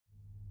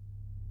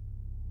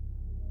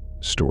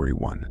Story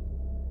 1.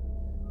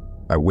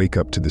 I wake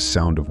up to the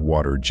sound of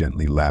water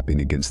gently lapping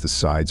against the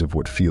sides of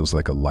what feels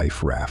like a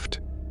life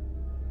raft.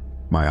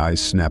 My eyes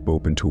snap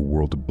open to a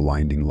world of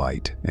blinding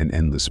light and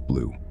endless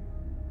blue.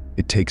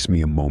 It takes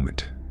me a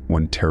moment,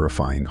 one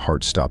terrifying,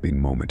 heart-stopping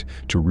moment,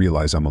 to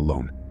realize I'm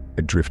alone,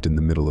 adrift in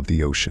the middle of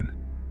the ocean.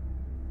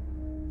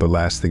 The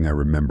last thing I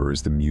remember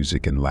is the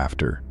music and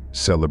laughter,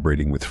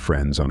 celebrating with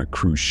friends on a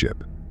cruise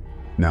ship.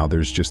 Now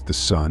there's just the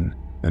sun,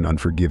 an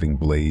unforgiving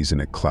blaze in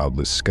a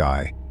cloudless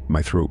sky,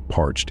 my throat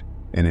parched,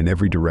 and in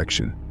every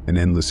direction, an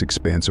endless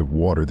expanse of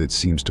water that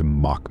seems to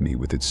mock me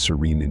with its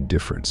serene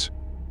indifference.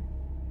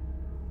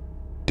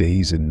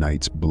 Days and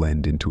nights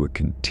blend into a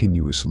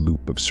continuous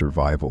loop of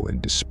survival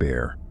and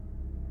despair.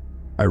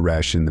 I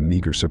ration the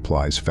meager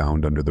supplies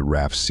found under the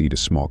raft's seat, a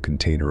small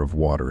container of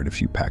water and a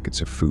few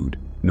packets of food,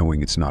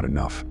 knowing it's not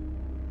enough.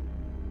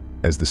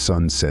 As the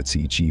sun sets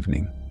each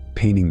evening,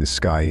 painting the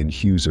sky in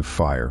hues of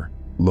fire,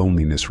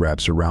 loneliness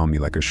wraps around me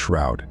like a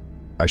shroud.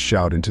 I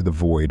shout into the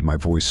void, my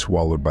voice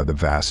swallowed by the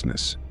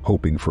vastness,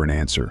 hoping for an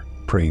answer,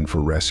 praying for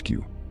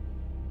rescue.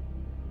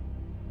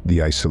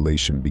 The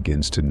isolation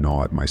begins to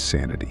gnaw at my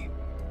sanity.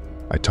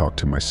 I talk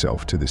to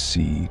myself, to the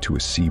sea, to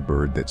a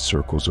seabird that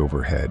circles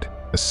overhead,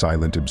 a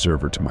silent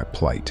observer to my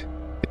plight.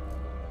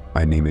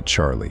 I name it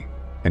Charlie,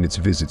 and its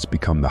visits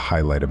become the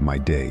highlight of my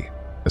day,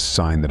 a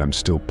sign that I'm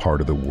still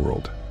part of the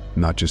world,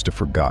 not just a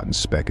forgotten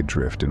speck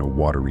adrift in a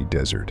watery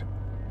desert.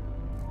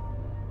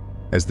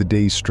 As the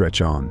days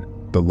stretch on,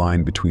 the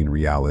line between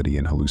reality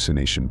and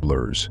hallucination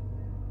blurs.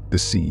 The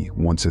sea,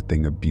 once a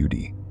thing of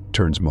beauty,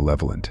 turns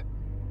malevolent.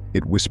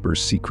 It whispers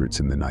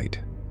secrets in the night,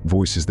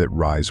 voices that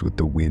rise with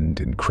the wind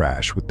and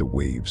crash with the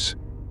waves.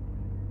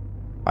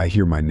 I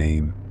hear my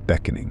name,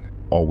 beckoning,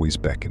 always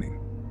beckoning.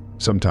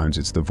 Sometimes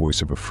it's the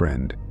voice of a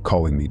friend,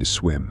 calling me to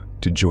swim,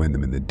 to join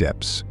them in the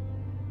depths.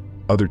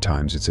 Other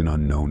times it's an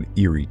unknown,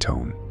 eerie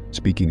tone,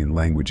 speaking in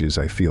languages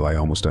I feel I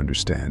almost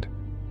understand.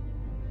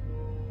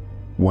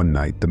 One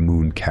night, the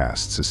moon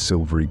casts a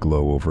silvery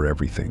glow over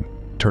everything,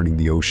 turning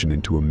the ocean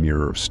into a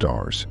mirror of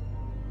stars.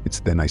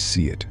 It's then I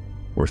see it,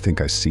 or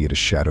think I see it, a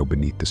shadow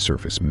beneath the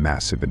surface,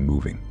 massive and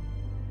moving.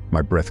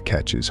 My breath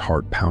catches,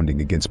 heart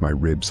pounding against my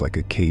ribs like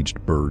a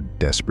caged bird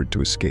desperate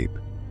to escape.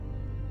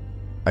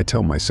 I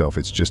tell myself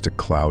it's just a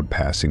cloud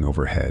passing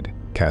overhead,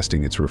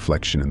 casting its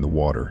reflection in the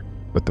water,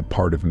 but the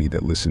part of me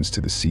that listens to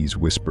the sea's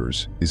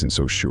whispers isn't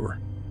so sure.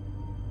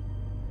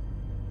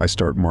 I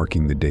start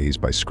marking the days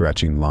by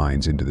scratching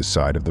lines into the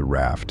side of the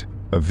raft,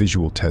 a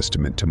visual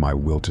testament to my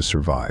will to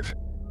survive.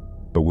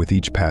 But with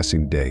each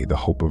passing day, the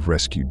hope of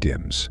rescue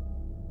dims.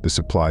 The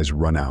supplies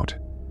run out,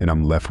 and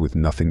I'm left with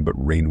nothing but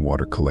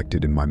rainwater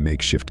collected in my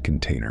makeshift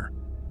container.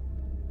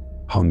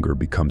 Hunger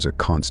becomes a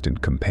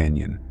constant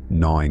companion,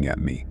 gnawing at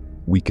me,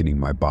 weakening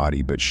my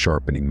body but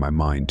sharpening my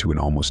mind to an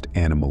almost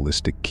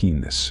animalistic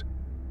keenness.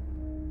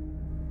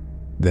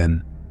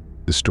 Then,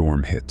 the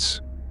storm hits.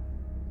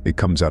 It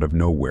comes out of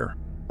nowhere,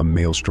 a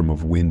maelstrom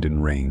of wind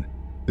and rain,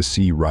 the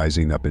sea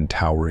rising up in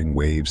towering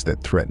waves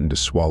that threaten to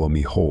swallow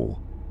me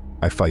whole.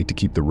 I fight to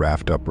keep the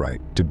raft upright,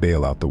 to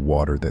bail out the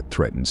water that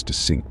threatens to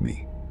sink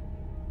me.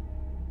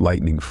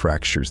 Lightning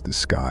fractures the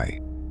sky,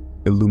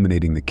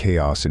 illuminating the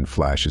chaos in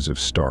flashes of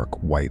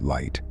stark white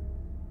light.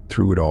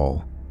 Through it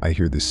all, I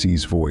hear the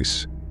sea's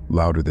voice,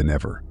 louder than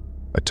ever,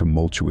 a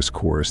tumultuous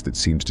chorus that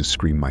seems to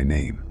scream my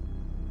name.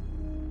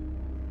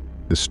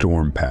 The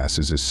storm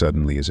passes as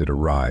suddenly as it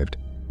arrived,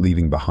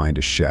 leaving behind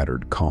a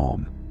shattered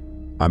calm.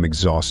 I'm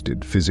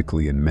exhausted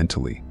physically and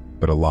mentally,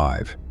 but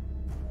alive.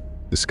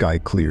 The sky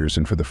clears,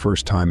 and for the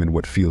first time in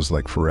what feels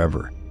like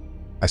forever,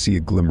 I see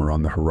a glimmer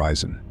on the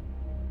horizon.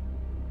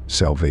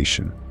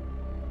 Salvation,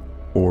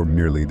 or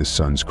merely the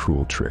sun's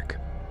cruel trick.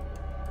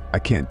 I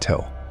can't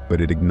tell,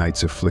 but it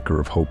ignites a flicker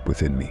of hope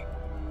within me.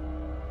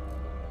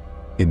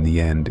 In the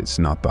end, it's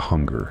not the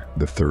hunger,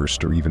 the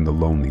thirst, or even the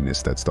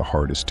loneliness that's the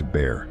hardest to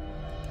bear.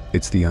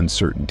 It's the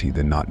uncertainty,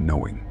 the not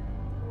knowing.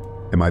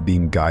 Am I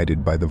being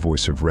guided by the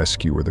voice of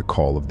rescue or the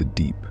call of the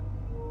deep?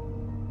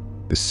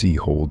 The sea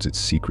holds its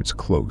secrets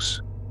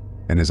close,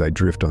 and as I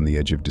drift on the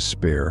edge of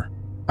despair,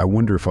 I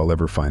wonder if I'll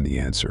ever find the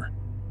answer.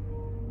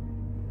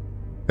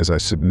 As I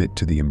submit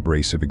to the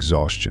embrace of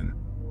exhaustion,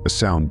 a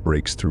sound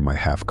breaks through my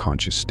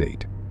half-conscious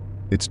state.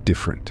 It's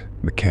different,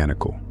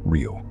 mechanical,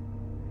 real.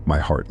 My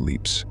heart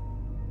leaps.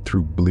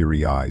 Through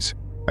bleary eyes,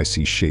 I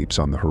see shapes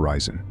on the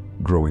horizon,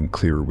 growing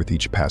clearer with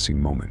each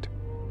passing moment.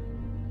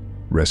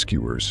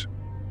 Rescuers,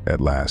 at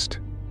last,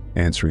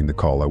 answering the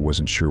call I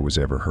wasn't sure was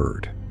ever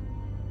heard.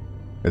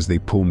 As they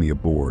pull me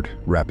aboard,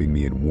 wrapping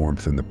me in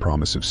warmth and the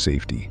promise of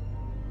safety,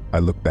 I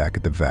look back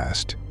at the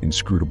vast,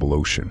 inscrutable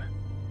ocean.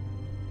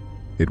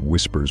 It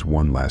whispers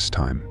one last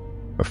time,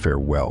 a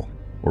farewell,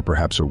 or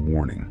perhaps a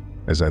warning,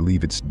 as I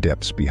leave its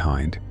depths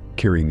behind,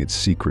 carrying its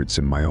secrets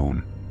and my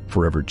own,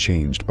 forever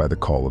changed by the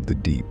call of the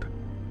deep.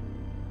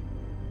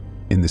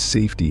 In the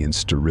safety and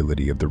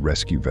sterility of the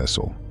rescue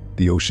vessel,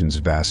 the ocean's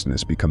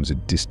vastness becomes a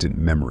distant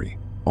memory,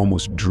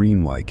 almost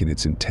dreamlike in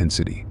its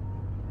intensity.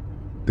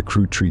 The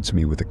crew treats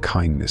me with a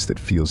kindness that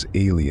feels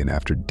alien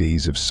after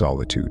days of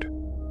solitude.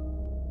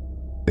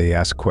 They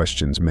ask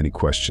questions, many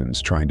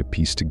questions, trying to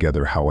piece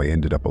together how I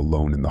ended up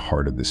alone in the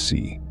heart of the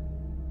sea.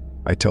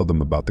 I tell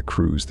them about the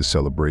cruise, the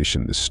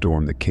celebration, the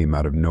storm that came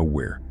out of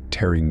nowhere,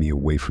 tearing me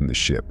away from the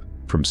ship,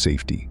 from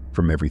safety,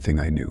 from everything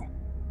I knew.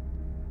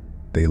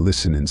 They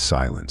listen in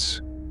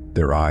silence,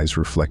 their eyes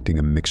reflecting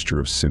a mixture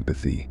of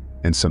sympathy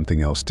and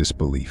something else,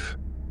 disbelief.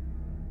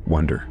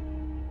 Wonder.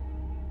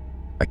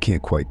 I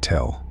can't quite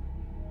tell.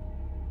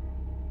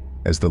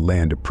 As the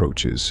land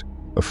approaches,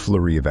 a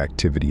flurry of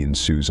activity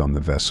ensues on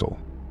the vessel.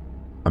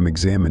 I'm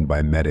examined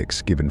by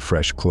medics, given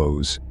fresh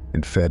clothes,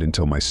 and fed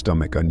until my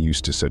stomach,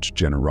 unused to such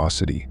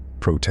generosity,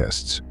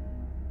 protests.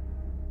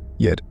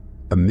 Yet,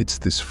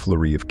 amidst this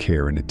flurry of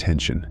care and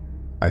attention,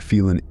 I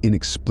feel an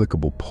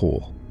inexplicable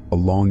pull, a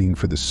longing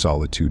for the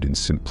solitude and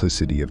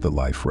simplicity of the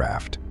life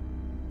raft.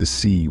 The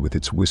sea, with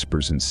its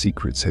whispers and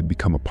secrets, had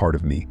become a part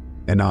of me,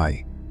 and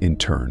I, in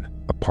turn,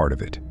 a part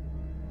of it.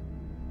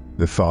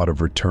 The thought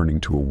of returning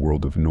to a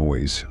world of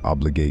noise,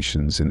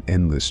 obligations, and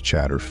endless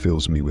chatter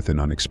fills me with an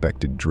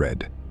unexpected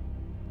dread.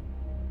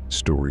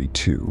 Story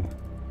 2.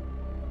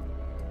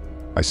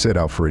 I set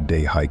out for a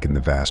day hike in the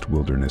vast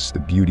wilderness, the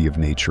beauty of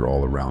nature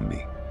all around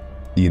me.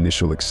 The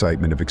initial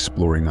excitement of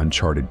exploring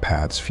uncharted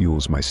paths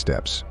fuels my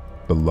steps,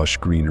 the lush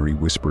greenery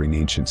whispering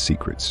ancient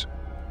secrets.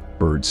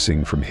 Birds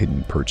sing from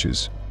hidden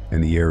perches,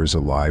 and the air is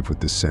alive with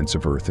the sense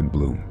of earth in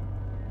bloom.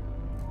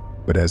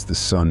 But as the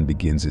sun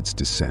begins its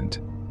descent,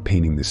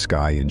 painting the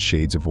sky in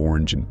shades of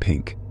orange and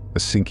pink, a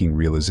sinking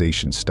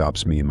realization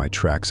stops me in my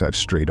tracks. I've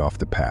strayed off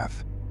the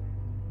path.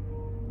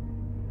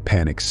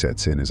 Panic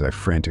sets in as I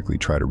frantically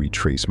try to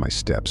retrace my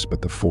steps,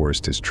 but the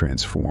forest has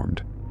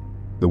transformed.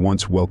 The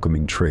once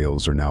welcoming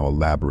trails are now a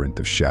labyrinth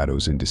of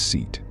shadows and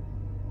deceit.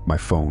 My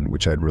phone,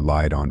 which I'd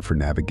relied on for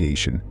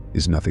navigation,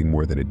 is nothing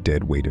more than a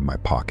dead weight in my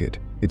pocket,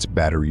 its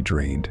battery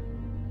drained.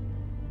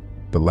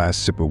 The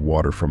last sip of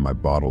water from my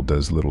bottle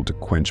does little to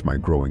quench my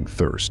growing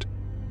thirst,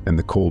 and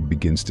the cold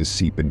begins to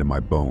seep into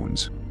my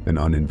bones, an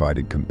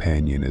uninvited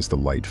companion as the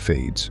light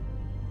fades.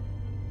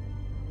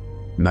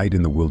 Night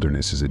in the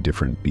wilderness is a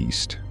different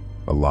beast,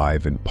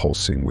 alive and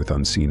pulsing with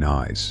unseen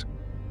eyes.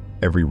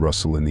 Every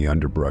rustle in the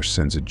underbrush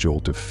sends a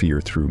jolt of fear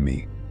through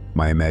me,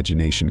 my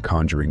imagination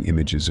conjuring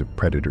images of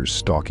predators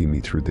stalking me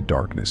through the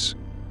darkness.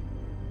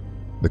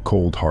 The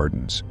cold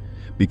hardens,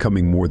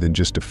 becoming more than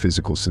just a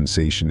physical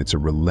sensation. It's a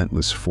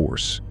relentless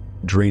force,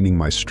 draining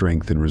my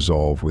strength and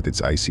resolve with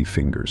its icy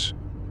fingers.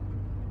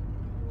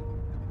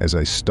 As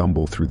I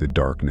stumble through the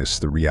darkness,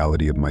 the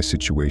reality of my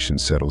situation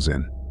settles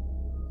in.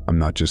 I'm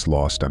not just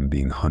lost, I'm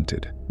being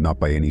hunted, not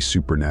by any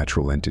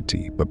supernatural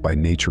entity, but by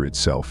nature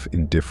itself,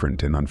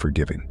 indifferent and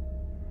unforgiving.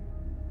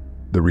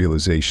 The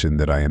realization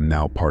that I am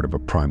now part of a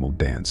primal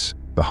dance,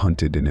 the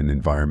hunted in an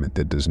environment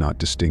that does not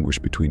distinguish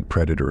between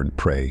predator and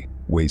prey,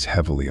 weighs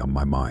heavily on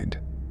my mind.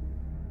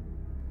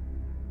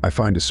 I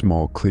find a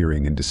small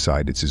clearing and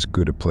decide it's as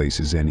good a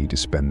place as any to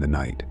spend the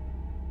night.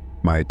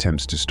 My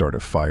attempts to start a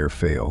fire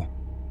fail,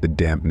 the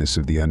dampness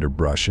of the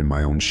underbrush and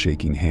my own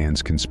shaking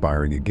hands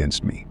conspiring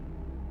against me.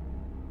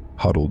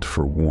 Huddled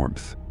for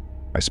warmth,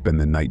 I spend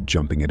the night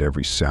jumping at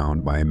every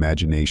sound, my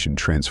imagination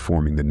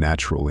transforming the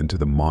natural into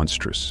the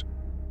monstrous.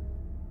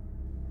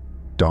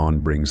 Dawn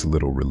brings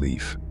little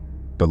relief.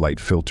 The light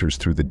filters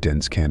through the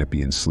dense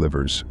canopy in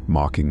slivers,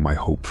 mocking my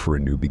hope for a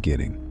new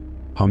beginning.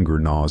 Hunger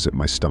gnaws at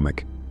my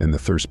stomach, and the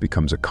thirst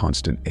becomes a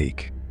constant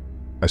ache.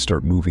 I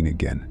start moving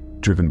again,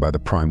 driven by the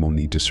primal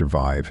need to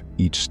survive,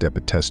 each step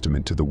a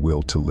testament to the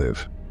will to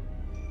live.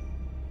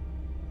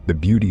 The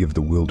beauty of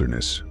the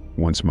wilderness,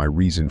 once my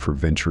reason for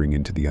venturing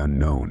into the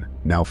unknown,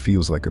 now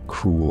feels like a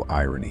cruel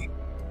irony.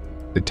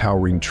 The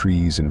towering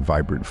trees and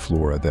vibrant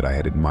flora that I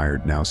had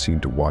admired now seem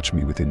to watch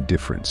me with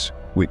indifference,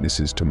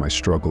 witnesses to my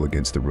struggle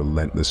against the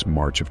relentless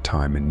march of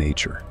time and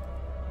nature.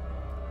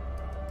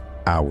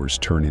 Hours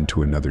turn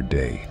into another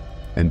day,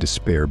 and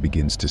despair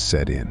begins to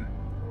set in.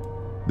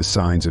 The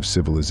signs of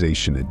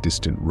civilization, a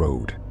distant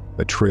road,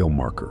 a trail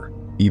marker,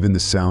 even the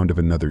sound of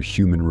another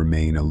human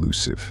remain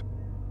elusive.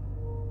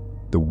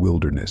 The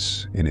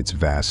wilderness, in its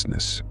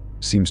vastness,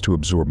 seems to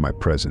absorb my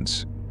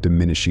presence,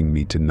 diminishing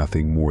me to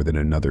nothing more than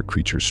another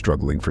creature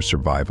struggling for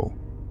survival.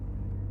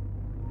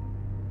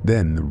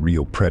 Then the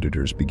real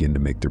predators begin to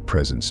make their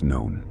presence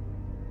known.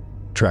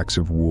 Tracks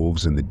of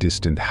wolves and the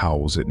distant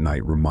howls at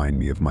night remind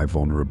me of my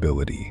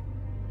vulnerability.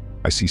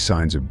 I see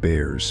signs of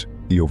bears,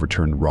 the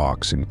overturned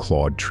rocks and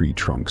clawed tree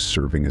trunks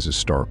serving as a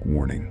stark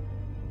warning.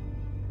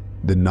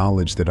 The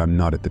knowledge that I'm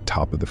not at the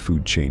top of the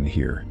food chain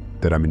here,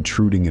 that I'm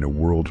intruding in a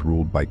world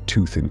ruled by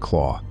tooth and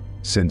claw,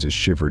 sends a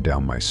shiver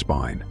down my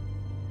spine.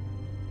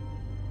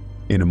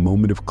 In a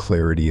moment of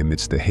clarity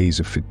amidst the haze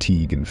of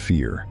fatigue and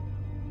fear,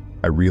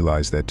 I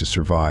realize that to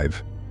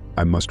survive,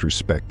 I must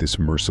respect this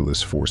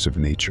merciless force of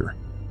nature.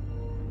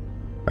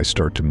 I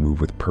start to move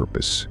with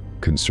purpose,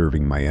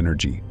 conserving my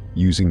energy,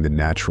 using the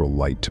natural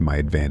light to my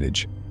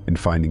advantage, and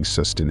finding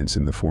sustenance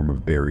in the form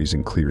of berries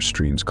and clear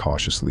streams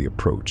cautiously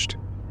approached.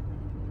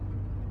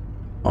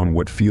 On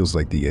what feels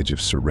like the edge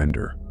of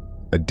surrender,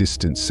 a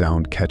distant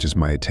sound catches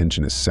my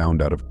attention, a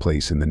sound out of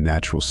place in the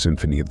natural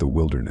symphony of the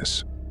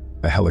wilderness.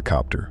 A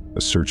helicopter,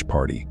 a search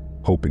party,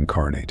 hope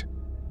incarnate.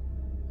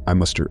 I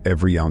muster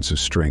every ounce of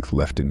strength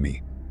left in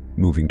me,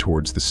 moving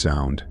towards the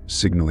sound,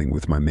 signaling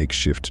with my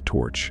makeshift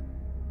torch.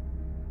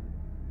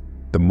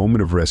 The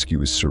moment of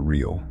rescue is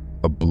surreal,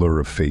 a blur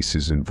of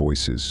faces and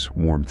voices,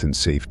 warmth and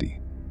safety.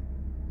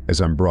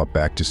 As I'm brought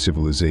back to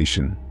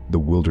civilization, the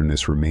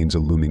wilderness remains a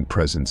looming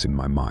presence in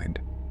my mind.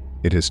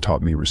 It has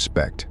taught me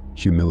respect,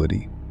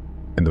 humility,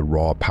 and the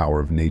raw power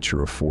of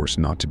nature, a force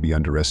not to be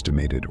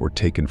underestimated or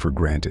taken for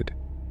granted.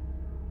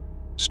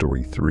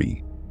 Story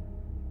 3.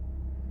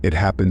 It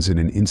happens in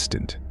an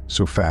instant,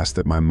 so fast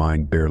that my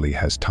mind barely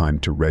has time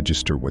to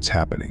register what's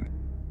happening.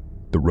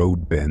 The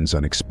road bends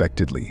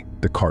unexpectedly,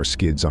 the car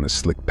skids on a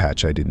slick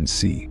patch I didn't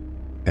see,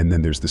 and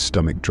then there's the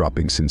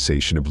stomach-dropping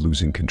sensation of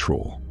losing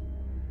control.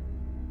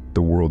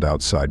 The world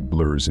outside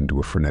blurs into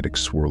a frenetic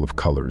swirl of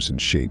colors and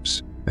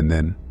shapes, and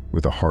then,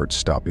 with a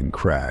heart-stopping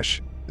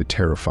crash, the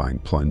terrifying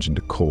plunge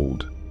into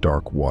cold,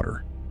 dark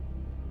water.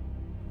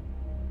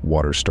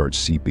 Water starts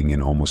seeping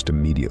in almost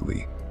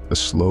immediately, a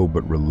slow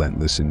but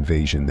relentless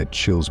invasion that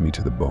chills me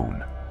to the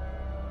bone.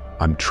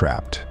 I'm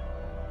trapped.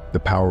 The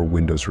power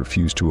windows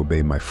refuse to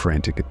obey my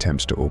frantic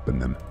attempts to open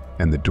them,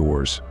 and the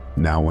doors,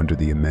 now under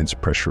the immense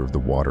pressure of the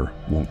water,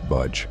 won't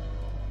budge.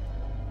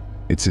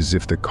 It's as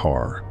if the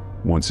car,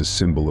 once a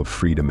symbol of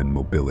freedom and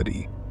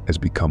mobility, has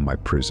become my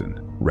prison,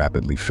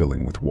 rapidly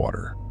filling with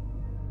water.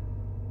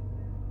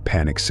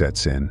 Panic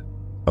sets in,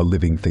 a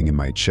living thing in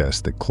my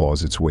chest that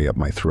claws its way up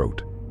my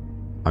throat.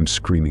 I'm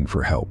screaming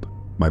for help,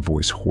 my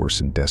voice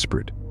hoarse and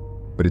desperate,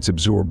 but it's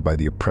absorbed by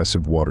the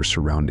oppressive water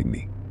surrounding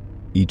me.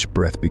 Each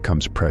breath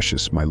becomes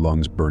precious, my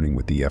lungs burning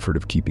with the effort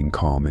of keeping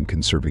calm and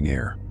conserving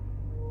air.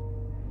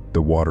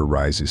 The water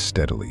rises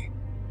steadily,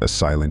 a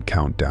silent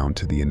countdown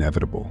to the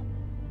inevitable.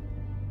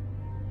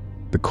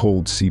 The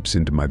cold seeps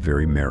into my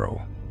very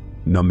marrow,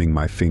 numbing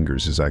my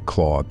fingers as I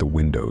claw at the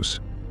windows,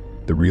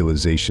 the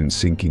realization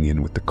sinking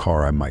in with the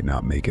car I might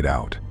not make it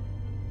out.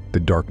 The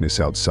darkness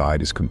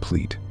outside is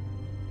complete,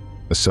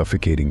 a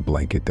suffocating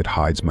blanket that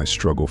hides my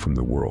struggle from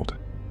the world.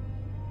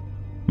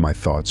 My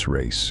thoughts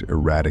race,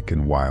 erratic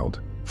and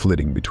wild,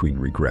 flitting between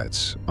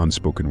regrets,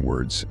 unspoken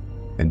words,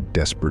 and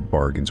desperate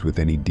bargains with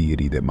any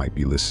deity that might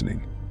be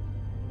listening.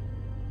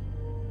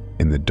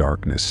 In the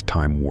darkness,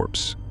 time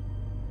warps.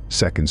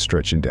 Seconds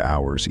stretch into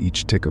hours,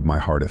 each tick of my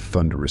heart a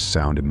thunderous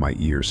sound in my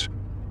ears.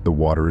 The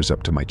water is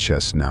up to my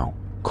chest now,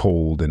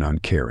 cold and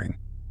uncaring.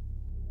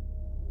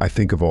 I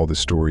think of all the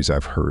stories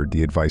I've heard,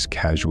 the advice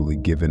casually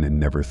given and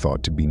never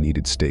thought to be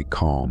needed: stay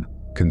calm,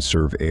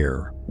 conserve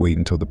air, wait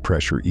until the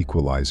pressure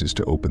equalizes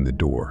to open the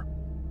door.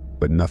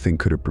 But nothing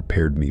could have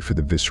prepared me for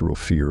the visceral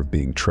fear of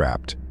being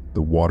trapped,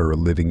 the water a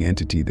living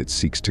entity that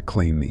seeks to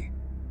claim me.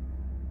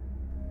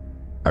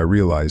 I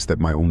realize that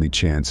my only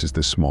chance is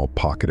the small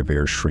pocket of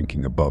air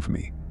shrinking above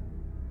me.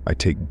 I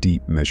take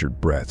deep,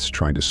 measured breaths,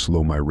 trying to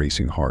slow my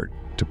racing heart,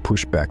 to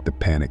push back the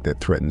panic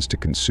that threatens to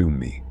consume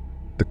me.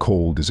 The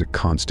cold is a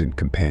constant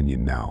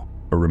companion now,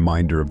 a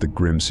reminder of the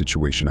grim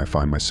situation I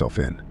find myself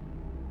in.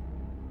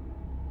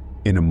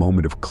 In a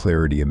moment of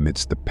clarity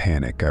amidst the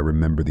panic, I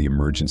remember the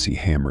emergency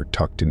hammer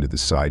tucked into the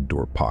side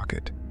door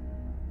pocket.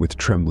 With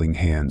trembling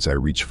hands, I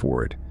reach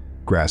for it,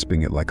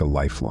 grasping it like a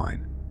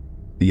lifeline.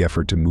 The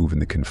effort to move in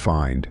the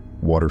confined,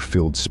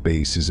 water-filled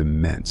space is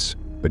immense,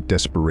 but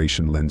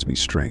desperation lends me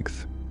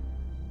strength.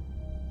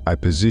 I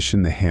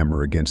position the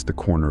hammer against the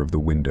corner of the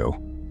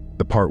window,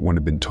 the part one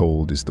had been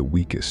told is the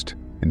weakest,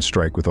 and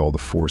strike with all the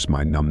force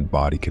my numbed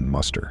body can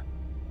muster.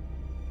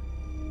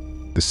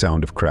 The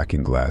sound of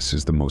cracking glass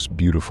is the most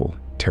beautiful,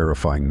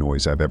 terrifying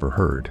noise I've ever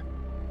heard.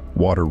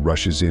 Water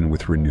rushes in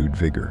with renewed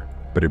vigor,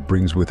 but it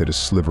brings with it a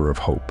sliver of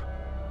hope.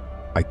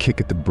 I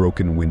kick at the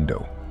broken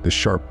window, the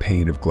sharp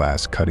pain of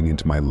glass cutting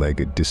into my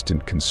leg a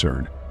distant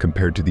concern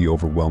compared to the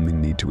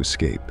overwhelming need to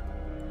escape.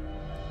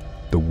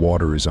 The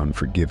water is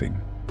unforgiving,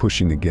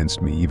 pushing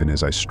against me even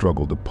as I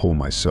struggle to pull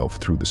myself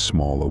through the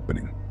small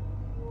opening.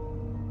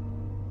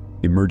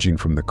 Emerging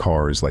from the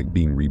car is like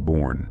being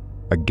reborn,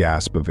 a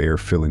gasp of air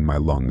filling my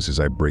lungs as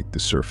I break the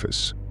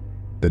surface.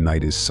 The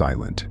night is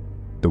silent,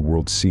 the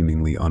world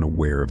seemingly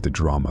unaware of the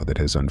drama that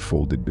has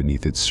unfolded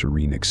beneath its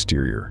serene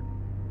exterior.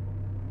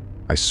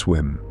 I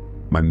swim,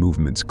 my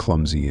movements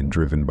clumsy and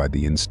driven by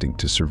the instinct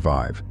to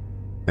survive,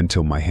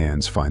 until my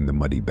hands find the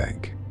muddy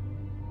bank.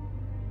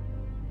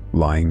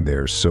 Lying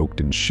there,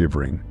 soaked and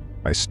shivering,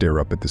 I stare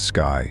up at the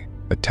sky,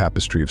 a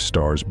tapestry of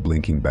stars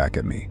blinking back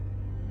at me.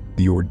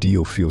 The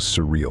ordeal feels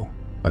surreal,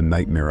 a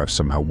nightmare I've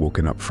somehow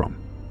woken up from.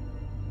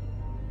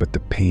 But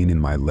the pain in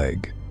my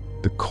leg,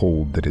 the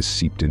cold that has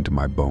seeped into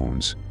my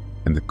bones,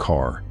 and the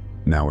car,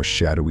 now a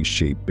shadowy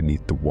shape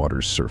beneath the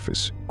water's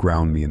surface,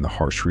 ground me in the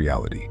harsh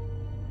reality.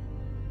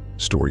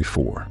 Story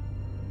 4.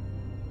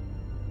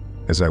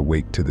 As I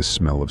wake to the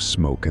smell of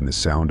smoke and the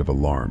sound of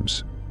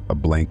alarms, a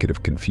blanket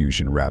of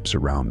confusion wraps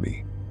around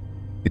me.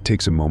 It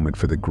takes a moment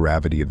for the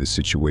gravity of the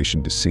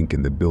situation to sink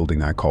in. The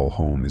building I call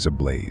home is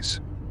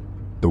ablaze.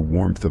 The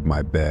warmth of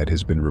my bed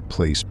has been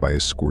replaced by a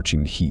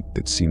scorching heat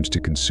that seems to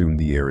consume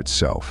the air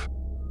itself.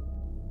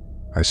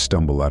 I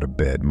stumble out of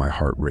bed, my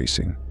heart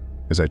racing,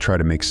 as I try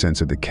to make sense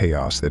of the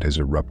chaos that has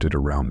erupted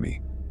around me.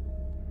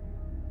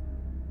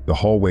 The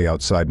hallway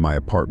outside my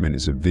apartment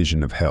is a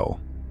vision of hell.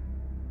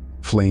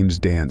 Flames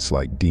dance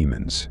like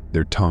demons,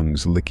 their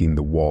tongues licking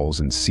the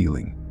walls and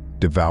ceiling,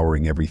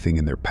 devouring everything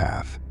in their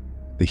path.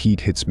 The heat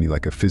hits me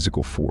like a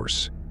physical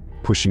force,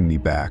 pushing me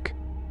back,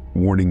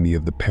 warning me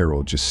of the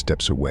peril just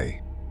steps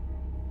away.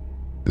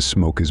 The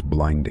smoke is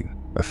blinding,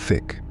 a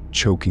thick,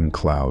 choking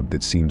cloud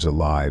that seems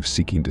alive,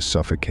 seeking to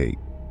suffocate.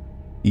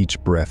 Each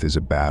breath is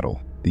a battle,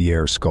 the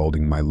air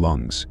scalding my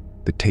lungs,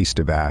 the taste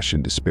of ash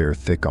and despair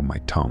thick on my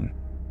tongue.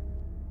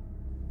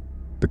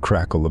 The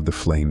crackle of the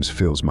flames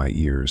fills my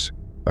ears,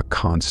 a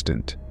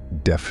constant,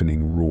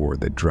 deafening roar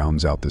that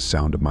drowns out the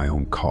sound of my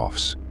own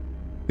coughs.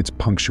 It's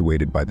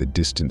punctuated by the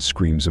distant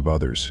screams of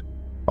others,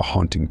 a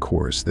haunting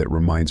chorus that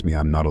reminds me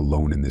I'm not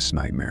alone in this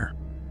nightmare.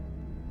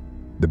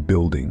 The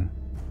building,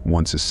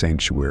 once a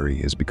sanctuary,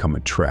 has become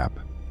a trap,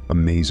 a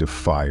maze of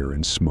fire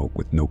and smoke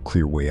with no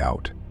clear way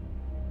out.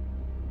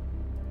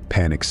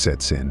 Panic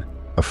sets in,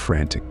 a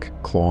frantic,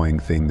 clawing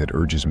thing that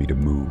urges me to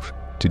move,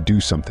 to do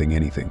something,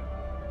 anything.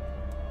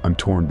 I'm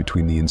torn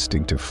between the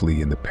instinct to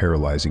flee and the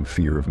paralyzing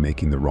fear of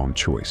making the wrong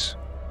choice.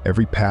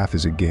 Every path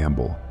is a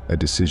gamble, a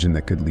decision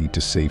that could lead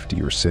to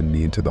safety or send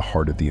me into the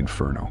heart of the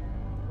inferno.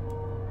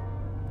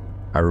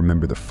 I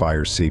remember the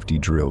fire safety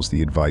drills,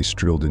 the advice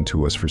drilled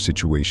into us for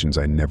situations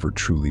I never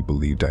truly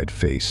believed I'd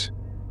face.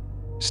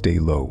 Stay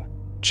low,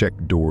 check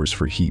doors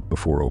for heat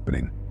before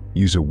opening,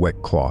 use a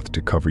wet cloth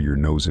to cover your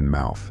nose and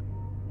mouth.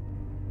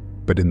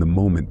 But in the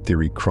moment,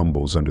 theory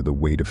crumbles under the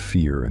weight of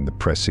fear and the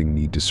pressing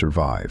need to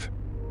survive.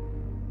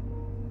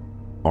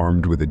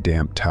 Armed with a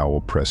damp towel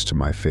pressed to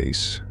my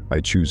face, I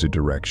choose a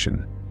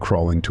direction,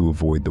 crawling to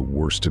avoid the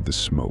worst of the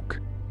smoke.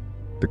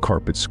 The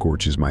carpet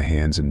scorches my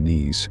hands and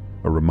knees,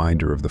 a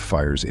reminder of the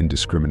fire's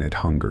indiscriminate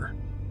hunger.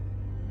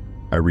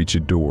 I reach a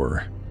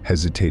door,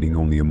 hesitating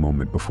only a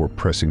moment before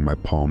pressing my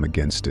palm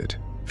against it,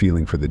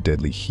 feeling for the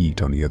deadly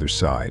heat on the other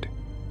side.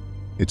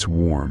 It's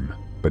warm,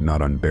 but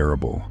not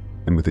unbearable,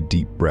 and with a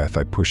deep breath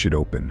I push it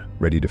open,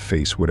 ready to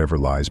face whatever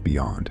lies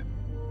beyond.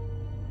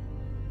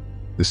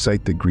 The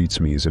sight that greets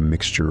me is a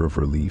mixture of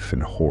relief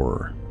and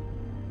horror.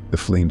 The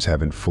flames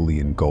haven't fully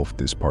engulfed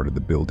this part of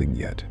the building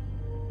yet,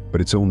 but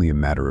it's only a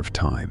matter of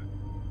time.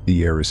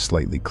 The air is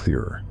slightly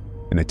clearer,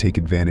 and I take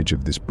advantage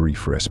of this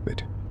brief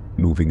respite,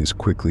 moving as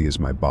quickly as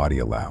my body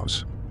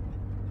allows.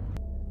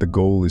 The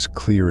goal is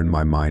clear in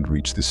my mind: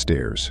 reach the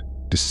stairs,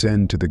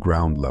 descend to the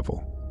ground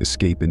level,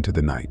 escape into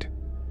the night.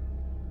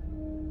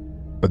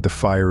 But the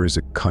fire is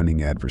a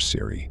cunning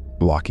adversary,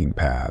 blocking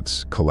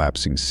paths,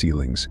 collapsing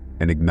ceilings,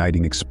 and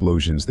igniting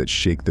explosions that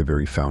shake the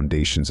very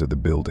foundations of the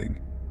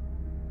building.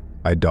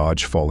 I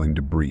dodge falling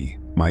debris,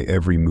 my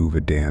every move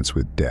a dance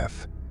with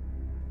death.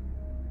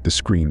 The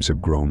screams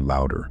have grown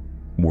louder,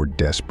 more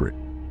desperate,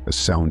 a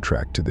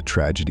soundtrack to the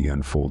tragedy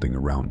unfolding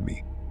around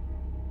me.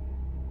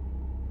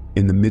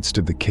 In the midst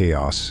of the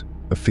chaos,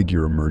 a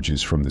figure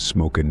emerges from the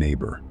smoke, a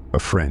neighbor, a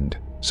friend,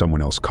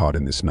 someone else caught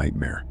in this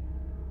nightmare.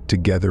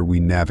 Together we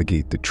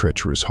navigate the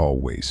treacherous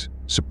hallways,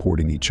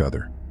 supporting each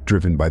other,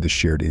 driven by the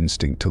shared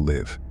instinct to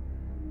live.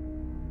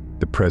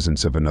 The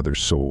presence of another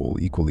soul,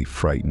 equally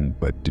frightened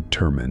but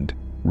determined,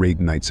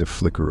 reignites a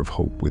flicker of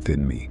hope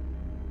within me.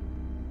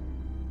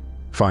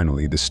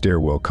 Finally, the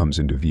stairwell comes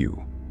into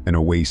view, an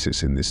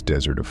oasis in this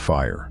desert of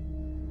fire.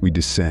 We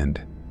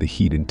descend, the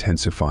heat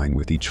intensifying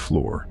with each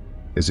floor,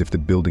 as if the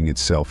building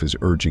itself is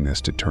urging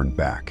us to turn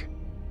back.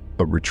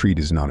 But retreat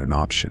is not an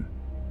option.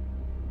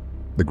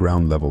 The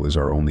ground level is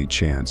our only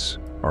chance,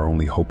 our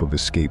only hope of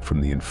escape from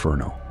the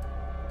inferno.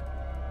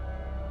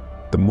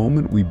 The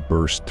moment we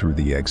burst through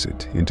the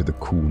exit into the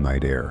cool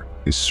night air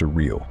is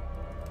surreal.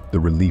 The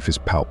relief is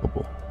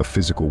palpable, a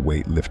physical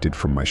weight lifted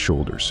from my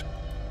shoulders.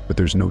 But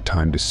there's no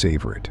time to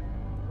savor it.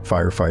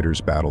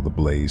 Firefighters battle the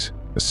blaze,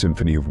 a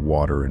symphony of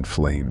water and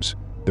flames,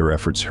 their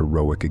efforts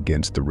heroic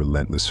against the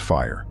relentless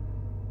fire.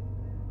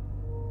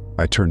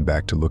 I turn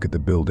back to look at the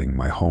building,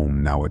 my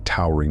home, now a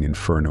towering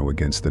inferno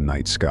against the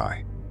night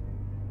sky.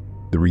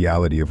 The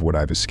reality of what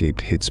I've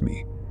escaped hits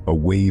me, a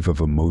wave of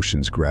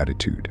emotions: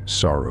 gratitude,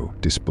 sorrow,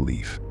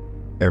 disbelief.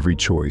 Every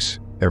choice,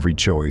 every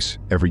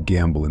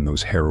gamble in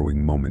those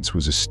harrowing moments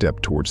was a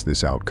step towards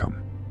this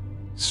outcome.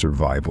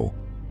 Survival.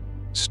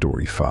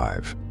 Story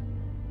 5.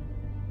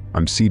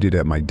 I'm seated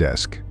at my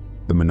desk,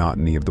 the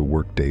monotony of the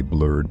workday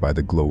blurred by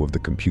the glow of the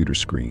computer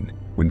screen,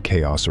 when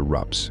chaos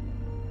erupts.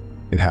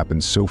 It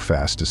happens so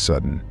fast, a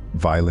sudden,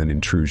 violent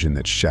intrusion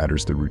that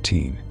shatters the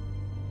routine.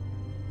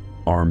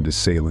 Armed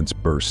assailants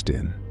burst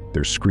in,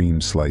 their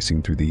screams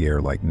slicing through the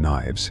air like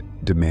knives,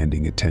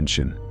 demanding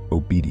attention,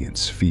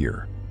 obedience,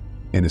 fear.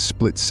 In a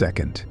split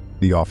second,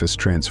 the office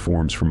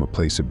transforms from a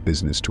place of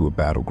business to a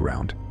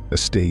battleground, a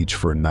stage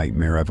for a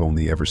nightmare I've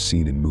only ever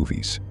seen in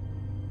movies.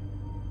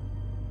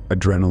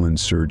 Adrenaline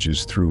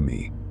surges through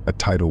me, a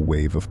tidal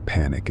wave of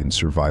panic and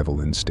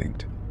survival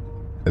instinct.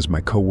 As my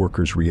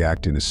coworkers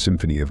react in a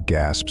symphony of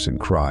gasps and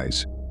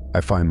cries,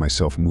 I find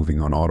myself moving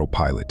on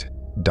autopilot,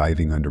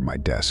 diving under my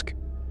desk.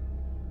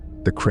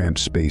 The cramped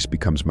space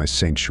becomes my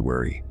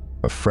sanctuary,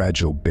 a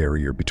fragile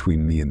barrier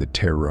between me and the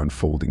terror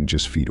unfolding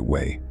just feet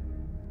away.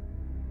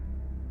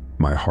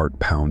 My heart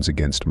pounds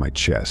against my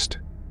chest,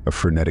 a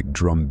frenetic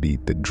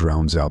drumbeat that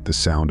drowns out the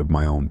sound of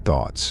my own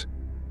thoughts.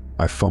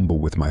 I fumble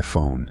with my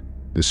phone,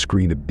 the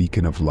screen a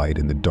beacon of light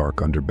in the dark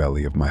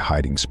underbelly of my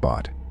hiding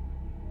spot.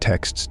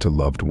 Texts to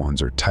loved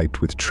ones are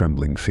typed with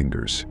trembling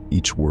fingers,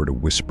 each word a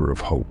whisper of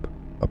hope,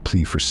 a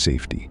plea for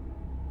safety.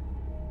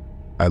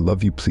 I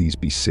love you, please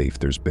be safe,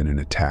 there's been an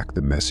attack.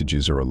 The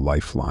messages are a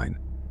lifeline,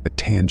 a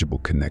tangible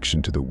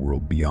connection to the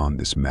world beyond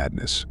this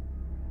madness.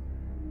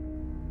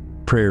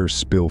 Prayers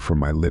spill from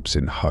my lips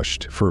in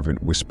hushed,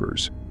 fervent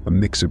whispers, a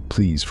mix of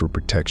pleas for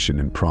protection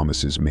and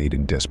promises made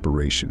in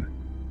desperation.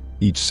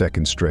 Each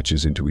second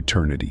stretches into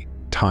eternity,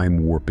 time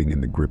warping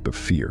in the grip of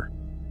fear.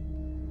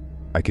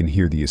 I can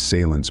hear the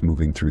assailants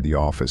moving through the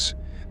office,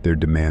 their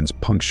demands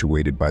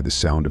punctuated by the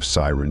sound of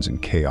sirens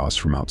and chaos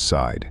from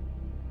outside.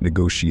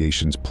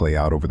 Negotiations play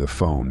out over the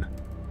phone,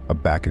 a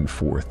back and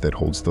forth that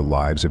holds the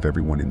lives of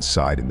everyone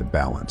inside in the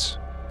balance.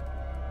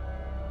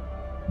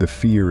 The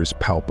fear is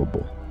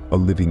palpable, a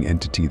living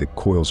entity that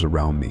coils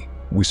around me,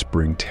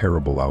 whispering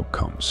terrible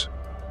outcomes.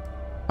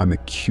 I'm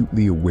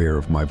acutely aware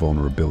of my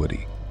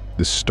vulnerability,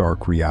 the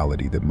stark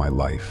reality that my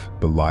life,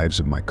 the lives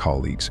of my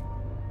colleagues,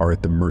 are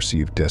at the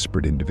mercy of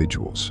desperate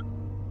individuals.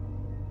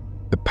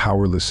 The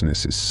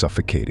powerlessness is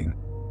suffocating,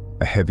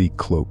 a heavy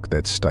cloak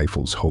that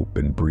stifles hope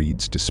and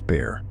breeds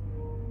despair.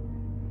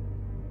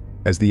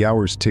 As the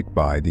hours tick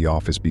by, the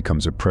office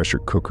becomes a pressure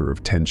cooker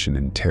of tension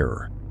and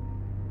terror.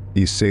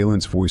 The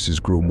assailants' voices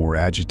grow more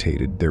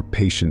agitated, their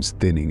patience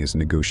thinning as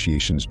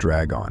negotiations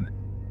drag on.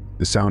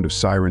 The sound of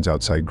sirens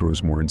outside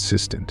grows more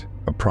insistent,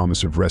 a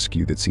promise of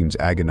rescue that seems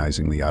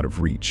agonizingly out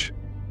of reach.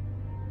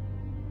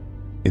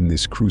 In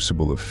this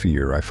crucible of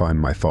fear, I find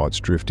my thoughts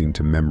drifting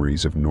to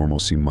memories of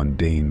normalcy,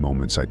 mundane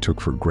moments I took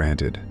for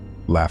granted,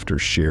 laughter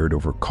shared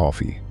over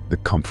coffee, the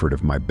comfort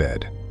of my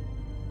bed.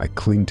 I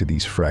cling to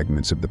these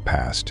fragments of the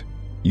past,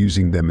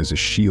 using them as a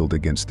shield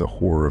against the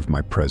horror of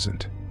my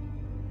present.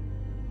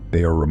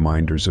 They are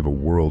reminders of a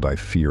world I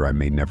fear I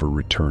may never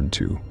return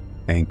to,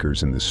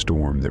 anchors in the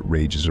storm that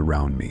rages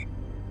around me.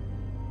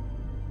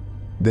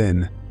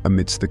 Then,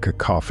 amidst the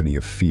cacophony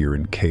of fear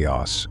and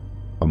chaos,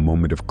 a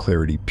moment of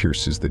clarity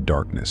pierces the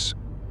darkness.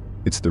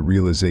 It's the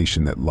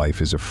realization that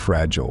life is a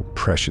fragile,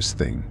 precious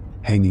thing,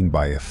 hanging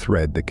by a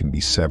thread that can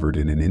be severed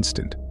in an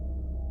instant.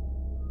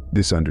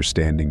 This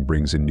understanding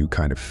brings a new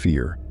kind of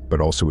fear,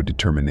 but also a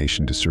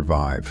determination to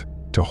survive,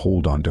 to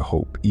hold on to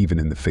hope even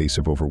in the face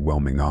of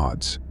overwhelming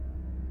odds.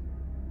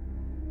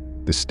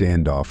 The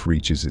standoff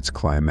reaches its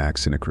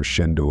climax in a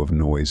crescendo of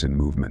noise and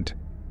movement.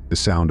 The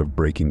sound of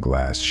breaking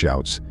glass,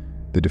 shouts,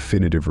 the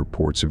definitive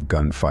reports of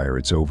gunfire.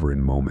 It's over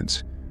in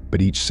moments,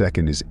 but each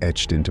second is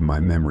etched into my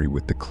memory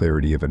with the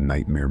clarity of a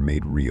nightmare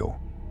made real.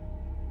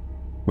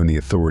 When the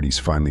authorities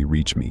finally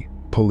reach me,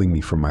 pulling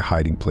me from my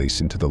hiding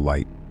place into the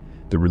light,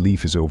 the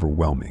relief is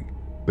overwhelming,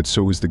 but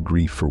so is the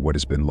grief for what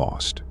has been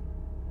lost.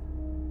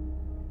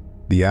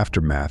 The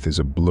aftermath is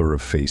a blur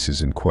of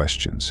faces and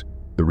questions,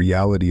 the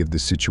reality of the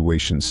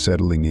situation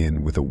settling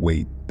in with a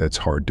weight that's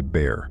hard to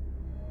bear.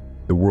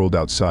 The world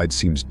outside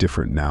seems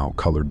different now,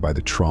 colored by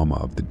the trauma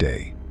of the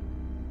day.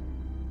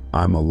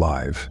 I'm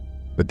alive,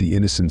 but the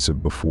innocence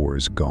of before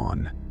is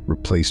gone,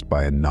 replaced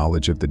by a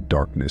knowledge of the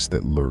darkness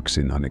that lurks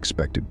in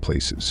unexpected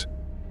places.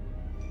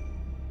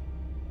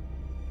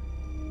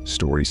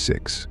 Story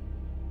 6.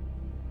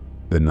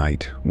 The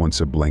night,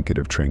 once a blanket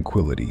of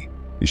tranquility,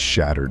 is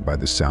shattered by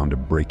the sound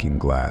of breaking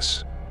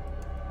glass.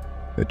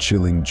 A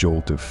chilling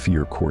jolt of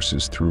fear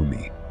courses through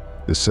me,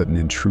 the sudden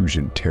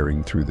intrusion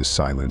tearing through the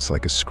silence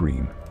like a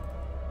scream.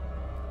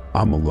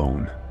 I'm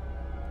alone,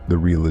 the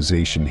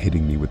realization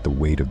hitting me with the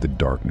weight of the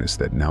darkness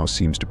that now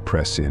seems to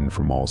press in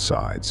from all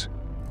sides.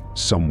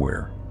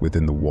 Somewhere,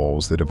 within the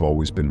walls that have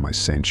always been my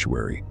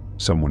sanctuary,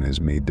 someone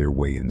has made their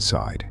way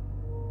inside.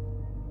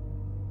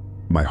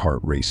 My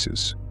heart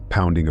races,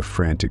 pounding a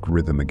frantic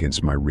rhythm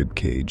against my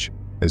ribcage,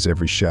 as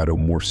every shadow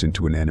morphs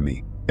into an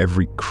enemy,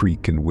 every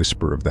creak and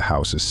whisper of the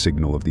house a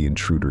signal of the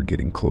intruder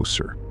getting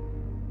closer.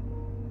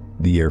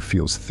 The air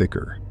feels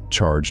thicker,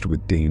 charged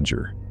with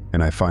danger,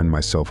 and I find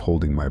myself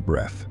holding my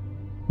breath,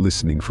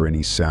 listening for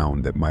any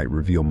sound that might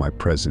reveal my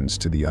presence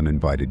to the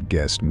uninvited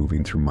guest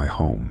moving through my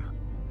home.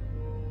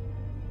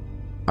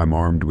 I'm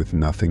armed with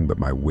nothing but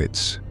my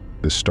wits,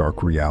 the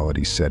stark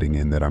reality setting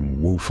in that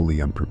I'm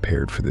woefully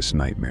unprepared for this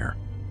nightmare.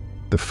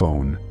 The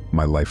phone,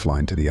 my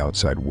lifeline to the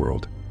outside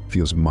world,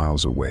 feels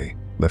miles away,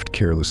 left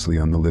carelessly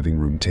on the living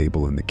room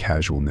table in the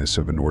casualness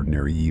of an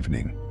ordinary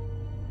evening.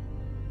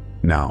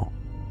 Now,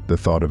 the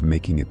thought of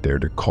making it there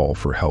to call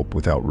for help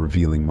without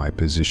revealing my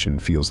position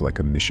feels like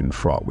a mission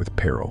fraught with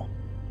peril.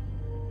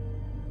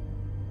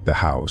 The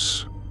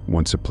house,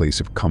 once a place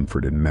of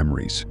comfort and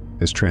memories,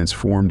 has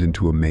transformed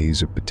into a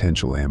maze of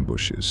potential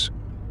ambushes.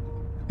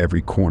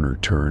 Every corner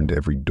turned,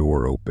 every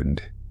door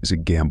opened, is a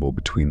gamble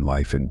between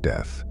life and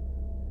death.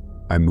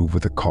 I move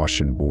with a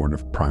caution born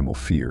of primal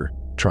fear,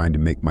 trying to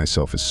make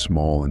myself as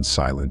small and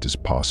silent as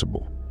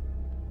possible.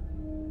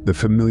 The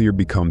familiar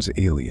becomes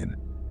alien,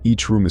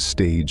 each room a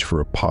stage for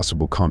a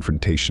possible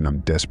confrontation I'm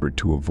desperate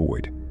to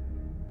avoid.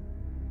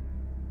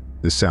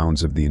 The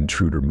sounds of the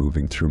intruder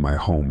moving through my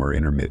home are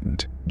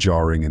intermittent,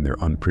 jarring in their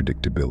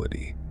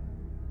unpredictability.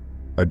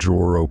 A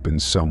drawer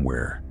opens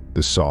somewhere,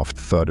 the soft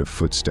thud of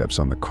footsteps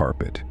on the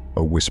carpet,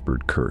 a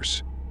whispered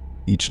curse.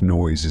 Each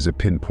noise is a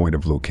pinpoint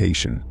of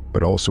location,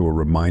 but also a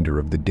reminder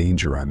of the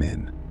danger I'm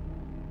in.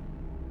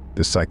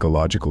 The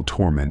psychological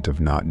torment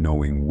of not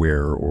knowing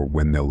where or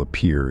when they'll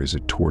appear is a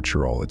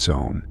torture all its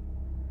own.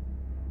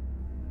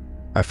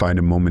 I find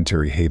a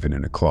momentary haven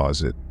in a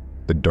closet,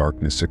 the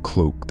darkness a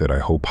cloak that I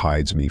hope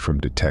hides me from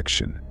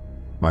detection.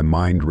 My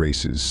mind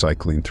races,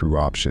 cycling through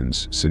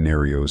options,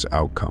 scenarios,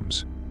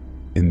 outcomes.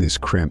 In this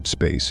cramped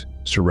space,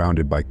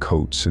 surrounded by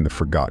coats and the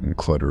forgotten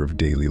clutter of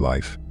daily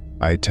life,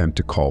 I attempt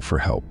to call for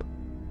help.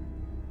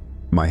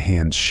 My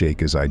hands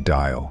shake as I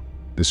dial.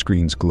 The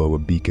screens glow a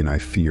beacon I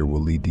fear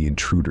will lead the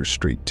intruder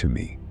straight to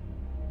me.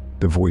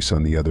 The voice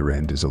on the other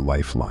end is a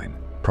lifeline,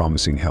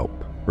 promising help,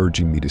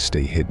 urging me to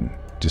stay hidden,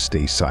 to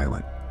stay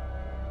silent.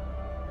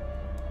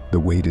 The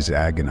wait is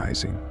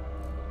agonizing.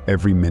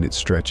 Every minute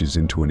stretches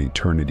into an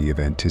eternity of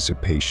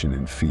anticipation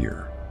and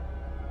fear.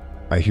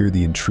 I hear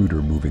the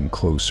intruder moving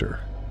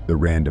closer, the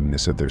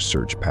randomness of their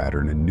search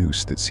pattern a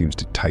noose that seems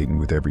to tighten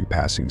with every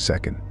passing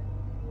second.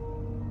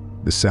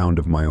 The sound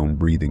of my own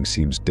breathing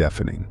seems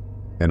deafening,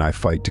 and I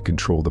fight to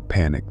control the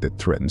panic that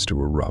threatens to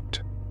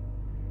erupt.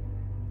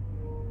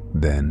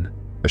 Then,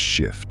 a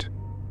shift.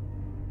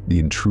 The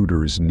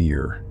intruder is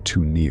near,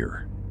 too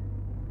near.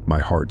 My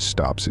heart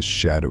stops as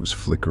shadows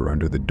flicker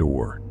under the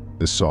door,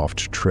 the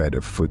soft tread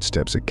of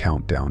footsteps a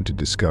countdown to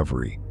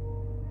discovery.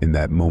 In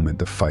that moment,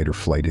 the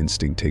fight-or-flight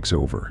instinct takes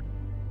over.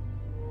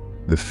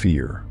 The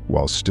fear,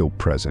 while still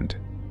present,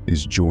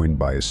 is joined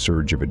by a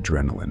surge of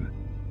adrenaline,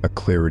 a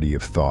clarity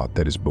of thought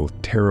that is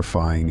both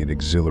terrifying and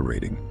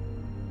exhilarating.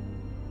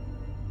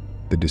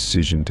 The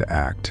decision to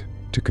act,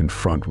 to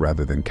confront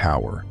rather than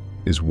cower,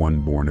 is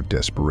one born of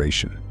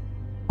desperation.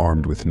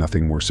 Armed with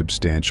nothing more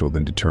substantial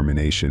than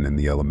determination and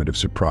the element of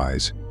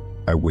surprise,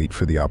 I wait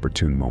for the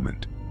opportune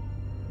moment.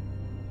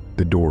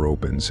 The door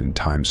opens and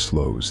time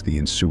slows, the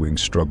ensuing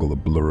struggle a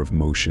blur of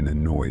motion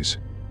and noise.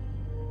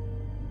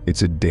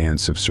 It's a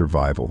dance of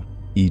survival,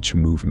 each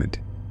movement,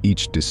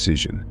 each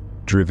decision,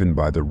 driven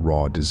by the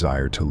raw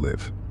desire to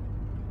live.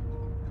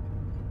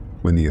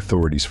 When the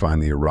authorities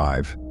finally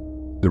arrive,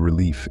 the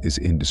relief is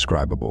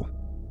indescribable.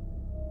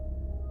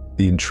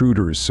 The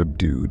intruder is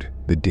subdued,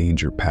 the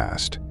danger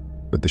past,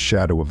 but the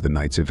shadow of the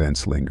night's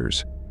events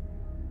lingers.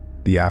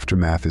 The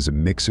aftermath is a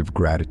mix of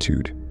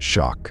gratitude,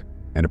 shock,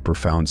 and a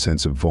profound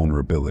sense of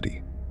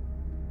vulnerability.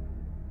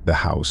 The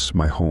house,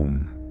 my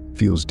home,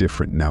 feels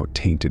different now,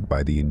 tainted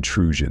by the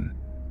intrusion,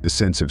 the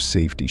sense of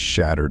safety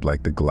shattered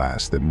like the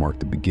glass that marked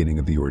the beginning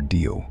of the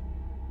ordeal.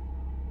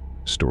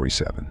 Story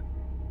 7.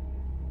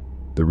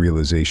 The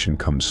realization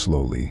comes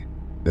slowly,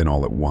 then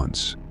all at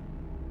once.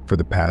 For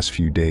the past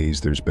few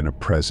days, there's been a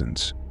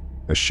presence,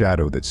 a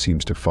shadow that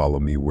seems to follow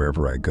me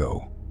wherever I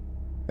go.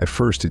 At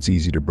first, it's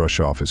easy to brush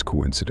off as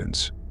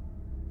coincidence.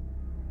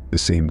 The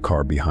same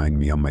car behind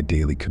me on my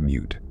daily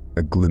commute,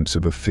 a glimpse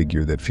of a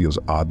figure that feels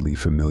oddly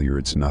familiar.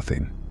 It's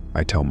nothing,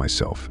 I tell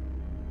myself.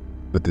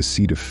 But the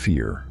seed of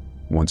fear,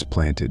 once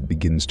planted,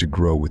 begins to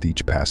grow with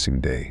each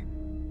passing day.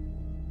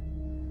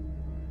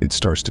 It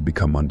starts to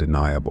become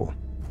undeniable.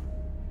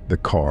 The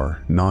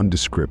car,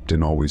 nondescript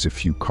and always a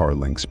few car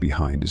lengths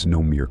behind, is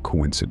no mere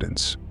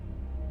coincidence.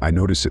 I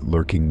notice it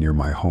lurking near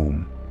my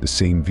home, the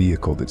same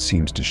vehicle that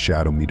seems to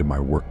shadow me to my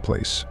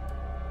workplace.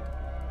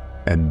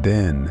 And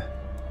then,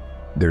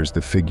 there's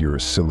the figure, a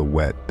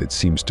silhouette that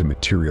seems to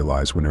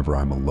materialize whenever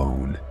I'm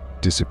alone,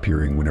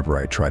 disappearing whenever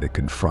I try to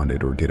confront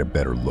it or get a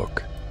better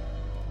look.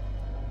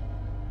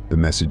 The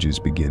messages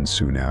begin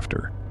soon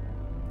after.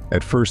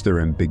 At first,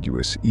 they're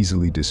ambiguous,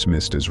 easily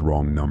dismissed as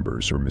wrong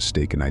numbers or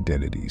mistaken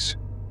identities.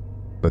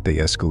 But they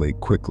escalate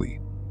quickly,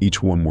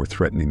 each one more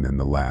threatening than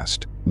the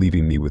last,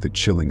 leaving me with a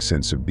chilling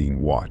sense of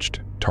being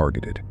watched,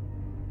 targeted.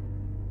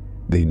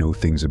 They know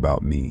things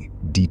about me,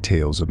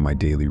 details of my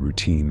daily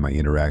routine, my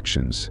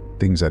interactions,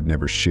 things I've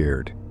never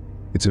shared.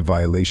 It's a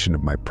violation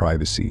of my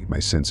privacy, my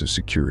sense of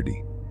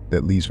security,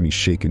 that leaves me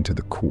shaken to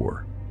the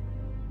core.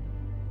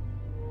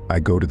 I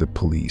go to the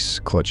police,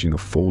 clutching a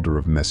folder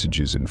of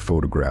messages and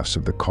photographs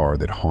of the car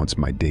that haunts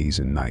my days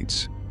and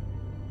nights.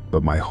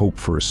 But my hope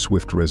for a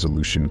swift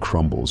resolution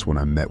crumbles when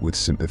I'm met with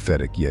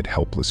sympathetic yet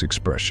helpless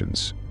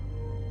expressions.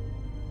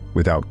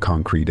 Without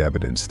concrete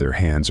evidence, their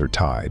hands are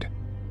tied,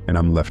 and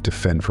I'm left to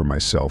fend for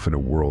myself in a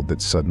world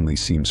that suddenly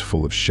seems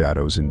full of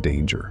shadows and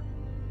danger.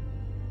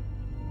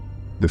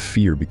 The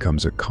fear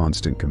becomes a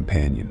constant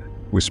companion,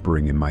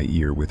 whispering in my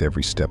ear with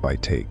every step I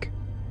take.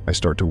 I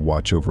start to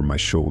watch over my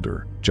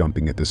shoulder,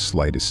 jumping at the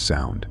slightest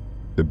sound,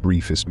 the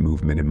briefest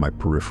movement in my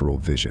peripheral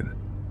vision.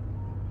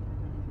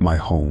 My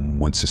home,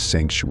 once a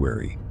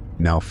sanctuary,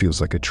 now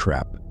feels like a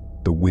trap,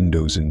 the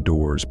windows and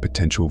doors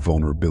potential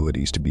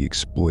vulnerabilities to be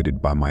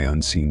exploited by my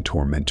unseen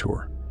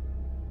tormentor.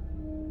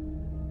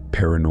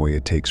 Paranoia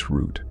takes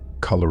root,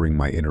 coloring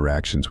my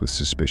interactions with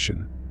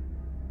suspicion.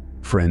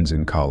 Friends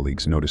and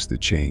colleagues notice the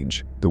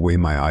change, the way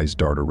my eyes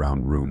dart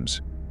around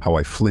rooms, how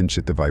I flinch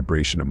at the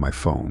vibration of my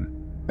phone.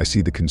 I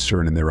see the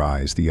concern in their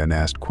eyes, the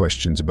unasked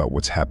questions about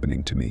what's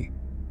happening to me.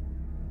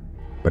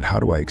 But how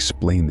do I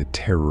explain the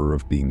terror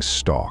of being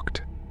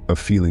stalked, of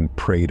feeling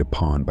preyed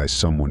upon by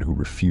someone who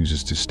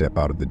refuses to step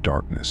out of the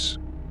darkness?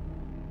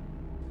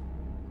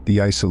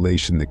 The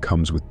isolation that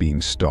comes with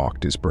being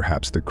stalked is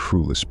perhaps the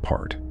cruelest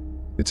part.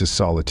 It's a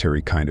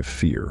solitary kind of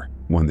fear,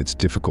 one that's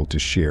difficult to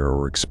share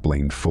or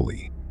explain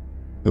fully.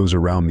 Those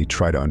around me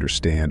try to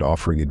understand,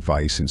 offering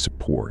advice and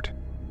support,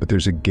 but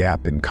there's a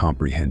gap in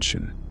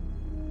comprehension.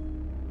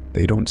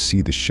 They don't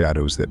see the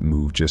shadows that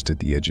move just at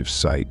the edge of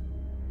sight,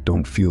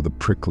 don't feel the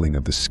prickling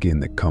of the skin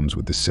that comes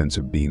with the sense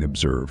of being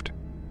observed.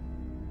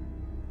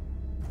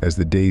 As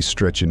the days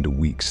stretch into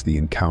weeks, the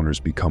encounters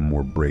become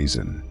more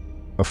brazen.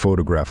 A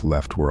photograph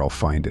left where I'll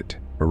find it,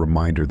 a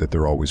reminder that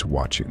they're always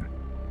watching.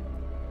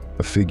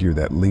 A figure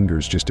that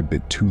lingers just a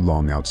bit too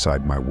long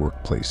outside my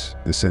workplace,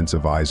 the sense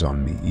of eyes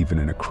on me even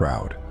in a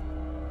crowd.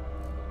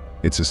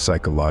 It's a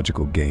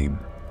psychological game,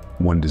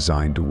 one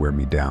designed to wear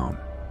me down,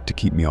 to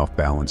keep me off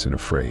balance and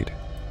afraid.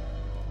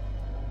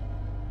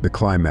 The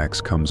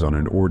climax comes on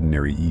an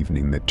ordinary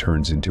evening that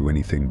turns into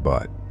anything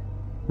but.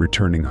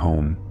 Returning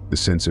home, the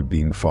sense of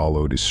being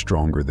followed is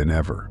stronger than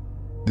ever.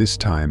 This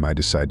time I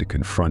decide to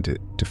confront it,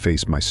 to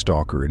face my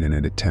stalker in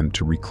an attempt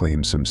to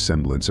reclaim some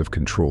semblance of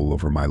control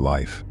over my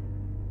life.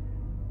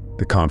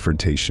 The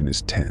confrontation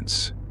is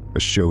tense, a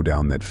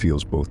showdown that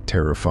feels both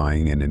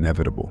terrifying and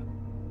inevitable.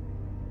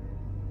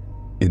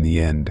 In the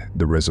end,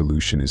 the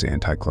resolution is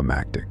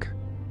anticlimactic.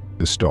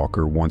 The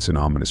stalker, once an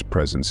ominous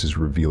presence, is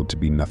revealed to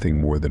be nothing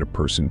more than a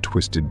person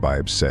twisted by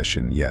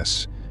obsession,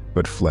 yes,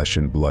 but flesh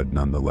and blood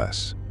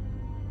nonetheless.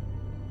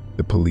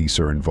 The police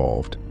are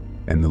involved,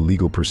 and the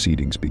legal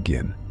proceedings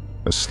begin,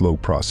 a slow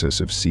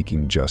process of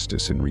seeking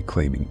justice and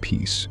reclaiming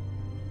peace.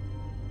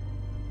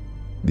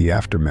 The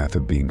aftermath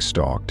of being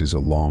stalked is a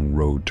long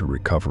road to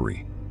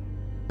recovery.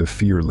 The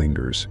fear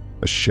lingers,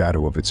 a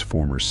shadow of its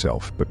former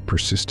self, but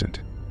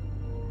persistent.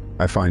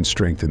 I find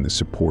strength in the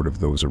support of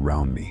those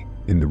around me,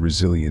 in the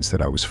resilience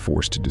that I was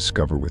forced to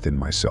discover within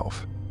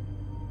myself.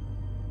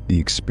 The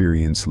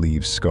experience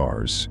leaves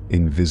scars,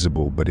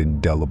 invisible but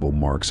indelible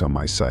marks on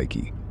my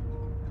psyche.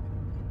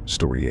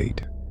 Story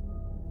 8.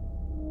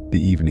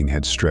 The evening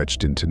had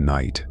stretched into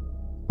night,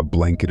 a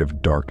blanket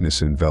of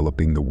darkness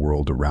enveloping the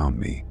world around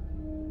me.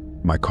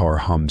 My car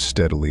hummed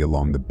steadily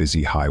along the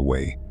busy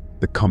highway,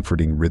 the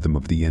comforting rhythm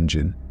of the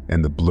engine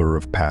and the blur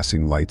of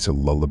passing lights a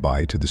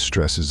lullaby to the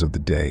stresses of the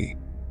day.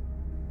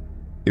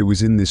 It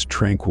was in this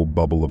tranquil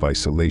bubble of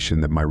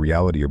isolation that my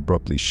reality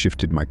abruptly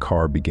shifted. My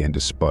car began to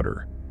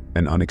sputter,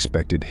 an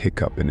unexpected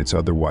hiccup in its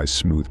otherwise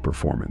smooth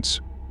performance.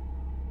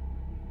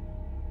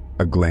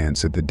 A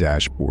glance at the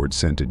dashboard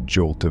sent a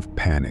jolt of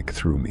panic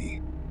through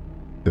me.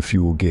 The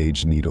fuel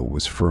gauge needle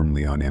was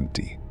firmly on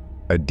empty,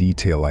 a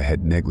detail I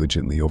had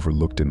negligently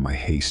overlooked in my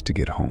haste to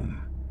get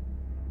home.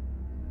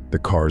 The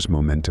car's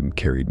momentum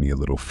carried me a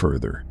little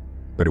further,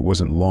 but it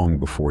wasn't long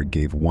before it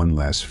gave one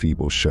last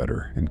feeble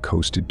shudder and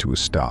coasted to a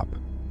stop,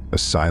 a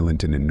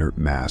silent and inert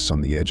mass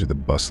on the edge of the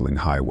bustling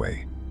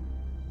highway.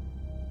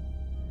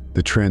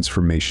 The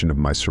transformation of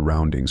my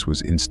surroundings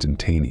was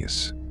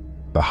instantaneous.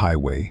 The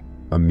highway,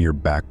 a mere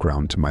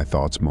background to my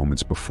thoughts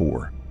moments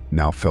before,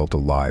 now felt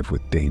alive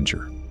with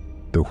danger.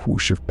 The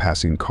whoosh of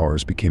passing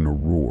cars became a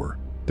roar,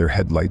 their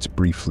headlights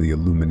briefly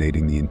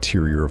illuminating the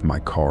interior of my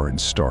car in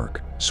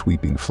stark,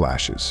 sweeping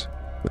flashes.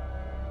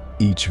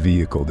 Each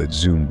vehicle that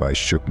zoomed by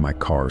shook my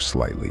car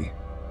slightly,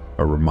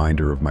 a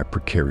reminder of my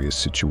precarious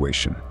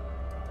situation.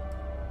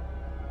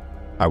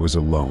 I was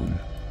alone,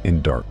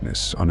 in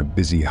darkness, on a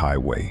busy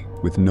highway,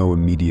 with no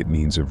immediate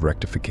means of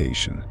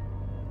rectification.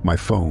 My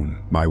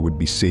phone, my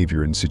would-be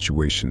savior in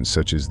situations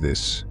such as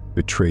this,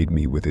 betrayed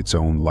me with its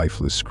own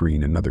lifeless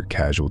screen, another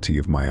casualty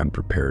of my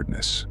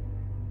unpreparedness.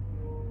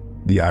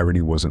 The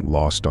irony wasn't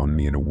lost on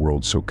me. In a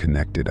world so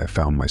connected, I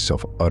found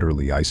myself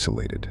utterly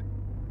isolated.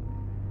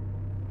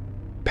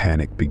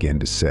 Panic began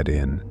to set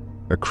in,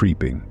 a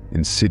creeping,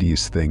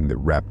 insidious thing that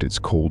wrapped its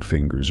cold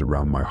fingers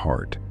around my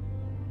heart.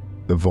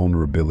 The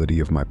vulnerability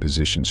of my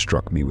position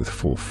struck me with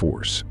full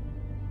force.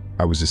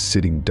 I was a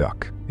sitting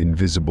duck,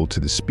 invisible to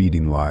the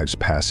speeding lives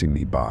passing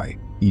me by,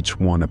 each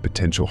one a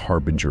potential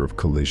harbinger of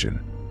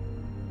collision.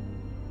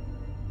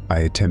 I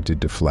attempted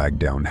to flag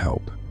down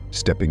help,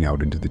 stepping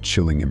out into the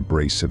chilling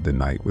embrace of the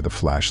night with a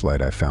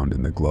flashlight I found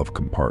in the glove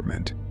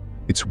compartment.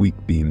 Its weak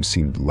beam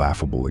seemed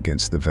laughable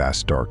against the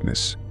vast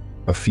darkness,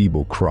 a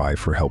feeble cry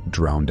for help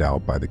drowned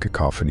out by the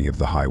cacophony of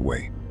the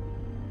highway.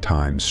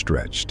 Time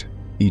stretched,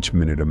 each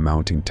minute a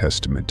mounting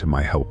testament to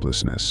my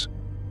helplessness.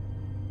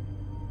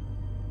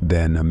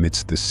 Then,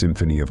 amidst the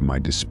symphony of my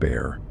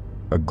despair,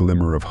 a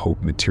glimmer of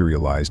hope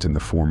materialized in the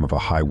form of a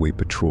highway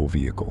patrol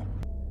vehicle.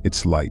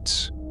 Its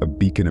lights, a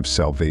beacon of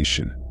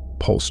salvation,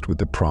 pulsed with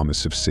the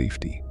promise of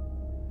safety.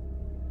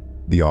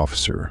 The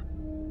officer,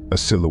 a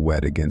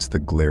silhouette against the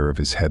glare of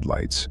his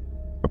headlights,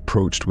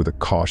 approached with a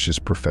cautious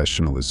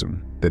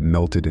professionalism that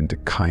melted into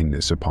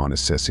kindness upon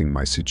assessing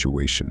my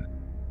situation.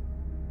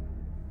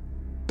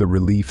 The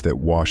relief that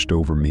washed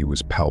over me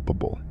was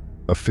palpable,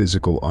 a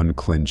physical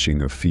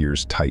unclenching of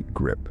fear's tight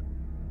grip.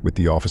 With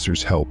the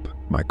officer's help,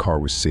 my car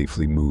was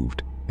safely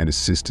moved, and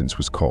assistance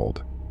was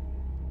called.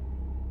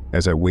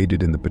 As I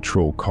waited in the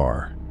patrol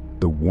car,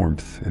 the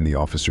warmth and the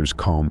officer's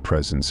calm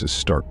presence a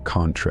stark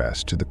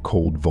contrast to the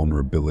cold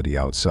vulnerability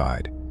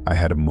outside, I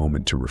had a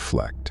moment to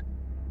reflect.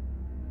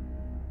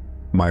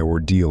 My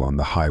ordeal on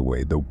the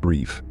highway, though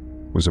brief,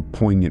 was a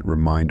poignant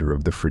reminder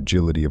of the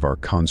fragility of our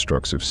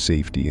constructs of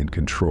safety and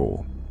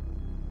control.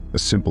 A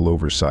simple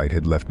oversight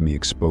had left me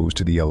exposed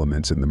to the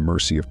elements and the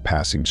mercy of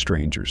passing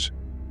strangers.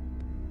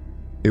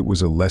 It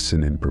was a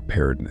lesson in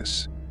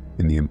preparedness,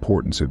 in the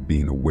importance of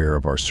being aware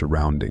of our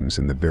surroundings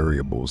and the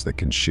variables that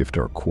can shift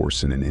our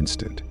course in an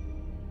instant.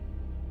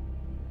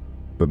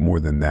 But more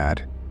than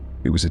that,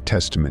 it was a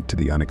testament to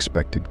the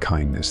unexpected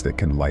kindness that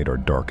can light our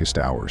darkest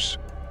hours.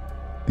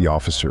 The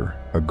officer,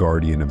 a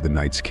guardian of the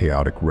night's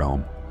chaotic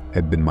realm,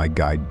 had been my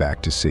guide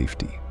back to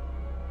safety.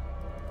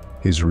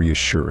 His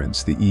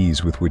reassurance, the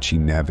ease with which he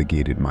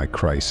navigated my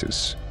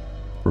crisis,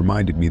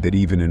 reminded me that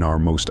even in our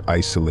most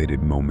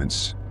isolated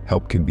moments,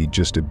 help can be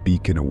just a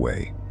beacon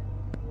away.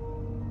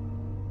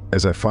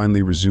 As I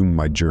finally resumed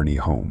my journey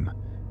home,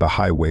 the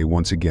highway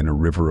once again a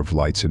river of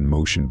lights in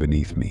motion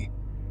beneath me,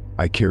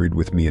 I carried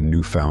with me a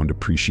newfound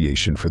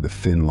appreciation for the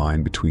thin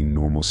line between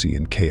normalcy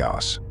and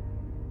chaos.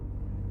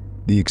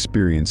 The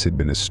experience had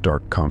been a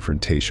stark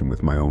confrontation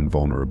with my own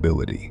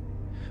vulnerability,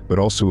 but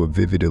also a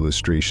vivid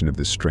illustration of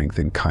the strength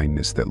and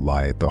kindness that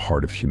lie at the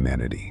heart of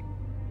humanity.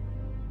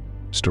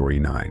 Story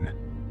 9.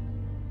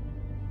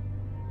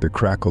 The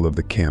crackle of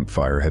the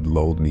campfire had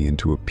lulled me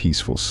into a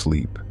peaceful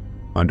sleep,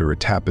 under a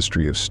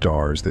tapestry of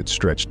stars that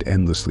stretched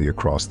endlessly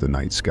across the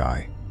night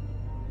sky.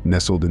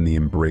 Nestled in the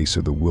embrace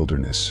of the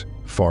wilderness,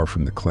 far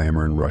from the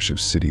clamor and rush of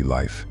city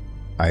life,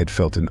 I had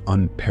felt an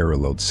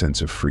unparalleled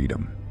sense of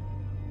freedom.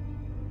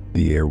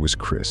 The air was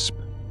crisp,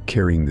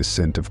 carrying the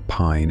scent of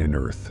pine and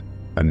earth,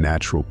 a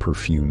natural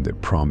perfume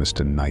that promised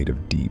a night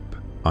of deep,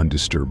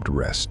 undisturbed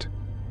rest.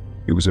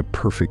 It was a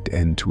perfect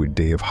end to a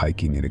day of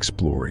hiking and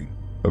exploring,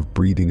 of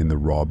breathing in the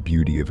raw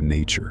beauty of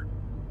nature.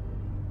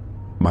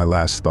 My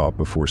last thought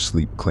before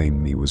sleep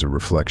claimed me was a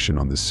reflection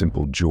on the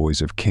simple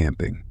joys of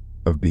camping,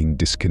 of being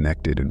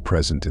disconnected and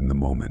present in the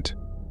moment.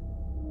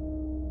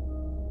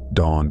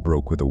 Dawn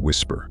broke with a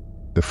whisper,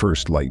 the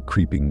first light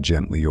creeping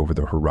gently over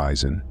the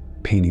horizon,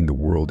 painting the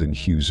world in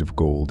hues of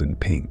gold and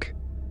pink.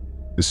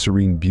 The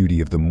serene beauty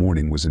of the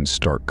morning was in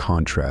stark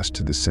contrast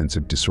to the sense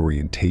of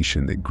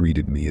disorientation that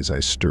greeted me as I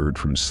stirred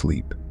from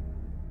sleep.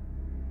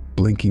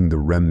 Blinking the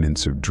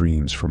remnants of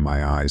dreams from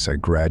my eyes, I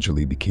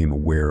gradually became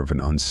aware of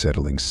an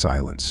unsettling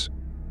silence.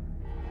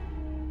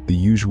 The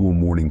usual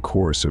morning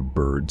chorus of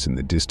birds and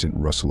the distant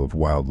rustle of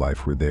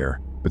wildlife were there,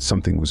 but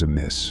something was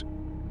amiss.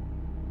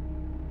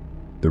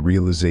 The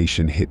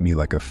realization hit me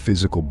like a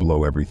physical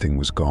blow. Everything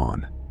was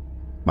gone.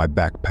 My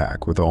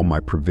backpack with all my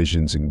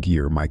provisions and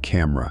gear, my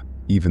camera,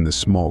 even the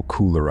small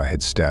cooler I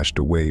had stashed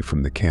away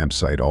from the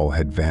campsite, all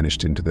had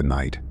vanished into the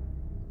night.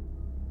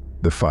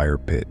 The fire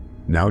pit,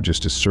 now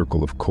just a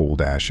circle of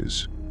cold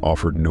ashes,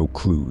 offered no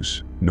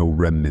clues, no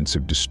remnants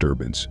of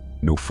disturbance,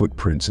 no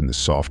footprints in the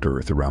soft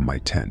earth around my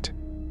tent.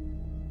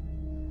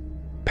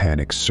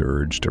 Panic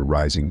surged, a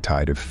rising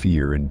tide of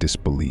fear and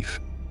disbelief.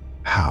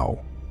 How?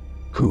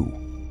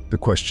 Who? The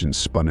questions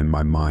spun in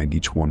my mind,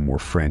 each one more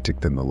frantic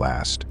than the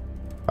last.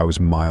 I was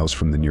miles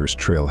from the nearest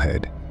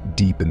trailhead,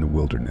 deep in the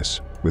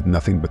wilderness, with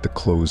nothing but the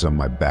clothes on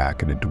my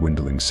back and a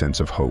dwindling sense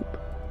of hope.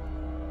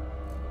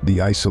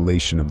 The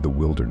isolation of the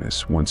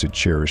wilderness, once a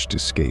cherished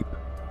escape,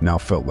 now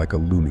felt like a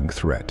looming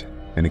threat,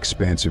 an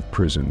expansive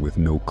prison with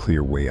no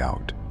clear way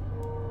out.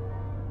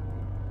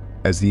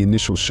 As the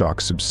initial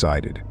shock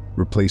subsided,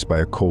 replaced by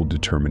a cold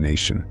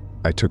determination,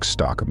 I took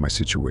stock of my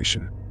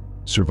situation.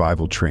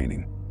 Survival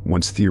training,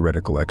 once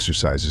theoretical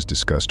exercises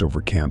discussed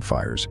over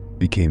campfires,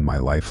 became my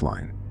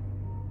lifeline.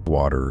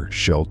 Water,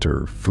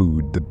 shelter,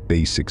 food, the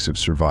basics of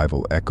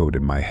survival echoed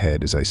in my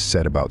head as I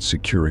set about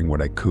securing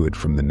what I could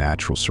from the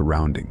natural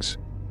surroundings.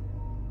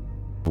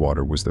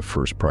 Water was the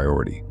first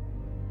priority.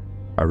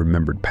 I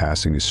remembered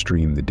passing a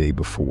stream the day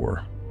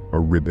before, a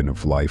ribbon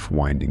of life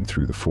winding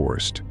through the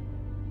forest.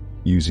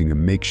 Using a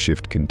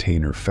makeshift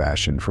container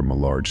fashioned from a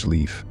large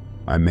leaf,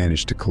 I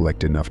managed to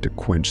collect enough to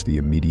quench the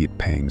immediate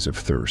pangs of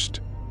thirst.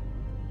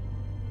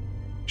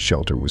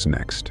 Shelter was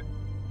next.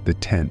 The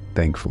tent,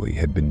 thankfully,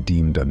 had been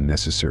deemed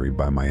unnecessary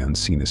by my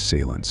unseen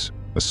assailants,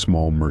 a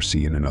small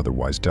mercy in an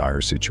otherwise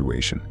dire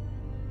situation.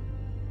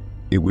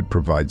 It would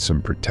provide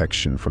some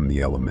protection from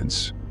the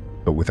elements,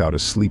 but without a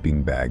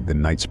sleeping bag, the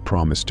nights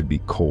promised to be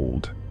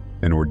cold,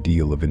 an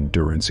ordeal of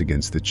endurance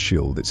against the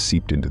chill that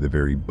seeped into the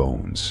very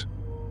bones.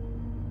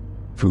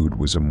 Food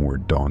was a more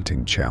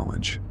daunting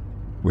challenge.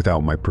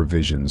 Without my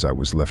provisions, I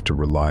was left to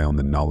rely on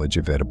the knowledge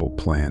of edible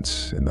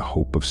plants and the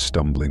hope of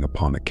stumbling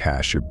upon a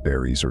cache of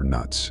berries or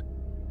nuts.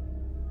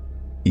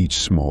 Each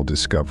small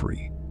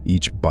discovery,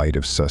 each bite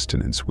of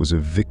sustenance was a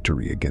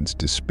victory against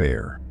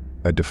despair,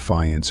 a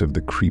defiance of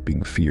the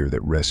creeping fear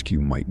that rescue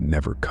might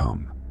never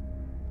come.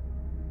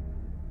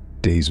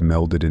 Days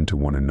melded into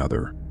one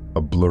another,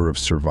 a blur of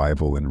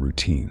survival and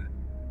routine.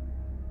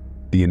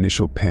 The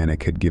initial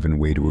panic had given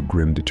way to a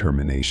grim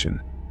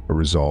determination, a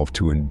resolve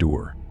to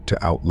endure,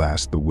 to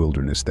outlast the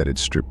wilderness that had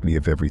stripped me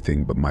of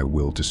everything but my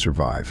will to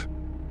survive.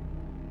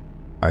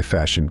 I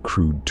fashioned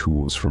crude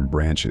tools from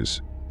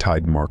branches,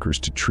 tied markers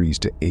to trees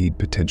to aid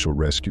potential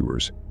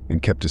rescuers,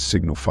 and kept a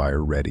signal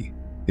fire ready,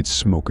 its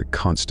smoke a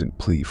constant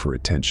plea for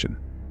attention.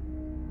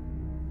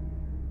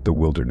 The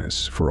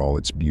wilderness, for all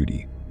its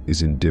beauty,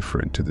 is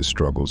indifferent to the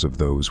struggles of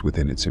those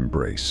within its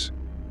embrace.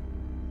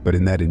 But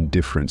in that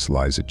indifference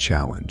lies a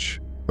challenge,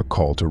 a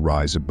call to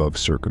rise above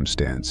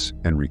circumstance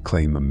and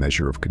reclaim a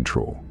measure of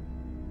control.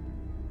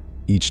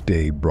 Each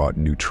day brought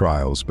new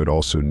trials, but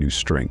also new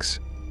strengths,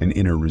 an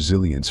inner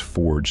resilience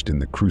forged in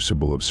the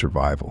crucible of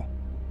survival.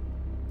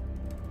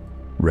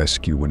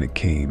 Rescue, when it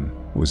came,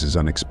 was as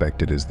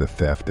unexpected as the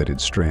theft that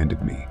had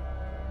stranded me.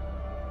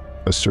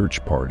 A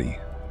search party,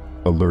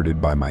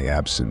 alerted by my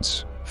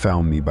absence,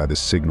 found me by the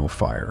signal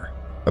fire,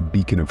 a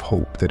beacon of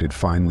hope that had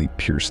finally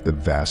pierced the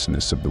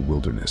vastness of the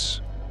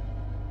wilderness.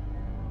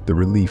 The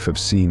relief of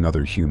seeing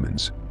other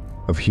humans,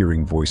 of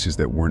hearing voices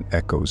that weren't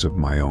echoes of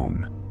my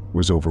own,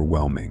 was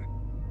overwhelming.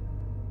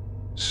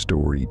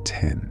 Story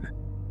 10.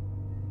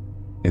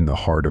 In the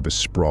heart of a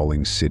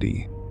sprawling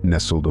city,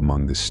 nestled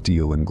among the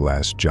steel and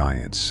glass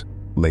giants,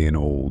 lay an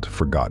old,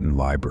 forgotten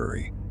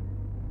library.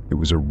 It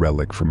was a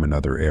relic from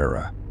another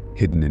era,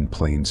 hidden in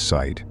plain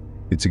sight,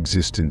 its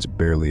existence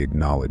barely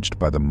acknowledged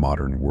by the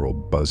modern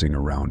world buzzing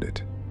around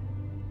it.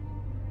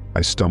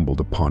 I stumbled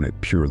upon it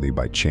purely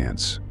by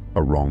chance,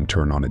 a wrong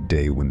turn on a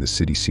day when the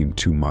city seemed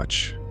too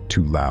much,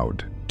 too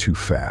loud, too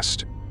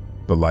fast.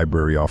 The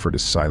library offered a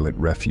silent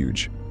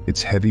refuge,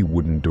 its heavy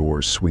wooden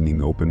doors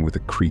swinging open with a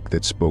creak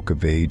that spoke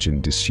of age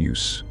and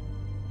disuse.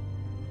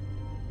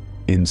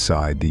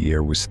 Inside, the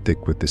air was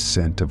thick with the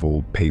scent of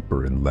old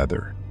paper and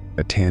leather,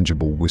 a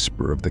tangible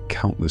whisper of the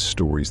countless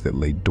stories that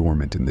lay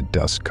dormant in the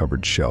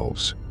dust-covered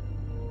shelves.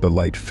 The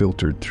light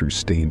filtered through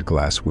stained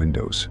glass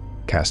windows,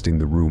 casting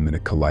the room in a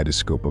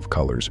kaleidoscope of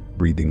colors,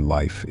 breathing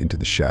life into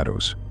the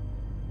shadows.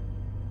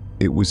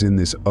 It was in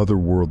this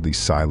otherworldly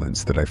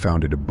silence that I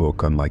found it a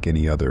book unlike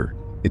any other,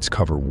 its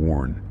cover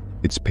worn,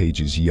 its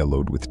pages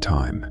yellowed with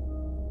time.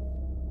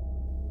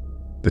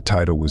 The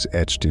title was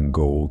etched in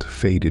gold,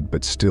 faded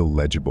but still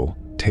legible,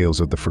 Tales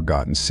of the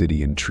Forgotten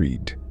City.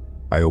 Intrigued,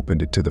 I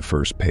opened it to the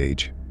first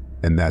page,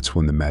 and that's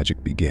when the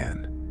magic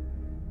began.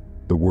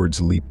 The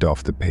words leaped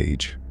off the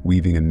page,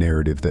 weaving a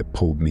narrative that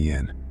pulled me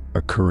in,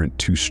 a current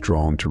too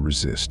strong to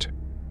resist.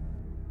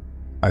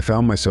 I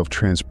found myself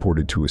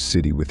transported to a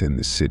city within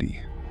the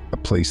city, a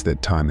place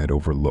that time had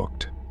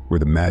overlooked, where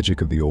the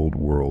magic of the old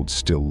world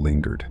still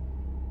lingered.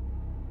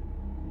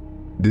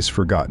 This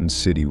forgotten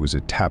city was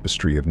a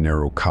tapestry of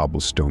narrow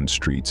cobblestone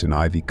streets and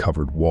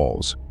ivy-covered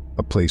walls,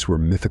 a place where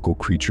mythical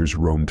creatures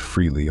roamed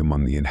freely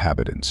among the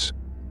inhabitants.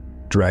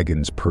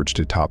 Dragons perched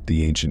atop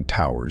the ancient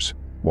towers,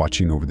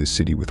 watching over the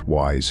city with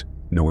wise,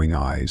 knowing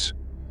eyes.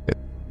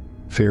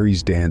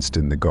 Fairies danced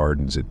in the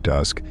gardens at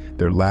dusk,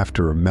 their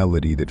laughter a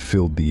melody that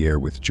filled the air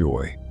with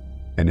joy.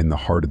 And in the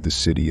heart of the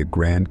city, a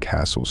grand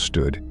castle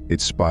stood,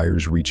 its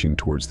spires reaching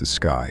towards the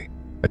sky,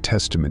 a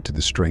testament to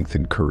the strength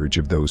and courage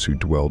of those who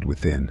dwelled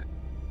within.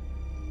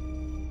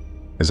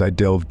 As I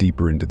delved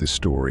deeper into the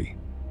story,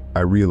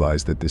 I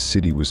realized that the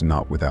city was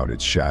not without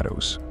its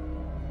shadows.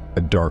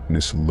 A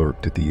darkness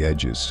lurked at the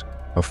edges,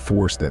 a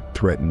force that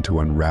threatened to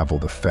unravel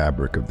the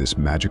fabric of this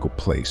magical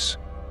place.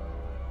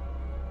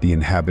 The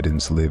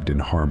inhabitants lived in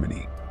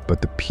harmony,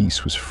 but the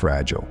peace was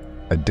fragile,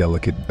 a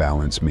delicate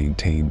balance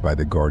maintained by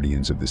the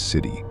guardians of the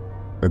city,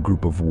 a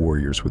group of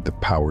warriors with the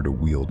power to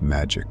wield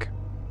magic.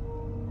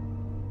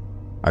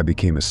 I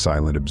became a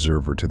silent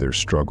observer to their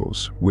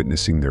struggles,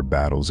 witnessing their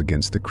battles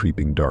against the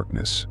creeping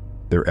darkness,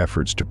 their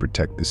efforts to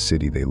protect the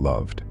city they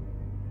loved.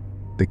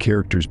 The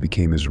characters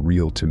became as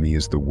real to me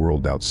as the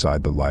world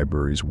outside the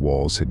library's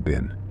walls had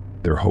been,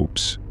 their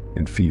hopes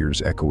and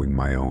fears echoing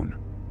my own.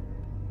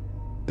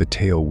 The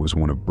tale was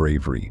one of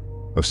bravery,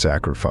 of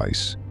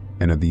sacrifice,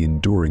 and of the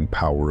enduring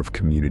power of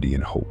community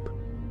and hope.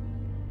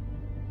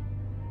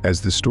 As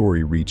the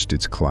story reached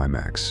its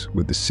climax,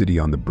 with the city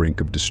on the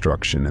brink of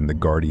destruction and the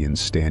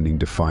guardians standing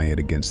defiant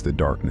against the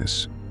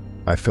darkness,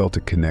 I felt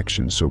a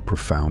connection so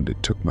profound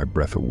it took my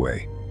breath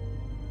away.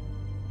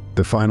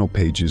 The final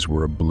pages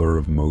were a blur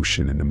of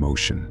motion and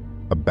emotion,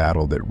 a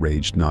battle that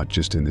raged not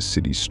just in the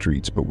city's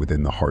streets but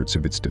within the hearts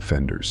of its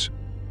defenders.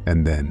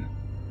 And then,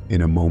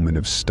 in a moment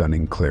of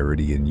stunning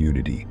clarity and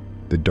unity,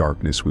 the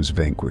darkness was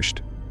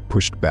vanquished,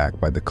 pushed back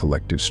by the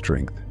collective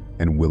strength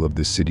and will of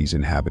the city's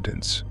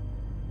inhabitants.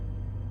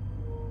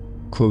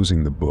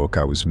 Closing the book,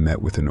 I was met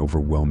with an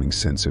overwhelming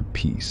sense of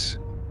peace.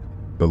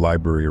 The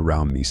library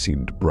around me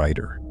seemed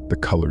brighter, the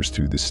colors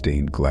through the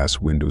stained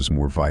glass windows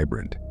more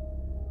vibrant.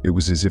 It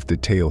was as if the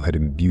tale had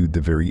imbued the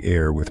very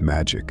air with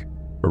magic,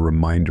 a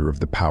reminder of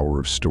the power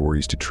of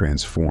stories to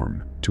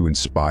transform, to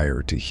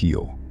inspire, to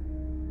heal.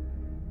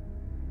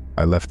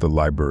 I left the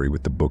library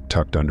with the book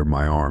tucked under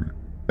my arm,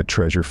 a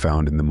treasure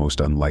found in the most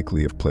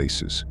unlikely of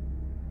places.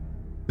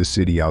 The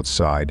city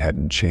outside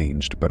hadn't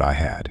changed, but I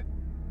had.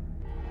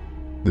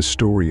 The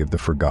story of the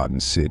forgotten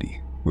city,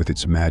 with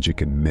its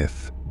magic and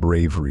myth,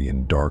 bravery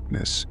and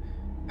darkness,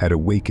 had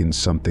awakened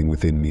something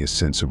within me, a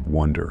sense of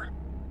wonder,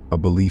 a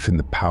belief in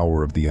the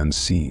power of the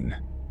unseen,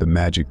 the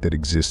magic that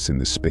exists in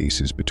the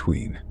spaces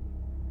between.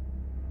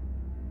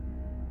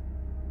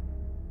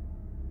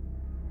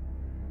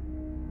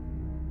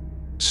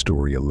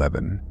 Story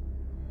 11.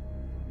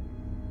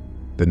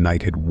 The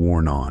night had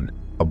worn on,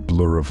 a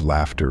blur of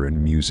laughter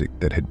and music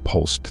that had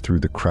pulsed through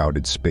the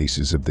crowded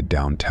spaces of the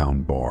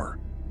downtown bar.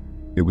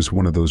 It was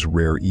one of those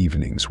rare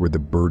evenings where the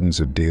burdens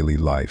of daily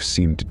life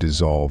seemed to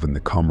dissolve in the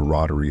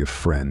camaraderie of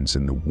friends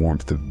and the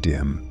warmth of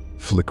dim,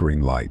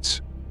 flickering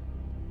lights.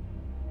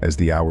 As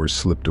the hours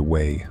slipped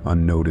away,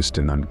 unnoticed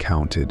and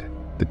uncounted,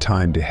 the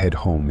time to head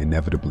home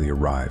inevitably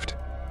arrived.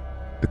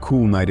 The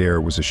cool night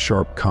air was a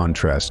sharp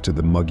contrast to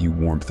the muggy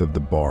warmth of the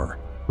bar,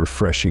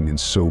 refreshing and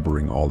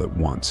sobering all at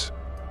once.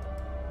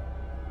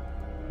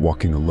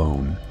 Walking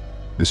alone,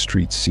 the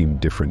streets seemed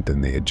different than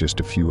they had just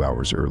a few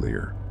hours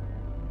earlier.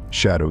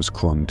 Shadows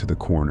clung to the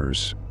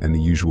corners, and the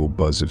usual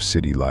buzz of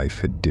city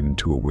life had dimmed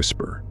to a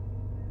whisper.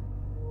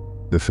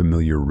 The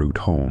familiar route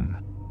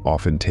home,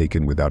 often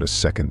taken without a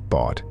second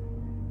thought,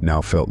 now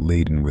felt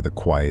laden with a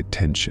quiet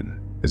tension,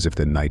 as if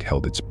the night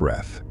held its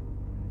breath.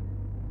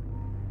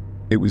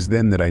 It was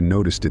then that I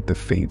noticed the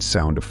faint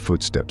sound of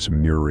footsteps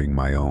mirroring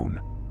my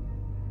own.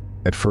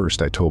 At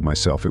first, I told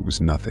myself it was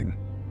nothing,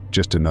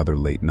 just another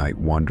late-night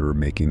wanderer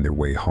making their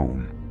way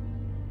home.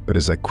 But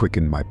as I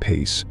quickened my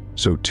pace,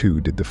 so too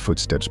did the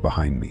footsteps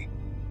behind me.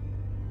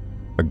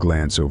 A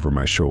glance over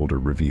my shoulder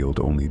revealed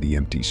only the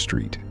empty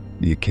street,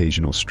 the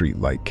occasional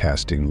streetlight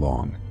casting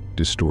long,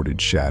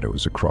 distorted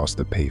shadows across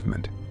the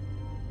pavement.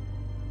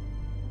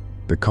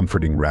 The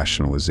comforting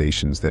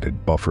rationalizations that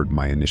had buffered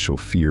my initial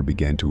fear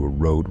began to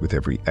erode with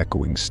every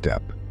echoing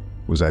step.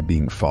 Was I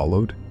being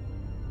followed?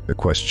 The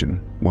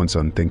question, once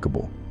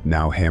unthinkable,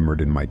 now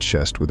hammered in my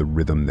chest with a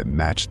rhythm that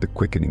matched the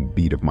quickening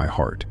beat of my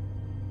heart.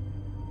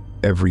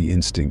 Every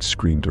instinct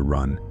screamed to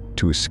run,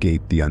 to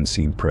escape the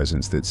unseen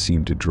presence that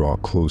seemed to draw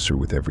closer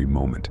with every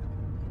moment.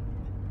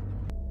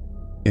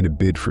 In a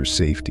bid for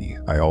safety,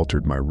 I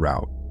altered my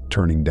route,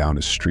 turning down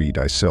a street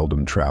I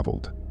seldom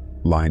traveled,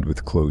 lined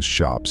with closed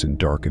shops and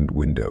darkened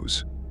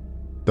windows.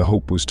 The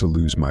hope was to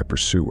lose my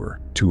pursuer,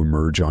 to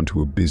emerge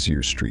onto a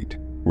busier street,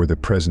 where the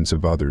presence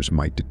of others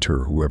might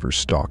deter whoever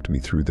stalked me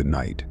through the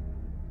night.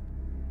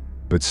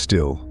 But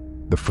still,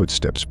 the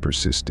footsteps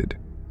persisted,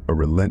 a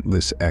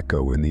relentless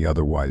echo in the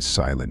otherwise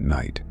silent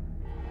night.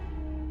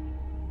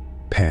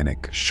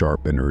 Panic,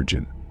 sharp and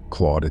urgent,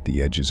 clawed at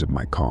the edges of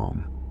my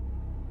calm.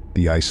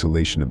 The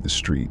isolation of the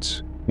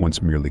streets,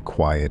 once merely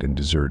quiet and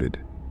deserted,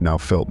 now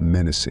felt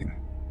menacing,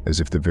 as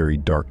if the very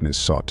darkness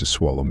sought to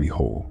swallow me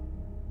whole.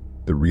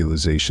 The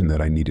realization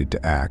that I needed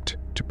to act,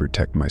 to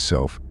protect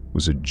myself,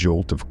 was a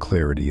jolt of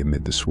clarity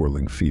amid the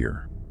swirling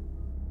fear.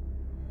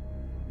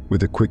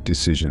 With a quick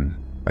decision,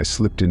 I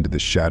slipped into the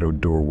shadowed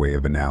doorway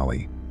of an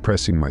alley,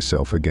 pressing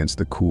myself against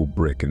the cool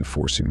brick and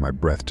forcing my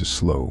breath to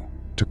slow,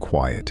 to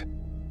quiet.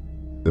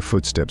 The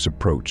footsteps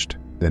approached,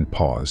 then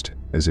paused,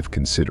 as if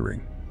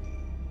considering.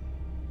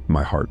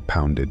 My heart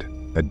pounded,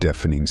 a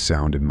deafening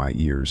sound in my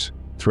ears,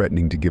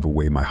 threatening to give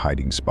away my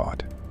hiding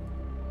spot.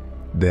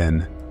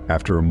 Then,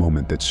 after a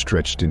moment that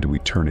stretched into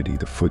eternity,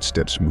 the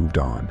footsteps moved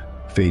on,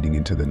 fading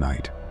into the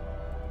night.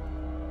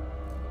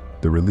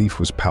 The relief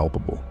was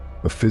palpable,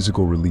 a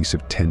physical release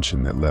of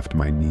tension that left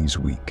my knees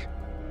weak.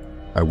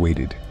 I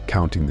waited,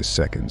 counting the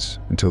seconds,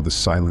 until the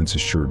silence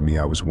assured me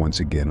I was once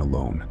again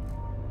alone.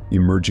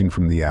 Emerging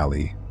from the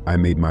alley, I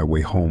made my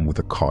way home with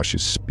a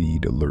cautious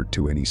speed, alert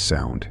to any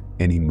sound,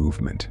 any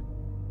movement.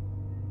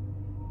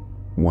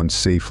 Once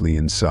safely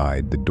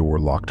inside, the door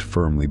locked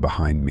firmly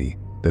behind me,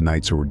 the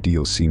night's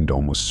ordeal seemed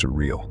almost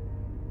surreal.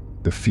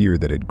 The fear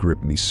that had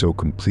gripped me so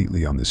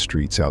completely on the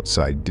streets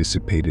outside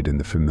dissipated in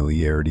the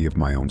familiarity of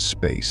my own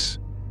space.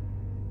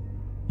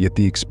 Yet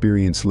the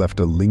experience left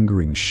a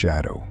lingering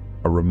shadow,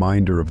 a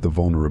reminder of the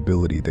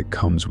vulnerability that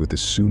comes with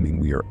assuming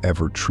we are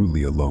ever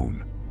truly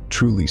alone,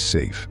 truly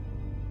safe.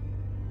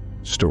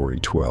 Story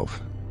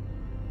 12.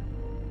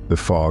 The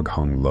fog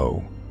hung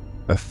low,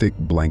 a thick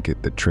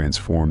blanket that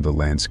transformed the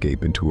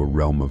landscape into a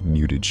realm of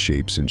muted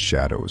shapes and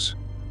shadows.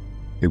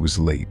 It was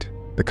late,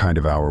 the kind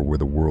of hour where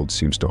the world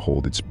seems to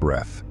hold its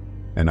breath,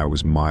 and I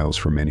was miles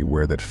from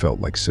anywhere that felt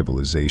like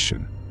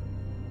civilization.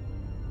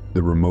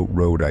 The remote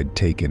road I'd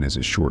taken as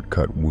a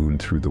shortcut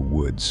wound through the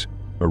woods,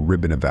 a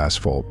ribbon of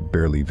asphalt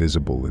barely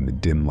visible in the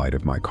dim light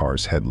of my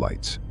car's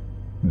headlights.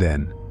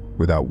 Then,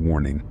 without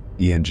warning,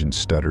 the engine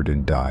stuttered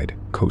and died,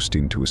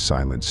 coasting to a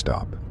silent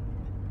stop.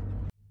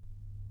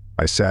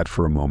 I sat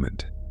for a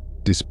moment,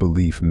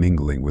 disbelief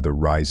mingling with a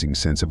rising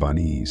sense of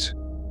unease.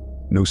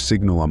 No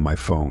signal on my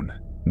phone,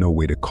 no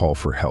way to call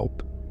for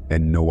help,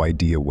 and no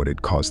idea what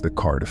had caused the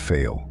car to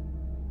fail.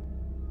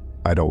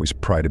 I'd always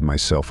prided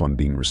myself on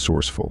being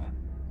resourceful,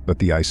 but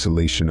the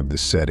isolation of the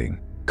setting,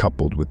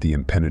 coupled with the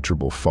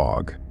impenetrable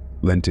fog,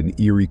 lent an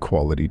eerie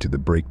quality to the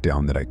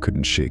breakdown that I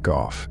couldn't shake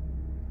off.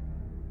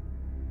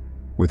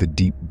 With a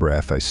deep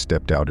breath, I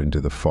stepped out into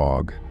the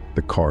fog,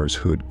 the car's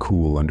hood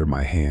cool under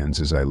my hands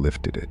as I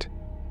lifted it.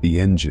 The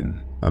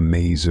engine, a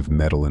maze of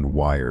metal and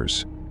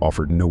wires,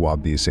 offered no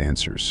obvious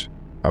answers.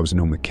 I was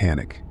no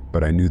mechanic,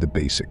 but I knew the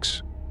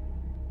basics.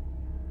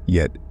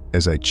 Yet,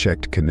 as I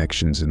checked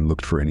connections and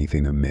looked for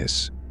anything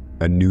amiss,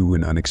 a new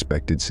and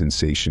unexpected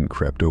sensation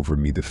crept over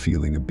me, the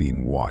feeling of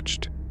being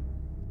watched.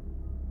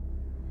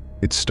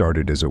 It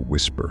started as a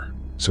whisper,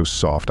 so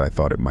soft I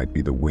thought it might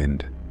be the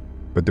wind.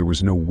 But there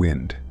was no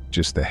wind,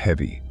 just the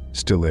heavy,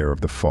 still air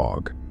of the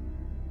fog.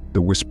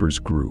 The whispers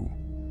grew,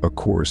 a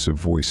chorus of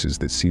voices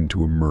that seemed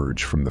to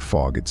emerge from the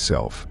fog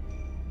itself.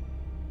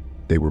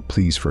 They were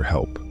pleas for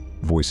help,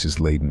 voices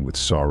laden with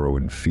sorrow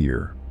and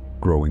fear,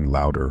 growing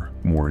louder,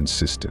 more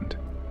insistent.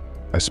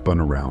 I spun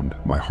around,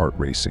 my heart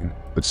racing,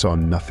 but saw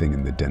nothing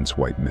in the dense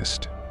white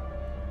mist.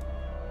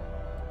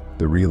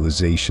 The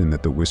realization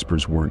that the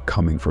whispers weren't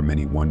coming from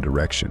any one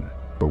direction,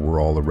 but were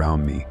all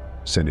around me,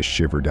 sent a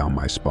shiver down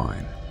my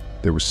spine.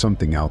 There was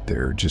something out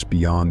there, just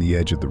beyond the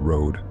edge of the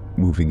road,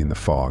 moving in the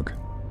fog.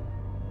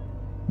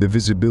 The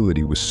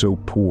visibility was so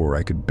poor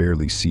I could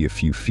barely see a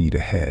few feet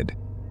ahead,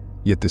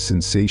 yet the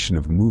sensation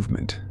of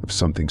movement, of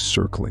something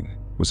circling,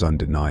 was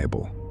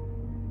undeniable.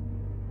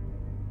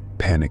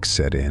 Panic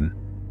set in,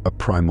 a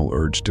primal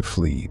urge to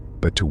flee,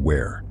 but to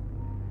where?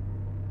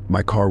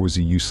 My car was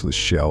a useless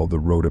shell, the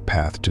road a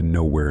path to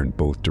nowhere in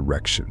both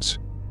directions.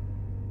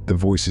 The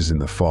voices in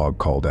the fog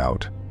called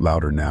out,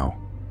 louder now,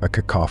 a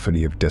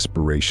cacophony of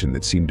desperation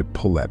that seemed to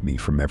pull at me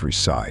from every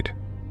side.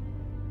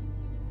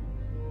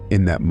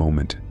 In that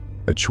moment,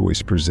 a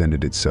choice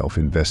presented itself: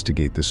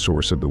 investigate the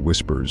source of the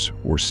whispers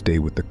or stay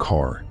with the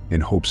car in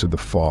hopes of the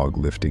fog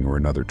lifting or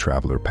another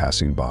traveler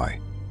passing by.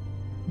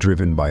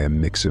 Driven by a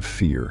mix of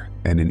fear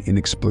and an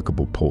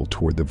inexplicable pull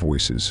toward the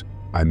voices,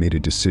 I made a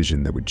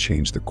decision that would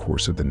change the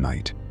course of the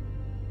night.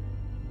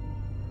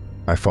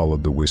 I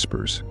followed the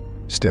whispers,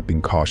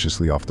 stepping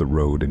cautiously off the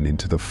road and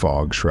into the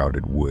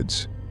fog-shrouded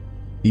woods.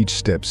 Each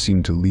step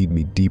seemed to lead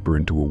me deeper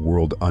into a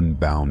world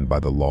unbound by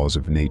the laws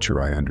of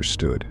nature I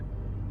understood.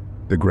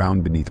 The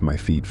ground beneath my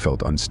feet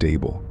felt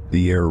unstable,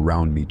 the air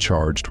around me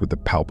charged with a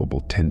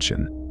palpable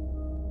tension.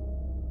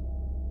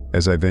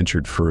 As I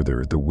ventured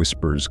further, the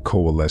whispers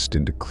coalesced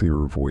into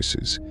clearer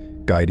voices,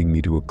 guiding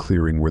me to a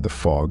clearing where the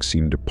fog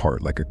seemed to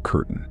part like a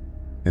curtain.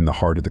 In the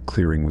heart of the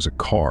clearing was a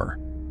car,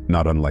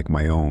 not unlike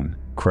my own,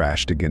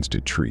 crashed against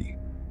a tree.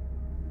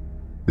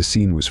 The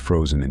scene was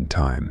frozen in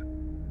time,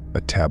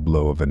 a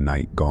tableau of a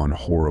night gone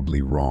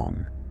horribly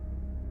wrong.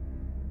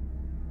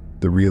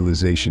 The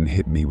realization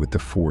hit me with the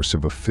force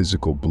of a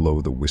physical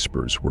blow. The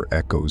whispers were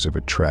echoes of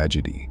a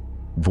tragedy,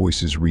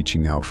 voices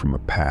reaching out from a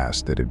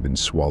past that had been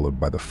swallowed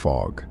by the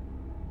fog.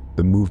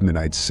 The movement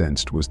I'd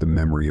sensed was the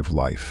memory of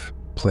life,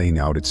 playing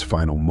out its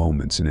final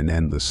moments in an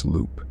endless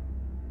loop.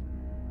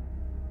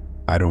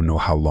 I don't know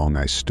how long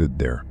I stood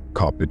there,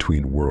 caught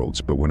between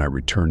worlds, but when I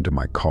returned to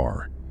my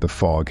car, the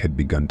fog had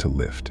begun to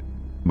lift.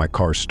 My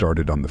car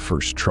started on the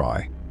first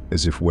try,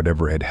 as if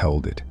whatever had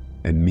held it,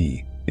 and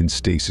me, in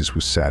stasis,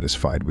 was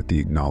satisfied with the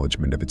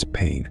acknowledgement of its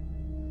pain.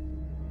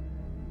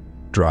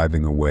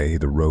 Driving away,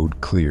 the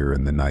road clear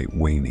and the night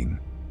waning,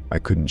 I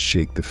couldn't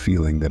shake the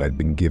feeling that I'd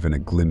been given a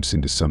glimpse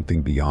into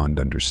something beyond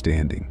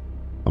understanding,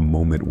 a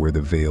moment where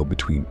the veil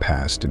between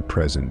past and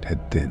present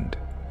had thinned.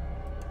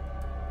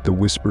 The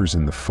whispers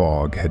in the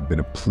fog had been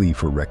a plea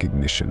for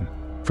recognition,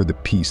 for the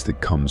peace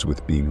that comes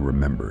with being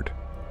remembered.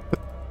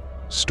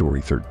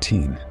 Story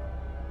 13.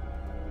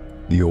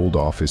 The old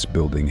office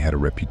building had a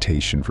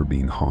reputation for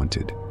being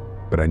haunted,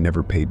 but I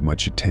never paid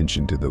much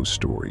attention to those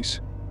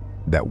stories.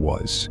 That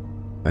was,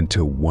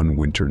 until one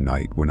winter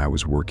night when I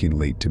was working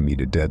late to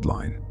meet a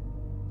deadline.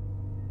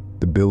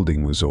 The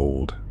building was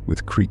old,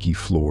 with creaky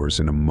floors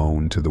and a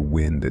moan to the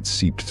wind that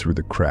seeped through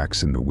the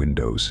cracks in the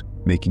windows,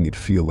 making it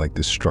feel like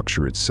the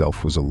structure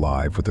itself was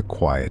alive with a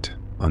quiet,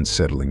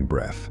 unsettling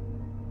breath.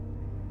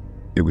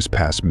 It was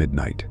past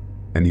midnight,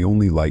 and the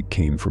only light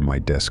came from my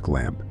desk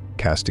lamp,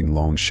 casting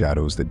long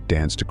shadows that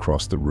danced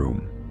across the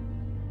room.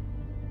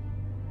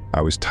 I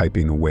was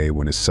typing away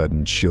when a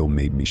sudden chill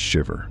made me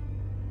shiver.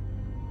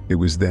 It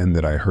was then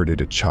that I heard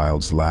a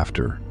child's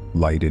laughter,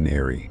 light and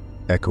airy,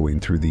 echoing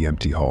through the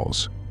empty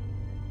halls.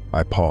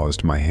 I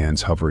paused, my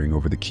hands hovering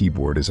over the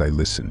keyboard as I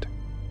listened.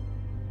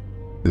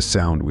 The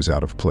sound was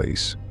out of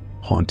place,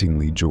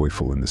 hauntingly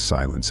joyful in the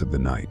silence of the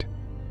night.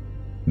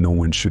 No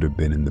one should have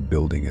been in the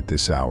building at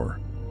this hour,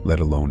 let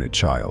alone a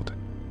child.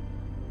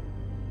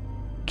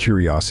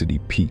 Curiosity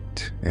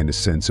piqued, and a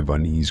sense of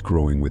unease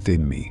growing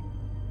within me,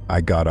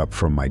 I got up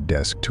from my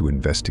desk to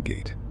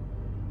investigate.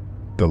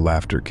 The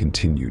laughter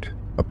continued,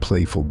 a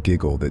playful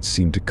giggle that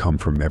seemed to come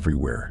from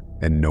everywhere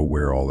and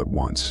nowhere all at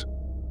once.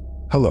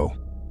 "Hello,"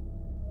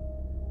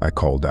 I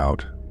called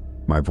out,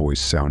 my voice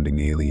sounding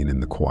alien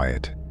in the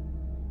quiet.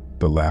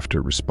 The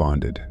laughter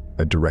responded,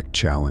 a direct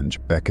challenge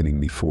beckoning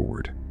me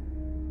forward.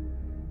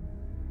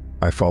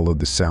 I followed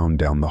the sound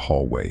down the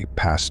hallway,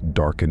 past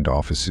darkened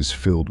offices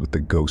filled with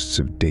the ghosts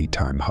of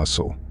daytime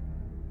hustle.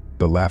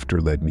 The laughter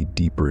led me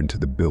deeper into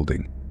the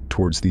building,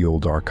 towards the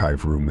old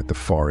archive room at the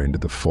far end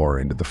of the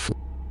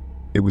floor.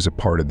 It was a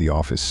part of the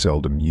office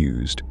seldom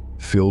used,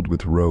 filled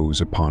with rows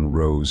upon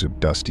rows of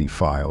dusty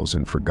files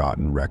and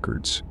forgotten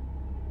records.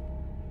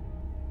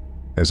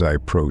 As I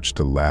approached,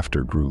 the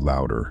laughter grew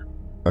louder,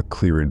 a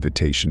clear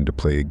invitation to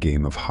play a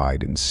game of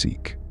hide and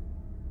seek.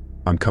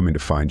 "I'm coming to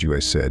find you," I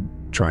said,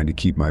 trying to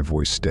keep my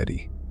voice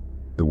steady.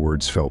 The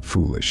words felt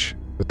foolish,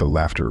 but the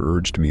laughter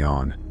urged me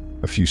on,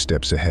 a few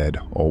steps ahead,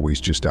 always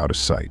just out of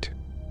sight.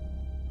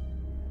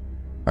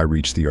 I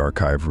reached the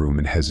archive room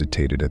and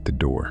hesitated at the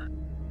door.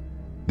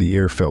 The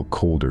air felt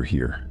colder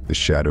here, the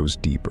shadows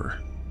deeper.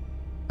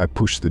 I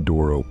pushed the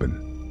door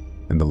open,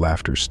 and the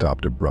laughter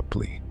stopped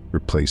abruptly,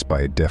 replaced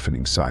by a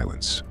deafening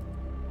silence.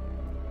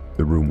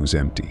 The room was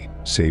empty,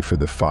 save for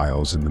the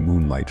files and the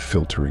moonlight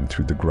filtering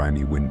through the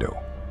grimy window.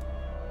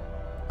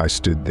 I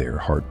stood there,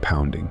 heart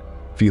pounding,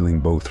 feeling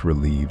both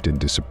relieved and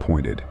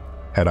disappointed.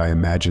 Had I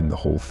imagined the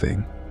whole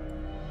thing?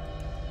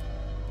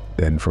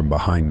 Then from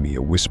behind me,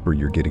 a whisper,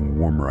 "You're getting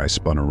warmer." I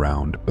spun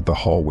around, but the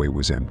hallway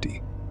was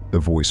empty. The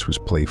voice was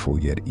playful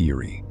yet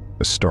eerie,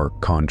 a stark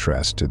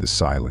contrast to the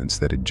silence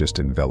that had just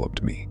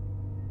enveloped me.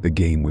 The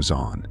game was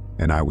on,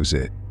 and I was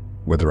it,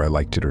 whether I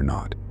liked it or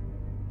not.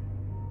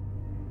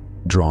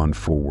 Drawn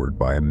forward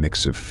by a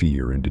mix of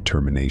fear and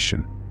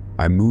determination,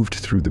 I moved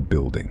through the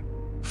building,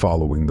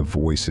 following the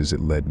voice as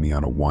it led me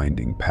on a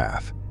winding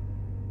path.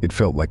 It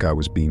felt like I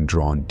was being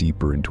drawn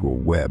deeper into a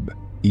web,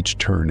 each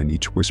turn and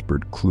each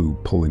whispered clue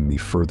pulling me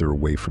further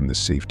away from the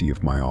safety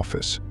of my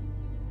office.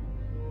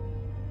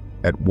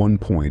 At one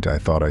point, I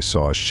thought I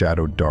saw a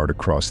shadow dart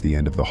across the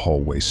end of the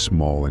hallway,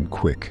 small and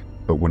quick,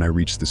 but when I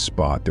reached the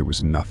spot, there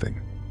was nothing.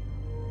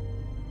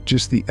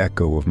 Just the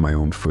echo of my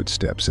own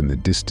footsteps and the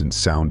distant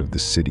sound of the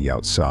city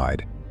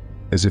outside,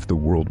 as if the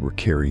world were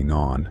carrying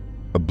on,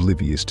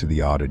 oblivious to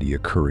the oddity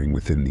occurring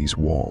within these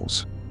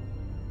walls.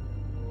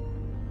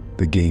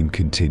 The game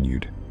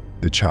continued,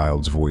 the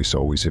child's voice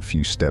always a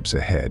few steps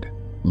ahead,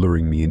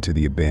 luring me into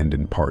the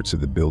abandoned parts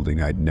of the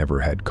building I'd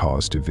never had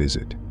cause to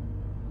visit.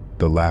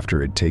 The laughter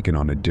had taken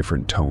on a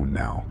different tone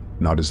now,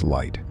 not as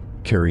light,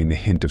 carrying a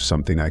hint of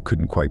something I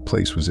couldn't quite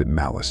place. Was it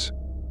malice?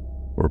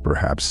 Or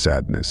perhaps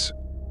sadness?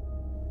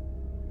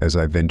 As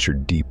I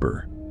ventured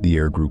deeper, the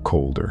air grew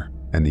colder,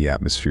 and the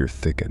atmosphere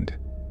thickened.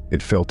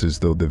 It felt as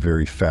though the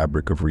very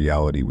fabric of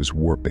reality was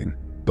warping,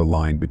 the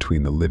line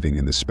between the living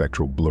and the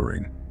spectral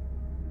blurring.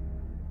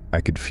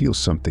 I could feel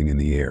something in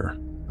the air,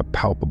 a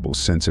palpable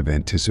sense of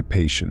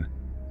anticipation,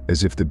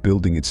 as if the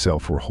building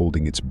itself were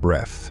holding its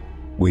breath,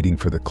 waiting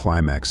for the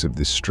climax of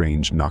this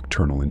strange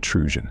nocturnal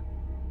intrusion.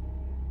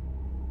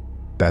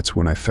 That's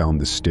when I found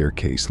the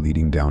staircase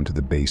leading down to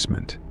the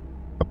basement,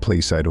 a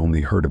place I'd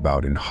only heard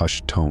about in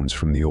hushed tones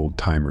from the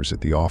old-timers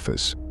at the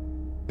office.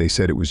 They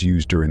said it was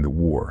used during the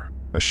war,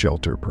 a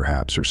shelter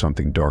perhaps, or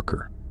something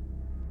darker.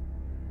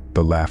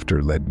 The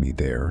laughter led me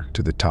there,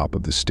 to the top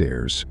of the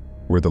stairs,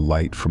 where the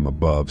light from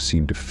above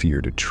seemed to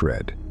fear to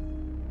tread.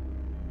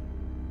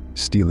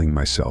 Steeling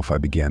myself, I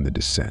began the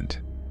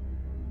descent.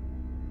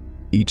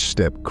 Each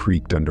step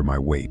creaked under my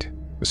weight,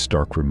 a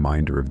stark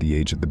reminder of the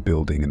age of the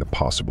building and the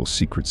possible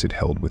secrets it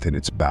held within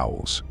its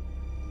bowels.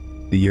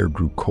 The air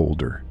grew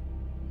colder,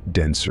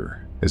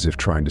 denser, as if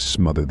trying to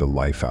smother the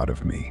life out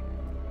of me.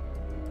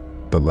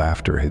 The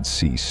laughter had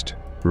ceased,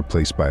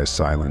 replaced by a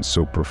silence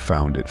so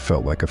profound it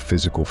felt like a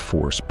physical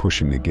force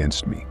pushing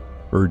against me,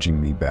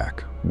 urging me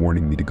back,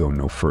 warning me to go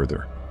no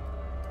further.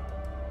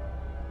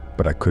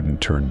 But I couldn't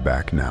turn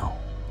back now.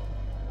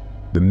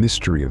 The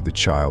mystery of the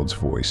child's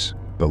voice,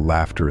 the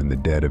laughter in the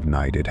dead of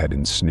night, it had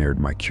ensnared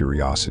my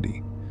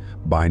curiosity,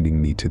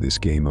 binding me to this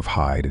game of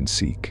hide and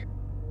seek.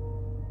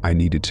 I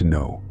needed to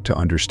know, to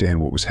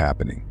understand what was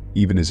happening,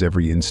 even as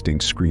every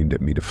instinct screamed at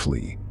me to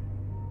flee.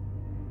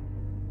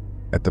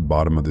 At the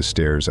bottom of the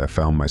stairs, I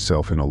found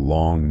myself in a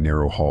long,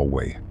 narrow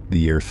hallway,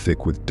 the air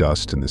thick with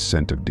dust and the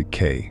scent of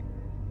decay.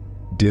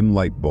 Dim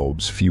light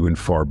bulbs, few and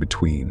far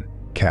between,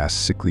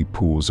 cast sickly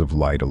pools of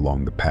light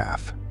along the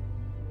path.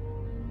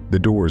 The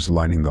doors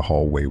lining the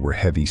hallway were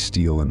heavy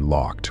steel and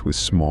locked, with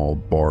small,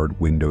 barred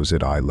windows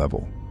at eye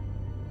level.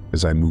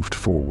 As I moved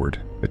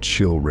forward, a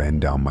chill ran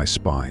down my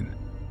spine.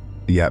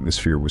 The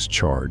atmosphere was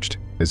charged,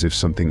 as if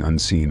something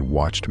unseen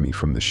watched me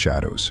from the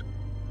shadows.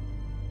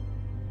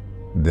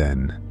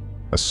 Then,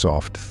 a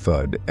soft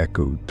thud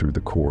echoed through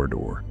the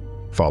corridor,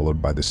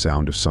 followed by the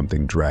sound of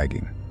something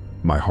dragging.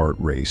 My heart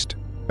raced,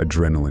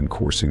 adrenaline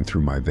coursing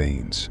through my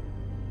veins.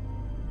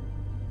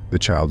 The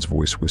child's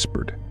voice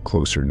whispered,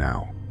 closer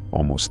now,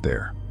 almost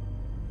there.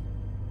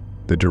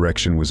 The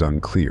direction was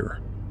unclear,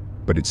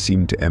 but it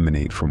seemed to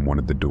emanate from one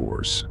of the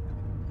doors.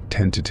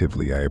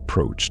 Tentatively, I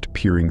approached,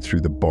 peering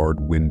through the barred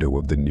window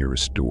of the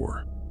nearest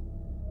door.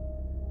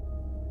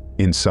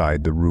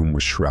 Inside, the room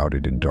was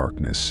shrouded in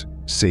darkness,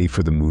 save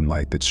for the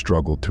moonlight that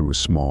struggled through a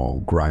small,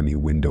 grimy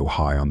window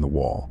high on the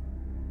wall.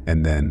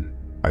 And then,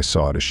 I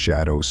saw a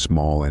shadow,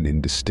 small and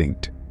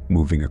indistinct,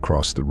 moving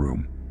across the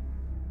room.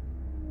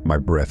 My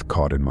breath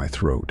caught in my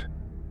throat.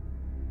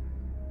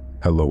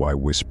 "Hello," I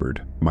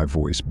whispered, my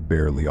voice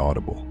barely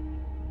audible.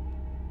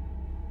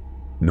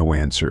 No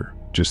answer,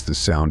 just the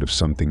sound of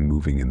something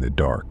moving in the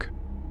dark.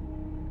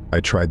 I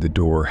tried the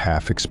door,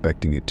 half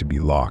expecting it to be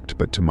locked,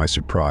 but to my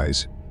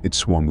surprise, it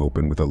swung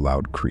open with a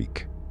loud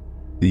creak.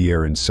 The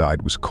air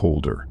inside was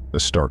colder, a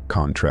stark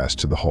contrast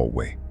to the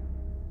hallway.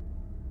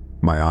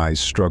 My eyes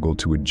struggled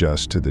to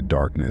adjust to the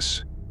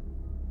darkness,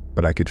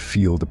 but I could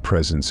feel the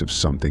presence of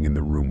something in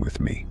the room with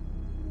me.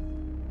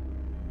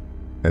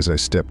 As I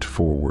stepped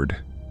forward,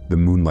 the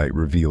moonlight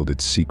revealed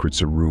its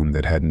secrets, a room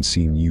that hadn't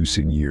seen use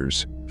in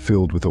years,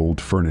 filled with old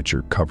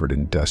furniture covered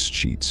in dust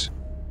sheets.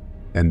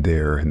 And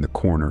there, in the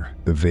corner,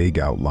 the vague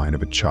outline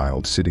of a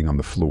child sitting on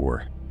the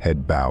floor,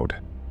 head bowed.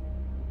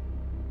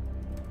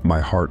 My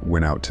heart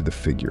went out to the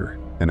figure,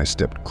 and I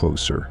stepped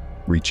closer,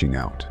 reaching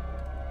out.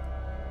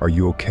 "Are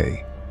you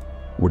okay?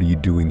 What are you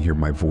doing here?"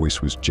 My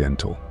voice was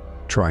gentle,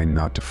 trying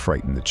not to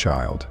frighten the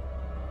child.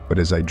 But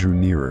as I drew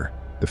nearer,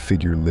 the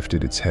figure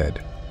lifted its head,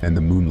 and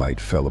the moonlight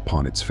fell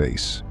upon its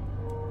face.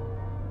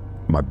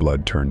 My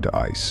blood turned to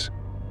ice.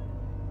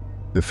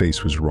 The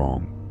face was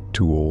wrong,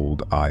 too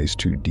old, eyes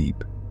too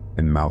deep,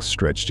 and mouth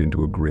stretched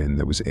into a grin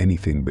that was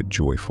anything but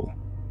joyful.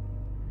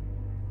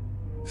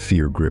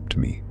 Fear gripped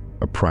me,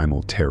 a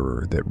primal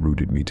terror that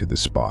rooted me to the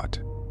spot.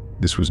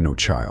 This was no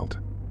child.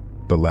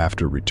 The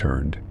laughter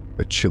returned,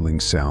 a chilling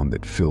sound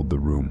that filled the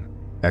room,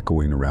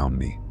 echoing around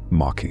me,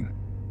 mocking.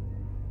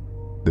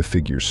 The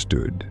figure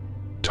stood,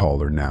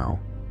 taller now,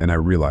 and I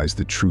realized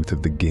the truth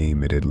of the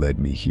game. It had led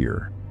me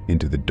here,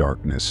 into the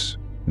darkness,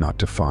 not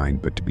to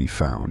find but to be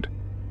found.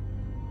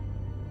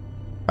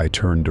 I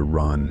turned to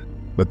run,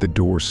 but the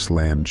door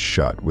slammed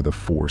shut with a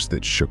force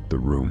that shook the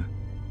room.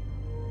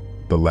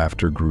 The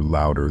laughter grew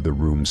louder, the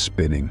room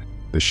spinning,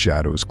 the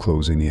shadows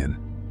closing in.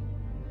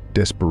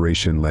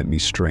 Desperation lent me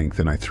strength,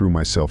 and I threw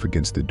myself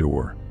against the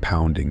door,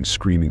 pounding,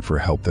 screaming for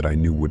help that I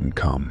knew wouldn't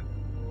come.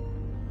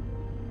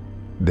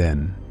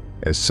 Then,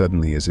 as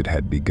suddenly as it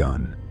had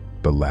begun,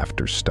 the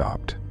laughter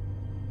stopped.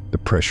 The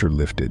pressure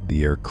lifted,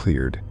 the air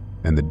cleared,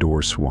 and the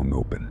door swung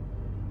open.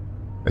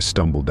 I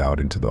stumbled out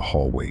into the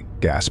hallway,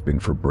 gasping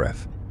for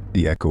breath,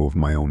 the echo of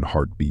my own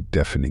heartbeat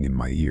deafening in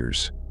my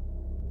ears.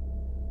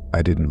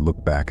 I didn't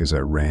look back as I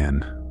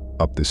ran,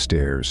 up the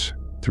stairs,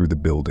 through the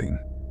building,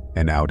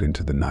 and out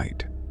into the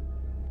night.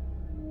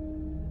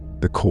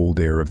 The cold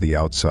air of the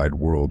outside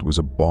world was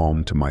a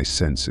balm to my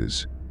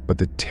senses, but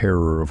the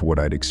terror of what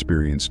I'd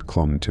experienced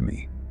clung to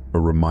me, a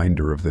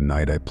reminder of the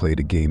night I played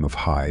a game of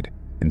hide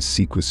and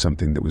seek with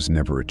something that was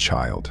never a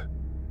child.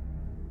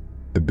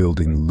 The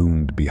building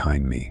loomed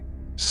behind me,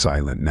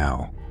 silent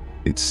now,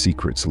 its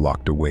secrets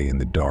locked away in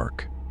the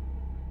dark.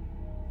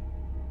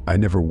 I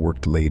never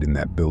worked late in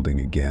that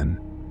building again,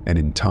 and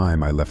in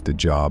time I left the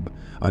job,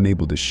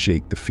 unable to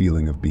shake the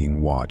feeling of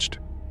being watched,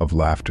 of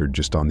laughter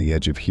just on the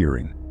edge of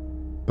hearing.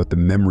 But the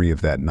memory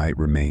of that night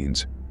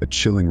remains, a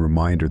chilling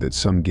reminder that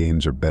some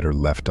games are better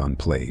left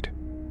unplayed.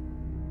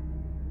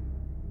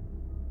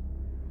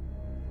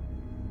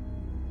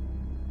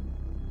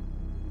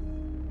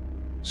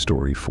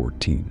 Story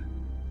 14.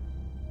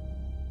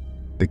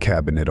 The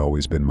cabin had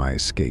always been my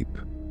escape,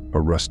 a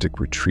rustic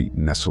retreat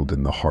nestled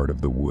in the heart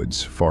of the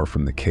woods, far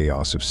from the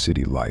chaos of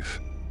city life.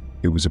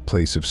 It was a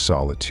place of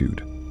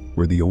solitude,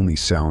 where the only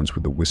sounds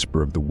were the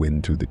whisper of the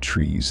wind through the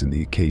trees and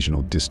the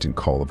occasional distant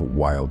call of a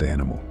wild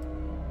animal.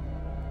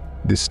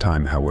 This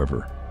time,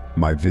 however,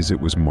 my visit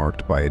was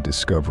marked by a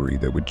discovery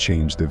that would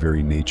change the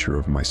very nature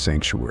of my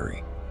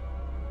sanctuary.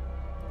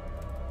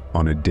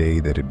 On a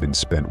day that had been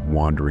spent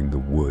wandering the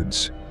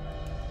woods,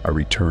 I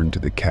returned to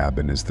the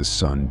cabin as the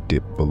sun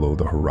dipped below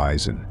the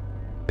horizon,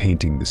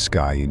 painting the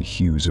sky in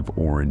hues of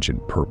orange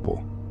and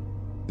purple.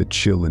 The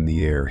chill in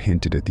the air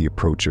hinted at the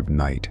approach of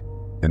night,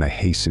 and I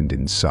hastened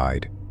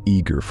inside,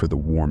 eager for the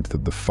warmth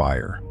of the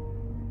fire.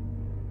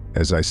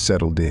 As I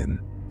settled in,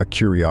 a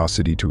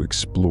curiosity to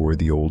explore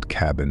the old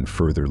cabin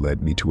further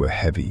led me to a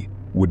heavy,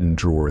 wooden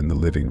drawer in the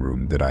living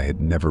room that I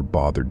had never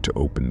bothered to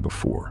open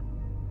before.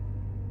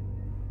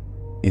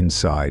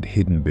 Inside,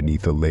 hidden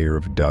beneath a layer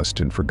of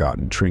dust and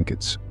forgotten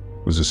trinkets,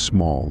 was a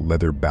small,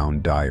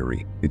 leather-bound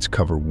diary, its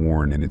cover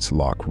worn and its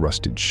lock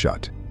rusted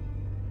shut.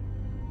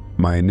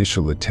 My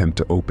initial attempt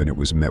to open it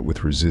was met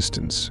with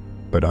resistance,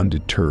 but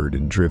undeterred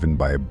and driven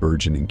by a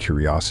burgeoning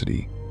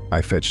curiosity,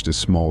 I fetched a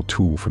small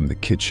tool from the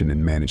kitchen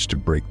and managed to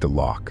break the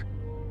lock.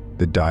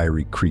 The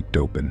diary creaked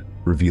open,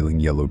 revealing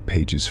yellowed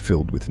pages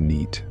filled with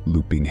neat,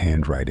 looping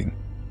handwriting.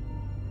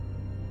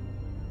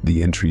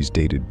 The entries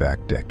dated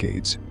back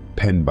decades,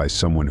 penned by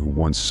someone who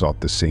once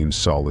sought the same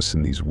solace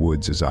in these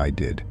woods as I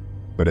did.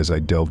 But as I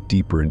delved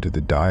deeper into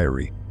the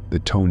diary, the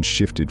tone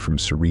shifted from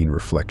serene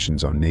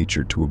reflections on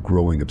nature to a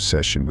growing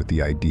obsession with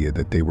the idea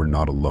that they were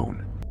not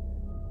alone.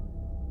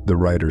 The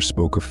writer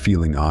spoke of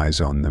feeling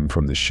eyes on them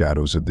from the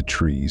shadows of the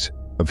trees,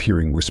 of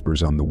hearing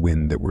whispers on the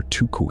wind that were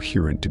too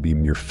coherent to be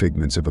mere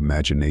figments of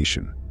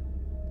imagination.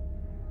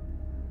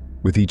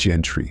 With each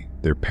entry,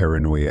 their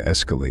paranoia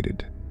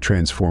escalated,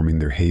 transforming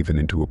their haven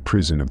into a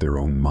prison of their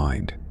own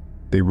mind.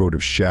 They wrote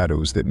of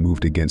shadows that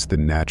moved against the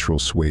natural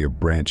sway of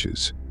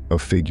branches,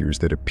 of figures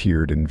that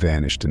appeared and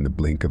vanished in the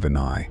blink of an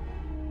eye.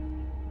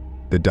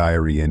 The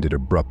diary ended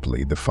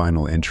abruptly, the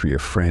final entry a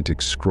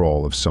frantic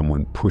scrawl of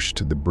someone pushed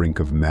to the brink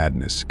of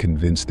madness,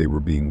 convinced they were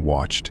being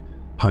watched,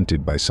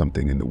 hunted by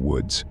something in the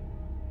woods.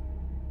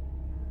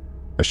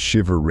 A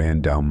shiver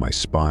ran down my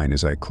spine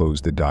as I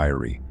closed the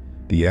diary,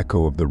 the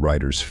echo of the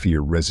writer's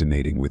fear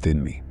resonating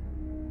within me.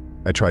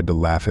 I tried to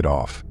laugh it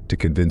off, to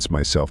convince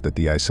myself that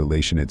the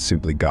isolation had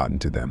simply gotten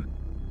to them,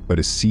 but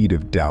a seed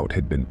of doubt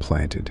had been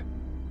planted.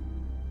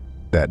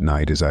 That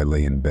night as I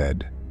lay in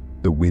bed,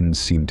 the wind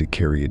seemed to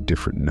carry a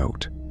different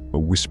note, a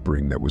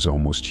whispering that was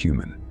almost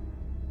human.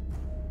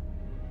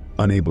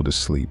 Unable to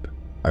sleep,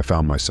 I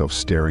found myself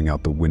staring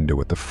out the window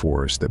at the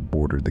forest that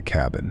bordered the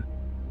cabin.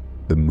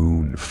 The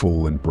moon,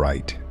 full and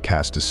bright,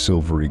 cast a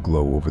silvery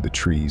glow over the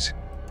trees,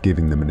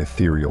 giving them an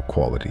ethereal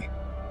quality.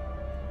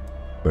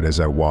 But as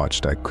I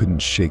watched, I couldn't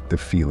shake the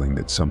feeling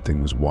that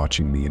something was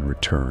watching me in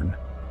return,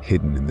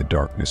 hidden in the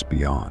darkness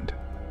beyond.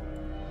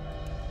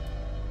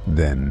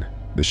 Then,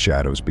 the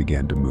shadows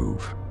began to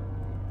move.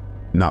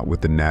 Not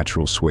with the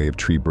natural sway of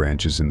tree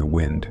branches in the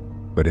wind,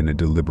 but in a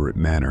deliberate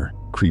manner,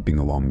 creeping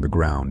along the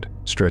ground,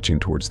 stretching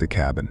towards the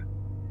cabin.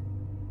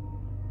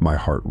 My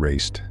heart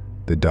raced,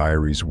 the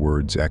diary's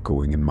words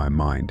echoing in my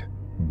mind,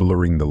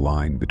 blurring the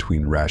line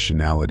between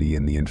rationality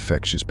and the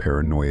infectious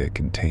paranoia it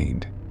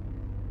contained.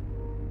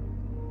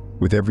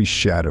 With every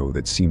shadow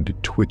that seemed to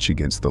twitch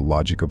against the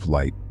logic of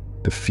light,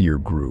 the fear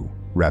grew,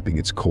 wrapping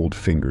its cold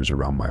fingers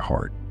around my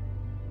heart.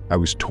 I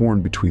was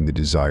torn between the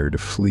desire to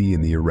flee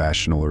and the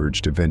irrational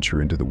urge to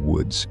venture into the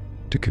woods,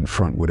 to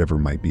confront whatever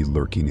might be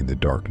lurking in the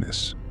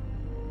darkness.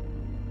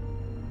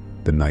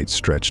 The night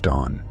stretched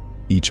on,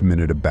 each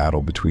minute a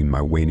battle between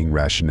my waning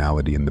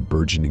rationality and the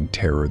burgeoning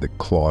terror that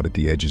clawed at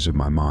the edges of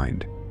my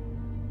mind.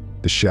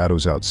 The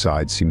shadows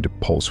outside seemed to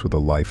pulse with a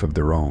life of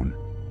their own,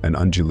 an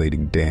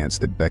undulating dance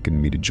that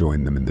beckoned me to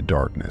join them in the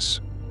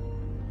darkness.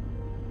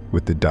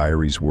 With the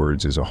diary's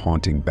words as a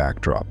haunting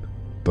backdrop,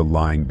 the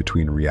line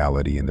between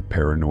reality and the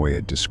paranoia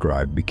it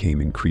described became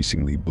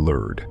increasingly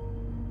blurred.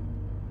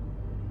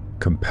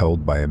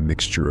 Compelled by a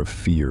mixture of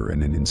fear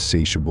and an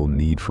insatiable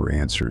need for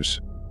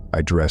answers,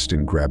 I dressed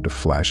and grabbed a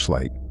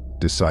flashlight,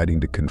 deciding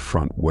to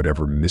confront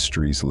whatever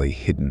mysteries lay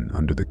hidden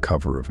under the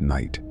cover of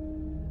night.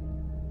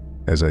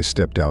 As I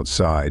stepped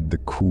outside, the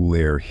cool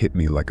air hit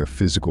me like a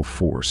physical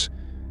force,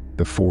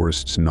 the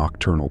forest's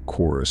nocturnal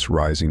chorus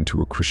rising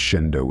to a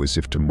crescendo as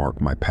if to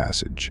mark my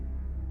passage.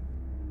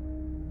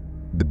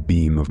 The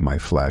beam of my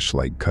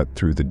flashlight cut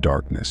through the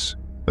darkness,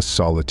 a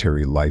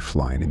solitary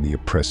lifeline in the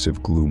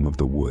oppressive gloom of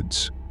the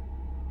woods.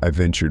 I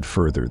ventured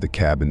further, the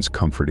cabin's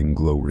comforting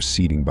glow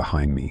receding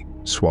behind me,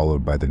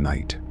 swallowed by the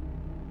night.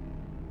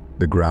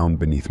 The ground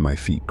beneath my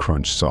feet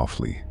crunched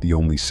softly, the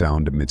only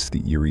sound amidst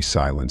the eerie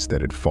silence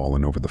that had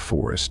fallen over the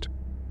forest.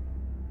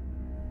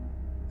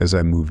 As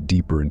I moved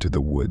deeper into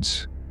the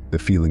woods, the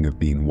feeling of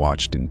being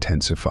watched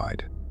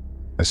intensified.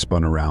 I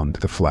spun around,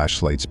 the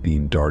flashlight's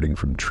beam darting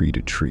from tree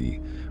to tree,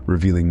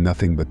 revealing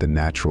nothing but the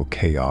natural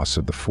chaos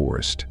of the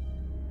forest.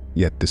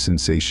 Yet the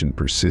sensation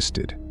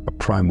persisted, a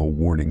primal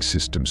warning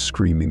system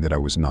screaming that I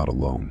was not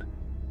alone.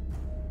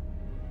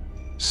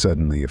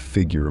 Suddenly, a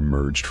figure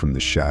emerged from the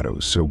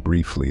shadows so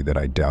briefly that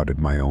I doubted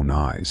my own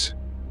eyes.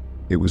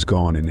 It was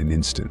gone in an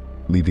instant,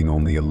 leaving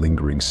only a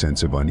lingering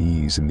sense of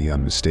unease and the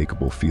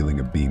unmistakable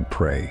feeling of being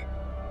prey.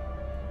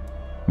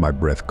 My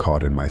breath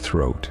caught in my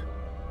throat,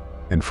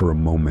 and for a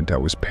moment I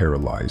was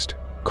paralyzed,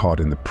 caught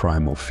in the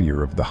primal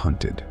fear of the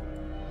hunted.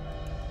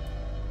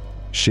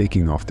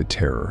 Shaking off the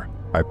terror,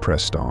 I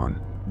pressed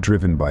on,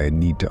 driven by a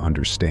need to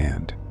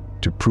understand,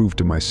 to prove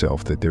to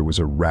myself that there was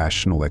a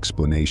rational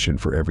explanation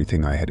for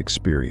everything I had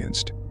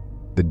experienced.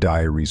 The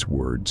diary's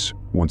words,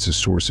 once a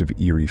source of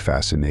eerie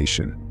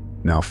fascination,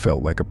 now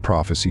felt like a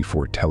prophecy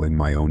foretelling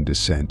my own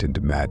descent into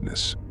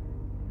madness.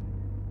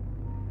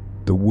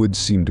 The woods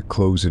seemed to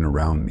close in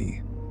around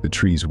me, the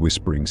trees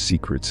whispering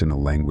secrets in a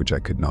language I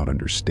could not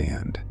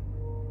understand.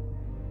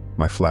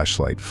 My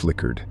flashlight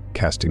flickered,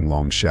 casting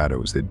long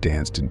shadows that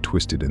danced and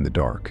twisted in the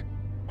dark.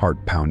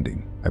 Heart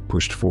pounding, I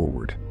pushed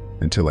forward,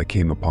 until I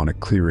came upon a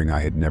clearing I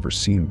had never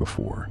seen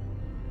before.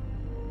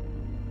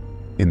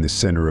 In the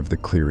center of the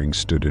clearing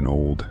stood an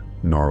old,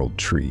 gnarled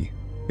tree,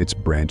 its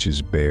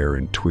branches bare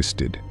and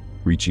twisted,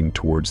 reaching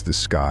towards the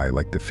sky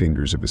like the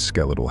fingers of a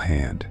skeletal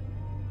hand.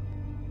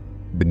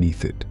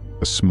 Beneath it,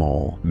 a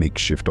small,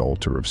 makeshift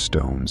altar of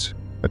stones,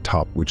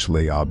 atop which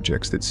lay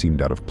objects that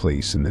seemed out of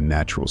place in the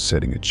natural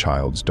setting, a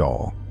child's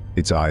doll,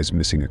 its eyes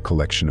missing a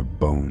collection of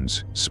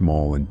bones,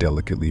 small and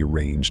delicately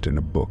arranged, in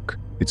a book,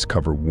 its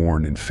cover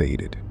worn and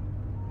faded.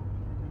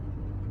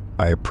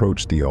 I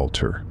approached the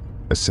altar,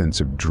 a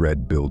sense of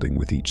dread building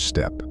with each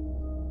step.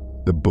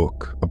 The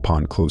book,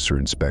 upon closer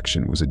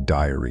inspection, was a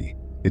diary,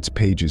 its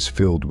pages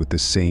filled with the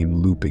same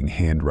looping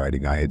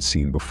handwriting I had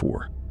seen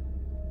before.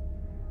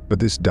 But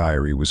this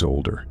diary was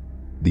older,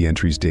 the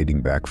entries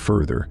dating back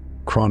further,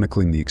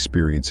 chronicling the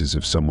experiences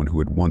of someone who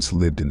had once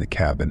lived in the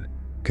cabin,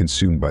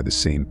 consumed by the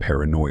same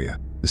paranoia,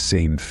 the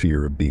same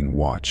fear of being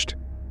watched.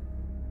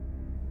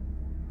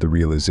 The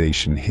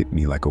realization hit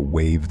me like a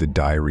wave. The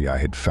diary I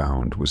had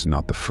found was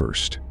not the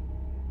first.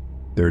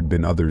 There had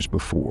been others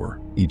before,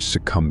 each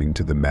succumbing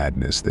to the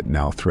madness that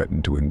now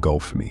threatened to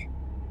engulf me.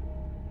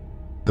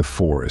 The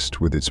forest,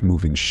 with its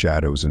moving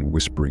shadows and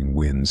whispering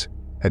winds,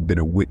 had been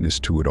a witness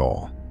to it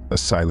all, a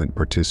silent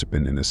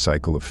participant in a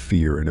cycle of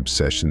fear and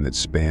obsession that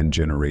spanned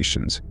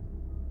generations.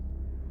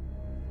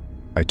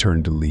 I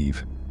turned to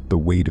leave, the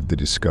weight of the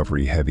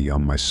discovery heavy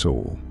on my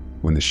soul,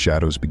 when the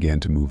shadows began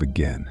to move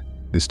again,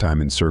 this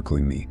time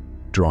encircling me,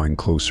 drawing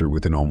closer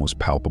with an almost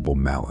palpable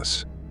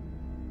malice.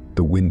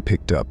 The wind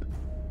picked up,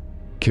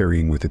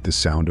 carrying with it the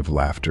sound of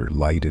laughter,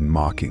 light and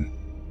mocking,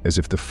 as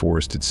if the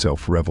forest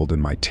itself reveled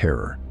in my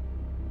terror.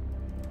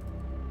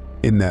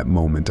 In that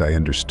moment, I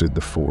understood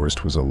the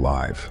forest was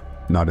alive,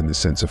 not in the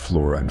sense of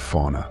flora and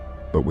fauna,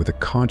 but with a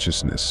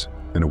consciousness,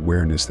 an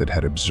awareness that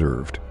had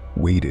observed,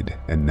 waited,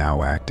 and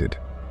now acted.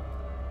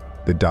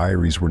 The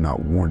diaries were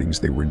not warnings,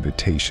 they were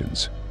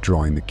invitations,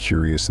 drawing the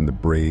curious and the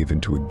brave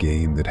into a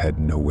game that had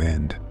no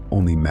end,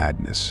 only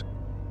madness.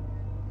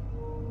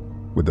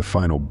 With a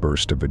final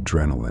burst of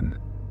adrenaline,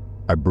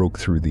 I broke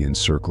through the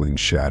encircling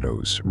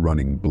shadows,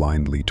 running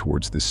blindly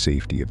towards the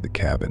safety of the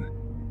cabin.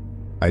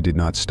 I did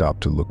not stop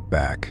to look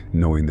back,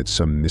 knowing that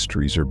some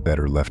mysteries are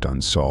better left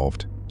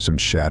unsolved, some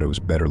shadows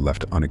better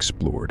left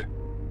unexplored.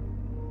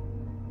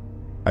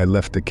 I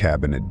left the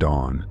cabin at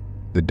dawn,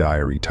 the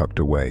diary tucked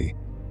away,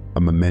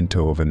 a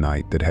memento of a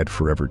night that had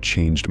forever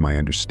changed my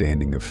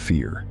understanding of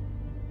fear.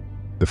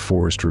 The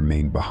forest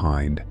remained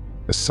behind,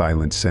 a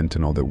silent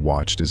sentinel that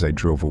watched as I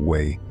drove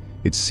away,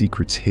 its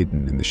secrets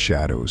hidden in the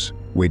shadows,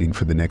 waiting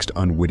for the next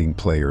unwitting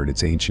player at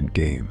its ancient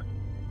game.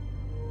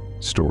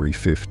 Story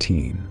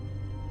 15.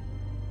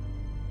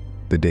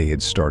 The day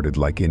had started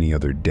like any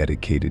other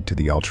dedicated to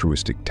the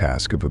altruistic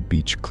task of a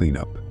beach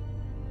cleanup.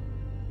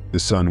 The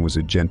sun was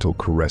a gentle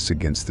caress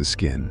against the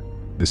skin,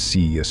 the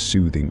sea a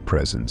soothing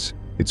presence,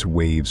 its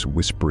waves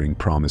whispering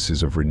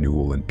promises of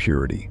renewal and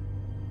purity.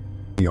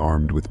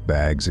 Armed with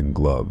bags and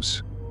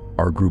gloves,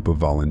 our group of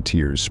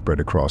volunteers spread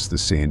across the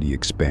sandy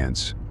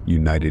expanse,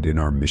 united in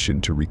our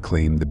mission to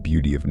reclaim the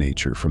beauty of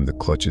nature from the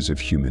clutches of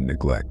human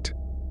neglect.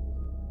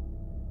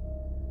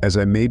 As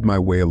I made my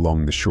way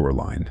along the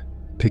shoreline,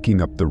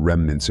 picking up the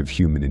remnants of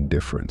human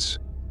indifference,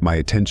 my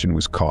attention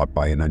was caught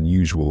by an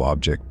unusual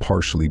object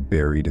partially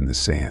buried in the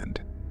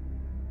sand.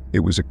 It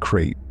was a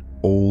crate,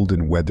 old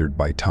and weathered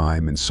by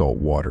time and salt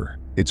water,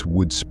 its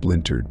wood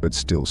splintered but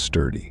still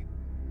sturdy.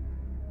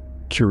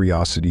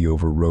 Curiosity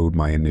overrode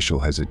my initial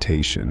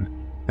hesitation,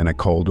 and I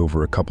called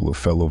over a couple of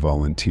fellow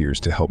volunteers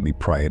to help me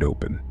pry it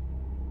open.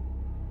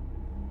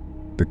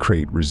 The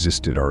crate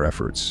resisted our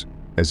efforts,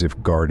 as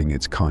if guarding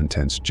its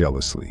contents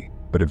jealously,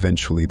 but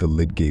eventually the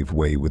lid gave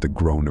way with a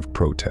groan of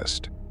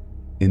protest.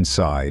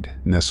 Inside,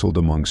 nestled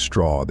among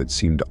straw that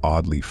seemed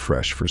oddly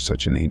fresh for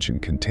such an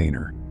ancient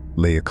container,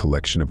 lay a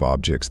collection of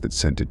objects that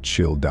sent a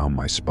chill down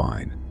my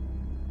spine.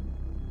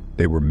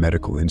 They were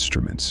medical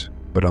instruments,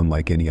 but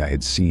unlike any I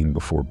had seen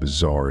before,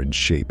 bizarre in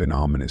shape and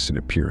ominous in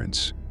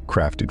appearance,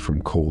 crafted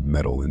from cold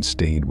metal and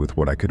stained with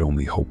what I could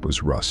only hope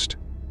was rust.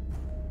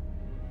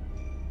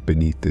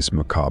 Beneath this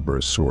macabre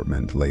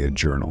assortment lay a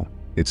journal,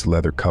 its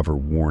leather cover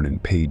worn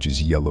and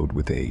pages yellowed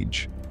with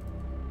age.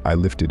 I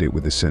lifted it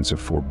with a sense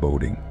of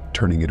foreboding,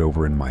 turning it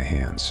over in my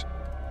hands.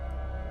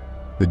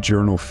 The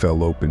journal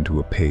fell open to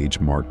a page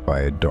marked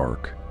by a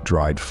dark,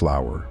 dried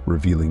flower,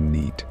 revealing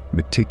neat,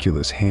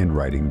 meticulous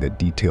handwriting that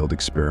detailed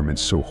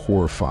experiments so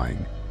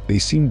horrifying they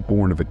seemed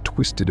born of a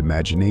twisted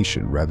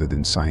imagination rather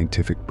than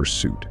scientific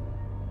pursuit.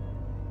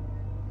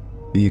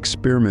 The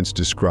experiments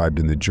described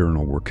in the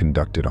journal were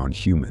conducted on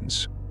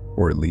humans,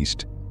 or at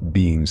least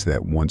beings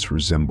that once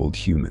resembled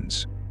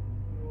humans.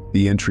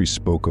 The entry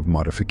spoke of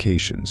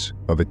modifications,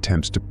 of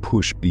attempts to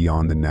push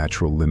beyond the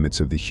natural limits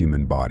of the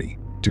human body,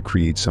 to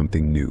create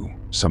something new,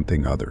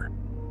 something other.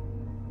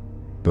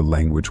 The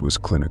language was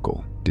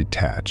clinical,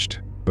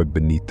 detached, but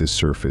beneath the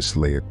surface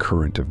lay a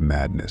current of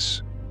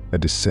madness, a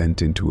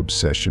descent into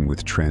obsession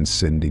with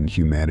transcending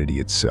humanity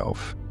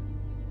itself.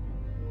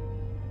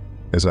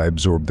 As I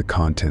absorbed the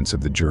contents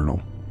of the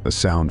journal, a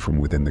sound from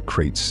within the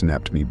crate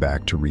snapped me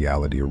back to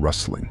reality, a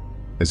rustling,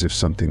 as if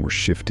something were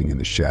shifting in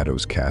the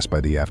shadows cast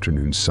by the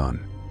afternoon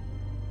sun.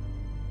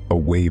 A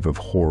wave of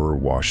horror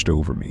washed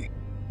over me,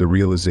 the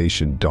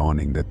realization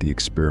dawning that the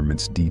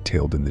experiments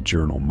detailed in the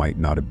journal might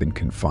not have been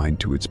confined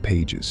to its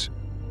pages.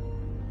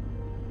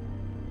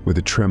 With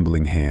a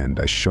trembling hand,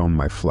 I shone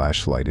my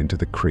flashlight into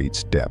the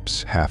crate's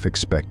depths, half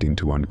expecting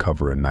to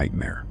uncover a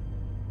nightmare.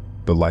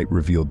 The light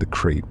revealed the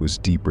crate was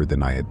deeper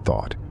than I had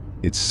thought,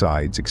 its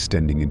sides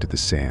extending into the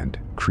sand,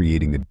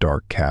 creating a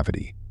dark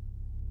cavity.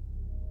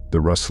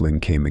 The rustling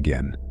came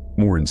again,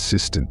 more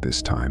insistent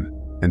this time,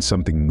 and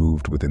something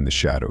moved within the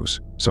shadows,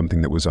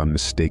 something that was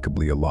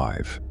unmistakably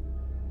alive.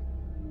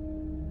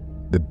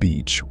 The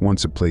beach,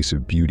 once a place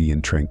of beauty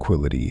and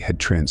tranquility, had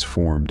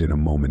transformed in a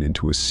moment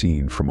into a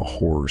scene from a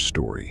horror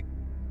story.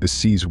 The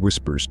sea's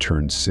whispers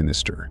turned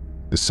sinister,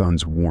 the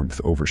sun's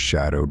warmth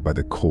overshadowed by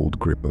the cold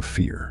grip of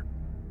fear.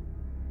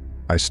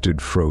 I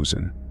stood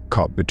frozen,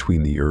 caught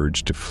between the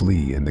urge to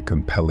flee and the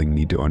compelling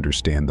need to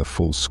understand the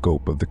full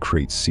scope of the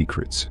crate's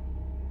secrets.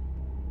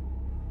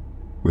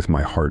 With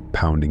my heart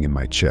pounding in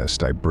my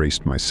chest, I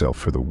braced myself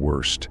for the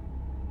worst.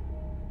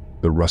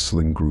 The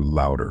rustling grew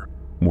louder,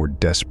 more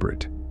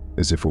desperate,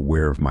 as if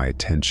aware of my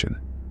attention.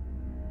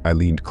 I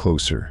leaned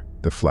closer,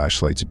 the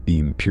flashlight's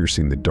beam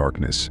piercing the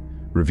darkness,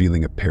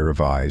 revealing a pair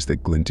of eyes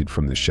that glinted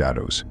from the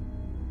shadows.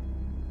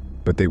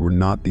 But they were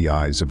not the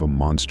eyes of a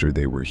monster,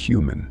 they were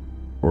human,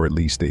 or at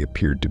least they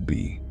appeared to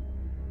be.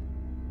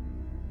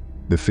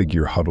 The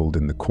figure huddled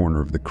in the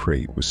corner of the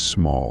crate was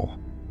small,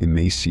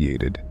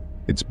 emaciated,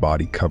 its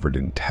body covered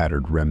in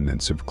tattered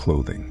remnants of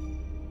clothing.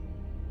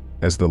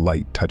 As the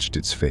light touched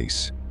its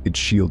face, it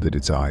shielded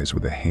its eyes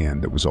with a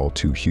hand that was all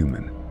too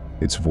human,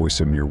 its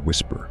voice a mere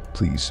whisper,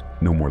 "Please,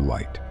 no more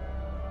light."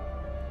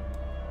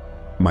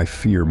 My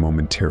fear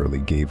momentarily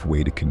gave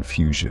way to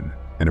confusion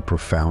and a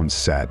profound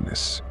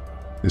sadness.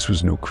 This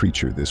was no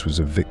creature, this was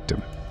a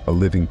victim, a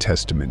living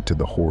testament to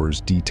the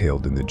horrors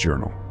detailed in the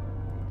journal.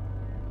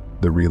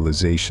 The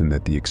realization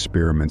that the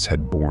experiments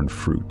had borne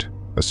fruit,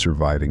 a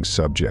surviving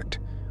subject,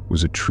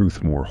 was a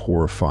truth more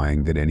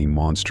horrifying than any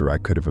monster I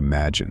could have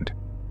imagined.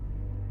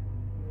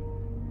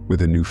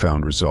 With a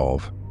newfound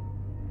resolve,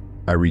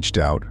 I reached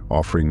out,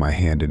 offering my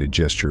hand in a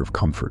gesture of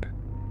comfort.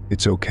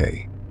 "It's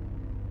okay.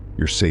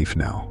 You're safe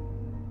now."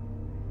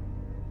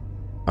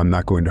 "I'm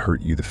not going to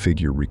hurt you," the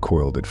figure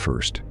recoiled at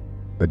first,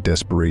 but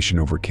desperation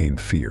overcame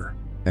fear,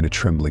 and a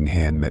trembling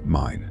hand met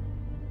mine.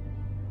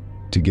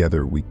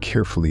 Together, we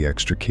carefully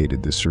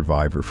extricated the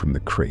survivor from the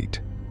crate,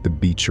 the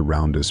beach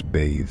around us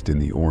bathed in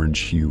the orange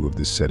hue of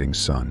the setting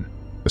sun,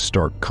 a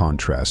stark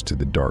contrast to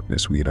the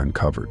darkness we had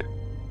uncovered.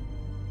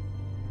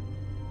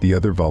 The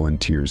other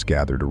volunteers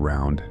gathered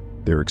around,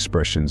 their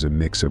expressions a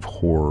mix of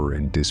horror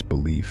and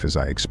disbelief as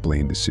I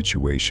explained the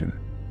situation.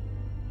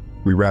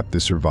 We wrapped the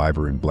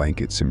survivor in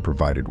blankets and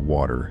provided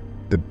water,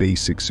 the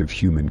basics of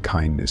human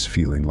kindness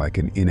feeling like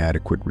an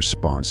inadequate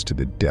response to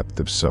the depth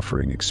of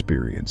suffering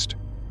experienced.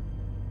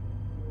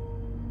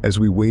 As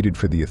we waited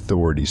for the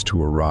authorities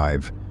to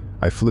arrive,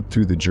 I flipped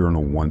through the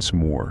journal once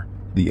more,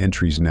 the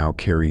entries now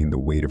carrying the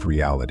weight of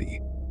reality.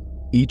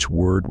 Each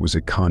word was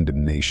a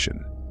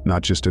condemnation,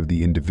 not just of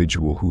the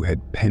individual who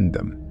had penned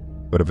them,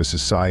 but of a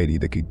society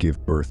that could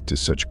give birth to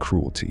such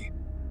cruelty.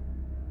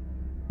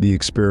 The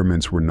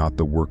experiments were not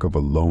the work of a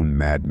lone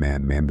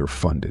madman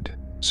member-funded,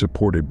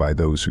 supported by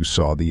those who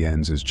saw the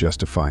ends as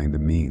justifying the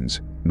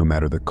means, no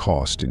matter the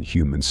cost in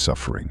human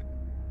suffering.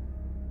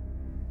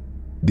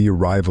 The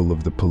arrival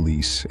of the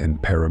police and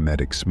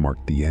paramedics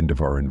marked the end of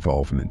our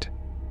involvement,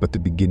 but the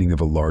beginning of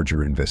a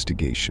larger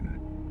investigation.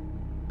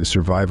 The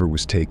survivor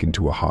was taken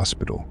to a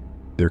hospital,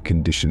 their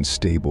condition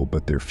stable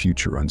but their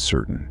future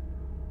uncertain.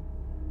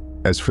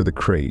 As for the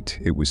crate,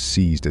 it was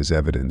seized as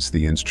evidence,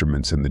 the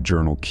instruments and the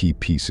journal key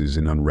pieces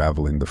in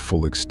unraveling the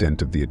full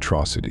extent of the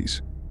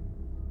atrocities.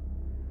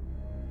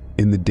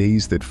 In the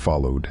days that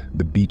followed,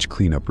 the beach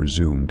cleanup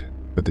resumed,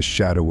 but the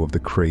shadow of the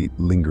crate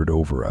lingered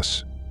over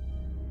us.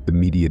 The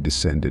media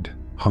descended,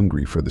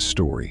 hungry for the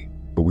story,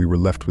 but we were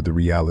left with the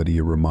reality,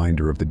 a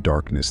reminder of the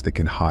darkness that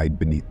can hide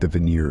beneath the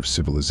veneer of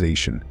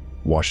civilization,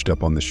 washed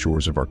up on the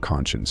shores of our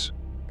conscience.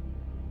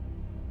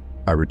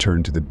 I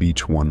returned to the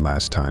beach one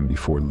last time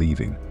before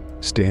leaving,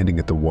 standing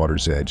at the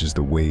water's edge as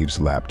the waves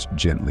lapped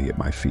gently at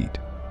my feet.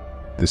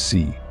 The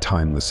sea,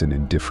 timeless and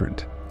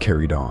indifferent,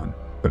 carried on,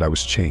 but I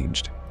was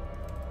changed.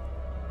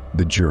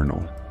 The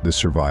journal, the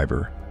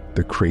survivor,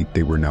 the crate,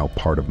 they were now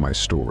part of my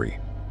story,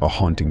 a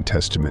haunting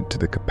testament to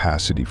the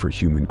capacity for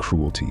human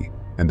cruelty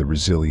and the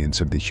resilience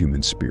of the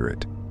human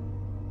spirit.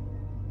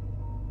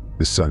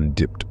 The sun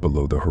dipped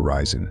below the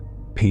horizon,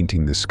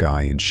 painting the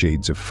sky in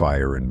shades of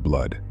fire and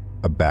blood,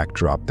 a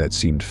backdrop that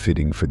seemed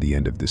fitting for the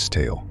end of this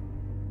tale.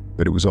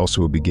 But it was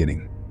also a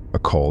beginning, a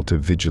call to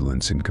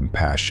vigilance and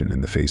compassion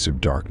in the face of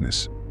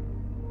darkness.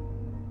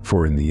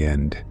 For in the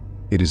end,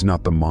 it is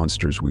not the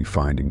monsters we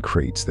find in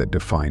crates that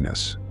define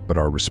us, but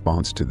our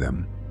response to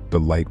them, the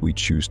light we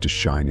choose to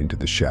shine into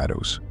the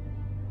shadows.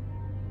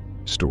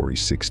 Story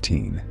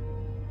 16.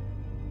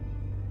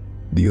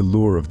 The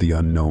allure of the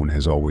unknown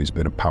has always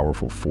been a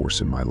powerful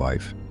force in my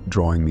life,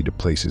 drawing me to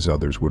places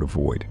others would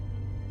avoid.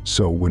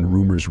 So when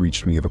rumors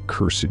reached me of a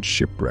cursed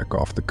shipwreck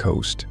off the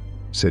coast,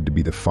 said to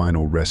be the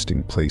final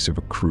resting place of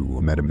a crew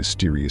who met a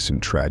mysterious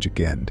and tragic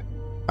end,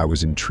 I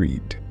was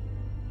intrigued.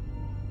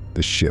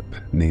 The ship,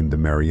 named the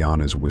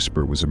Mariana's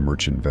Whisper, was a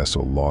merchant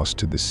vessel lost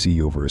to the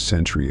sea over a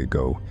century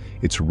ago,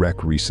 its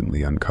wreck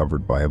recently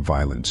uncovered by a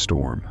violent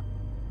storm.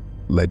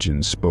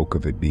 Legends spoke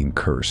of it being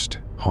cursed,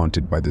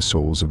 haunted by the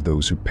souls of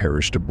those who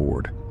perished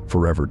aboard,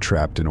 forever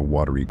trapped in a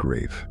watery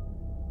grave.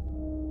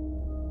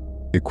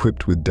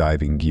 Equipped with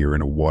diving gear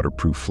and a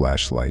waterproof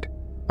flashlight,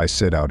 I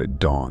set out at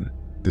dawn,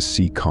 the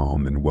sea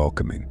calm and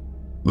welcoming.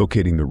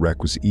 Locating the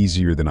wreck was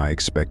easier than I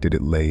expected.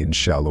 It lay in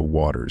shallow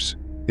waters,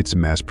 its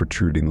mast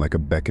protruding like a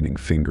beckoning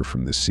finger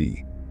from the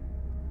sea.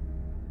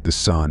 The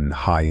sun,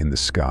 high in the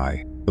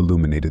sky,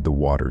 illuminated the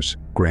waters,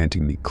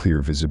 granting me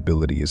clear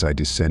visibility as I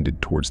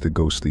descended towards the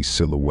ghostly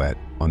silhouette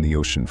on the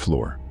ocean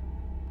floor.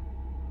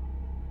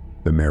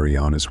 The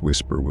Mariana's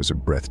Whisper was a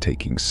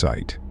breathtaking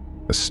sight,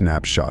 a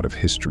snapshot of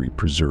history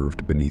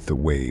preserved beneath the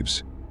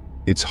waves.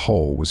 Its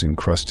hull was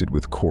encrusted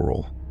with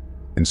coral,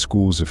 and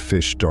schools of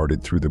fish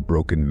darted through the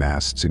broken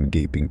masts and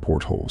gaping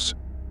portholes.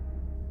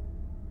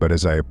 But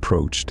as I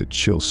approached, a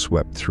chill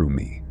swept through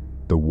me,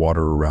 the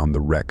water around the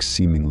wreck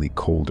seemingly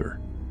colder,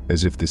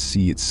 as if the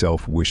sea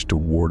itself wished to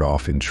ward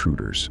off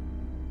intruders.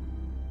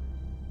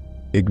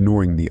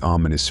 Ignoring the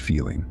ominous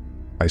feeling,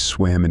 I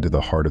swam into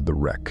the heart of the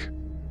wreck,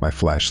 my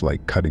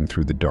flashlight cutting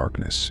through the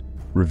darkness,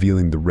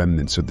 revealing the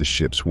remnants of the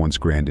ship's once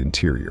grand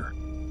interior.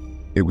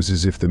 It was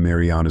as if the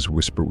Mariana's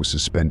Whisper was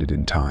suspended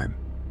in time,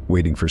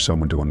 waiting for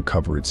someone to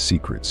uncover its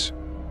secrets.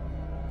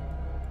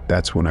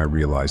 That's when I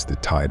realized the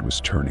tide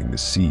was turning, the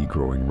sea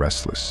growing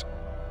restless.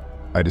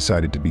 I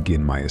decided to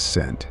begin my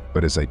ascent,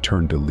 but as I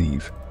turned to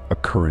leave, a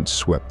current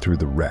swept through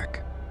the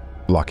wreck,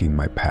 blocking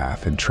my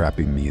path and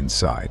trapping me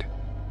inside.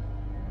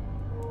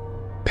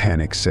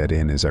 Panic set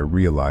in as I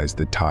realized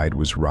the tide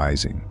was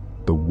rising,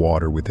 the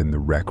water within the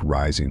wreck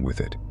rising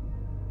with it.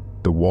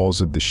 The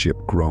walls of the ship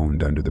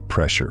groaned under the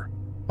pressure,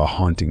 a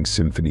haunting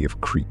symphony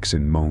of creaks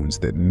and moans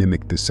that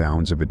mimicked the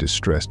sounds of a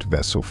distressed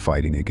vessel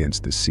fighting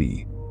against the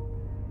sea.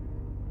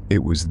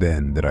 It was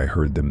then that I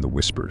heard them, the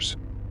whispers.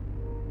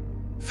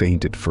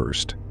 Faint at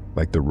first,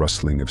 like the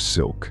rustling of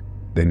silk,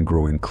 then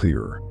growing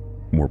clearer,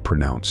 more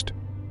pronounced.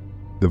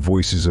 The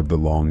voices of the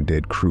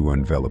long-dead crew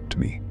enveloped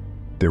me,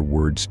 their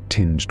words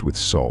tinged with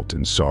salt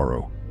and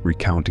sorrow,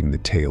 recounting the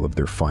tale of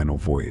their final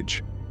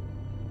voyage.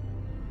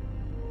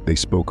 They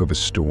spoke of a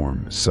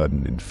storm,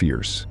 sudden and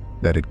fierce,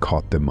 that had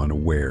caught them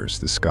unawares,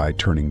 the sky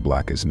turning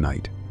black as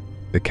night.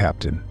 The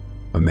captain,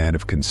 a man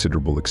of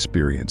considerable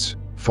experience,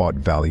 fought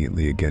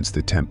valiantly against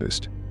the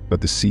tempest,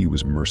 but the sea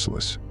was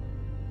merciless.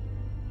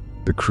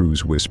 The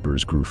crew's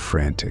whispers grew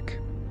frantic,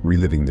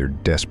 reliving their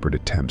desperate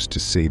attempts to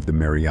save the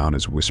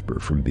Mariana's Whisper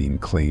from being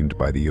claimed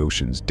by the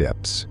ocean's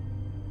depths.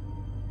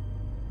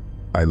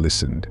 I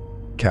listened,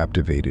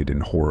 captivated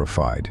and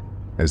horrified,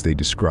 as they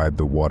described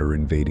the water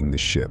invading the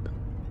ship,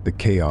 the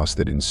chaos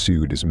that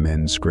ensued as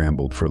men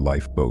scrambled for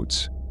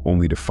lifeboats,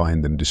 only to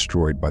find them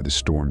destroyed by the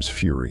storm's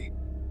fury.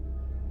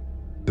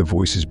 The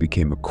voices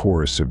became a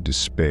chorus of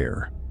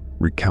despair,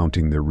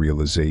 recounting their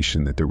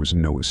realization that there was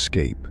no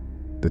escape,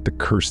 that the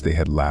curse they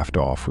had laughed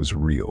off was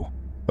real,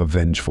 a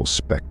vengeful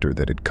specter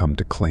that had come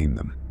to claim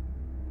them.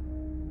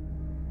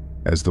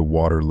 As the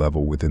water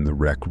level within the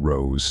wreck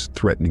rose,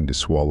 threatening to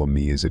swallow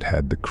me as it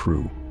had the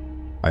crew,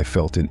 I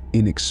felt an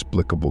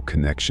inexplicable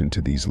connection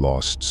to these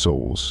lost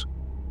souls.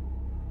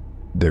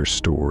 Their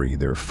story,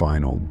 their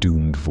final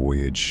doomed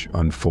voyage,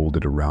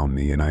 unfolded around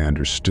me, and I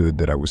understood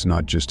that I was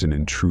not just an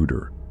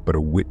intruder, but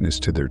a witness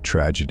to their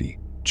tragedy,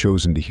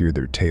 chosen to hear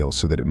their tale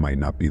so that it might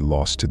not be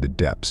lost to the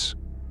depths.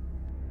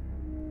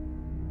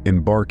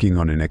 Embarking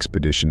on an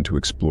expedition to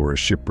explore a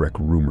shipwreck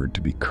rumored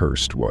to be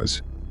cursed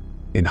was,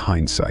 in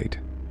hindsight,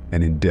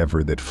 an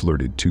endeavor that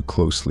flirted too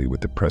closely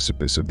with the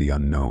precipice of the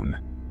unknown.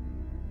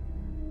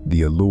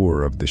 The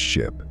allure of the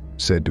ship,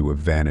 said to have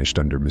vanished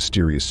under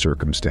mysterious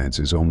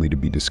circumstances only to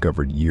be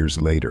discovered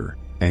years later,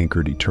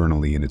 anchored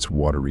eternally in its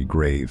watery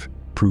grave,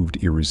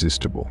 proved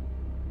irresistible.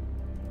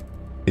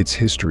 Its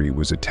history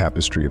was a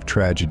tapestry of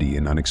tragedy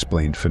and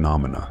unexplained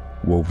phenomena,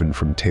 woven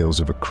from tales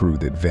of a crew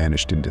that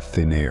vanished into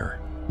thin air,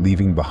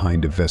 leaving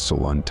behind a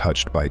vessel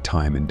untouched by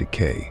time and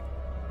decay.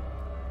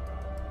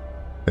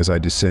 As I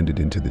descended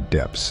into the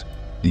depths,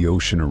 the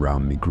ocean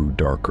around me grew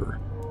darker,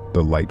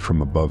 the light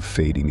from above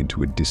fading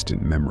into a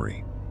distant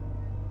memory.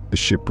 The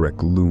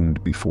shipwreck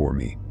loomed before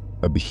me,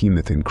 a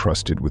behemoth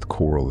encrusted with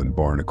coral and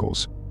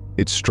barnacles,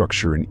 its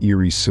structure an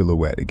eerie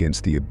silhouette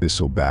against the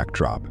abyssal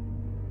backdrop.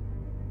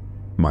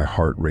 My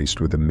heart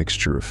raced with a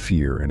mixture of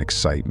fear and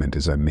excitement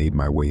as I made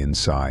my way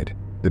inside,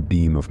 the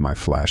beam of my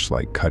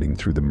flashlight cutting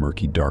through the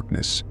murky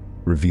darkness,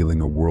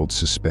 revealing a world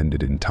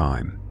suspended in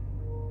time.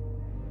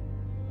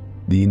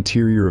 The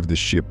interior of the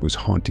ship was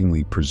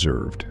hauntingly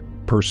preserved,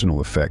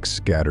 personal effects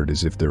scattered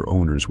as if their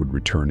owners would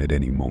return at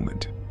any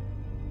moment.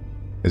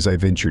 As I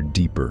ventured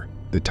deeper,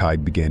 the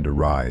tide began to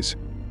rise,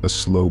 a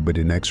slow but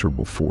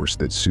inexorable force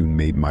that soon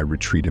made my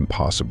retreat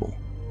impossible.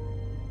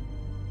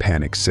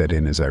 Panic set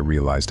in as I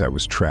realized I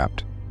was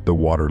trapped, the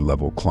water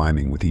level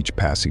climbing with each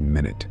passing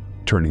minute,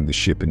 turning the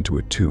ship into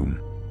a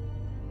tomb.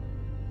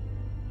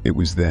 It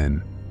was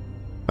then,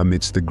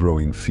 amidst the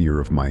growing fear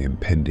of my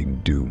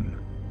impending doom,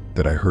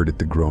 that I heard at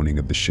the groaning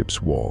of the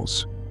ship's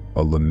walls,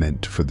 a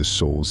lament for the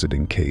souls it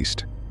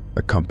encased,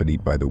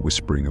 accompanied by the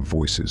whispering of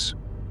voices.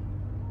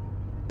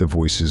 The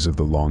voices of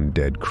the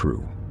long-dead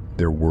crew,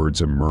 their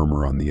words a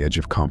murmur on the edge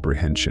of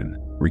comprehension,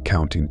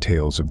 recounting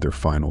tales of their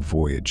final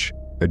voyage,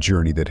 a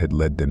journey that had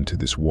led them to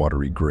this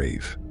watery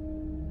grave.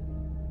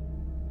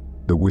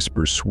 The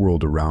whispers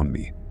swirled around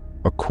me,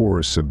 a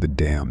chorus of the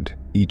damned,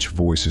 each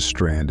voice a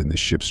strand in the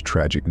ship's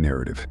tragic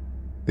narrative.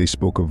 They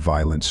spoke of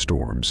violent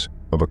storms,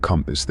 of a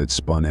compass that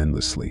spun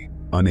endlessly,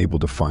 unable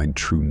to find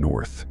true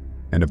north,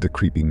 and of the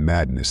creeping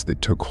madness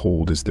that took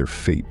hold as their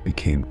fate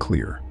became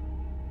clear.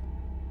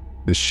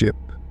 The ship,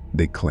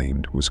 they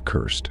claimed, was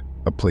cursed,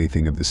 a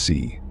plaything of the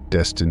sea,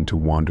 destined to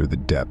wander the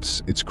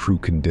depths, its crew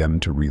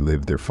condemned to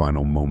relive their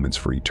final moments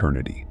for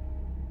eternity.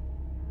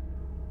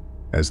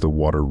 As the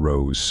water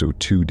rose, so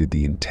too did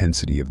the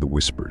intensity of the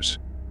whispers.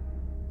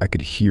 I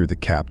could hear the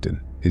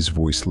captain, his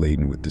voice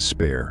laden with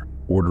despair,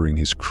 ordering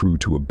his crew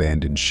to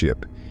abandon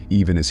ship,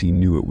 even as he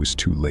knew it was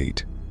too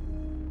late.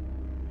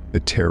 The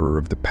terror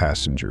of the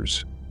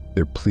passengers,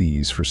 their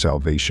pleas for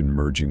salvation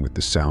merging with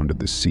the sound of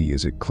the sea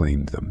as it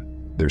claimed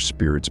them, their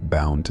spirits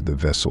bound to the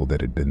vessel that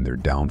had been their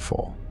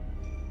downfall.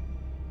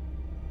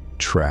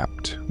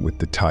 Trapped, with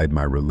the tide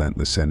my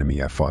relentless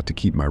enemy, I fought to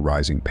keep my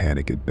rising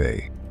panic at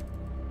bay.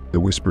 The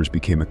whispers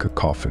became a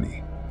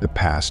cacophony, the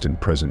past and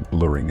present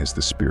blurring as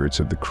the spirits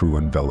of the crew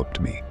enveloped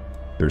me,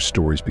 their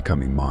stories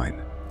becoming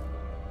mine.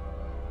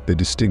 The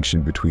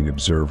distinction between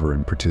observer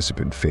and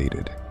participant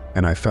faded,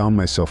 and I found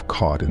myself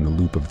caught in the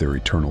loop of their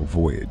eternal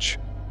voyage,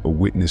 a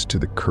witness to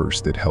the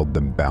curse that held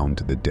them bound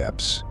to the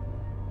depths.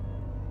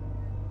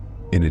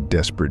 In a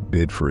desperate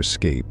bid for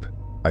escape,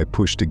 I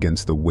pushed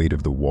against the weight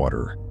of the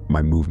water,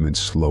 my movements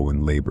slow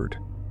and labored.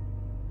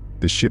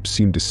 The ship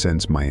seemed to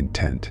sense my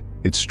intent,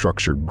 its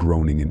structure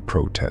groaning in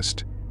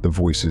protest, the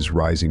voices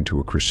rising to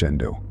a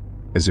crescendo,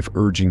 as if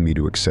urging me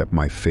to accept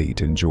my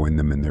fate and join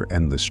them in their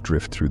endless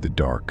drift through the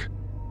dark.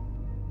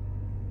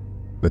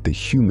 But the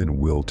human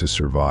will to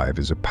survive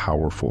is a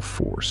powerful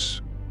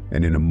force,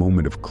 and in a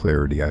moment of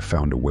clarity I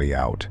found a way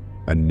out,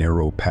 a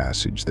narrow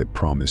passage that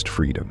promised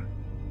freedom.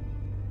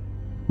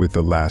 With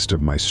the last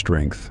of my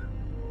strength,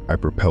 I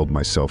propelled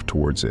myself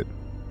towards it,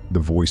 the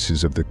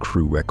voices of the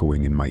crew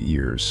echoing in my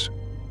ears,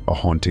 a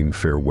haunting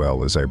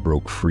farewell as I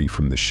broke free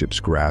from the ship's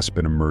grasp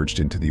and emerged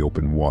into the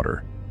open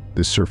water,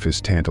 the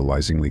surface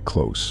tantalizingly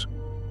close.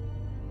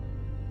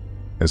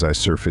 As I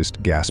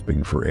surfaced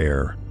gasping for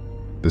air,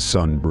 the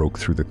sun broke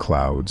through the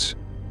clouds,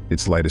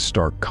 its light a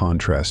stark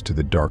contrast to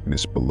the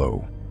darkness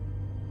below.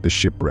 The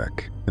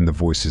shipwreck and the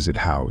voices it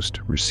housed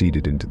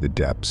receded into the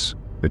depths,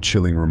 a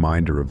chilling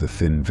reminder of the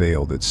thin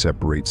veil that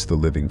separates the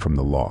living from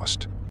the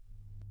lost.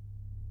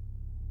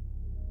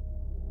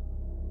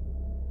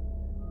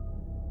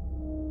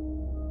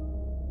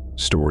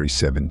 Story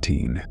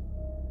 17.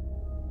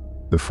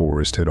 The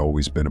forest had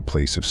always been a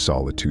place of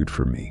solitude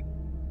for me,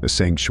 a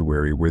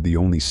sanctuary where the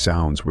only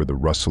sounds were the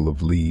rustle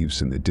of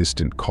leaves and the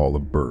distant call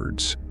of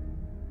birds.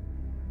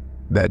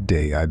 That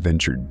day I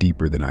ventured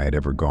deeper than I had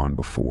ever gone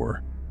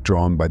before,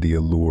 drawn by the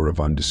allure of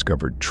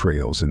undiscovered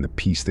trails and the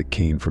peace that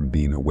came from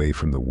being away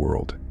from the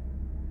world.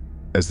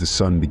 As the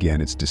sun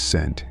began its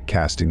descent,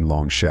 casting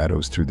long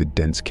shadows through the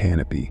dense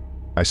canopy,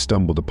 I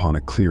stumbled upon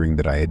a clearing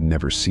that I had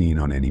never seen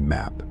on any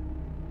map.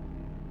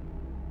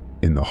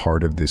 In the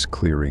heart of this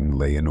clearing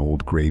lay an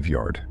old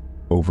graveyard,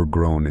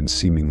 overgrown and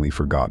seemingly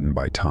forgotten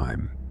by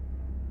time.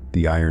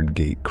 The iron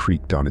gate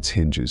creaked on its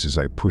hinges as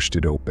I pushed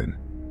it open,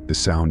 the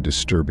sound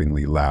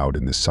disturbingly loud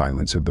in the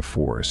silence of the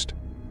forest.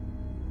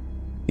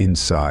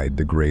 Inside,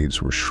 the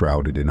graves were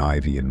shrouded in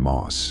ivy and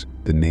moss,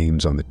 the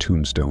names on the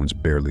tombstones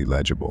barely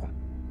legible.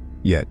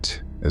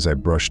 Yet, as I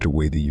brushed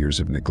away the years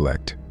of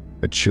neglect,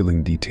 a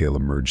chilling detail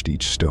emerged.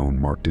 Each stone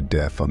marked a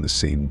death on the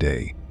same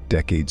day,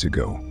 decades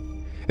ago,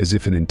 as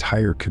if an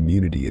entire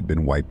community had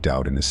been wiped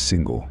out in a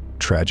single,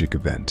 tragic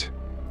event.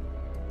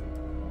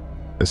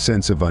 A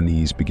sense of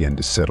unease began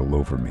to settle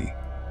over me,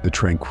 the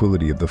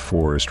tranquility of the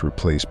forest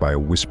replaced by a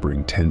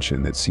whispering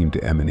tension that seemed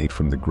to emanate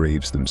from the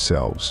graves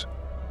themselves.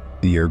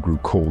 The air grew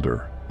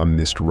colder, a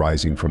mist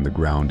rising from the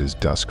ground as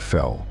dusk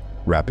fell,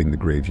 wrapping the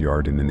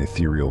graveyard in an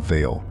ethereal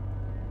veil.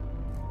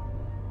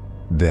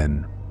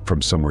 Then,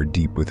 from somewhere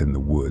deep within the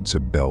woods, a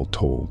bell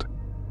tolled.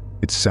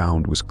 Its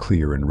sound was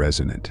clear and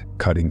resonant,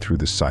 cutting through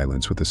the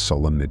silence with a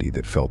solemnity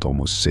that felt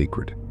almost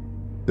sacred.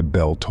 The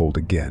bell tolled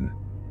again,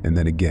 and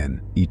then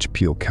again, each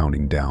peal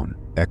counting down,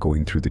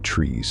 echoing through the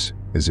trees,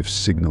 as if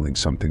signaling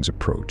something's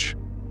approach.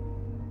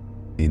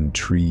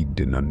 Intrigued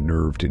and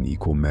unnerved in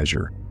equal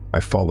measure, I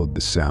followed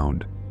the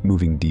sound,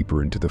 moving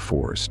deeper into the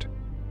forest.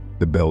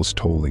 The bell's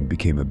tolling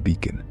became a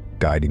beacon,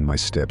 guiding my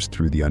steps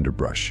through the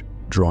underbrush,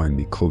 drawing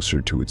me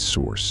closer to its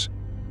source.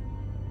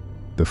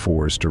 The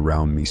forest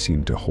around me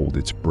seemed to hold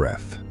its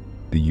breath,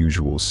 the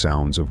usual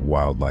sounds of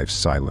wildlife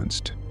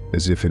silenced,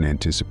 as if in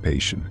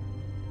anticipation.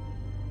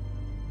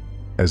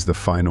 As the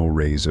final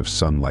rays of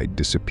sunlight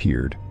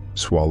disappeared,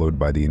 swallowed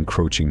by the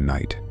encroaching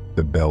night,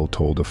 the bell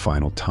tolled a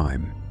final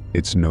time,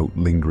 its note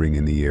lingering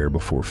in the air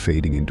before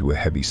fading into a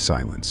heavy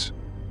silence.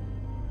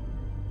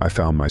 I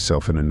found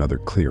myself in another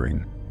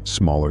clearing,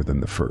 smaller than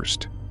the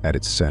first. At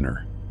its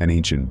center, an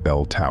ancient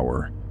bell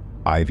tower,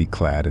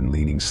 ivy-clad and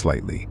leaning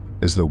slightly,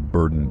 as though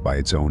burdened by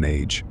its own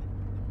age.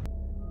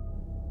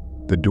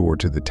 The door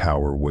to the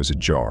tower was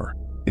ajar,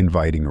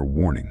 inviting or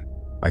warning,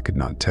 I could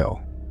not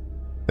tell.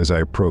 As I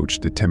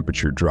approached, the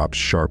temperature dropped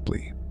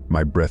sharply,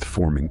 my breath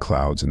forming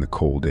clouds in the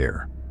cold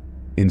air.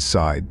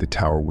 Inside, the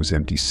tower was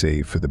empty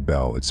save for the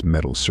bell, its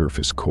metal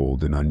surface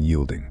cold and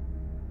unyielding.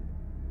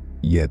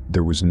 Yet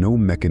there was no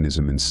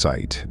mechanism in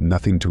sight,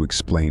 nothing to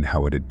explain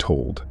how it had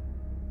tolled.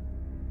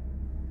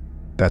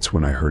 That's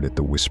when I heard it,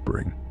 the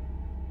whispering.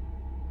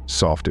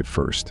 Soft at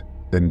first,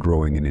 then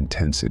growing in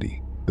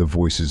intensity, the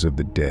voices of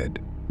the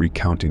dead,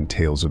 recounting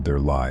tales of their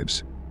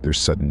lives, their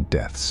sudden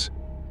deaths,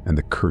 and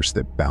the curse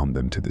that bound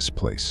them to this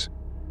place.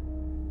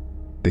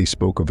 They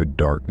spoke of a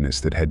darkness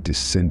that had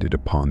descended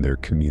upon their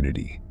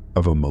community,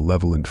 of a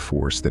malevolent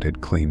force that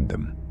had claimed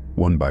them,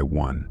 one by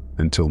one,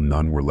 until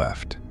none were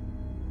left.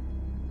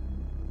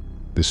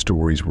 The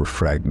stories were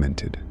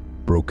fragmented,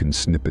 broken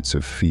snippets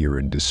of fear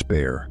and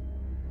despair,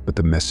 but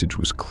the message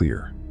was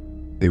clear.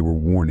 They were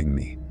warning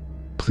me,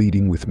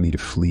 pleading with me to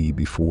flee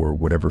before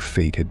whatever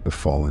fate had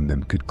befallen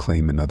them could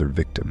claim another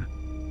victim.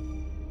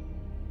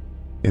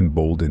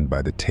 Emboldened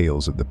by the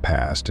tales of the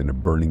past and a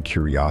burning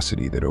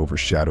curiosity that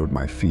overshadowed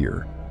my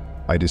fear,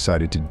 I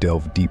decided to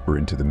delve deeper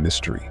into the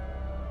mystery.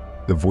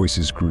 The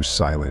voices grew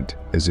silent,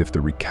 as if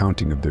the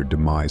recounting of their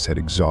demise had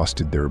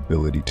exhausted their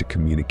ability to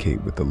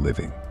communicate with the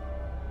living.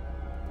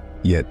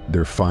 Yet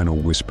their final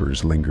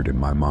whispers lingered in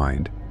my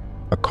mind,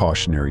 a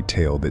cautionary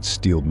tale that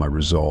steeled my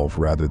resolve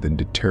rather than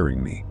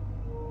deterring me.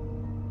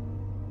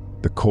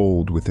 The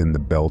cold within the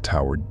bell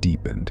tower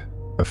deepened,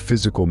 a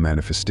physical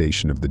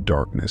manifestation of the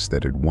darkness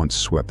that had once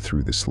swept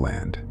through this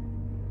land.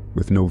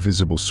 With no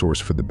visible source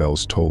for the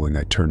bell's tolling,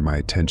 I turned my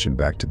attention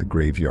back to the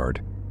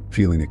graveyard,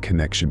 feeling a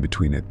connection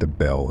between it, the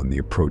bell, and the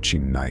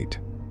approaching night.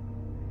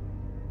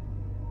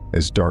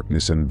 As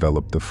darkness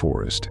enveloped the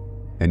forest,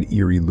 an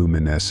eerie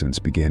luminescence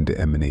began to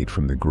emanate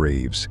from the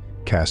graves,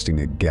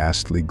 casting a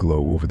ghastly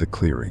glow over the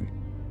clearing.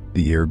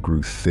 The air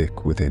grew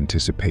thick with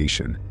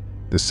anticipation,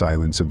 the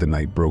silence of the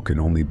night broken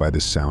only by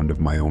the sound of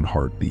my own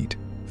heartbeat,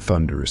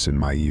 thunderous in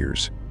my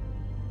ears.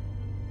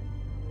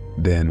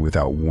 Then,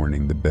 without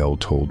warning, the bell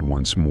tolled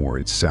once more,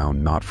 its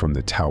sound not from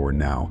the tower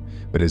now,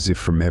 but as if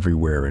from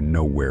everywhere and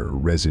nowhere,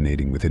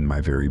 resonating within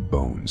my very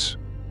bones.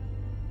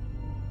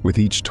 With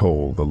each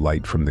toll, the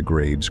light from the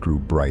graves grew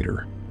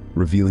brighter,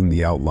 revealing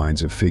the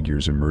outlines of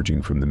figures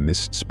emerging from the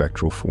mist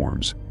spectral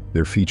forms,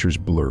 their features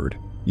blurred,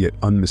 yet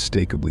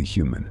unmistakably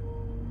human.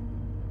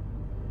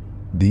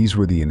 These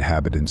were the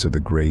inhabitants of the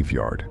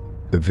graveyard,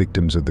 the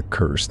victims of the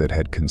curse that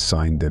had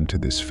consigned them to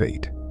this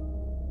fate.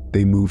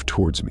 They moved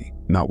towards me,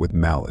 not with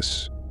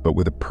malice, but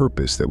with a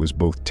purpose that was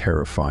both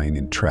terrifying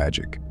and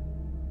tragic.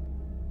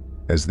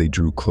 As they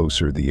drew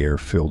closer, the air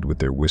filled with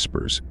their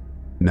whispers,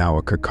 now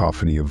a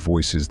cacophony of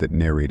voices that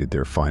narrated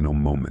their final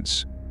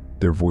moments,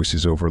 their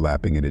voices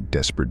overlapping in a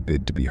desperate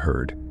bid to be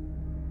heard.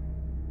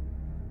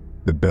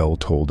 The bell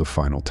tolled a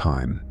final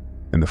time,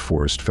 and the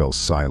forest fell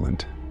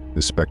silent,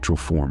 the spectral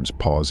forms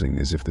pausing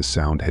as if the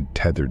sound had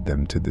tethered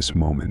them to this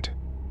moment.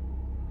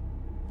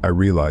 I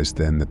realized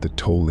then that the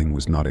tolling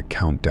was not a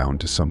countdown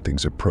to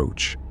something's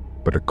approach,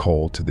 but a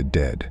call to the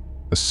dead,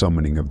 a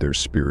summoning of their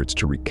spirits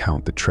to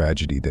recount the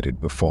tragedy that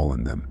had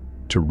befallen them,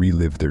 to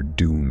relive their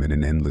doom in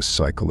an endless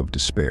cycle of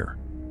despair.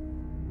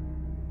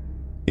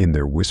 In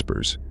their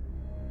whispers,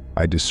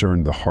 I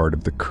discerned the heart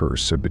of the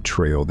curse, a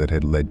betrayal that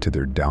had led to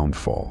their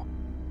downfall,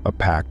 a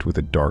pact with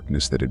a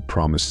darkness that had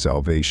promised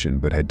salvation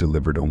but had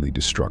delivered only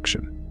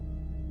destruction.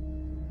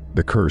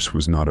 The curse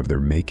was not of their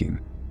making,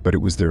 but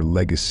it was their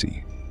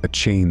legacy, a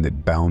chain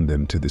that bound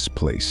them to this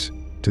place,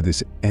 to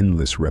this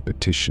endless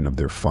repetition of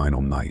their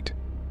final night.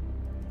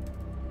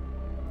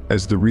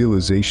 As the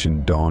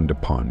realization dawned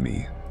upon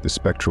me, the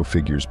spectral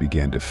figures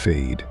began to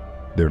fade,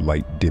 their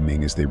light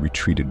dimming as they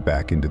retreated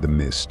back into the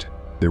mist,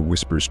 their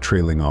whispers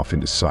trailing off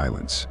into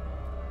silence.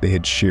 They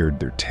had shared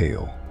their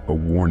tale, a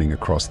warning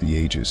across the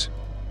ages,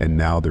 and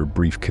now their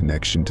brief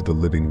connection to the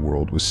living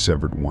world was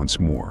severed once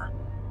more.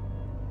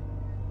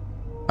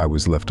 I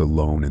was left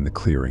alone in the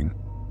clearing,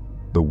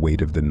 the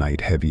weight of the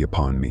night heavy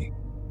upon me.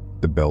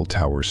 The bell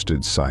tower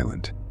stood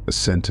silent, a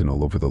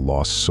sentinel over the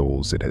lost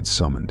souls it had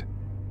summoned.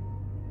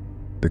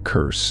 The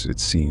curse, it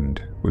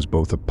seemed, was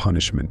both a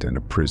punishment and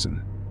a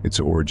prison, its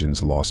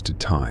origins lost to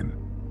time,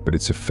 but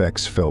its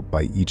effects felt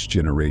by each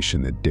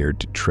generation that dared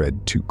to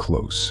tread too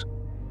close.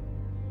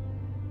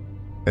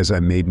 As I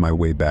made my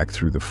way back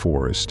through the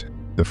forest,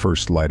 the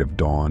first light of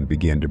dawn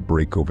began to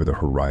break over the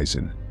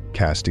horizon,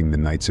 casting the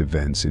night's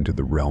events into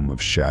the realm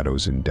of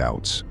shadows and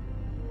doubts.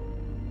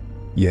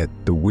 Yet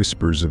the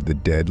whispers of the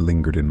dead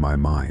lingered in my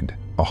mind,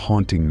 a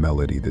haunting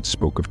melody that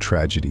spoke of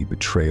tragedy,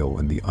 betrayal,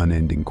 and the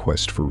unending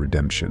quest for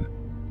redemption.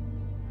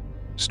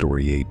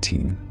 Story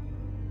 18.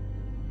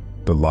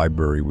 The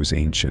library was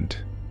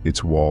ancient,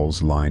 its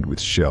walls lined with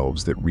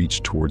shelves that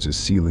reached towards a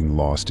ceiling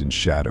lost in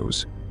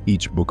shadows,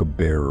 each book a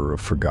bearer of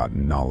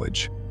forgotten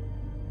knowledge.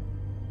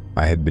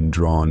 I had been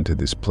drawn to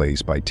this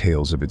place by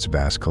tales of its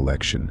vast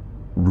collection,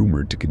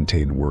 rumored to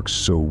contain works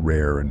so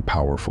rare and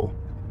powerful.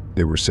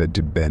 They were said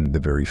to bend the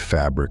very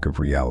fabric of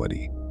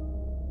reality.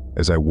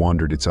 As I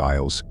wandered its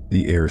aisles,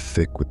 the air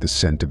thick with the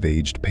scent of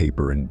aged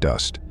paper and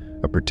dust,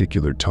 a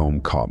particular tome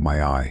caught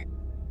my eye.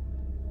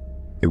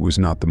 It was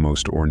not the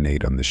most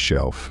ornate on the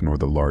shelf, nor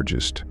the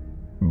largest,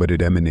 but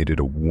it emanated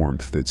a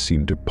warmth that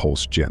seemed to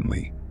pulse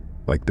gently,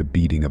 like the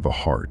beating of a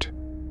heart.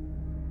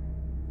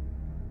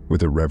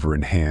 With a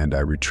reverent hand,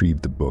 I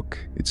retrieved the book,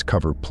 its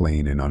cover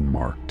plain and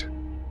unmarked.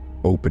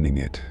 Opening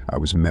it, I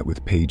was met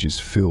with pages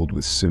filled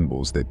with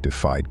symbols that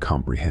defied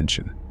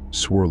comprehension,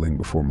 swirling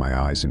before my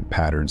eyes in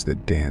patterns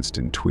that danced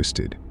and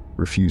twisted,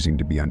 refusing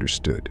to be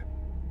understood.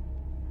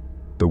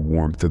 The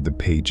warmth of the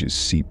pages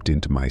seeped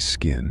into my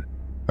skin,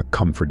 a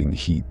comforting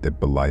heat that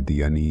belied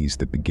the unease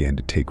that began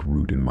to take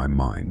root in my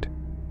mind.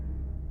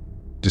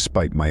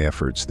 Despite my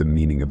efforts, the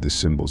meaning of the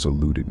symbols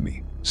eluded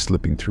me,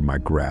 slipping through my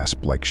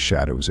grasp like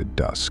shadows at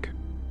dusk.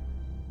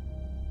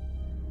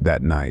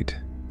 That night,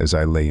 as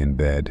I lay in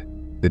bed,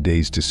 the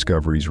day's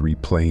discoveries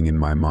replaying in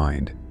my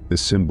mind, the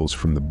symbols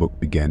from the book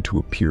began to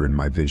appear in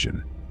my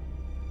vision.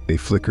 They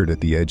flickered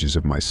at the edges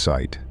of my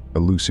sight,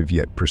 elusive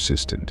yet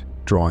persistent,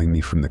 drawing me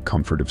from the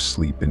comfort of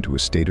sleep into a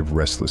state of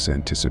restless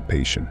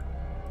anticipation.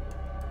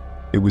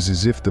 It was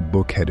as if the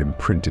book had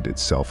imprinted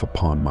itself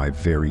upon my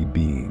very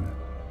being,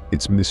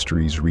 its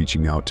mysteries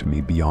reaching out to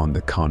me beyond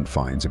the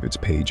confines of its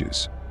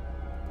pages.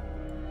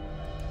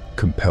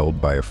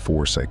 Compelled by a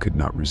force I could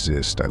not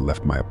resist, I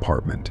left my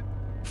apartment,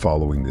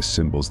 following the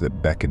symbols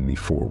that beckoned me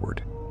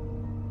forward.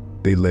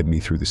 They led me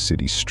through the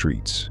city's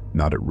streets,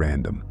 not at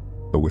random,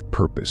 but with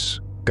purpose,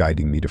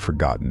 guiding me to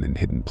forgotten and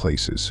hidden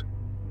places.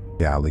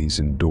 Alleys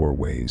and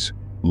doorways,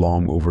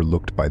 long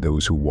overlooked by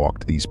those who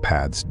walked these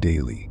paths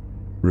daily,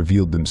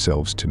 revealed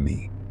themselves to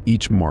me,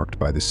 each marked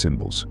by the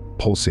symbols,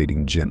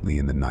 pulsating gently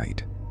in the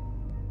night.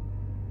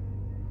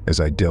 As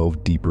I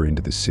delved deeper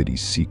into the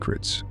city's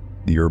secrets,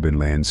 the urban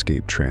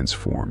landscape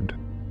transformed.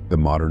 The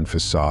modern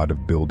facade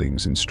of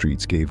buildings and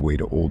streets gave way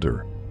to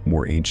older,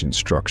 more ancient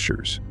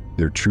structures,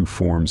 their true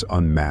forms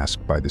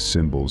unmasked by the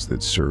symbols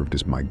that served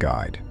as my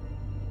guide.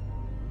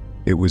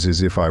 It was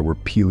as if I were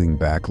peeling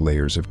back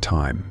layers of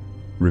time,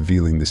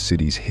 revealing the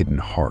city's hidden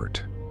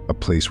heart, a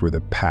place where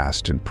the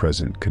past and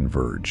present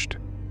converged.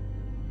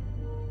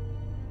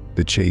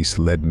 The chase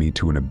led me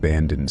to an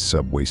abandoned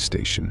subway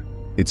station,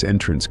 its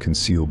entrance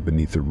concealed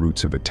beneath the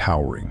roots of a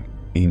towering,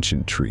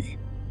 ancient tree.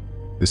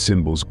 The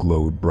symbols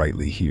glowed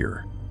brightly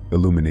here,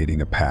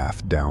 illuminating a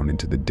path down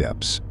into the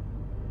depths.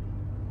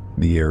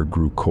 The air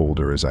grew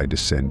colder as I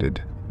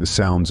descended, the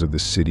sounds of the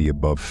city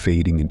above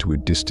fading into a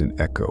distant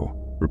echo,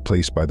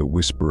 replaced by the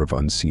whisper of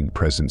unseen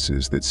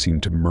presences that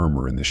seemed to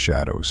murmur in the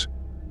shadows.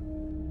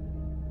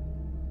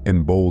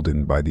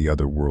 Emboldened by the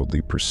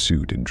otherworldly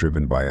pursuit and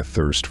driven by a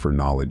thirst for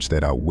knowledge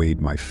that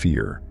outweighed my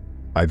fear,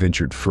 I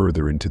ventured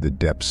further into the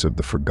depths of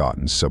the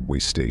forgotten subway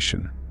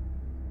station.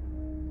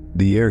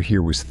 The air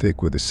here was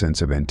thick with a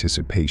sense of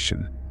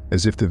anticipation,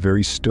 as if the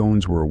very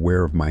stones were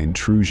aware of my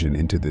intrusion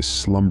into this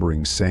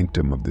slumbering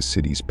sanctum of the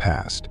city's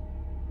past.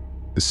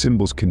 The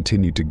symbols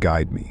continued to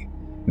guide me,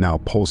 now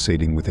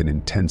pulsating with an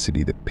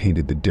intensity that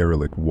painted the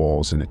derelict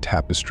walls in a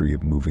tapestry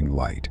of moving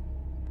light.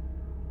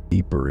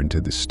 Deeper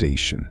into the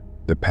station,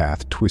 the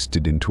path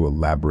twisted into a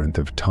labyrinth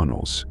of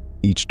tunnels,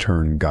 each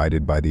turn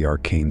guided by the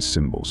arcane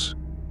symbols.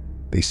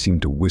 They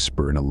seemed to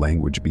whisper in a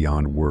language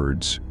beyond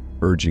words,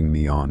 urging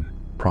me on,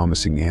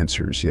 promising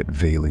answers yet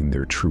veiling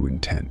their true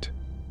intent.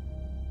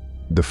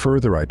 The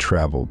further I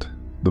traveled,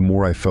 the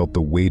more I felt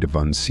the weight of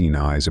unseen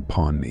eyes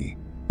upon me,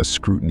 a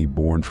scrutiny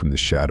born from the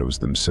shadows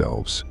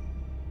themselves.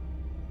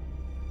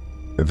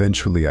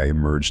 Eventually I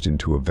emerged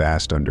into a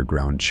vast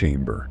underground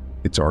chamber,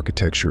 its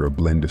architecture a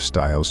blend of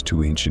styles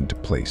too ancient to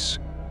place,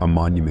 a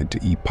monument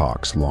to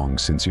epochs long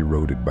since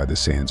eroded by the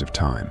sands of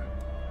time.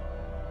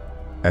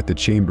 At the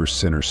chamber's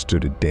center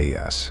stood a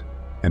dais,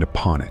 and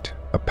upon it,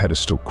 a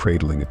pedestal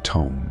cradling a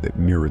tome that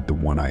mirrored the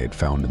one I had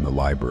found in the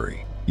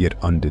library, yet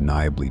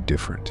undeniably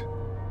different.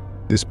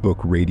 This book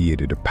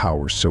radiated a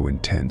power so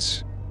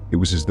intense, it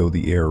was as though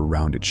the air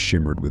around it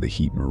shimmered with a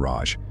heat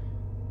mirage.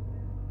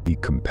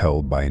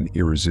 Compelled by an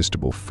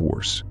irresistible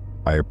force,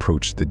 I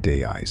approached the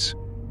dais.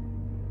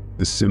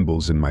 The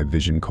symbols in my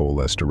vision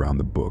coalesced around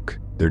the book,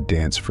 their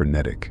dance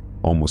frenetic,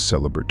 almost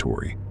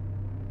celebratory.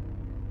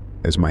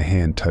 As my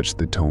hand touched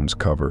the tome's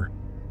cover,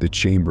 the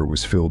chamber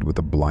was filled with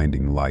a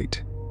blinding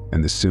light,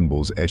 and the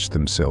symbols etched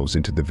themselves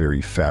into the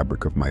very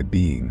fabric of my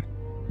being,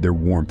 their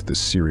warmth the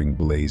searing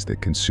blaze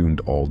that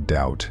consumed all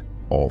doubt,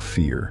 all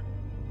fear.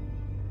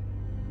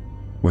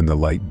 When the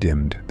light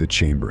dimmed, the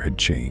chamber had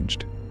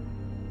changed.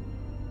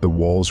 The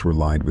walls were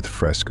lined with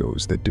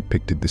frescoes that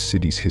depicted the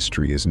city's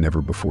history as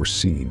never before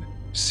seen,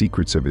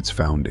 secrets of its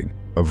founding,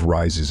 of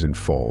rises and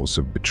falls,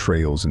 of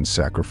betrayals and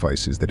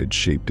sacrifices that had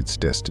shaped its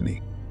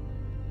destiny.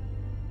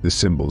 The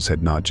symbols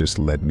had not just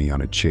led me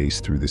on a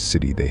chase through the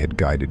city, they had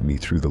guided me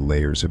through the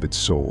layers of its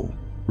soul,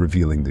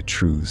 revealing the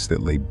truths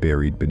that lay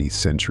buried beneath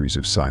centuries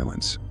of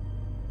silence.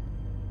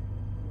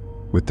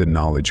 With the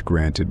knowledge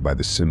granted by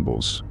the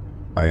symbols,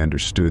 I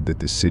understood that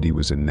the city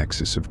was a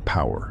nexus of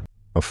power,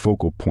 a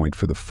focal point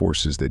for the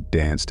forces that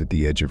danced at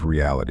the edge of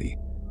reality.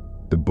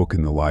 The book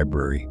in the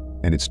library,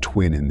 and its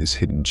twin in this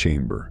hidden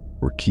chamber,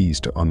 were keys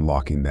to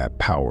unlocking that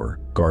power,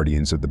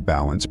 guardians of the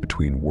balance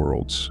between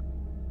worlds.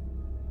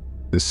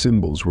 The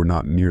symbols were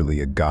not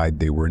merely a guide,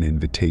 they were an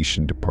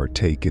invitation to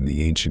partake in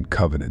the ancient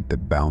covenant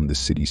that bound the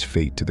city's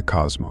fate to the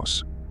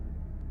cosmos.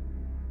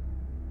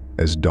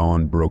 As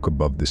dawn broke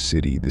above the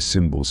city, the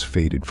symbols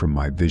faded from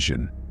my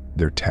vision,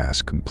 their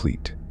task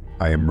complete.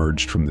 I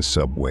emerged from the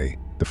subway,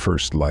 the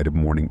first light of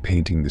morning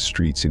painting the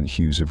streets in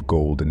hues of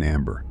gold and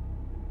amber.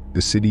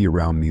 The city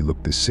around me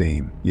looked the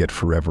same, yet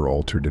forever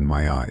altered in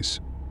my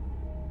eyes.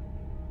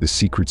 The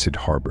secrets it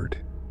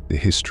harbored, the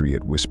history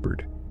it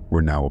whispered,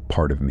 were now a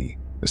part of me,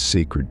 a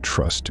sacred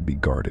trust to be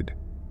guarded.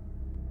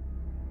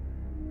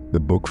 The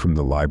book from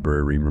the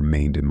library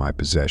remained in my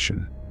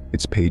possession,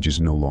 its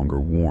pages no longer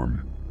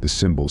warm, the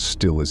symbols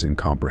still as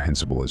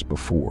incomprehensible as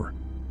before,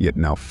 yet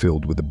now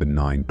filled with a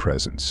benign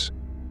presence.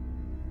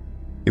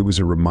 It was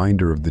a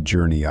reminder of the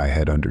journey I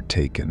had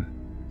undertaken,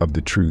 of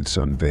the truths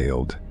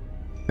unveiled,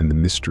 and the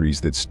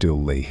mysteries that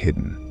still lay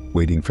hidden,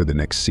 waiting for the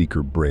next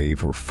seeker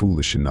brave or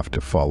foolish enough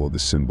to follow the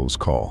symbol's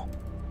call.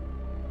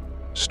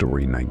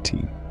 Story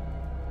 19.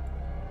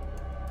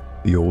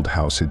 The old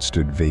house had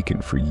stood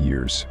vacant for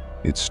years,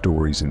 its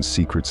stories and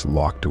secrets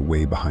locked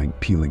away behind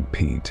peeling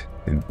paint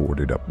and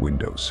boarded-up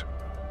windows.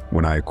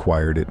 When I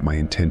acquired it, my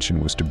intention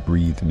was to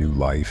breathe new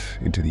life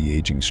into the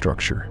aging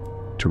structure,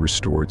 to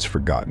restore its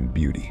forgotten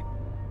beauty.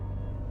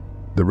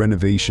 The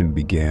renovation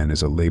began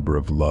as a labor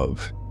of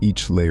love,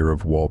 each layer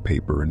of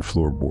wallpaper and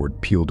floorboard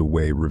peeled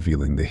away,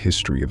 revealing the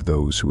history of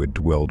those who had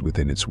dwelled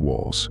within its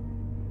walls.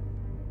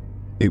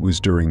 It was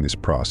during this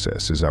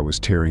process, as I was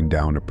tearing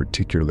down a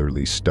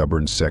particularly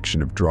stubborn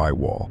section of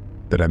drywall,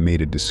 that I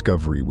made a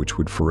discovery which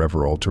would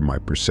forever alter my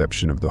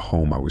perception of the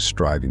home I was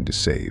striving to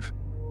save.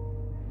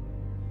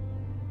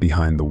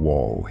 Behind the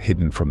wall,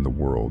 hidden from the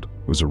world,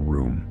 was a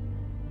room.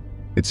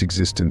 Its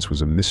existence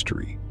was a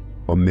mystery,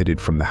 omitted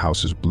from the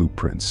house's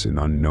blueprints and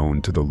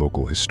unknown to the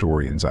local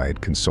historians I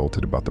had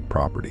consulted about the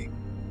property.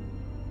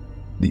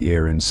 The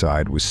air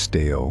inside was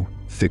stale,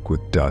 thick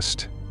with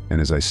dust, and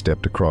as I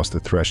stepped across the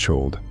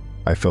threshold,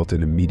 I felt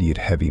an immediate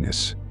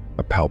heaviness,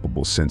 a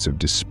palpable sense of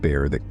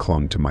despair that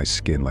clung to my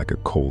skin like a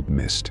cold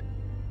mist.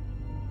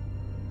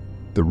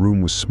 The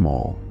room was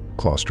small,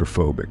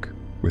 claustrophobic,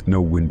 with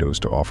no windows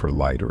to offer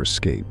light or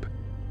escape.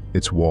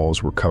 Its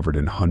walls were covered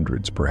in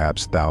hundreds,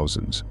 perhaps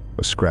thousands,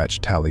 of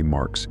scratched tally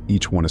marks,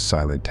 each one a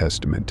silent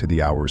testament to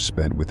the hours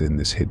spent within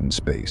this hidden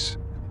space.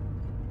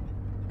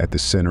 At the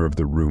center of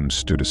the room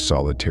stood a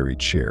solitary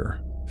chair,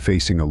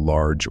 facing a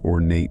large,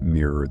 ornate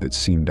mirror that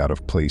seemed out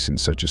of place in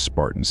such a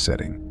Spartan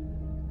setting.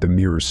 The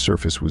mirror's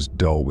surface was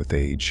dull with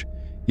age,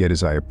 yet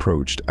as I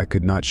approached, I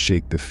could not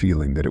shake the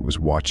feeling that it was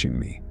watching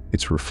me,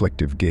 its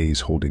reflective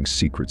gaze holding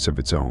secrets of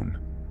its own.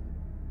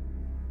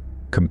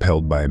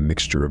 Compelled by a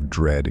mixture of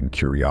dread and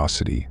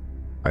curiosity,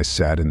 I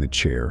sat in the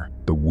chair,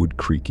 the wood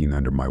creaking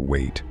under my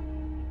weight.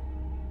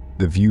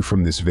 The view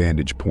from this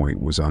vantage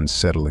point was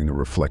unsettling, a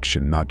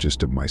reflection not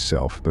just of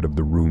myself, but of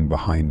the room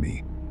behind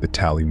me, the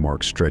tally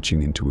mark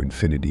stretching into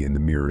infinity in the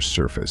mirror's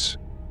surface.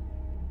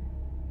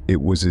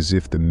 It was as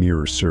if the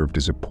mirror served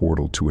as a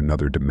portal to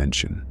another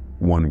dimension,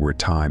 one where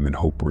time and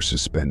hope were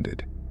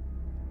suspended.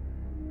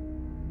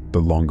 The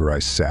longer I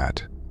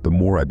sat, the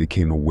more I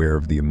became aware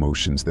of the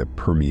emotions that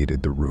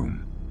permeated the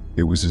room.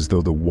 It was as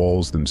though the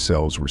walls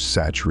themselves were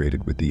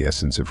saturated with the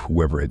essence of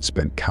whoever had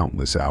spent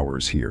countless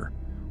hours here,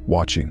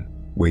 watching,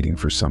 waiting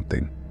for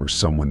something or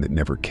someone that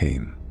never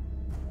came.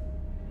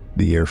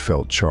 The air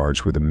felt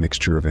charged with a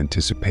mixture of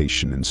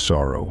anticipation and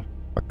sorrow,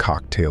 a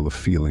cocktail of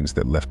feelings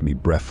that left me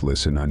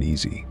breathless and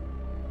uneasy.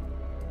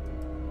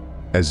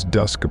 As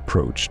dusk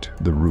approached,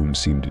 the room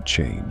seemed to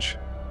change.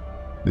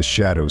 The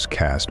shadows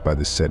cast by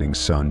the setting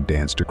sun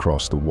danced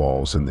across the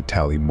walls, and the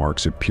tally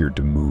marks appeared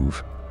to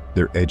move,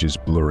 their edges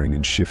blurring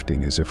and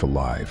shifting as if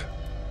alive.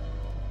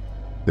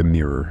 The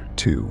mirror,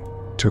 too,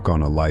 took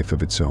on a life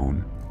of its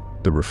own,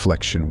 the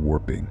reflection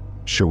warping,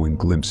 showing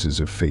glimpses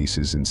of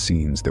faces and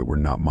scenes that were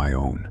not my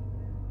own.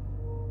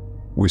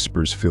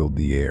 Whispers filled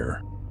the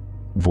air,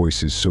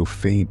 voices so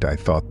faint I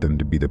thought them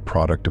to be the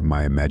product of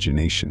my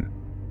imagination,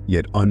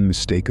 yet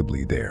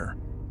unmistakably there,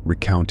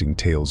 recounting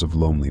tales of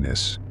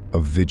loneliness,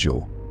 of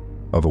vigil,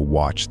 of a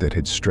watch that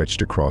had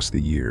stretched across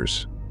the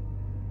years.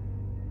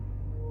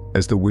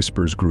 As the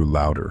whispers grew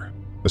louder,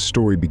 a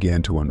story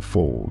began to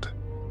unfold,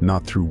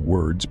 not through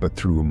words but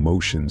through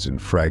emotions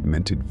and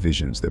fragmented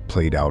visions that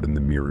played out in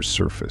the mirror's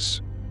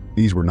surface.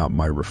 These were not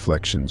my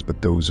reflections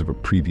but those of a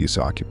previous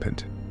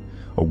occupant,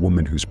 a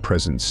woman whose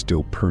presence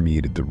still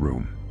permeated the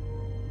room.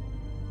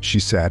 She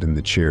sat in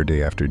the chair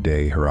day after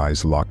day, her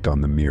eyes locked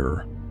on the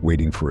mirror,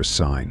 waiting for a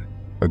sign,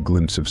 a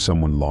glimpse of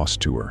someone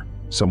lost to her,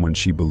 someone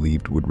she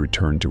believed would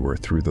return to her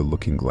through the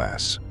looking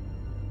glass.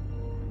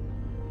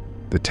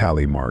 The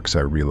tally marks,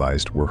 I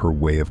realized, were her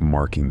way of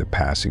marking the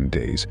passing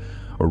days,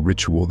 a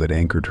ritual that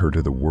anchored her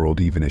to the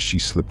world even as she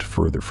slipped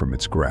further from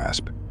its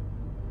grasp.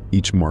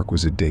 Each mark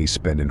was a day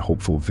spent in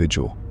hopeful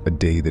vigil, a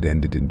day that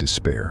ended in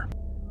despair.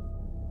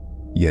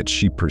 Yet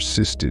she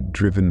persisted,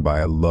 driven by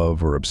a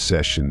love or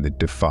obsession that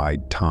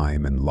defied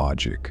time and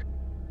logic.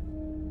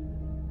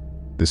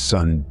 The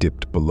sun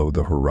dipped below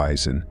the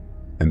horizon,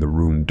 and the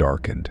room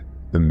darkened,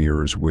 the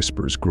mirror's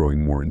whispers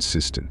growing more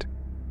insistent.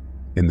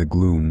 In the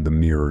gloom, the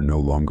mirror no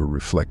longer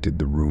reflected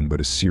the room but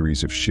a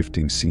series of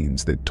shifting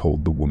scenes that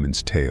told the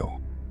woman's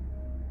tale.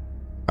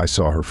 I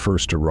saw her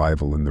first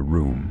arrival in the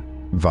room,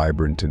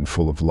 vibrant and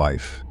full of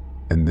life,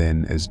 and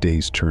then, as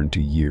days turned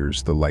to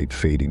years, the light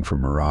fading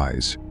from her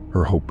eyes,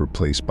 her hope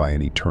replaced by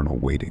an eternal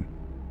waiting.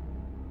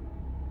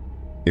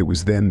 It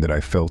was then that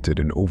I felt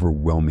an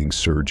overwhelming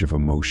surge of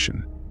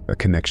emotion, a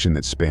connection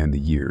that spanned the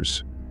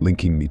years,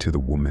 linking me to the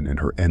woman and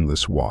her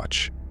endless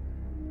watch.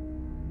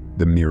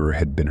 The mirror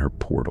had been her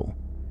portal,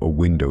 a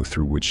window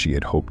through which she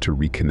had hoped to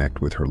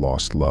reconnect with her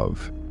lost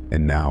love,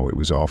 and now it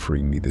was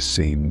offering me the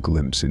same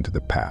glimpse into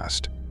the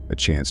past, a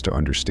chance to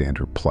understand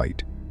her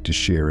plight, to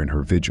share in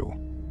her vigil.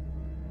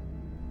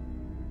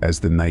 As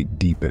the night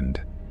deepened,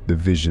 the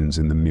visions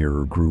in the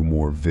mirror grew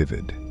more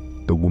vivid,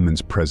 the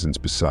woman's presence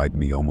beside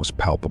me almost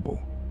palpable.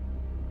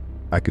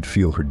 I could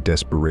feel her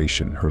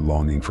desperation, her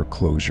longing for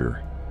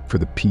closure, for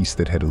the peace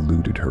that had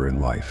eluded her in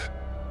life.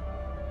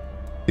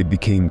 It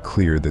became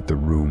clear that the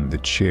room, the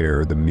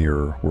chair, the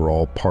mirror were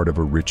all part of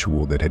a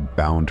ritual that had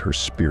bound her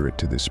spirit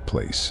to this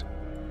place,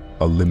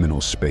 a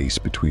liminal space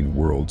between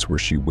worlds where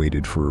she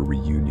waited for a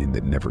reunion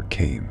that never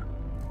came.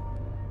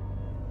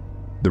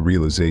 The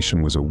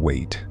realization was a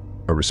weight,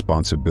 a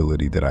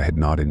responsibility that I had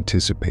not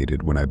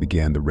anticipated when I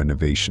began the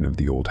renovation of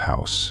the old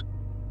house.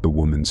 The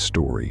woman's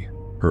story,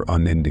 her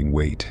unending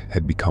weight,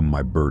 had become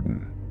my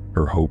burden,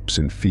 her hopes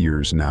and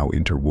fears now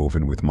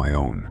interwoven with my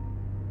own.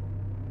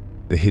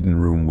 The hidden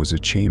room was a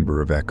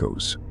chamber of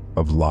echoes,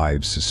 of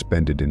lives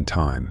suspended in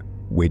time,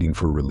 waiting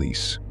for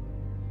release.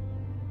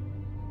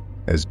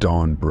 As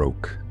dawn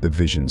broke, the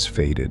visions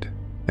faded,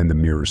 and the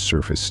mirror's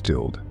surface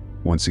stilled,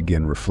 once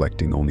again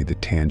reflecting only the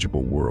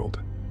tangible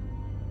world.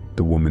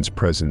 The woman's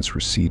presence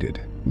receded,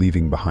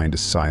 leaving behind a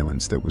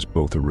silence that was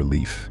both a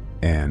relief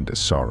and a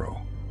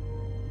sorrow.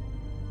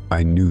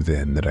 I knew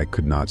then that I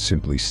could not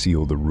simply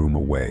seal the room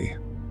away,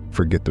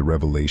 forget the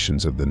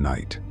revelations of the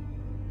night.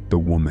 The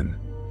woman,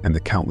 and the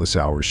countless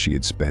hours she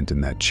had spent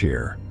in that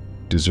chair,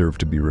 deserved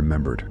to be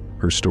remembered,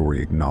 her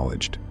story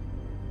acknowledged.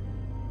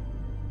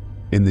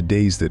 In the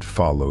days that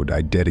followed,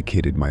 I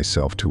dedicated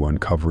myself to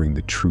uncovering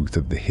the truth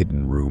of the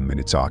hidden room and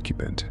its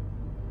occupant.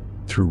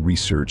 Through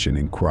research and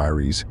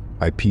inquiries,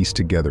 I pieced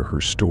together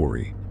her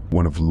story,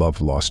 one of love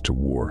lost to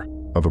war,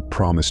 of a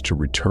promise to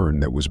return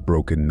that was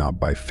broken not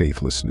by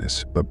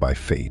faithlessness, but by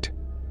fate.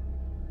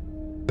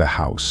 The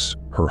house,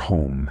 her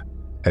home,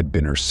 had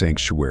been her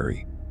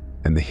sanctuary,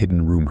 and the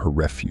hidden room her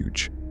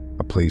refuge,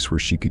 a place where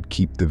she could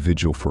keep the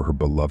vigil for her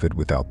beloved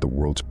without the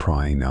world's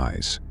prying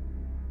eyes.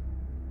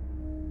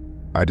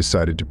 I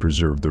decided to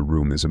preserve the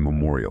room as a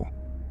memorial,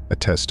 a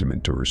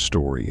testament to her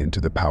story and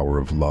to the power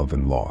of love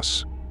and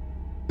loss.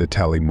 The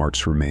tally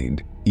marks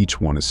remained,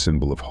 each one a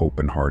symbol of hope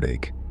and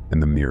heartache,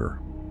 and the mirror,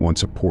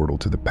 once a portal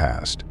to the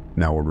past,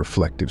 now a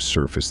reflective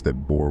surface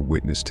that bore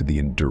witness to the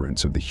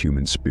endurance of the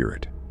human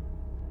spirit.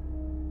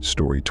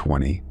 Story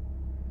 20.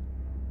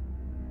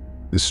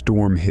 The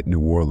storm hit New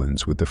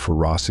Orleans with the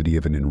ferocity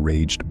of an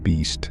enraged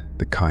beast,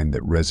 the kind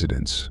that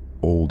residents,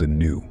 old and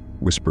new,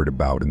 whispered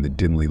about in the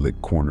dimly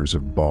lit corners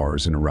of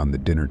bars and around the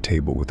dinner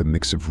table with a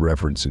mix of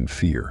reverence and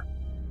fear.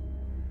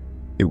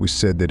 It was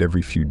said that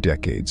every few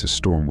decades a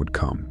storm would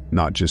come,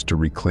 not just to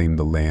reclaim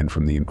the land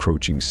from the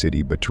encroaching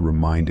city, but to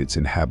remind its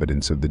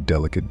inhabitants of the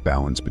delicate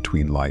balance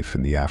between life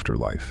and the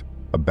afterlife,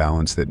 a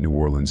balance that New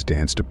Orleans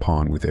danced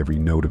upon with every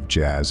note of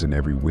jazz and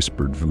every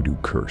whispered voodoo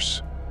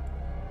curse.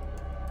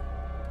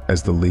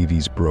 As the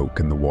levees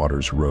broke and the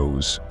waters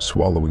rose,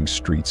 swallowing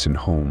streets and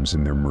homes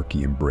in their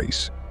murky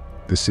embrace,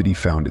 the city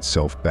found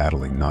itself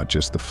battling not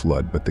just the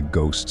flood but the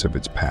ghosts of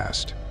its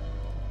past.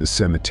 The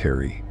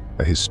cemetery,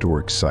 a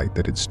historic site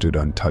that had stood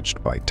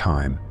untouched by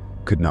time,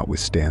 could not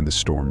withstand the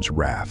storm's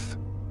wrath.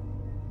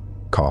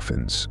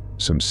 Coffins,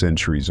 some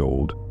centuries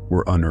old,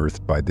 were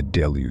unearthed by the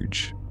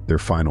deluge, their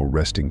final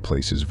resting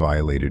places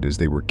violated as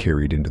they were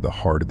carried into the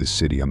heart of the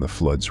city on the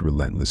flood's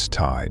relentless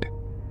tide.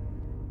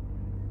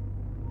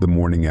 The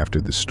morning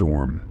after the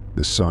storm,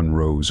 the sun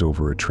rose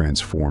over a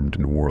transformed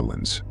New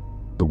Orleans.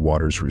 The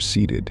waters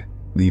receded,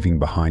 leaving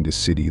behind a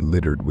city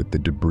littered with the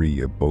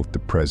debris of both the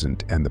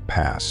present and the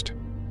past.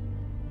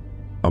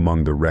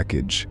 Among the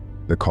wreckage,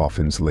 the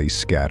coffins lay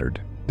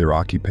scattered, their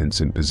occupants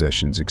and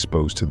possessions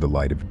exposed to the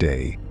light of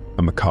day,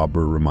 a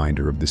macabre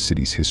reminder of the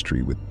city's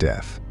history with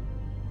death.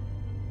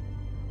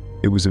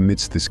 It was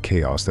amidst this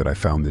chaos that I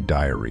found the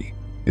diary,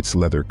 its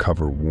leather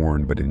cover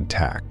worn but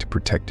intact,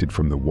 protected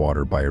from the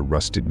water by a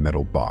rusted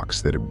metal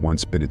box that had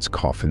once been its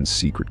coffin's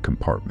secret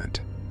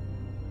compartment.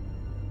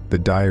 The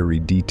diary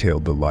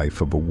detailed the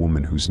life of a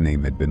woman whose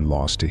name had been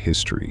lost to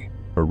history,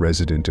 a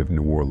resident of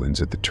New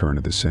Orleans at the turn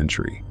of the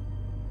century.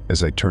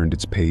 As I turned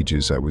its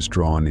pages, I was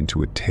drawn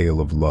into a tale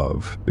of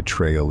love,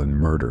 betrayal, and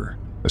murder,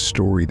 a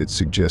story that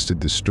suggested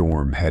the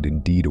storm had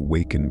indeed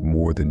awakened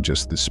more than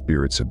just the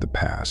spirits of the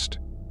past.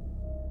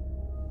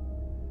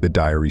 The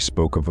diary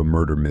spoke of a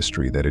murder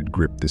mystery that had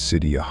gripped the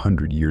city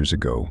 100 years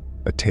ago,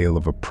 a tale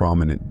of a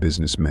prominent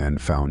businessman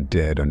found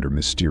dead under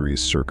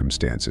mysterious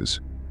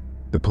circumstances.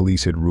 The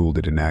police had ruled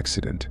it an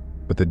accident,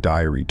 but the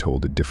diary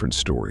told a different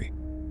story.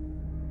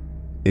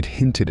 It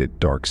hinted at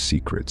dark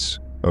secrets,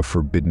 of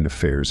forbidden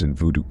affairs and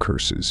voodoo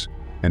curses,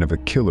 and of a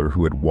killer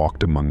who had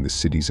walked among the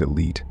city's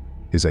elite,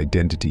 his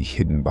identity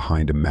hidden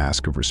behind a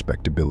mask of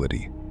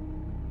respectability.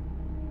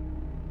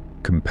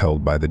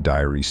 Compelled by the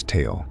diary's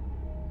tale,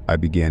 I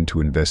began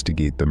to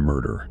investigate the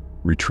murder,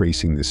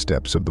 retracing the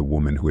steps of the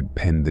woman who had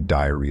penned the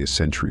diary a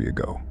century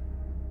ago.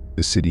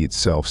 The city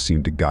itself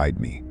seemed to guide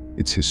me,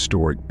 its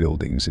historic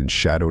buildings and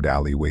shadowed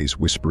alleyways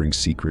whispering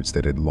secrets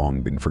that had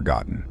long been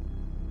forgotten.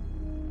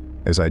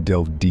 As I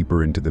delved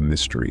deeper into the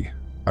mystery,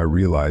 I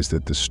realized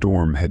that the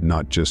storm had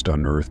not just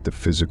unearthed the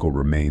physical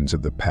remains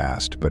of the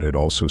past, but had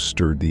also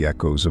stirred the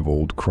echoes of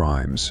old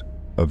crimes,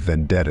 of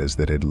vendettas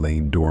that had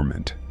lain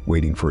dormant,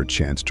 waiting for a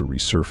chance to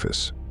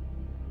resurface.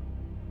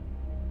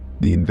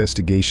 The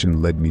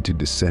investigation led me to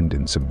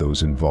descendants of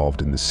those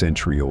involved in the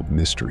century-old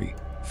mystery,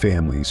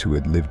 families who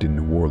had lived in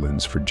New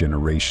Orleans for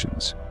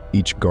generations,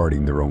 each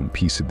guarding their own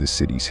piece of the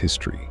city's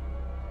history.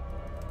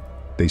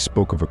 They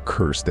spoke of a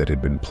curse that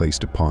had been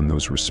placed upon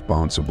those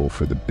responsible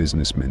for the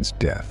businessman's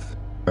death,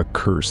 a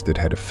curse that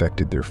had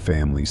affected their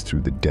families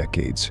through the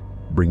decades,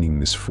 bringing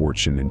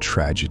misfortune and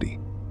tragedy.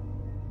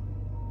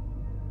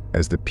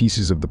 As the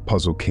pieces of the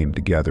puzzle came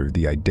together,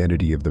 the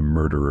identity of the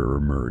murderer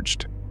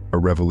emerged, a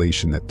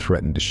revelation that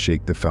threatened to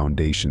shake the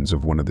foundations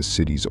of one of the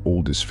city's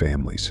oldest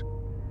families.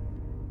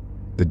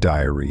 The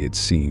diary, it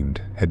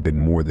seemed, had been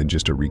more than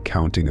just a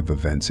recounting of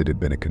events. It had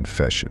been a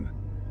confession,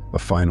 a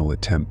final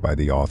attempt by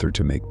the author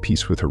to make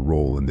peace with her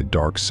role in the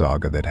dark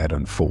saga that had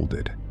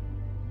unfolded.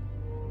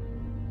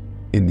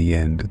 In the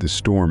end, the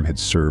storm had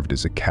served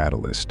as a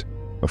catalyst,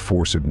 a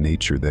force of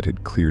nature that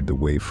had cleared the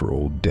way for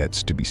old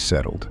debts to be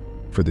settled,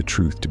 for the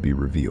truth to be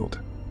revealed.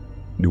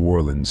 New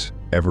Orleans,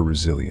 ever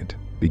resilient,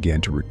 began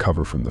to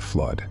recover from the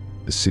flood,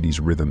 the city's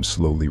rhythm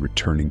slowly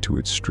returning to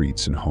its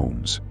streets and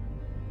homes.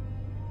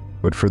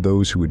 But for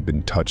those who had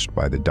been touched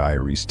by the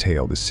diary's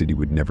tale, the city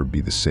would never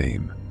be the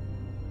same.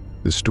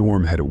 The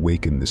storm had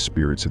awakened the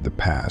spirits of the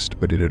past,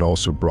 but it had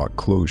also brought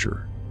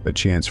closure, a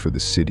chance for the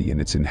city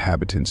and its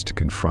inhabitants to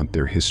confront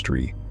their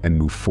history and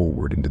move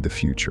forward into the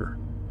future.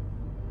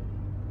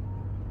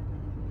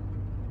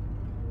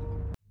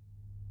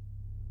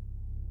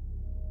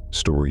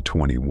 Story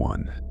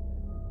 21.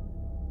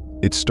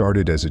 It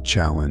started as a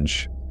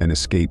challenge, an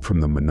escape from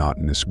the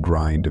monotonous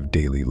grind of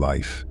daily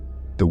life.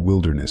 The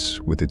wilderness,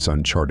 with its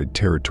uncharted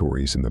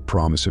territories and the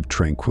promise of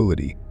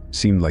tranquility,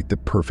 seemed like the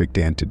perfect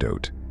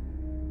antidote.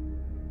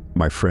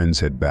 My friends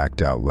had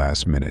backed out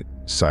last minute,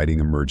 citing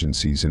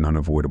emergencies and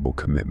unavoidable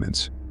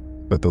commitments,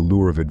 but the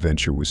lure of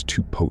adventure was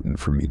too potent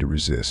for me to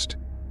resist.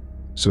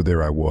 So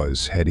there I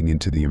was, heading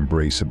into the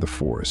embrace of the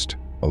forest,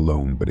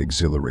 alone but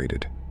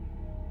exhilarated.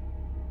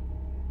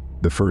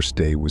 The first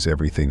day was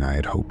everything I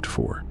had hoped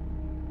for.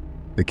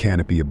 The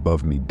canopy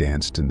above me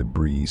danced in the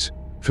breeze,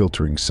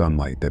 filtering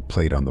sunlight that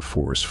played on the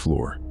forest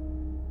floor.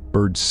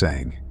 Birds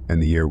sang,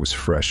 and the air was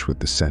fresh with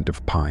the scent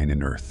of pine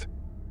and earth.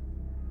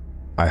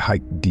 I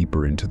hiked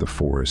deeper into the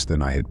forest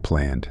than I had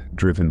planned,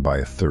 driven by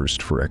a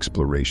thirst for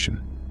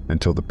exploration,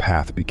 until the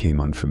path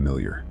became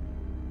unfamiliar.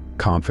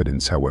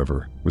 Confidence,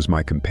 however, was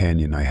my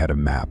companion. I had a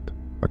map,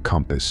 a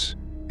compass,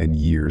 and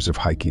years of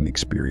hiking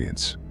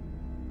experience.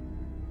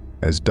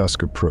 As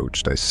dusk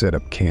approached, I set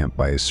up camp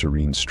by a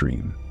serene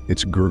stream,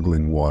 its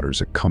gurgling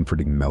waters a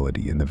comforting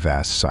melody in the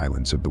vast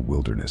silence of the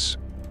wilderness.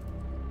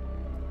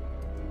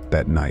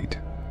 That night,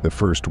 the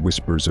first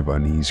whispers of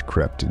unease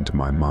crept into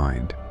my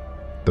mind.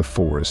 The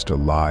forest,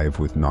 alive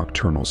with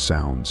nocturnal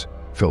sounds,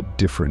 felt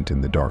different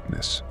in the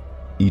darkness.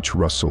 Each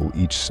rustle,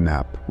 each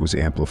snap was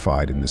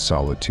amplified in the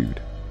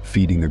solitude,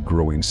 feeding a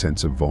growing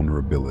sense of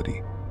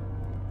vulnerability.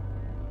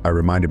 I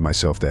reminded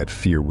myself that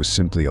fear was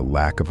simply a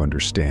lack of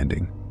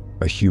understanding,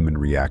 a human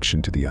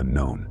reaction to the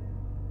unknown.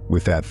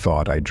 With that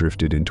thought, I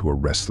drifted into a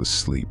restless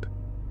sleep.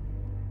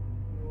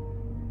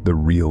 The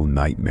real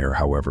nightmare,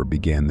 however,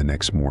 began the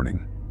next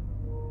morning.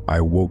 I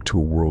awoke to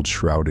a world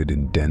shrouded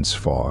in dense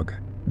fog,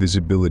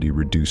 visibility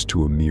reduced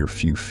to a mere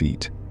few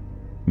feet.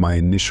 My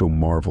initial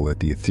marvel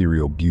at the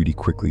ethereal beauty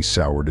quickly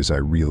soured as I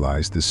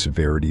realized the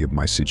severity of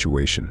my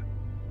situation.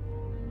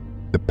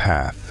 The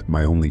path,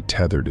 my only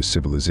tether to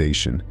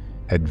civilization,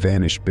 had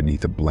vanished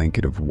beneath a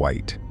blanket of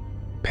white.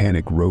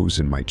 Panic rose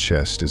in my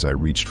chest as I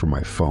reached for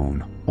my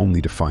phone,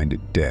 only to find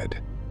it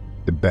dead.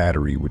 The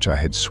battery, which I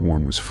had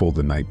sworn was full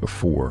the night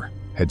before,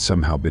 had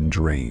somehow been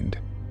drained.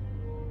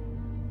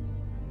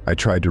 I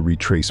tried to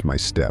retrace my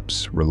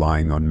steps,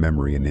 relying on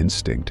memory and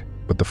instinct,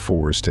 but the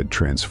forest had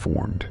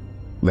transformed.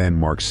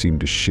 Landmarks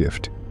seemed to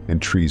shift,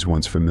 and trees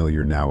once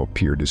familiar now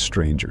appeared as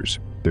strangers,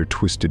 their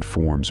twisted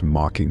forms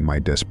mocking my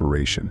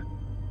desperation.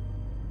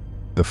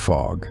 The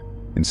fog,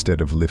 instead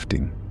of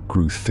lifting,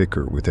 grew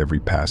thicker with every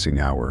passing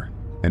hour,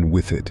 and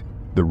with it,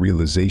 the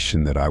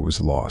realization that I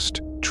was lost,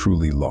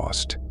 truly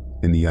lost,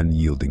 in the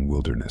unyielding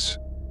wilderness.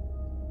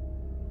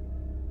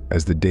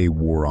 As the day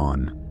wore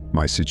on,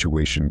 my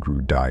situation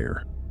grew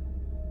dire.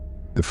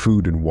 The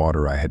food and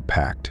water I had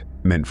packed,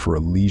 meant for a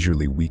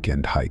leisurely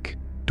weekend hike,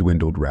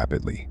 dwindled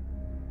rapidly.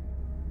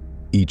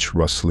 Each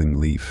rustling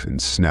leaf and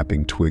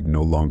snapping twig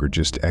no longer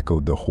just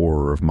echoed the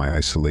horror of my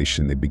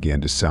isolation. They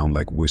began to sound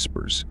like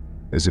whispers,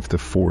 as if the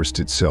forest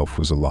itself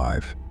was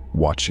alive,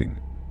 watching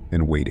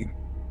and waiting.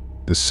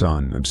 The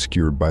sun,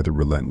 obscured by the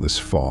relentless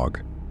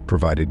fog,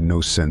 provided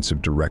no sense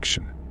of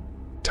direction.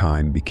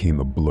 Time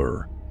became a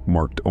blur,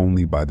 marked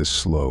only by the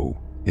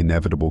slow,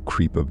 inevitable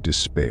creep of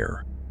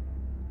despair.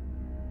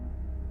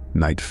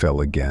 Night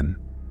fell again,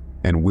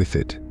 and with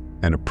it,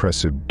 an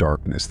oppressive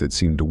darkness that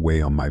seemed to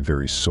weigh on my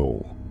very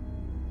soul.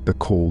 The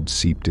cold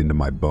seeped into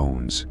my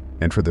bones,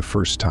 and for the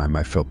first time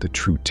I felt the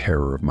true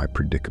terror of my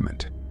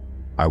predicament.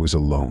 I was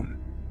alone,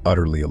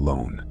 utterly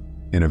alone,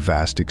 in a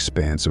vast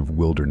expanse of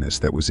wilderness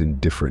that was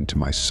indifferent to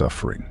my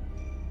suffering.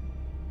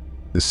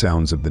 The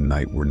sounds of the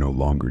night were no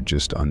longer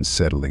just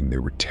unsettling, they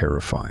were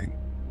terrifying.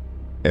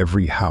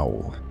 Every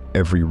howl,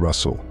 every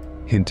rustle,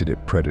 hinted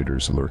at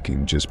predators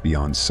lurking just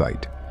beyond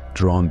sight,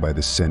 drawn by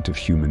the scent of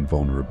human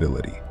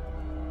vulnerability.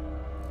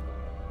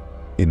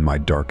 In my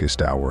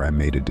darkest hour, I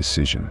made a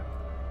decision.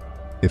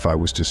 If I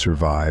was to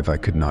survive, I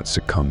could not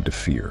succumb to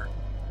fear.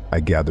 I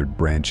gathered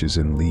branches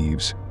and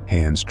leaves,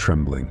 hands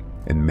trembling,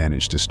 and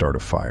managed to start a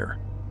fire.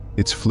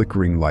 Its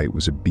flickering light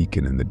was a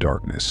beacon in the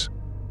darkness,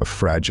 a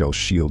fragile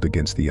shield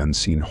against the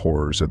unseen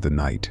horrors of the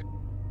night.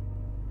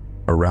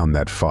 Around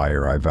that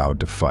fire, I vowed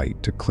to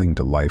fight, to cling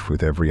to life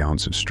with every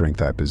ounce of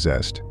strength I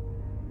possessed.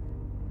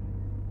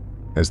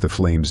 As the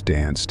flames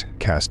danced,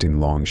 casting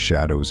long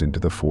shadows into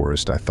the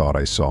forest, I thought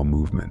I saw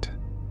movement.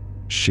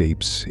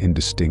 Shapes,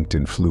 indistinct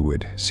and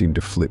fluid, seemed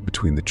to flit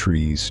between the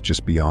trees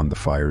just beyond the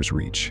fire's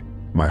reach.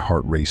 My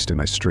heart raced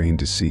and I strained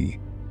to see.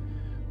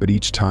 But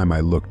each time I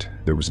looked,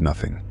 there was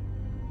nothing.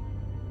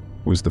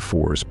 Was the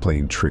forest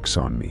playing tricks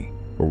on me,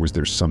 or was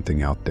there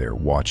something out there,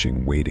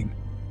 watching, waiting?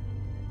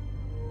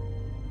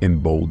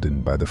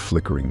 Emboldened by the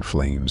flickering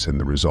flames and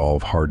the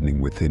resolve hardening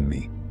within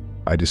me,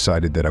 I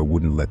decided that I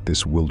wouldn't let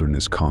this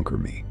wilderness conquer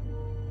me.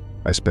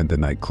 I spent the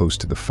night close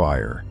to the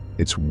fire,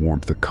 its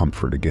warmth a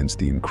comfort against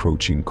the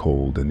encroaching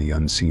cold and the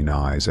unseen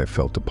eyes I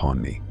felt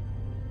upon me.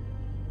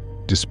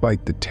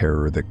 Despite the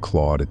terror that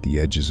clawed at the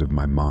edges of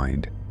my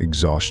mind,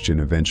 exhaustion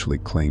eventually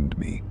claimed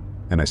me,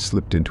 and I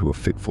slipped into a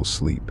fitful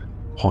sleep,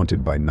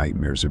 haunted by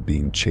nightmares of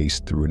being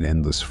chased through an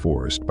endless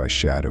forest by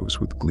shadows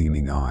with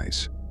gleaming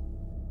eyes.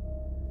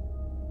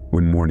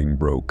 When morning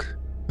broke,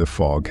 the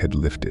fog had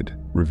lifted,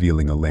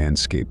 revealing a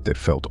landscape that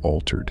felt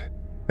altered,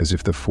 as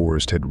if the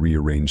forest had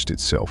rearranged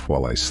itself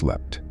while I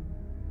slept.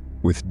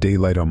 With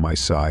daylight on my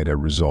side, I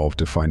resolved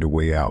to find a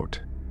way out.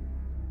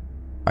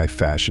 I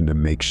fashioned a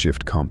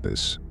makeshift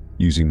compass,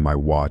 using my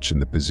watch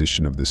and the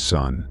position of the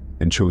sun,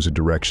 and chose a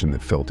direction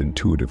that felt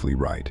intuitively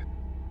right.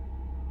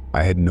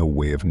 I had no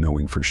way of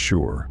knowing for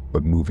sure,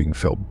 but moving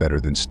felt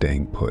better than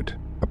staying put,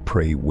 a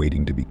prey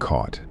waiting to be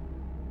caught.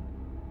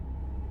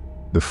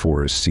 The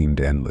forest seemed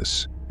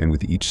endless, and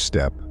with each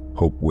step,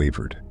 hope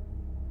wavered.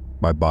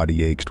 My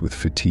body ached with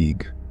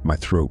fatigue, my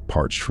throat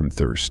parched from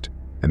thirst,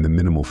 and the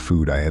minimal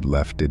food I had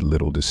left did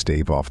little to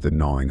stave off the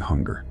gnawing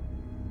hunger.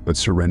 But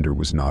surrender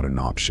was not an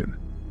option.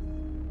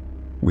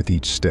 With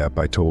each step,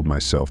 I told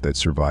myself that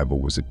survival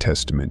was a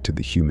testament to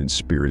the human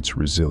spirit's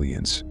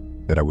resilience,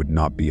 that I would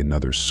not be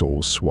another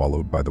soul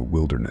swallowed by the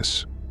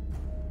wilderness.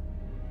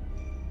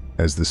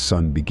 As the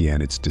sun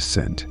began its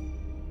descent,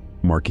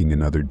 marking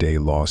another day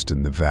lost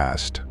in the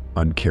vast,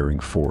 uncaring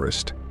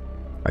forest,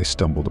 I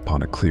stumbled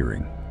upon a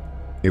clearing.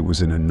 It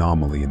was an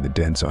anomaly in the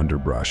dense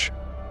underbrush,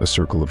 a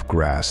circle of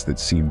grass that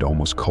seemed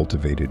almost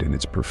cultivated in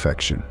its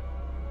perfection.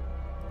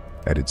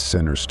 At its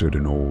center stood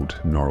an old,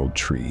 gnarled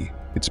tree,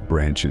 its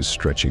branches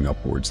stretching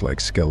upwards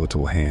like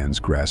skeletal hands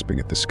grasping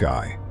at the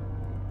sky.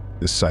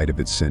 The sight of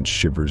it sent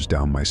shivers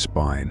down my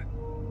spine,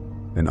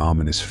 an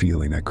ominous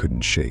feeling I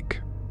couldn't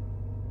shake.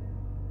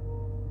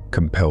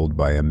 Compelled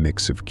by a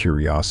mix of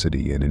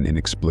curiosity and an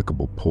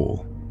inexplicable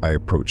pull, I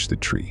approached the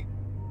tree.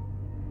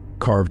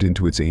 Carved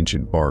into its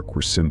ancient bark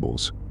were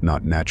symbols,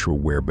 not natural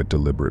wear but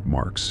deliberate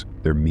marks,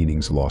 their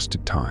meanings lost to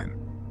time.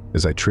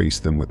 As I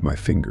traced them with my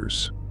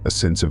fingers, a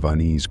sense of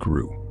unease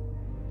grew.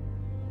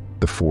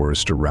 The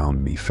forest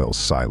around me fell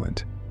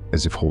silent,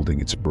 as if holding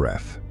its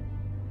breath.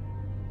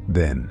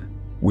 Then,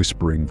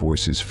 whispering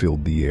voices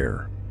filled the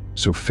air,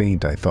 so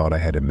faint I thought I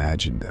had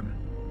imagined them.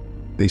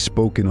 They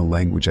spoke in a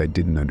language I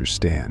didn't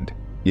understand,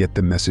 yet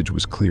the message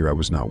was clear: I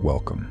was not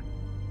welcome.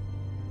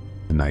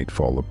 The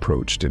nightfall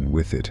approached, and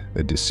with it,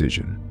 a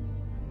decision.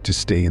 To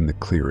stay in the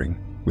clearing,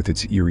 with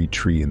its eerie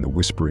tree and the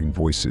whispering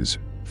voices,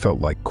 felt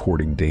like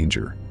courting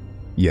danger.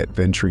 Yet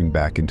venturing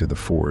back into the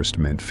forest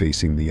meant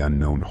facing the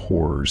unknown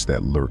horrors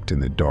that lurked in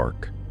the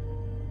dark.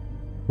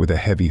 With a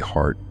heavy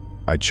heart,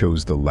 I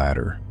chose the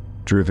latter,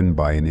 driven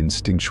by an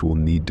instinctual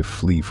need to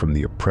flee from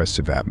the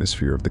oppressive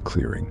atmosphere of the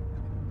clearing.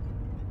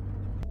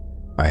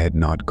 I had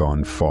not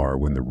gone far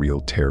when the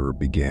real terror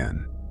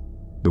began.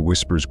 The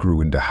whispers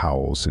grew into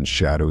howls, and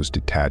shadows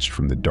detached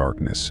from the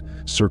darkness,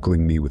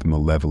 circling me with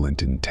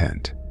malevolent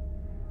intent.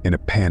 In a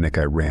panic,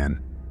 I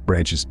ran,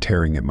 branches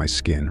tearing at my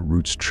skin,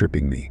 roots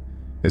tripping me,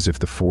 as if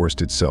the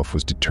forest itself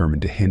was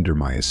determined to hinder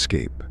my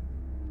escape.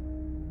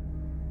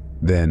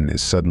 Then,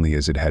 as suddenly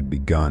as it had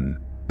begun,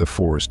 the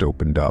forest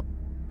opened up,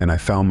 and I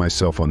found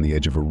myself on the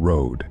edge of a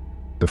road,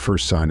 the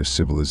first sign of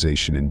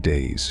civilization in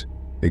days.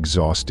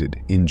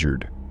 Exhausted,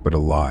 injured, but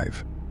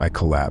alive, I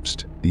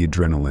collapsed, the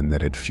adrenaline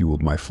that had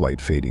fueled my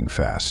flight fading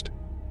fast.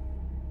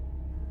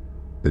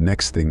 The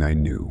next thing I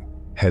knew,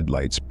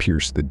 headlights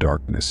pierced the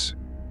darkness,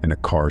 and a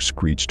car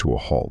screeched to a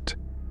halt.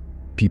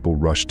 People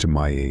rushed to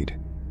my aid,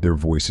 their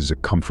voices a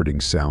comforting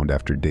sound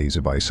after days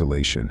of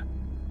isolation.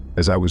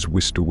 As I was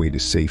whisked away to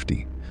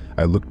safety,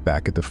 I looked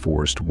back at the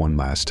forest one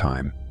last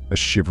time, a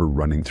shiver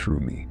running through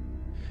me.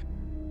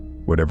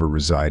 Whatever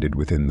resided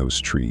within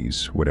those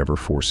trees, whatever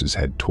forces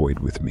had toyed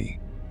with me,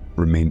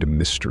 remained a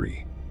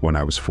mystery when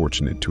I was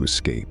fortunate to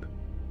escape.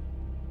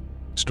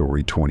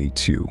 Story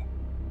 22.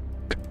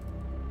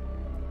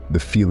 The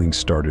feeling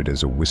started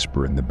as a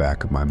whisper in the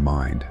back of my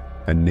mind,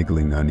 a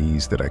niggling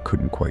unease that I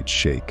couldn't quite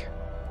shake.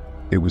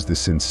 It was the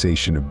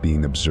sensation of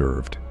being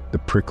observed, the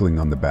prickling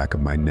on the back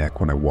of my neck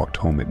when I walked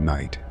home at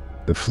night,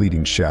 the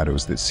fleeting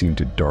shadows that seemed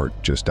to dart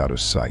just out of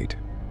sight.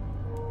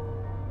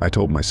 I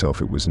told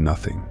myself it was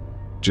nothing,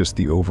 just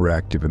the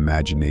overactive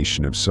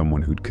imagination of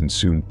someone who'd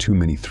consumed too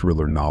many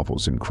thriller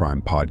novels and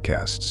crime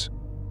podcasts.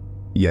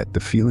 Yet the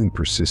feeling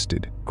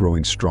persisted,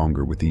 growing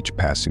stronger with each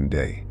passing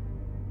day.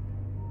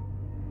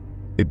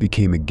 It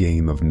became a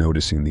game of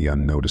noticing the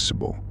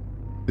unnoticeable.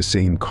 The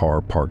same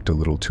car parked a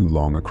little too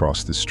long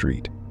across the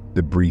street,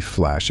 the brief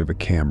flash of a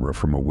camera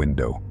from a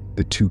window,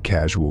 the two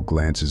casual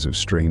glances of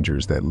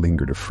strangers that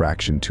lingered a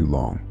fraction too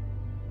long.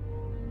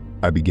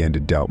 I began to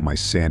doubt my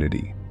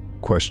sanity,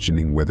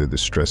 questioning whether the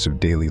stress of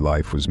daily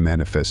life was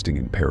manifesting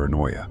in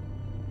paranoia.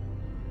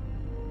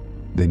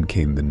 Then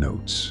came the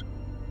notes.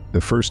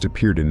 The first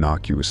appeared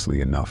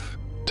innocuously enough,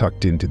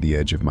 tucked into the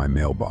edge of my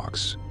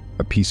mailbox,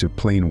 a piece of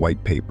plain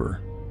white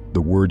paper,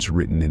 the words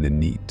written in a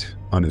neat,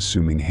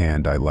 unassuming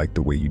hand. "I like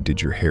the way you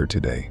did your hair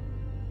today."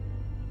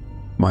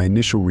 My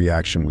initial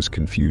reaction was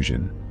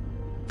confusion,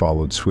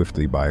 followed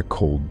swiftly by a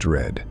cold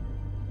dread.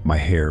 My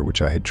hair,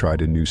 which I had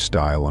tried a new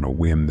style on a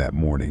whim that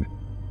morning,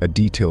 a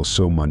detail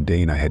so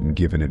mundane I hadn't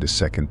given it a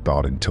second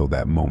thought until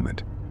that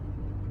moment.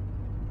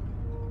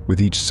 With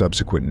each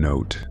subsequent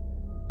note,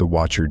 the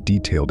watcher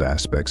detailed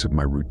aspects of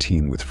my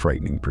routine with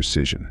frightening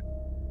precision.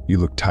 "You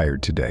look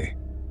tired today.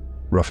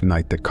 Rough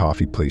night. That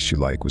coffee place you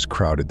like was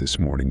crowded this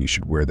morning. You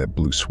should wear that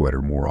blue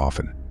sweater more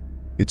often.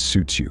 It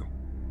suits you."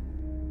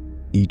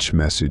 Each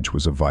message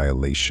was a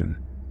violation,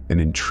 an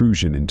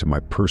intrusion into my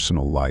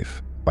personal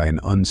life by an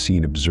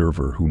unseen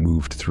observer who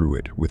moved through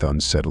it with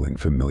unsettling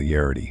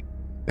familiarity.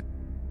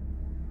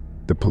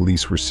 The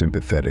police were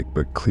sympathetic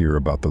but clear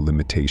about the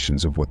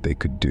limitations of what they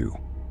could do.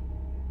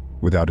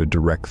 Without a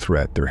direct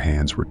threat, their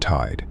hands were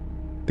tied.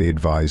 They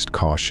advised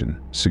caution,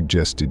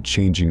 suggested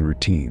changing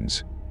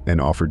routines, and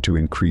offered to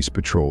increase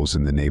patrols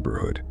in the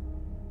neighborhood.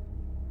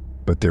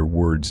 But their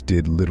words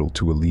did little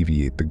to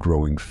alleviate the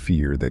growing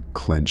fear that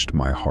clenched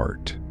my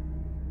heart.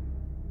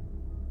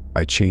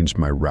 I changed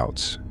my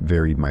routes,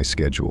 varied my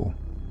schedule,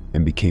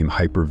 and became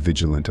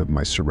hyper-vigilant of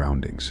my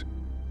surroundings.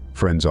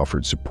 Friends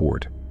offered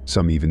support,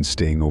 some even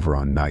staying over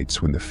on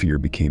nights when the fear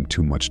became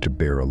too much to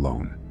bear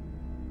alone.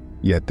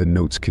 Yet the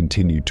notes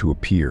continued to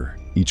appear,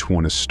 each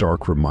one a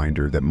stark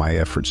reminder that my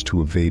efforts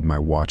to evade my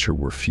watcher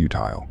were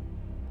futile.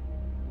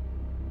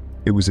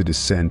 It was a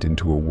descent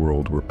into a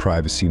world where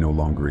privacy no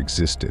longer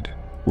existed,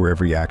 where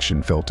every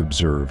action felt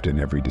observed and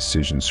every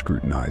decision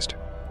scrutinized.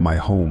 My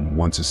home,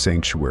 once a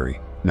sanctuary,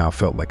 now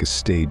felt like a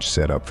stage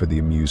set up for the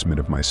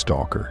amusement of my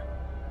stalker.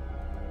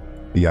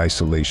 The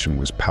isolation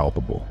was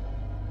palpable,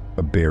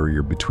 a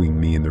barrier between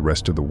me and the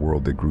rest of the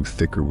world that grew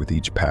thicker with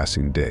each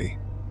passing day.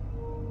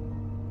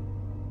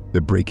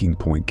 The breaking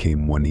point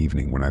came one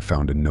evening when I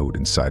found a note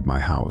inside my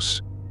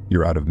house.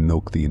 "You're out of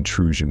milk." The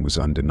intrusion was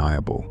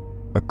undeniable,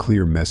 a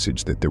clear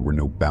message that there were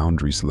no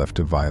boundaries left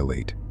to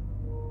violate.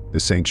 The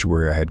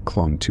sanctuary I had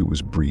clung to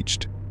was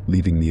breached,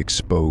 leaving me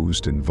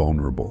exposed and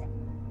vulnerable.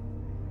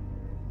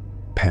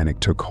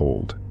 Panic took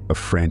hold, a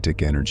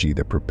frantic energy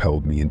that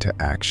propelled me into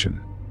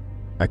action.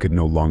 I could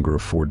no longer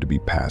afford to be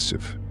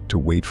passive, to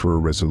wait for a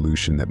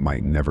resolution that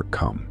might never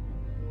come.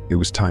 It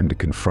was time to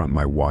confront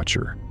my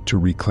watcher, to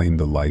reclaim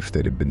the life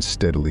that had been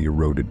steadily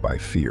eroded by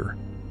fear.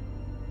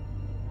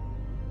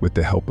 With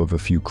the help of a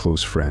few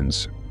close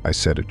friends, I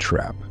set a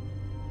trap.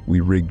 We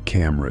rigged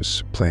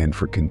cameras, planned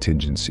for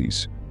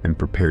contingencies, and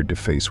prepared to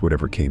face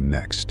whatever came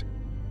next.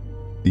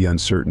 The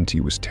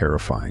uncertainty was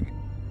terrifying,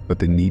 but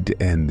the need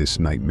to end this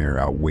nightmare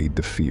outweighed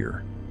the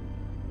fear.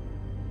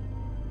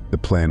 The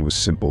plan was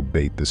simple: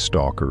 bait the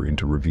stalker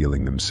into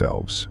revealing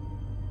themselves.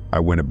 I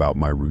went about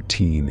my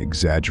routine,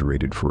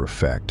 exaggerated for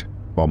effect,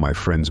 while my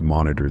friends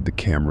monitored the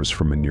cameras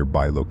from a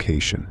nearby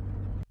location.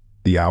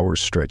 The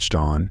hours stretched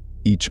on,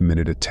 each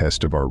minute a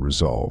test of our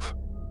resolve.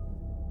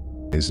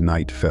 As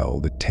night fell,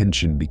 the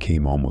tension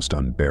became almost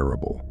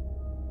unbearable.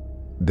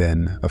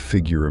 Then, a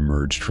figure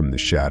emerged from the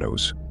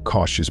shadows,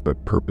 cautious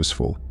but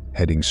purposeful,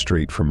 heading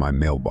straight for my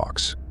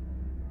mailbox.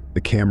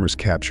 The cameras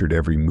captured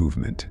every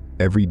movement,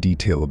 every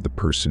detail of the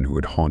person who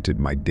had haunted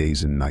my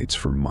days and nights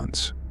for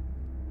months.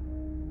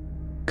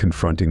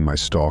 Confronting my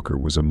stalker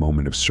was a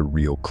moment of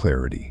surreal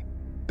clarity.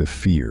 The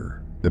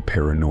fear, the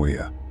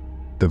paranoia,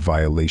 the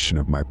violation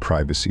of my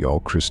privacy all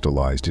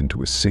crystallized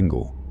into a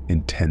single,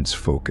 intense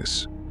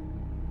focus.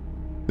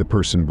 The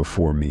person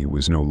before me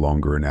was no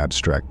longer an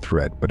abstract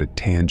threat, but a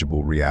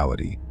tangible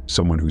reality,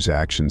 someone whose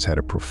actions had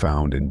a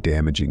profound and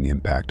damaging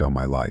impact on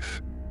my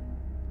life.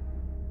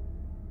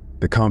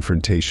 The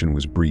confrontation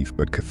was brief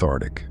but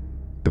cathartic.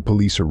 The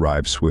police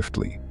arrived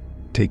swiftly,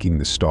 taking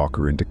the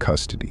stalker into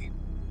custody.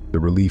 The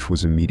relief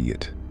was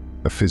immediate,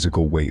 a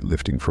physical weight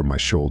lifting from my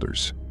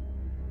shoulders.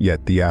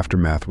 Yet the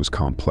aftermath was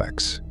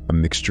complex, a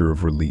mixture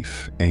of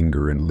relief,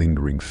 anger, and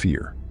lingering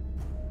fear.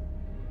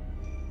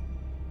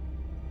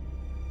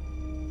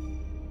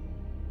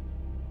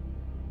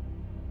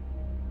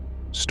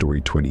 Story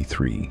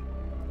 23.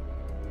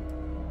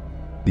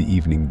 The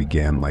evening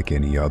began like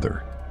any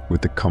other,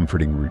 with the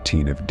comforting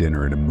routine of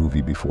dinner and a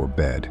movie before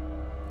bed.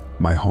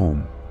 My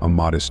home, a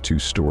modest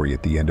two-story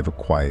at the end of a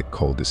quiet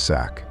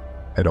cul-de-sac,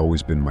 had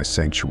always been my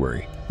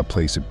sanctuary, a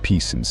place of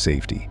peace and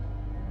safety.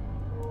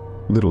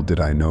 Little did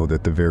I know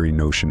that the very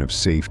notion of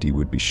safety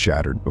would be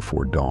shattered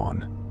before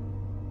dawn.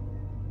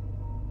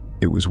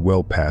 It was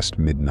well past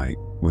midnight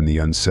when the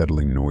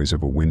unsettling noise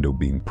of a window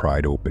being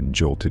pried open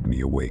jolted me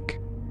awake.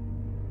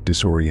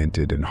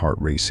 Disoriented and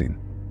heart-racing,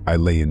 I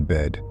lay in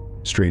bed,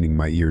 straining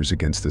my ears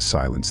against the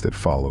silence that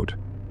followed,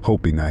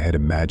 hoping I had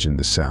imagined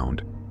the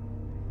sound.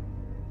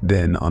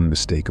 Then,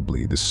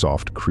 unmistakably, the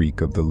soft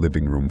creak of the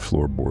living room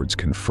floorboards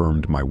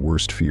confirmed my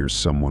worst fears: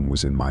 someone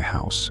was in my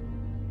house.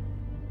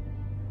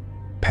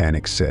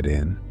 Panic set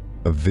in,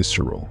 a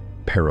visceral,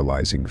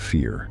 paralyzing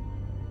fear.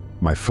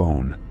 My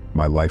phone,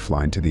 my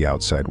lifeline to the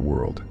outside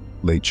world,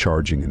 lay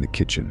charging in the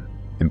kitchen,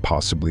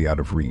 impossibly out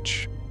of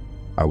reach.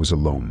 I was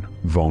alone,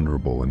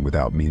 vulnerable, and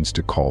without means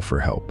to call for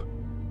help.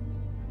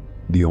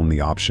 The only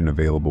option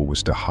available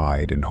was to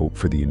hide and hope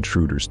for the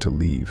intruders to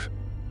leave.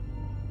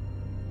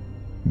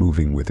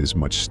 Moving with as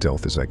much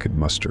stealth as I could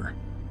muster,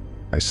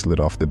 I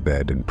slid off the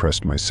bed and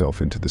pressed myself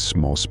into the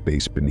small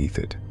space beneath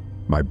it,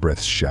 my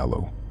breath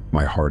shallow,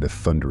 my heart a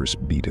thunderous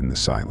beat in the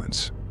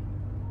silence.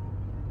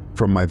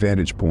 From my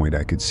vantage point,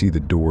 I could see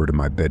the door to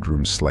my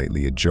bedroom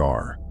slightly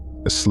ajar,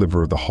 a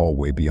sliver of the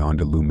hallway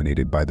beyond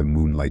illuminated by the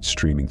moonlight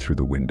streaming through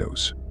the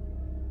windows.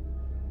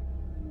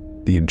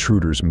 The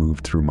intruders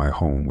moved through my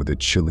home with a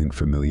chilling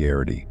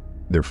familiarity,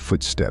 their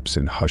footsteps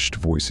and hushed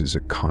voices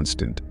a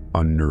constant,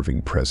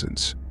 unnerving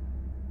presence.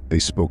 They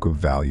spoke of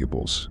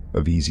valuables,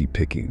 of easy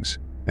pickings,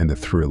 and the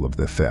thrill of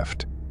the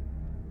theft.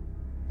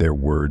 Their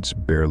words,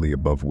 barely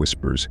above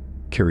whispers,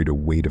 carried a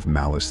weight of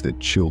malice that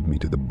chilled me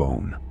to the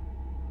bone.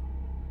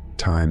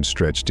 Time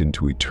stretched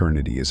into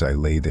eternity as I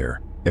lay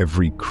there,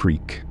 every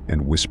creak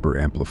and whisper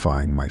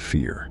amplifying my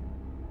fear.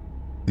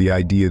 The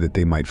idea that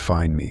they might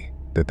find me,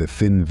 that the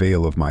thin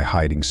veil of my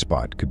hiding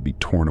spot could be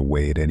torn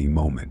away at any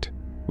moment,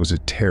 was a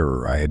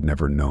terror I had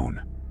never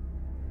known.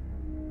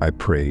 I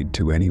prayed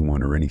to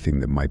anyone or anything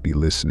that might be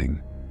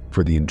listening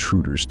for the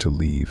intruders to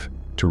leave,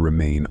 to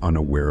remain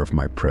unaware of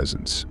my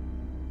presence.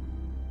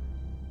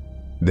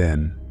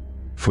 Then,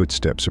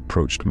 footsteps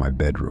approached my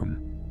bedroom.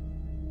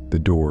 The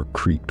door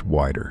creaked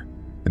wider,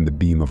 and the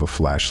beam of a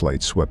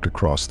flashlight swept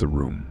across the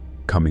room,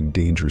 coming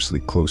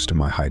dangerously close to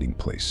my hiding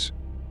place.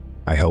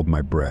 I held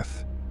my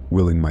breath,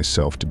 willing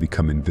myself to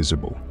become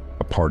invisible,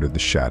 a part of the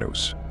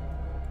shadows.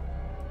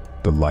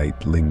 The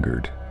light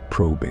lingered,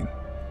 probing,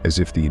 as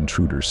if the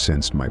intruder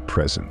sensed my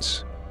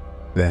presence.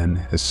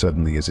 Then, as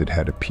suddenly as it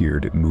had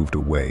appeared, it moved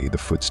away, the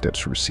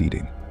footsteps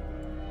receding.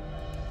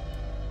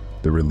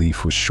 The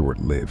relief was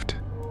short-lived.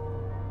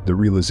 The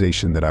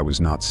realization that I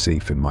was not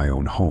safe in my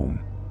own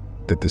home,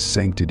 that the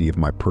sanctity of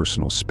my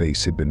personal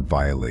space had been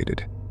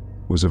violated,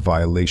 was a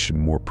violation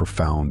more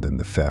profound than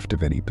the theft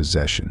of any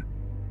possession.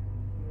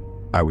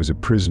 I was a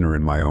prisoner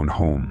in my own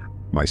home,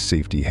 my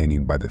safety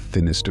hanging by the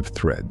thinnest of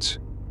threads.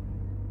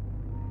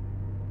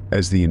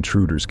 As the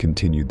intruders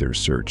continued their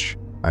search,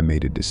 I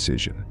made a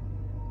decision.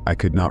 I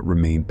could not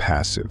remain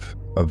passive,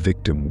 a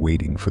victim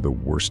waiting for the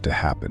worst to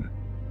happen.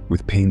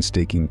 With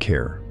painstaking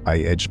care, I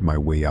edged my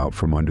way out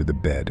from under the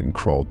bed and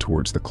crawled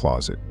towards the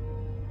closet.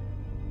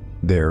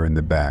 There in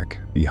the back,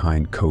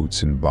 behind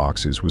coats and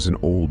boxes, was an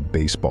old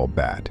baseball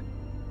bat.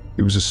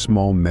 It was a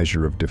small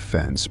measure of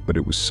defense, but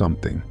it was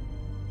something.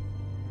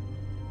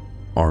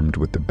 Armed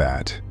with the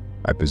bat,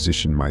 I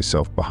positioned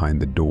myself behind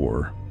the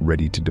door,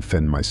 ready to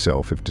defend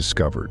myself if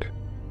discovered.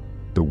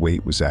 The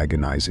wait was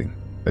agonizing,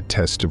 a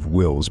test of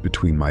wills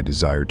between my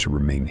desire to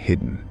remain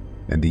hidden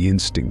and the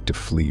instinct to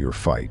flee or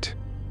fight.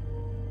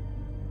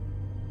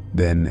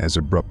 Then, as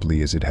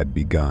abruptly as it had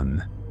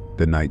begun,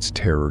 the night's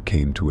terror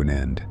came to an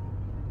end.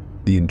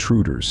 The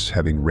intruders,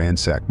 having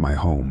ransacked my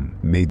home,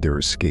 made their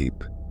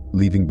escape,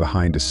 leaving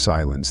behind a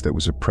silence that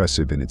was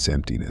oppressive in its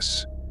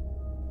emptiness.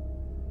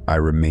 I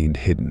remained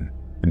hidden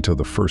until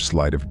the first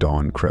light of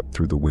dawn crept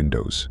through the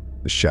windows,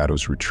 the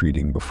shadows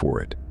retreating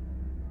before it.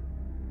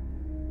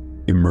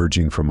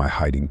 Emerging from my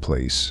hiding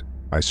place,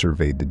 I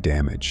surveyed the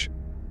damage.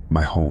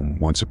 My home,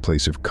 once a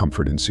place of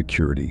comfort and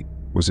security,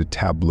 was a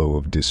tableau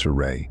of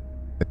disarray,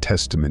 a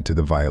testament to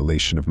the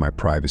violation of my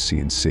privacy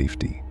and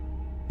safety.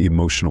 The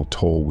emotional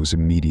toll was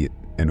immediate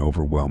and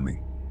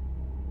overwhelming.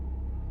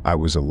 I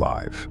was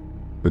alive,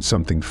 but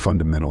something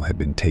fundamental had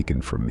been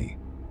taken from me,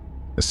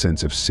 a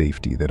sense of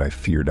safety that I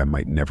feared I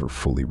might never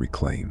fully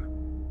reclaim.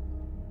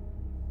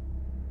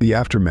 The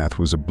aftermath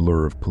was a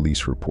blur of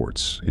police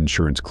reports,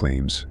 insurance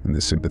claims, and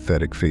the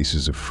sympathetic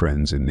faces of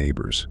friends and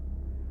neighbors.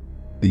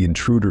 The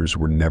intruders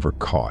were never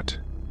caught,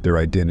 their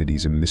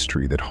identities a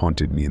mystery that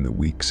haunted me in the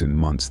weeks and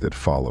months that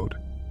followed.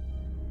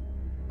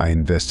 I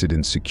invested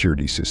in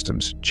security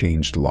systems,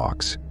 changed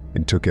locks,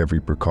 and took every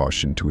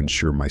precaution to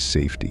ensure my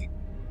safety.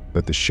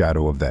 but the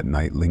shadow of that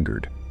night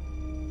lingered.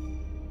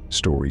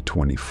 Story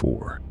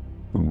 24.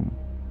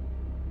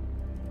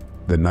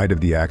 The night of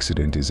the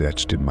accident is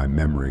etched in my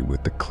memory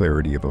with the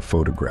clarity of a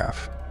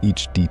photograph,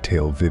 each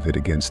detail vivid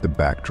against the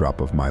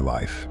backdrop of my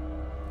life.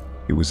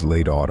 It was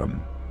late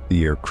autumn,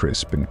 the air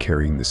crisp and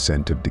carrying the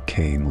scent of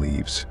decaying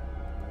leaves.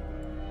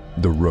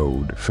 The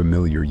road,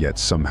 familiar yet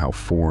somehow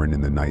foreign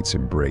in the night's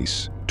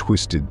embrace,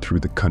 twisted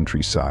through the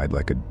countryside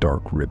like a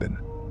dark ribbon.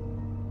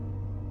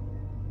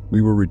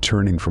 We were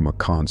returning from a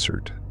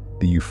concert,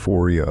 the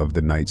euphoria of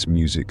the night's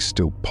music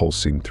still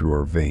pulsing through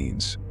our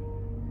veins.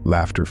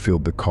 Laughter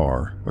filled the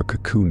car, a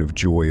cocoon of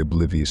joy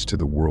oblivious to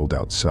the world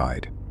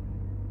outside.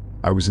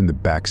 I was in the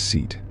back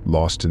seat,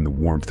 lost in the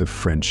warmth of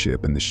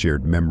friendship and the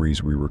shared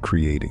memories we were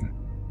creating.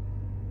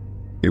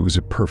 It was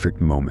a perfect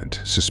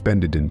moment,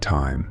 suspended in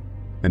time,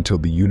 until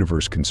the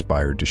universe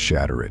conspired to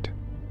shatter it.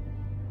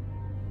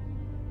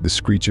 The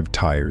screech of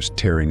tires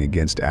tearing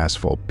against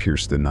asphalt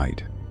pierced the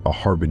night, a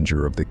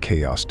harbinger of the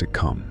chaos to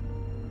come.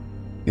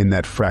 In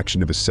that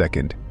fraction of a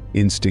second,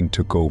 instinct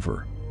took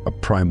over, a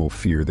primal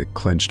fear that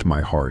clenched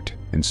my heart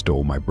and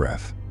stole my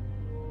breath.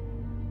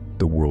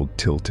 The world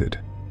tilted,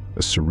 a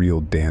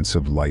surreal dance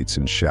of lights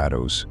and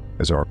shadows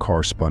as our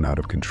car spun out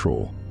of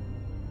control.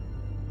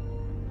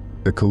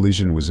 The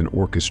collision was an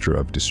orchestra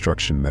of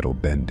destruction, metal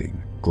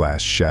bending,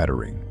 glass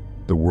shattering,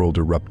 the world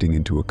erupting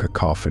into a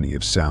cacophony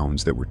of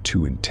sounds that were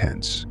too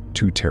intense,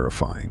 too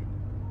terrifying.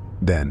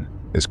 Then,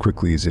 as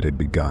quickly as it had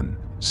begun,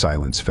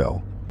 silence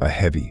fell, a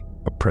heavy,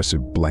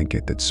 oppressive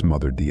blanket that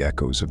smothered the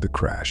echoes of the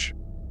crash.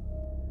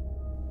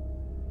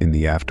 In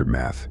the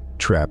aftermath,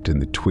 trapped in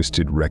the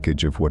twisted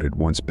wreckage of what had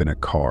once been a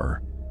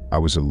car, I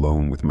was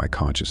alone with my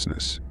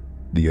consciousness.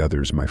 The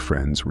others, my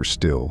friends, were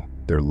still,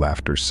 their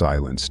laughter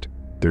silenced,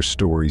 their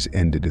stories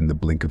ended in the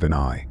blink of an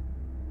eye.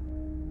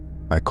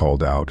 I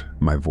called out,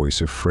 my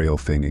voice a frail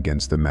thing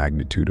against the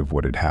magnitude of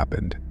what had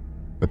happened,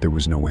 but there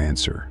was no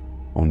answer,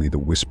 only the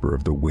whisper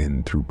of the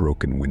wind through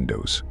broken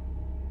windows.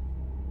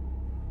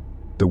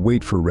 The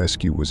wait for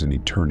rescue was an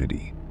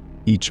eternity,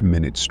 each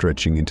minute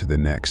stretching into the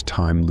next,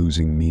 time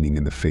losing meaning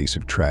in the face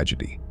of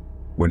tragedy.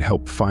 When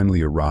help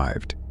finally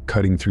arrived,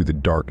 cutting through the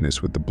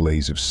darkness with the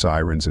blaze of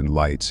sirens and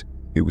lights,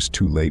 it was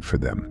too late for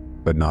them,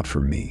 but not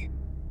for me.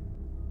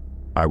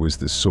 I was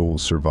the sole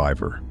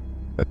survivor,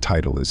 a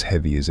title as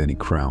heavy as any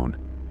crown,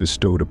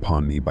 bestowed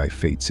upon me by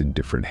fate's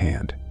indifferent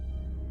hand.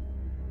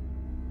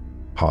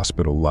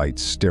 Hospital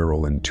lights,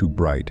 sterile and too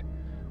bright,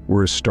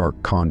 were a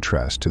stark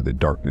contrast to the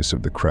darkness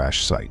of the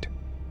crash site.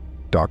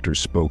 Doctors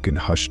spoke in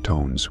hushed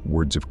tones,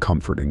 words of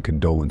comfort and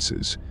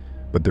condolences,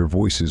 but their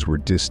voices were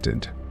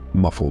distant,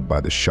 muffled by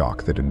the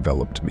shock that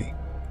enveloped me.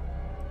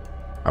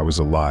 I was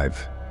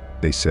alive,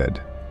 they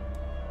said,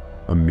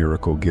 a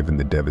miracle given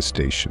the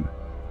devastation.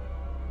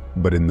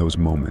 But in those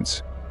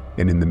moments,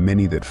 and in the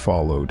many that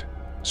followed,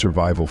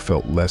 survival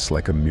felt less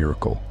like a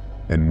miracle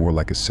and more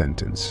like a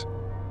sentence.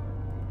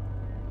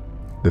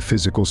 The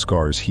physical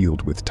scars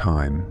healed with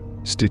time,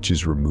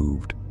 stitches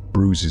removed,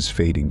 bruises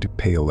fading to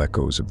pale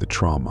echoes of the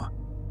trauma.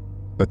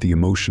 But the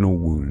emotional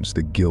wounds,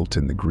 the guilt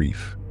and the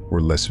grief,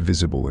 were less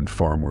visible and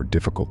far more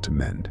difficult to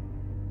mend.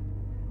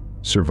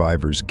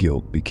 Survivor's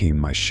guilt became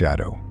my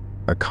shadow,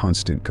 a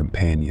constant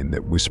companion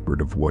that whispered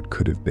of what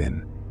could have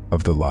been,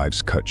 of the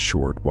lives cut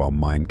short while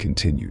mine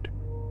continued.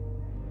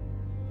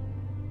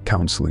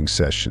 Counseling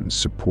sessions,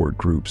 support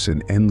groups,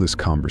 and endless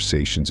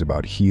conversations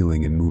about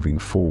healing and moving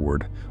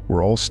forward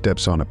were all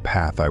steps on a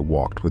path I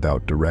walked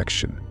without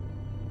direction.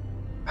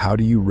 How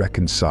do you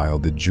reconcile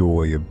the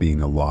joy of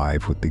being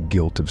alive with the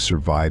guilt of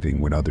surviving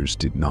when others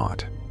did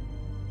not?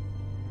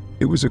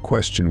 It was a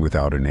question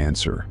without an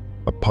answer,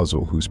 a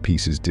puzzle whose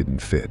pieces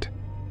didn't fit.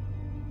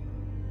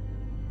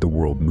 The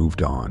world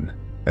moved on,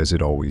 as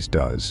it always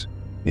does,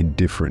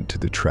 indifferent to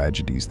the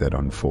tragedies that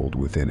unfold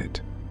within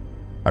it.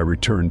 I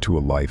returned to a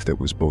life that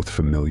was both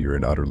familiar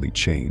and utterly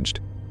changed,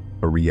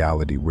 a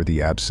reality where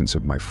the absence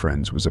of my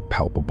friends was a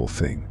palpable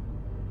thing,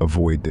 a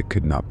void that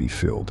could not be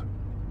filled.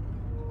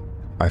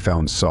 I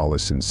found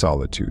solace in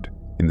solitude,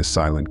 in the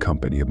silent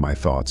company of my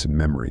thoughts and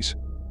memories.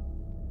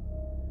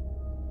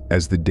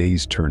 As the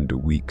days turned to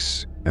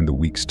weeks, and the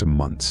weeks to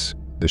months,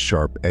 the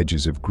sharp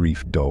edges of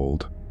grief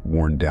dulled,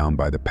 worn down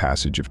by the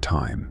passage of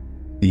time.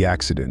 The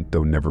accident,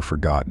 though never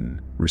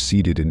forgotten,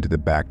 receded into the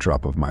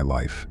backdrop of my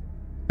life,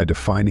 a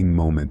defining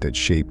moment that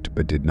shaped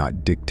but did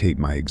not dictate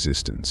my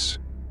existence.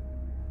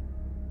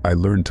 I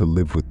learned to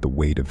live with the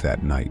weight of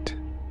that night,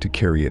 to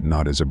carry it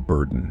not as a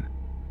burden,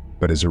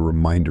 but as a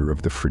reminder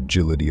of the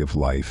fragility of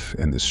life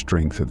and the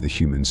strength of the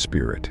human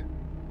spirit.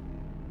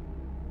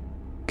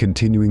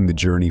 Continuing the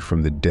journey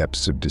from the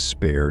depths of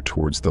despair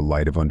towards the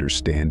light of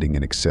understanding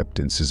and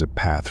acceptance is a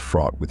path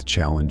fraught with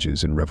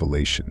challenges and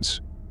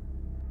revelations.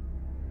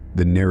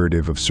 The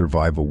narrative of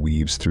survival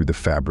weaves through the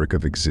fabric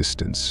of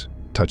existence,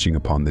 touching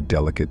upon the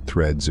delicate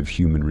threads of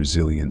human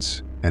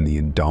resilience and the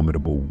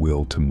indomitable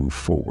will to move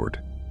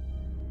forward.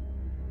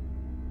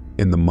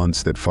 In the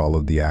months that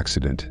followed the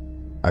accident,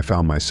 I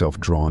found myself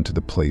drawn to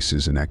the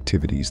places and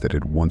activities that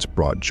had once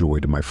brought joy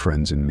to my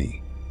friends and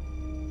me.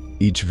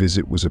 Each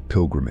visit was a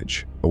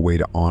pilgrimage, a way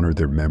to honor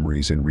their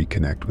memories and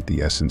reconnect with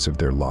the essence of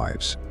their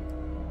lives.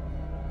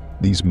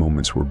 These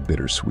moments were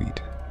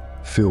bittersweet,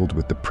 filled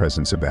with the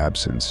presence of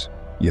absence,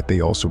 yet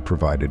they also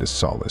provided a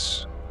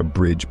solace, a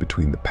bridge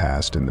between the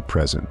past and the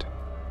present.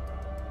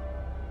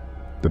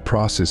 The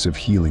process of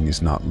healing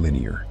is not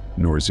linear,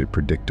 nor is it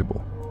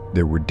predictable.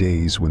 There were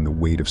days when the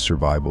weight of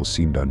survival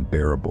seemed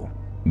unbearable,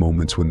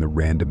 moments when the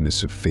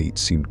randomness of fate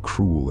seemed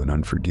cruel and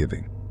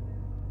unforgiving.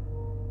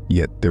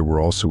 Yet there were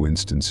also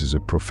instances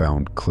of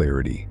profound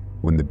clarity,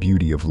 when the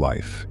beauty of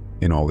life,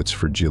 in all its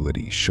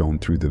fragility, shone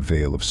through the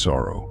veil of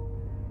sorrow.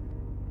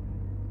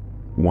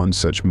 One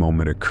such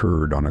moment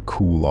occurred on a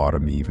cool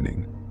autumn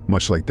evening,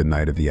 much like the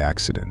night of the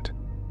accident.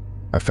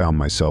 I found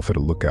myself at a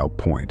lookout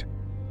point,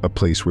 a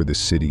place where the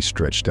city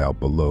stretched out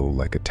below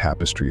like a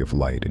tapestry of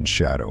light and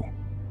shadow.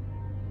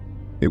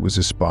 It was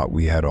a spot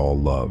we had all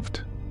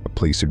loved, a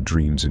place of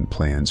dreams and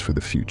plans for the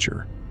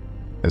future.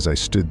 As I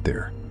stood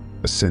there,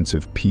 a sense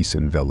of peace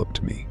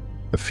enveloped me,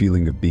 a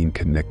feeling of being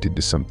connected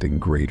to something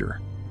greater,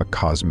 a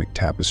cosmic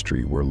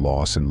tapestry where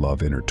loss and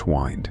love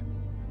intertwined.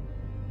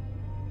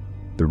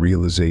 The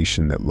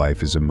realization that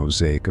life is a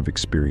mosaic of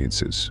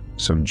experiences,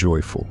 some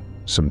joyful,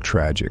 some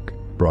tragic,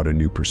 brought a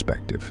new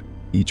perspective.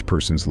 Each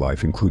person's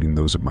life, including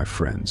those of my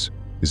friends,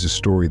 is a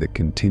story that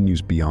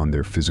continues beyond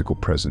their physical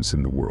presence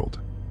in the world.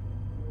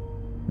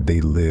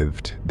 They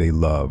lived, they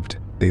loved,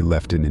 they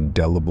left an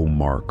indelible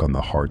mark on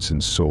the hearts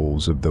and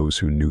souls of those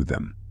who knew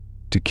them.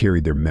 To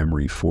carry their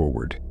memory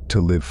forward,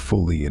 to live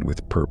fully and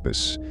with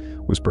purpose,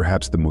 was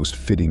perhaps the most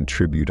fitting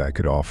tribute I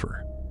could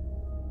offer.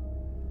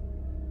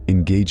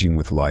 Engaging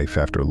with life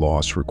after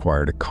loss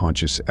required a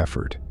conscious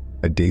effort,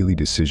 a daily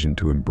decision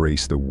to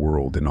embrace the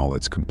world in all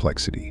its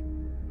complexity.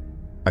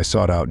 I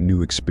sought out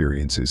new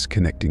experiences,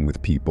 connecting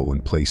with people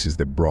and places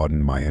that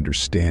broadened my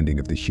understanding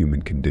of the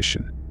human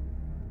condition.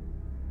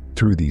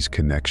 Through these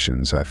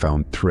connections, I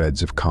found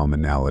threads of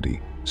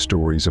commonality,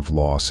 stories of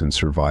loss and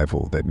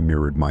survival that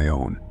mirrored my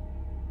own.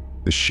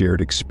 The shared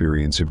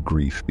experience of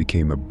grief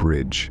became a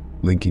bridge,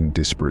 linking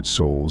disparate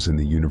souls in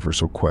the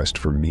universal quest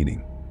for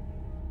meaning.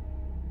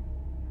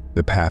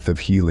 The path of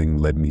healing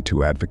led me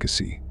to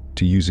advocacy,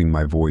 to using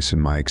my voice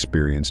and my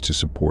experience to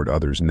support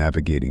others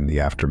navigating the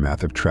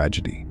aftermath of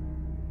tragedy.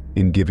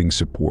 In giving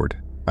support,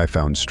 I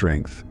found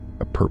strength,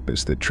 a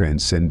purpose that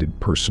transcended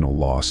personal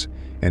loss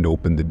and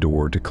opened the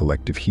door to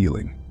collective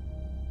healing.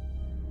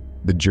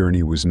 The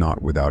journey was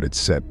not without its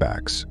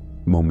setbacks,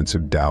 moments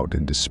of doubt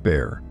and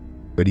despair,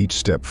 but each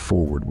step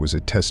forward was a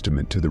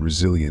testament to the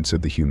resilience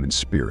of the human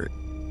spirit.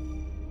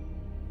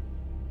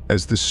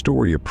 As the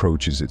story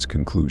approaches its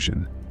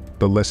conclusion,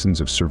 the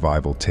lessons of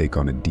survival take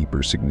on a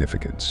deeper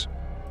significance.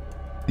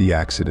 The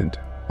accident,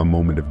 a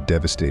moment of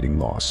devastating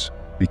loss,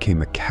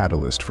 became a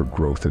catalyst for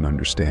growth and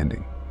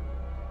understanding.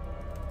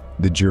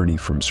 The journey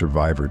from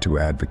survivor to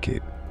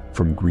advocate,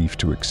 from grief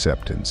to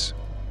acceptance,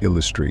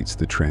 illustrates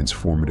the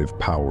transformative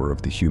power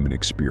of the human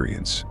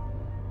experience.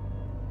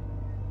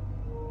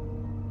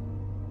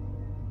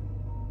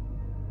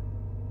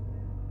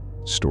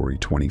 Story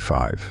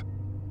 25.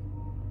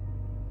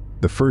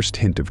 The first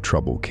hint of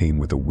trouble came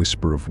with a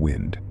whisper of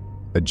wind,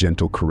 a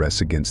gentle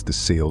caress against the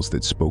sails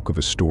that spoke of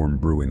a storm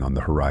brewing on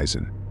the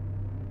horizon.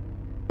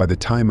 By the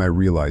time I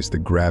realized the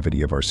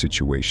gravity of our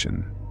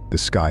situation, the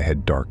sky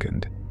had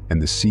darkened,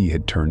 and the sea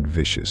had turned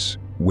vicious,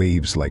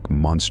 waves like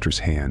monstrous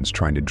hands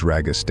trying to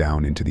drag us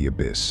down into the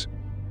abyss.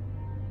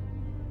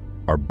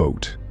 Our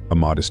boat, a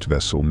modest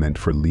vessel meant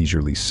for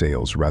leisurely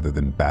sails rather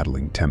than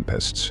battling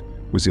tempests,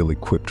 was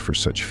ill-equipped for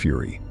such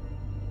fury.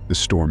 The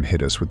storm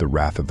hit us with the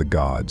wrath of the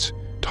gods,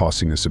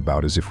 tossing us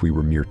about as if we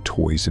were mere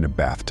toys in a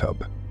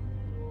bathtub.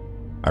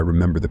 I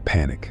remember the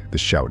panic, the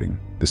shouting,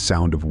 the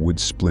sound of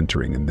wood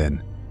splintering, and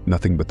then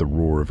nothing but the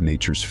roar of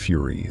nature's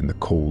fury and the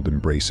cold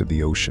embrace of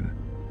the ocean.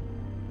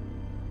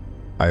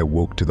 I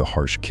awoke to the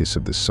harsh kiss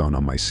of the sun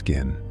on my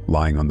skin,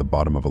 lying on the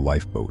bottom of a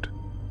lifeboat.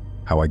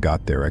 How I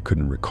got there I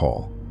couldn't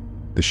recall.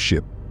 The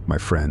ship, my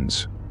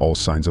friends, all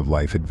signs of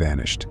life had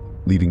vanished,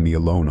 leaving me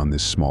alone on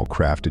this small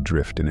craft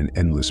adrift in an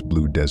endless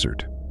blue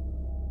desert.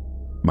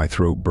 My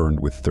throat burned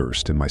with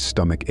thirst and my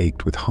stomach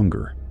ached with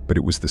hunger, but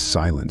it was the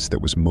silence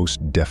that was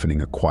most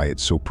deafening, a quiet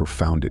so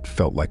profound it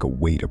felt like a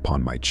weight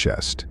upon my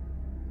chest.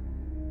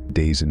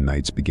 Days and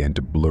nights began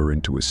to blur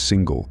into a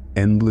single,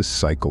 endless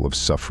cycle of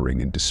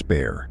suffering and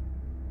despair.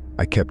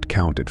 I kept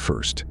count at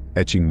first,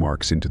 etching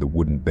marks into the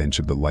wooden bench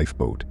of the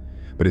lifeboat,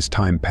 but as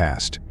time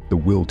passed, the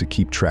will to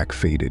keep track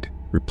faded,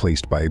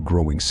 replaced by a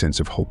growing sense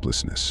of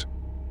hopelessness.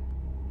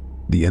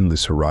 The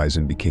endless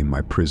horizon became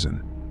my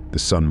prison, the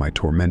sun my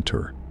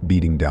tormentor,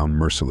 beating down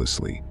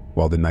mercilessly,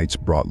 while the nights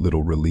brought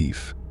little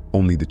relief,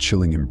 only the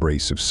chilling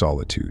embrace of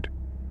solitude.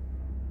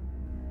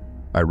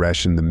 I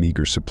rationed the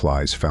meager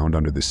supplies found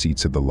under the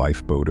seats of the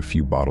lifeboat, a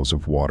few bottles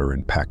of water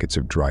and packets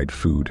of dried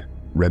food,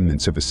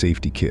 remnants of a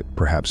safety kit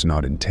perhaps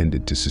not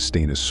intended to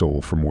sustain a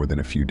soul for more than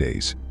a few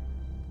days.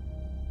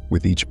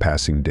 With each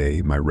passing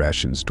day, my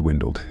rations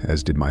dwindled,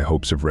 as did my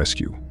hopes of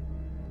rescue.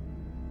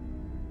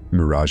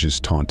 Mirages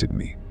taunted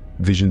me,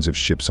 visions of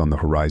ships on the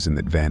horizon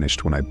that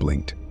vanished when I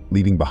blinked,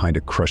 leaving behind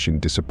a crushing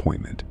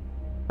disappointment.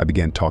 I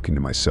began talking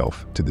to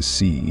myself, to the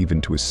sea,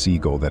 even to a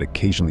seagull that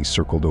occasionally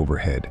circled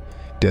overhead,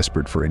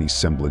 desperate for any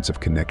semblance of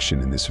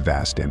connection in this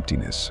vast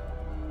emptiness.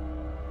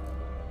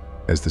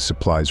 As the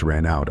supplies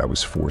ran out, I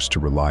was forced to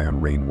rely on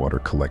rainwater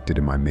collected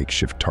in my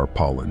makeshift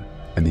tarpaulin,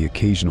 and the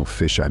occasional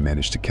fish I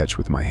managed to catch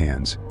with my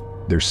hands,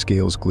 their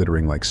scales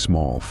glittering like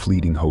small,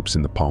 fleeting hopes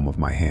in the palm of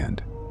my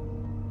hand.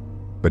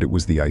 But it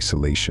was the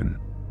isolation,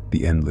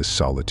 the endless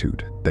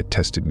solitude, that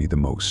tested me the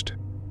most.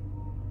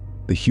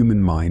 The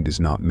human mind is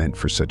not meant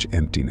for such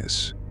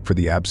emptiness, for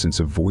the absence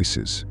of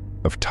voices,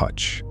 of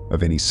touch,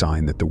 of any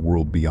sign that the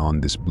world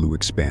beyond this blue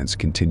expanse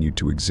continued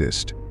to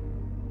exist.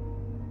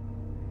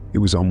 It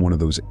was on one of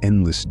those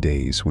endless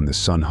days when the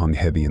sun hung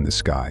heavy in the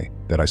sky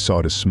that I saw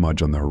it a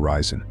smudge on the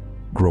horizon,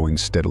 growing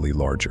steadily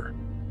larger.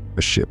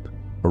 A ship,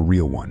 a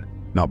real one,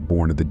 not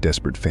born of the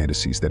desperate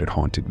fantasies that had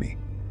haunted me.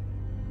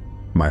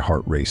 My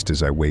heart raced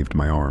as I waved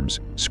my arms,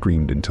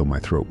 screamed until my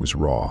throat was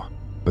raw,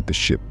 but the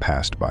ship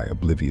passed by,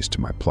 oblivious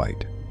to my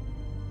plight.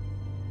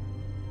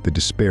 The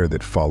despair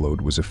that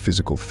followed was a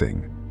physical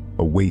thing,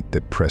 a weight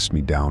that pressed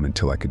me down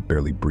until I could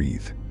barely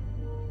breathe.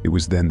 It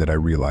was then that I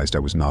realized I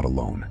was not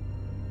alone.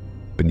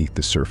 Beneath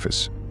the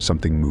surface,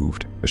 something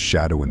moved, a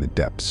shadow in the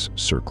depths,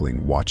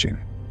 circling, watching.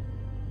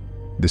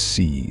 The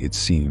sea, it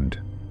seemed,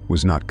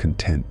 was not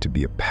content to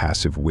be a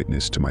passive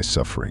witness to my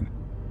suffering.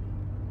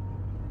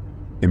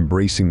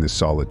 Embracing the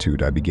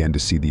solitude, I began to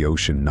see the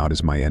ocean not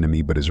as my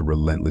enemy but as a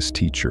relentless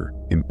teacher,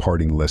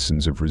 imparting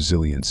lessons of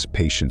resilience,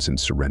 patience, and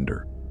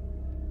surrender.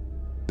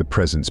 The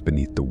presence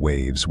beneath the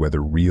waves,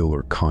 whether real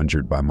or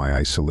conjured by my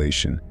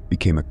isolation,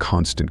 became a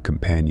constant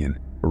companion,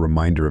 a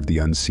reminder of the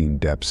unseen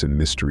depths and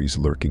mysteries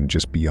lurking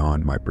just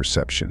beyond my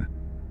perception.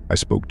 I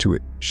spoke to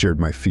it, shared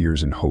my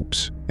fears and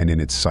hopes, and in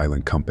its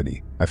silent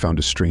company, I found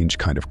a strange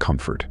kind of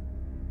comfort.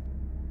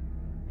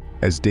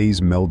 As days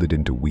melded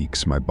into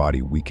weeks, my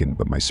body weakened,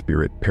 but my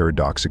spirit,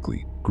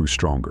 paradoxically, grew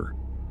stronger.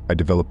 I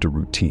developed a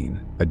routine,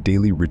 a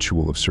daily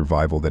ritual of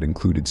survival that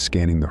included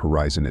scanning the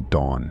horizon at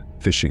dawn,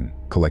 fishing,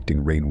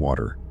 collecting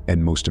rainwater,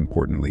 and most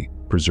importantly,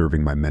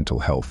 preserving my mental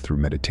health through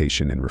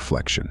meditation and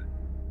reflection.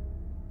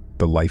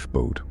 The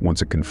lifeboat,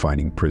 once a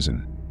confining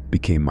prison,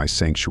 became my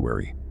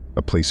sanctuary,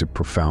 a place of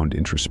profound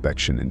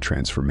introspection and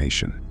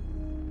transformation.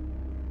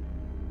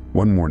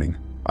 One morning,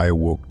 I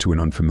awoke to an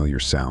unfamiliar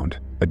sound,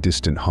 a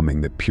distant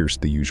humming that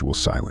pierced the usual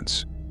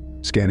silence.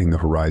 Scanning the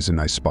horizon,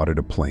 I spotted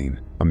a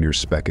plane, a mere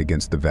speck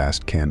against the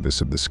vast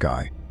canvas of the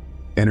sky.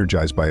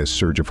 Energized by a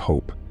surge of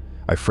hope,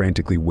 I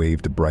frantically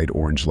waved the bright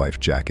orange life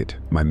jacket,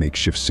 my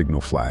makeshift signal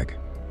flag.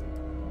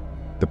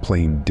 The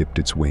plane dipped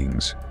its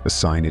wings, a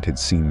sign it had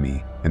seen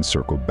me, and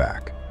circled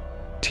back.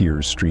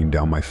 Tears streamed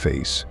down my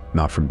face,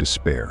 not from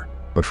despair,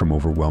 but from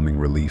overwhelming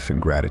relief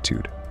and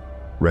gratitude.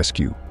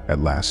 Rescue, at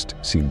last,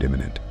 seemed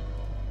imminent.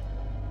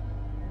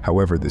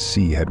 However, the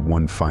sea had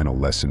one final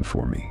lesson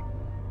for me.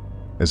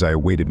 As I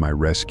awaited my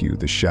rescue,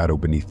 the shadow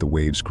beneath the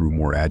waves grew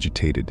more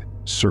agitated,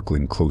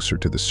 circling closer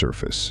to the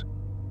surface.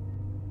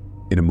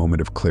 In a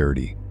moment of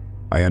clarity,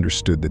 I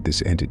understood that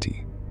this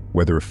entity,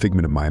 whether a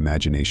figment of my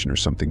imagination or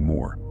something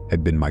more,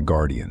 had been my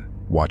guardian,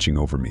 watching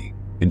over me,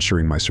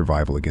 ensuring my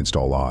survival against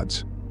all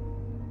odds.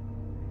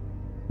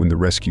 When the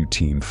rescue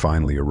team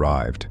finally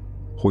arrived,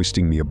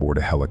 hoisting me aboard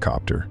a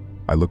helicopter,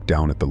 I looked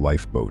down at the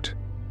lifeboat,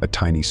 a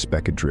tiny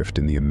speck adrift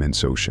in the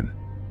immense ocean.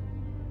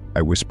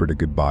 I whispered a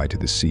goodbye to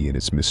the sea and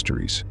its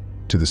mysteries,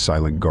 to the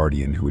silent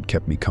guardian who had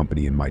kept me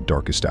company in my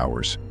darkest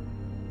hours.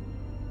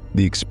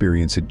 The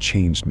experience had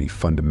changed me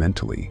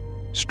fundamentally,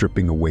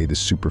 stripping away the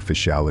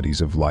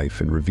superficialities of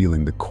life and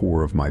revealing the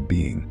core of my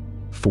being,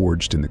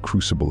 forged in the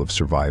crucible of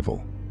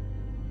survival.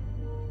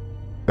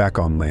 Back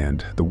on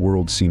land, the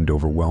world seemed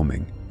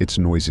overwhelming, its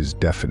noises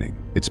deafening,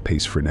 its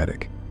pace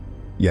frenetic.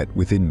 Yet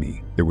within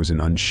me, there was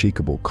an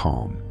unshakable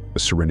calm, a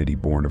serenity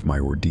born of my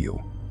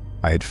ordeal.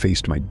 I had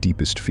faced my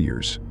deepest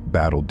fears,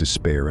 battled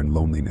despair and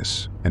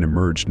loneliness, and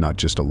emerged not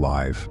just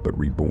alive, but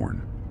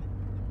reborn.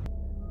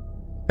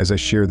 As I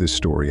share this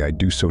story, I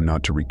do so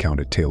not to recount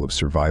a tale of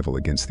survival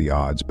against the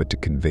odds, but to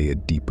convey a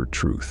deeper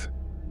truth.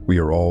 We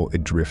are all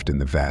adrift in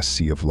the vast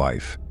sea of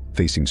life,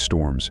 facing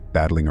storms,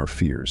 battling our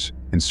fears,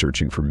 and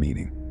searching for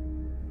meaning.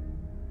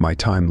 My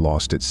time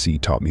lost at sea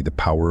taught me the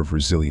power of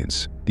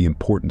resilience, the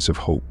importance of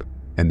hope,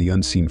 and the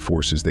unseen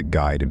forces that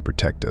guide and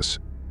protect us,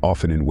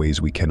 often in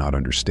ways we cannot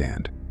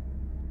understand.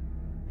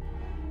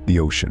 The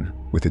ocean,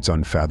 with its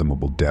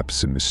unfathomable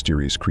depths and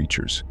mysterious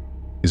creatures,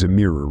 is a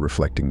mirror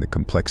reflecting the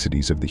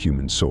complexities of the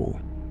human soul.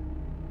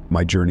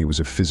 My journey was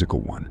a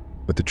physical one,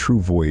 but the true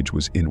voyage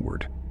was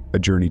inward, a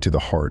journey to the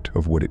heart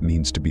of what it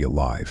means to be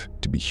alive,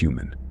 to be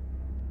human.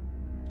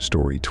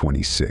 Story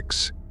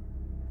 26.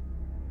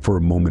 For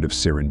a moment of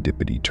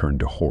serendipity turned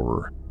to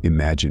horror.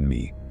 Imagine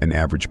me, an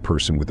average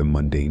person with a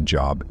mundane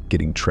job,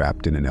 getting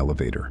trapped in an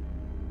elevator.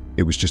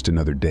 It was just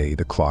another day,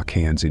 the clock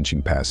hands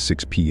inching past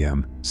 6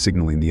 p.m.,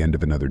 signaling the end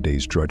of another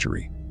day's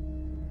drudgery.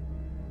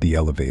 The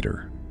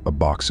elevator, a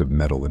box of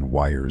metal and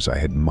wires I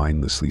had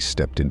mindlessly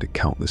stepped into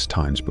countless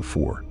times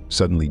before,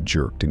 suddenly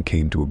jerked and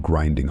came to a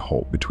grinding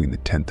halt between the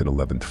 10th and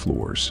 11th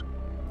floors.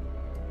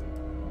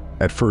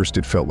 At first,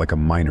 it felt like a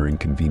minor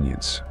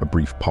inconvenience, a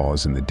brief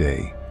pause in the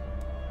day.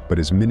 But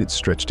as minutes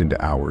stretched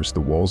into hours,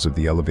 the walls of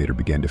the elevator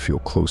began to feel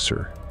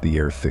closer, the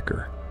air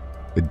thicker.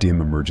 A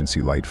dim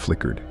emergency light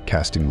flickered,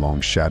 casting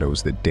long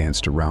shadows that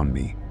danced around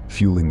me,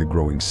 fueling the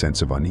growing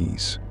sense of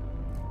unease.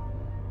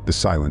 The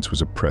silence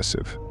was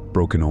oppressive,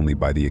 broken only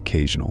by the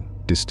occasional,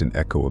 distant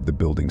echo of the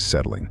building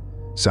settling,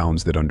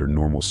 sounds that under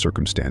normal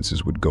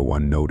circumstances would go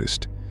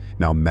unnoticed,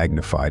 now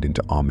magnified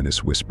into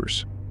ominous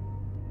whispers.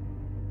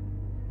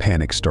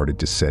 Panic started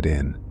to set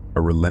in,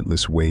 a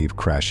relentless wave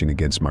crashing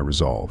against my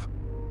resolve.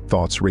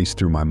 Thoughts raced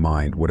through my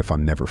mind: what if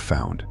I'm never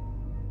found?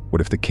 What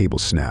if the cable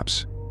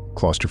snaps?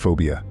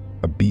 Claustrophobia,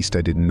 a beast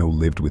I didn't know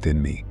lived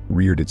within me,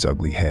 reared its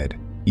ugly head,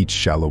 each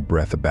shallow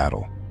breath a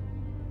battle.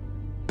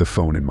 The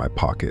phone in my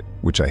pocket,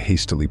 which I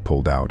hastily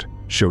pulled out,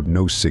 showed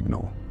no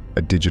signal,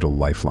 a digital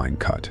lifeline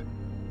cut.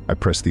 I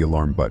pressed the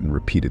alarm button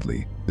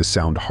repeatedly, the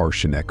sound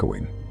harsh and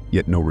echoing,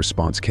 yet no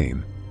response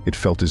came. It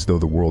felt as though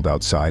the world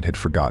outside had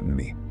forgotten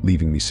me,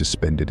 leaving me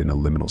suspended in a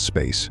liminal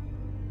space.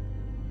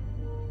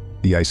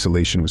 The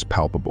isolation was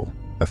palpable,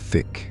 a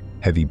thick,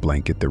 heavy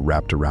blanket that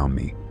wrapped around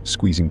me,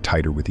 squeezing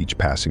tighter with each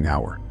passing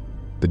hour.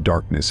 The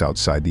darkness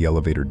outside the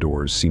elevator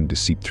doors seemed to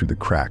seep through the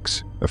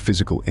cracks, a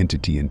physical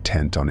entity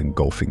intent on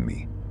engulfing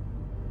me.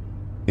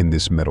 In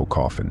this metal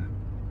coffin,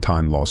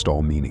 time lost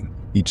all meaning,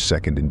 each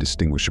second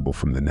indistinguishable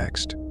from the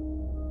next.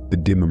 The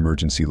dim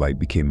emergency light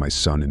became my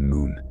sun and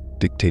moon,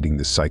 dictating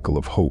the cycle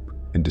of hope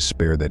and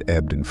despair that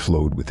ebbed and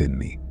flowed within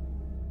me.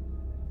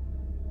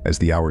 As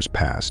the hours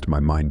passed, my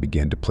mind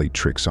began to play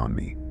tricks on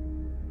me.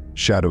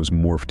 Shadows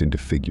morphed into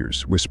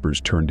figures, whispers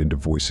turned into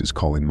voices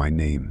calling my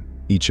name,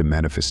 each a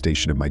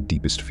manifestation of my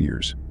deepest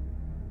fears.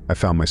 I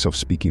found myself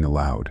speaking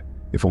aloud,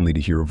 if only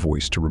to hear a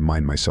voice to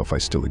remind myself I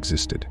still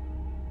existed.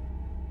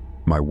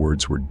 My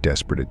words were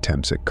desperate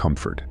attempts at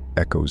comfort,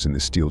 echoes in the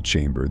steel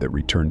chamber that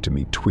returned to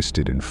me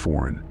twisted and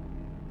foreign.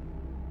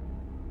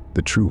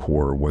 The true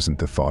horror wasn't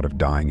the thought of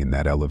dying in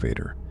that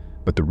elevator,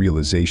 but the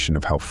realization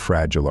of how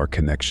fragile our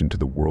connection to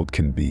the world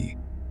can be,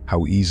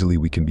 how easily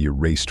we can be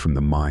erased from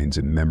the minds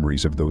and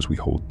memories of those we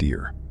hold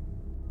dear.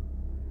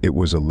 It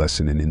was a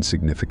lesson in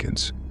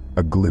insignificance,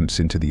 a glimpse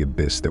into the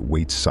abyss that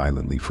waits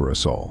silently for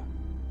us all.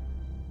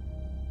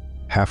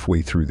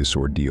 Halfway through this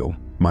ordeal,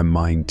 my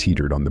mind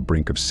teetered on the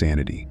brink of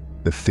sanity,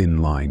 the thin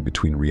line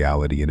between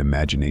reality and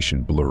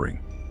imagination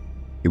blurring.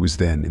 It was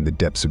then, in the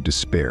depths of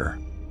despair,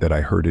 that I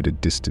heard a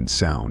distant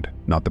sound,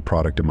 not the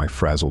product of my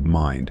frazzled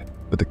mind,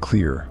 but the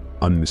clear,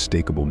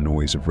 unmistakable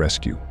noise of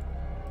rescue.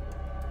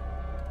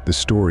 The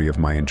story of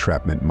my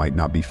entrapment might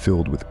not be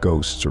filled with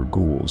ghosts or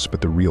ghouls, but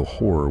the real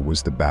horror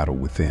was the battle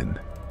within,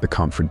 the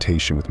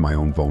confrontation with my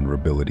own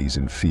vulnerabilities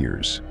and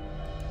fears.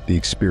 The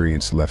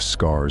experience left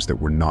scars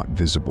that were not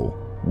visible,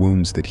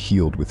 wounds that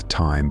healed with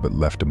time but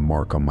left a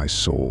mark on my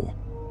soul.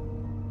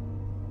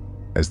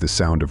 As the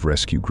sound of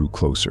rescue grew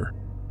closer,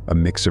 a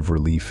mix of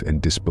relief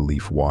and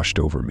disbelief washed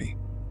over me.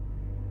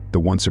 The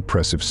once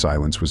oppressive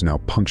silence was now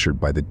punctured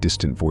by the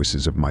distant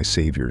voices of my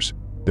saviors,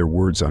 their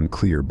words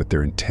unclear but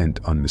their intent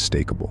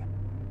unmistakable.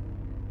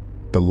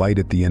 The light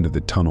at the end of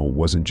the tunnel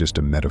wasn't just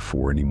a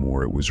metaphor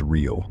anymore, it was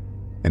real,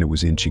 and it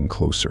was inching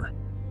closer.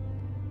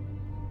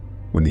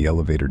 When the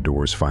elevator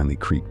doors finally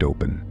creaked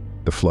open,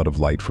 the flood of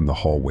light from the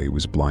hallway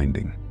was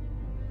blinding.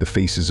 The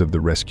faces of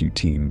the rescue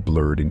team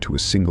blurred into a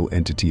single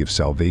entity of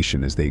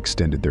salvation as they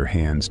extended their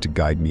hands to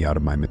guide me out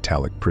of my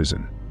metallic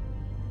prison.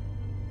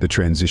 The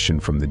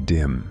transition from the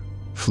dim,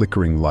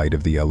 flickering light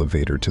of the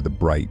elevator to the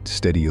bright,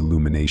 steady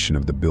illumination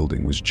of the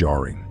building was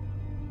jarring,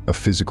 a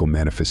physical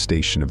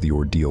manifestation of the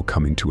ordeal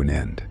coming to an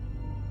end.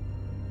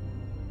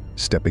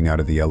 Stepping out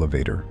of the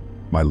elevator,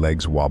 my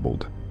legs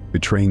wobbled,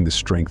 betraying the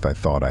strength I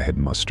thought I had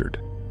mustered.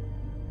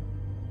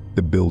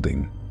 The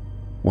building,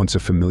 once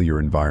a familiar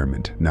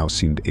environment, now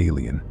seemed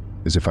alien,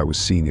 as if I was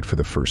seeing it for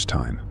the first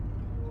time.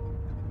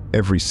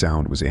 Every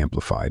sound was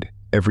amplified,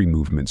 every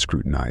movement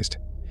scrutinized,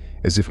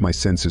 as if my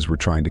senses were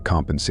trying to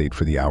compensate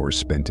for the hours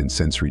spent in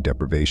sensory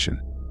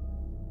deprivation.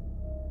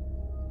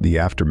 The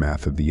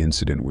aftermath of the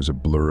incident was a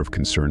blur of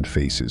concerned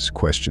faces,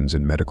 questions,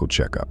 and medical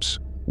checkups.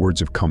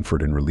 Words of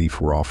comfort and relief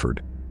were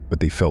offered,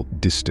 but they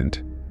felt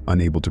distant,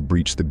 unable to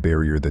breach the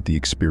barrier that the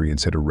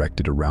experience had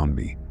erected around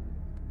me.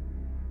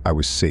 I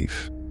was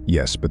safe,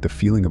 yes, but the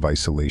feeling of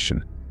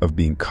isolation, of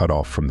being cut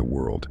off from the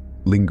world,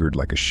 lingered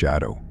like a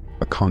shadow,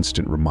 a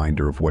constant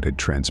reminder of what had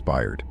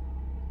transpired.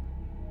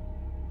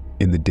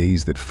 In the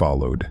days that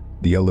followed,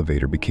 the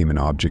elevator became an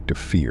object of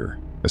fear,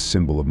 a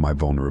symbol of my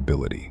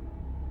vulnerability.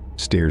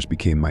 Stairs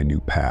became my new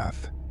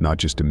path, not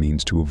just a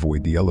means to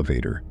avoid the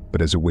elevator,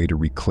 but as a way to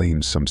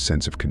reclaim some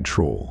sense of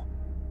control.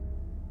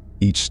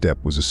 Each step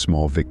was a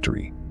small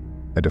victory,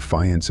 a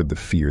defiance of the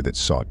fear that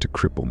sought to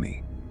cripple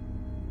me.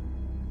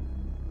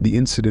 The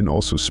incident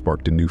also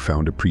sparked a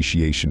newfound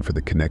appreciation for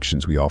the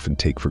connections we often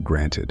take for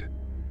granted.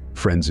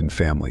 Friends and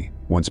family,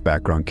 once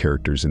background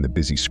characters in the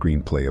busy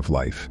screenplay of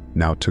life,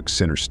 now took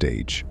center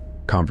stage.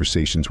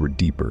 Conversations were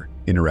deeper,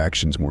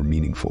 interactions more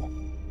meaningful.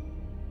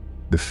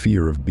 The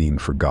fear of being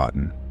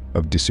forgotten,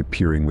 of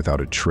disappearing without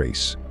a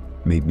trace,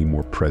 made me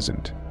more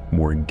present,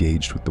 more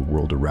engaged with the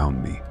world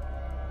around me.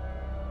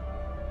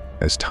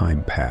 As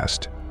time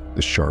passed,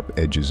 the sharp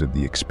edges of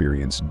the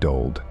experience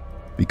dulled,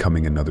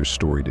 becoming another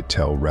story to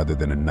tell rather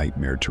than a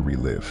nightmare to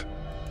relive.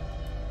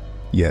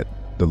 Yet,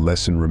 the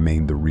lesson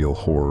remained: the real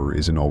horror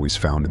isn't always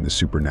found in the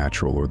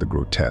supernatural or the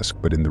grotesque,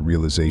 but in the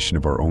realization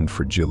of our own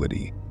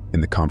fragility,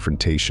 in the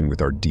confrontation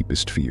with our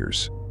deepest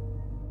fears.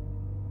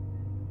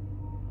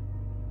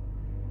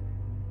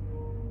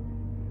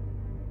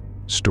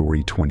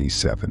 Story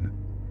 27.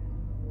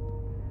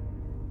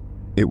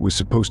 It was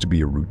supposed to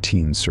be a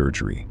routine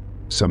surgery,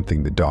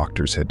 something the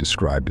doctors had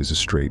described as a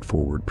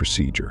straightforward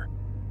procedure.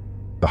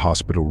 The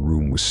hospital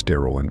room was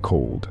sterile and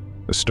cold,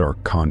 a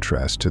stark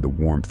contrast to the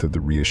warmth of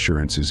the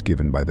reassurances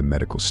given by the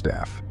medical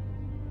staff.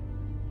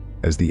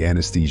 As the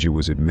anesthesia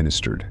was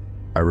administered,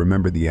 I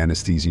remember the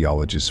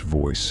anesthesiologist's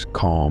voice,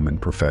 calm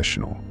and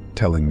professional,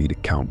 telling me to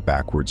count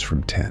backwards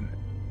from 10.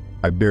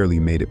 I barely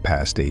made it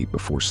past 8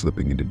 before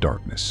slipping into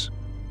darkness.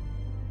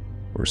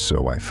 Or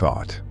so I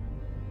thought.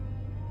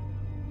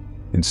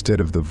 Instead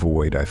of the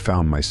void, I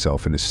found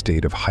myself in a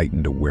state of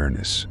heightened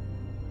awareness,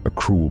 a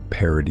cruel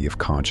parody of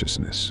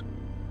consciousness.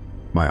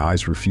 My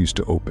eyes refused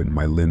to open,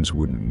 my limbs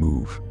wouldn't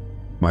move.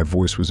 My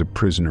voice was a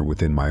prisoner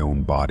within my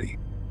own body.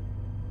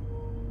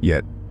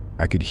 Yet,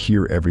 I could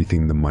hear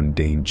everything: the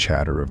mundane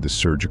chatter of the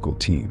surgical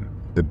team,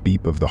 the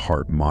beep of the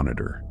heart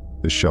monitor,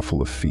 the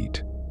shuffle of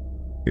feet.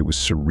 It was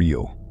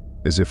surreal,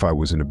 as if I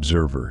was an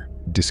observer,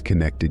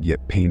 disconnected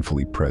yet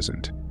painfully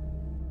present.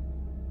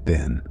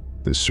 Then,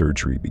 the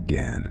surgery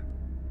began.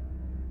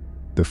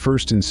 The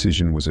first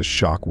incision was a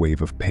shock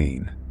wave of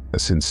pain, a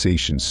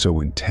sensation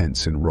so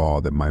intense and raw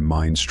that my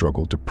mind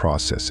struggled to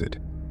process it.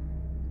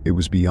 It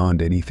was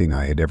beyond anything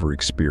I had ever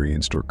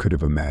experienced or could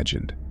have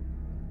imagined.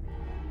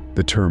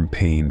 The term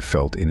pain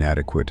felt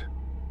inadequate,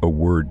 a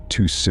word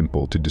too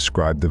simple to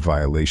describe the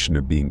violation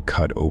of being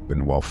cut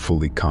open while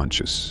fully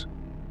conscious.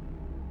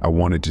 I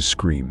wanted to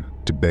scream,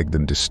 to beg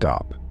them to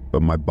stop,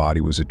 but my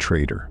body was a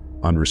traitor,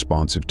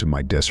 unresponsive to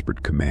my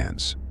desperate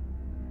commands.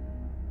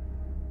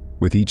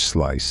 With each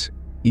slice,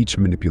 each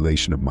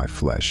manipulation of my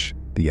flesh,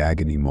 the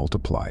agony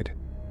multiplied.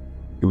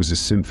 It was a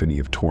symphony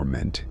of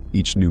torment,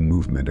 each new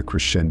movement a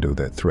crescendo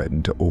that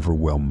threatened to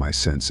overwhelm my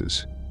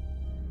senses.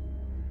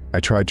 I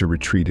tried to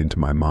retreat into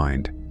my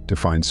mind, to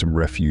find some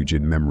refuge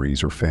in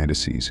memories or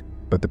fantasies,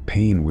 but the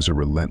pain was a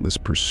relentless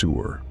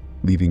pursuer,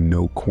 leaving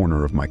no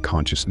corner of my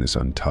consciousness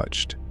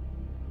untouched.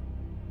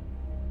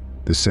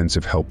 The sense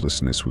of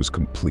helplessness was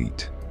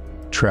complete.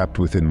 Trapped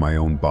within my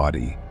own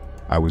body,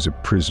 I was a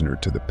prisoner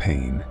to the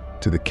pain,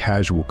 to the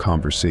casual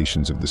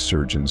conversations of the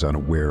surgeons,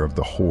 unaware of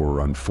the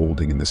horror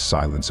unfolding in the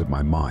silence of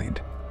my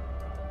mind.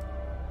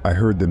 I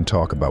heard them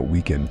talk about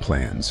weekend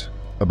plans,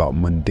 about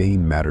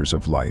mundane matters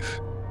of life,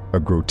 a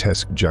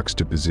grotesque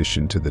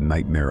juxtaposition to the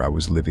nightmare I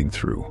was living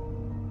through.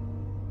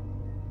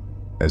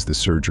 As the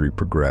surgery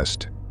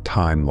progressed,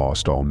 time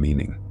lost all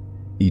meaning.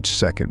 Each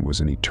second was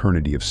an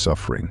eternity of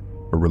suffering,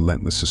 a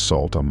relentless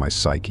assault on my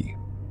psyche.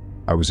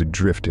 I was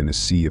adrift in a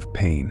sea of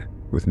pain,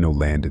 with no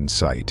land in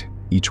sight,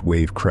 each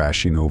wave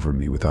crashing over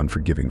me with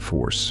unforgiving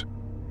force.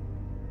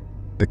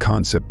 The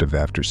concept of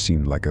after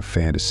seemed like a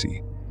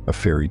fantasy, a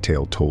fairy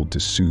tale told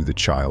to soothe a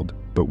child,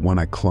 but one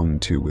I clung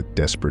to with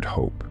desperate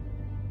hope.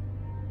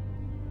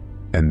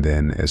 And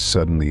then, as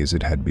suddenly as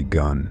it had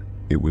begun,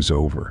 it was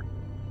over.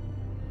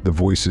 The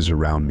voices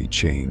around me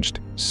changed,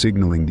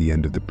 signaling the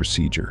end of the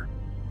procedure.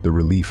 The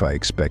relief I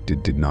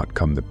expected did not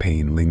come, the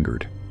pain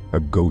lingered, a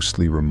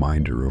ghostly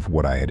reminder of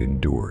what I had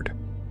endured.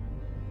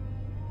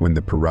 When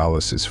the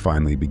paralysis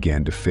finally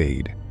began to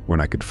fade,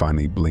 when I could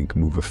finally blink,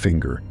 move a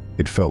finger,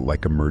 it felt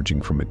like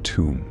emerging from a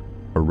tomb,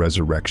 a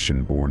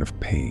resurrection born of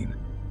pain.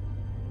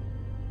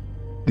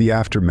 The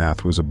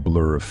aftermath was a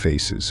blur of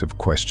faces, of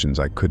questions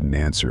I couldn't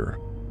answer,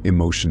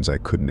 emotions I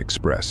couldn't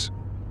express.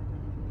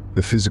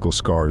 The physical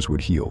scars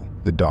would heal,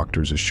 the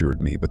doctors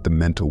assured me, but the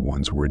mental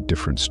ones were a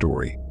different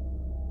story.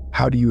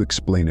 How do you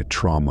explain a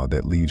trauma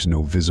that leaves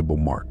no visible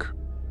mark?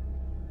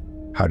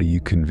 How do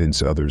you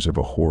convince others of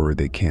a horror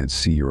they can't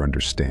see or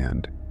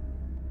understand?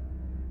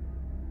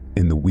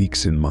 In the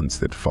weeks and months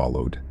that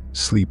followed,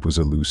 sleep was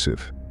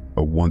elusive,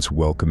 a once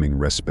welcoming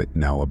respite,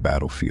 now a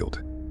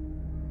battlefield.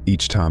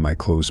 Each time I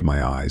closed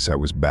my eyes, I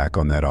was back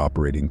on that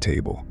operating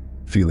table,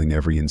 feeling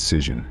every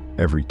incision,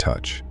 every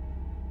touch.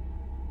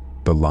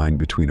 The line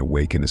between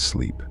awake and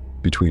asleep,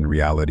 between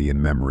reality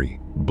and memory,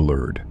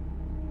 blurred.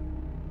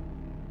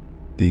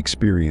 The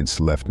experience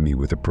left me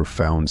with a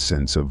profound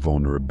sense of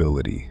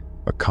vulnerability,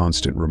 a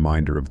constant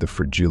reminder of the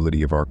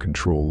fragility of our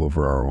control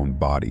over our own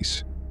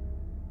bodies.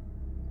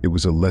 It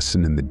was a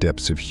lesson in the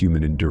depths of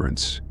human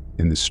endurance,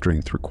 in the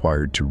strength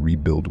required to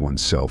rebuild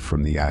oneself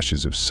from the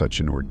ashes of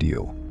such an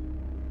ordeal.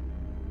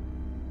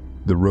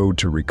 The road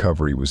to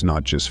recovery was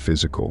not just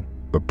physical,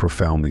 but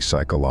profoundly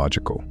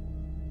psychological.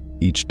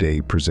 Each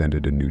day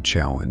presented a new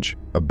challenge,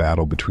 a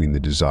battle between the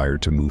desire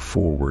to move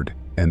forward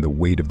and the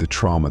weight of the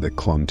trauma that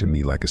clung to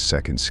me like a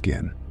second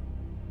skin.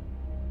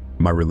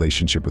 My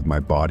relationship with my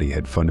body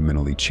had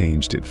fundamentally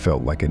changed. It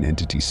felt like an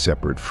entity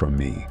separate from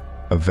me,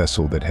 a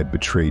vessel that had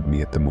betrayed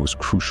me at the most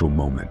crucial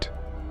moment.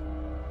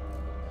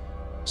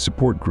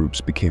 Support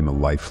groups became a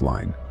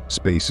lifeline,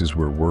 spaces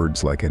where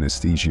words like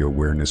anesthesia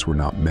awareness were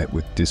not met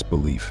with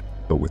disbelief,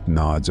 but with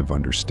nods of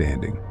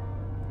understanding.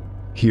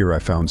 Here I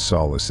found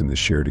solace in the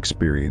shared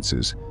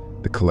experiences,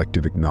 the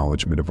collective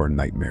acknowledgement of our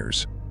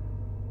nightmares.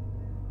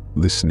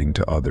 Listening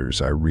to others,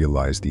 I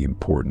realized the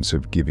importance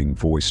of giving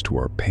voice to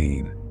our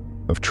pain,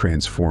 of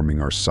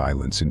transforming our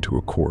silence into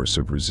a chorus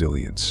of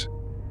resilience.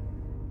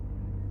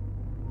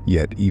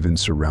 Yet, even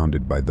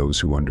surrounded by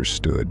those who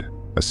understood,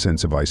 a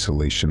sense of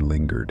isolation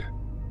lingered.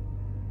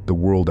 The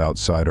world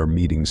outside our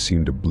meetings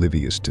seemed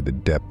oblivious to the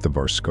depth of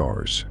our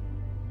scars.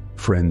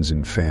 Friends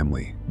and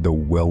family, though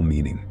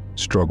well-meaning,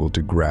 struggled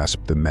to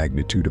grasp the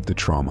magnitude of the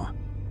trauma.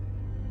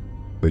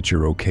 "But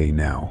you're okay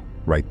now,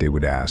 right?" they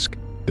would ask,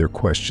 their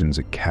questions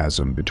a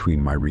chasm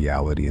between my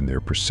reality and their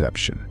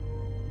perception.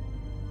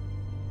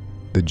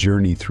 The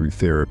journey through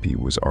therapy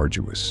was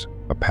arduous,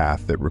 a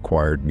path that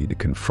required me to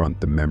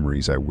confront the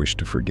memories I wished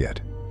to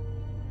forget.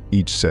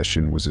 Each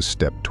session was a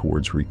step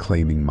towards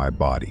reclaiming my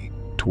body,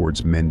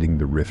 towards mending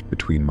the rift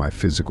between my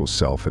physical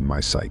self and my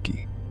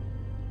psyche.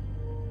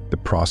 The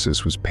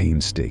process was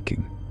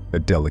painstaking, a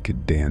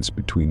delicate dance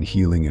between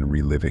healing and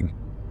reliving,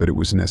 but it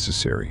was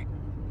necessary.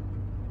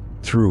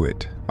 Through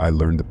it, I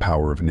learned the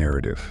power of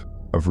narrative,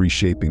 of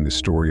reshaping the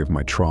story of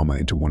my trauma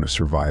into one of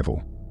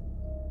survival.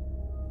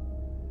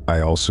 I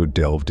also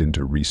delved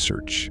into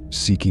research,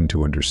 seeking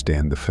to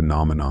understand the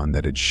phenomenon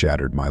that had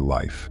shattered my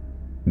life.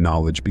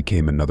 Knowledge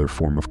became another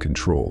form of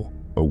control,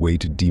 a way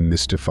to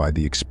demystify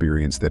the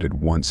experience that had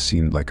once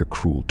seemed like a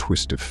cruel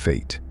twist of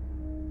fate.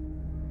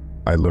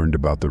 I learned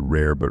about the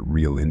rare but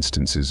real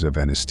instances of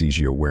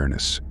anesthesia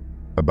awareness,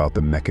 about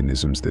the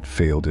mechanisms that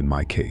failed in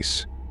my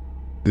case.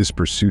 This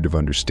pursuit of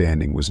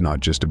understanding was not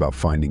just about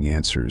finding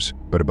answers,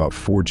 but about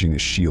forging a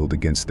shield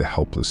against the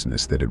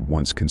helplessness that had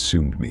once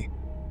consumed me.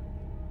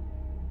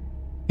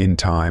 In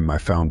time, I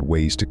found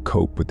ways to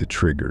cope with the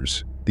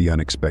triggers, the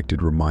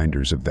unexpected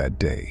reminders of that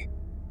day.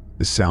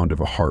 The sound of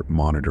a heart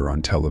monitor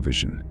on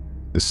television,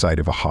 the sight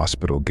of a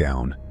hospital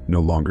gown, no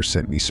longer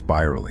sent me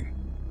spiraling.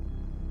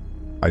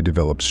 I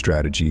developed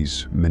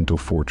strategies, mental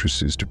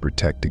fortresses to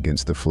protect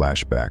against the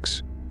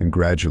flashbacks, and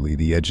gradually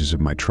the edges of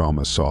my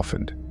trauma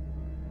softened.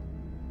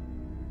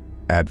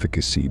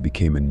 Advocacy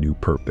became a new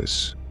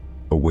purpose,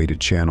 a way to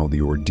channel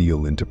the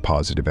ordeal into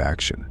positive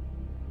action.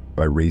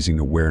 By raising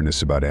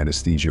awareness about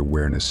anesthesia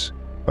awareness,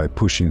 by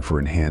pushing for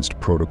enhanced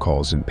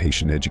protocols in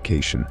patient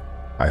education,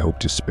 I hope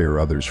to spare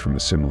others from a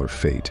similar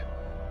fate.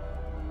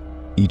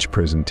 Each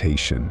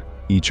presentation,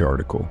 each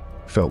article,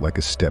 felt like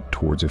a step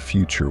towards a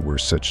future where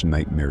such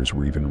nightmares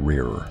were even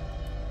rarer.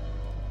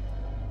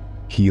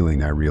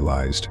 Healing, I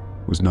realized,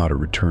 was not a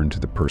return to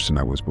the person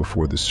I was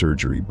before the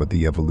surgery, but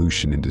the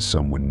evolution into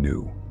someone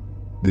new.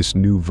 This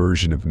new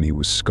version of me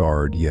was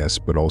scarred, yes,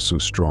 but also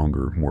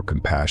stronger, more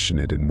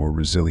compassionate, and more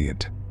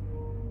resilient.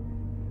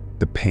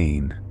 The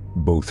pain,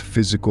 both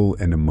physical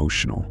and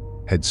emotional,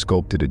 had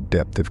sculpted a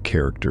depth of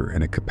character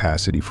and a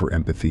capacity for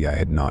empathy I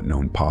had not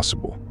known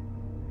possible.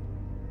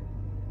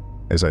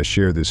 As I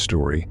share this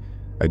story,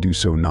 I do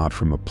so not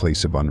from a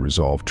place of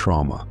unresolved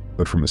trauma,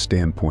 but from a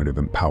standpoint of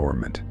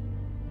empowerment.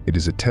 It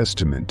is a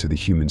testament to the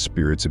human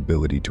spirit's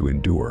ability to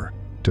endure,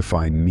 to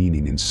find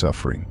meaning in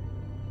suffering,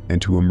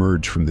 and to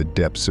emerge from the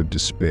depths of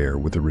despair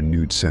with a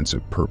renewed sense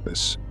of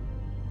purpose.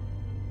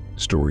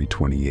 Story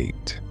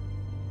 28.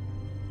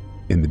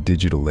 In the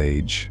digital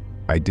age,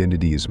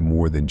 identity is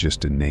more than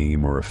just a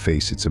name or a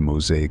face. It's a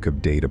mosaic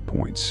of data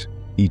points,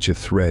 each a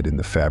thread in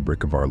the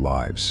fabric of our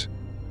lives.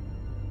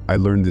 I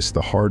learned this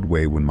the hard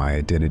way when my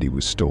identity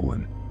was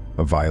stolen,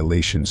 a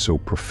violation so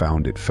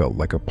profound it felt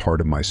like a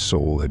part of my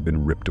soul had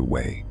been ripped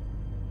away.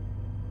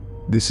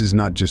 This is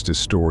not just a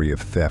story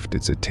of theft,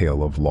 it's a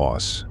tale of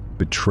loss,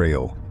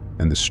 betrayal,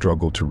 and the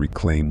struggle to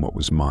reclaim what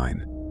was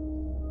mine.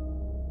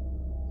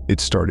 It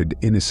started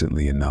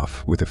innocently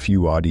enough, with a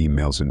few odd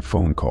emails and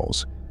phone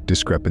calls,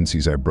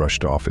 discrepancies I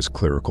brushed off as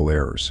clerical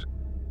errors.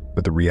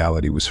 But the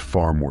reality was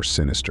far more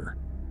sinister.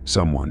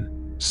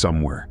 Someone,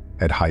 somewhere,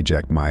 had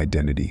hijacked my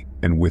identity,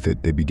 and with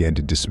it they began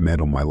to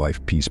dismantle my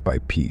life piece by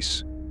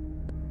piece.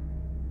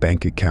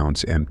 Bank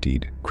accounts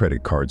emptied,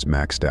 credit cards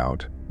maxed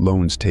out,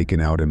 loans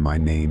taken out in my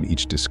name.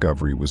 Each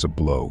discovery was a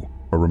blow,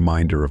 a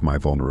reminder of my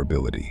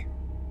vulnerability.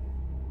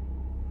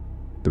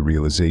 The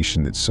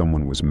realization that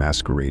someone was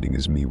masquerading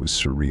as me was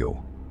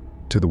surreal.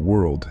 To the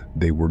world,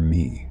 they were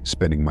me,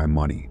 spending my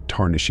money,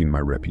 tarnishing my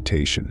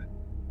reputation.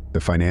 The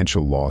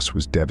financial loss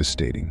was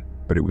devastating,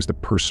 but it was the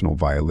personal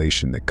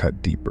violation that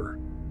cut deeper.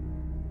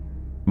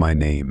 My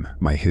name,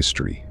 my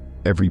history,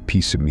 every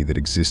piece of me that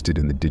existed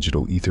in the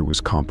digital ether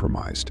was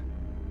compromised.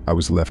 I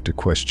was left to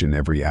question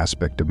every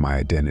aspect of my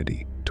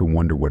identity, to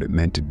wonder what it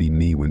meant to be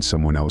me when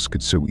someone else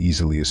could so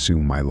easily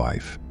assume my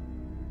life.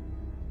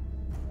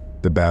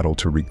 The battle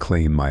to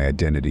reclaim my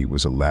identity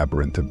was a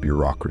labyrinth of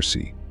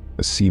bureaucracy,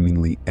 a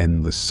seemingly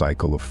endless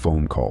cycle of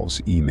phone calls,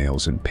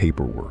 emails, and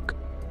paperwork.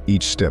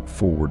 Each step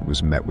forward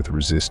was met with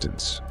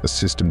resistance. A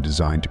system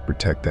designed to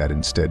protect that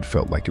instead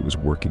felt like it was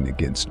working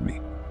against me.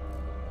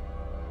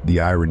 The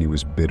irony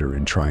was bitter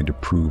in trying to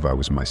prove I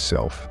was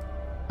myself.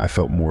 I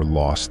felt more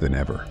lost than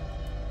ever.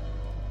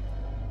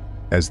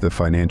 As the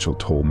financial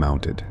toll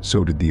mounted,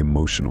 so did the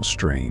emotional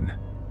strain.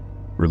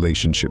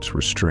 Relationships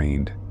were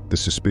strained, the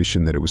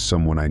suspicion that it was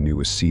someone I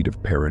knew a seed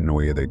of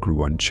paranoia that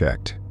grew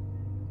unchecked.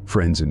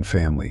 Friends and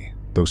family,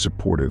 though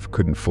supportive,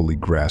 couldn't fully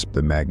grasp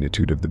the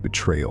magnitude of the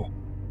betrayal.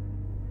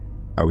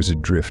 I was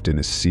adrift in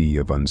a sea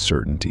of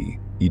uncertainty,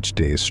 each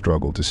day a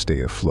struggle to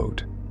stay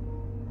afloat.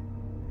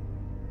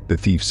 The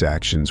thief's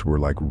actions were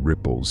like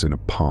ripples in a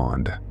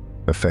pond,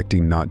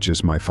 affecting not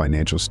just my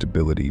financial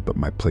stability but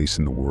my place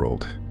in the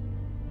world.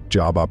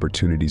 Job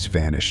opportunities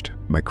vanished,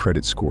 my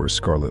credit score a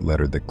scarlet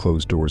letter that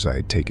closed doors I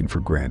had taken for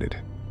granted.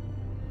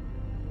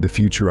 The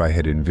future I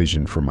had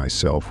envisioned for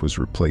myself was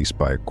replaced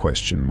by a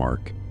question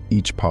mark,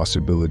 each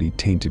possibility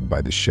tainted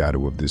by the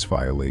shadow of this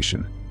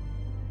violation.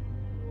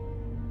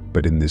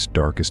 But in this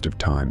darkest of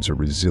times, a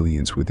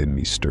resilience within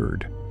me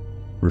stirred.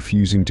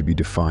 Refusing to be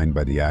defined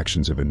by the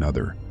actions of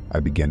another, I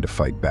began to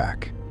fight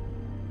back.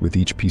 With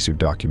each piece of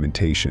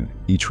documentation,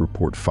 each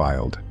report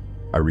filed,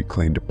 I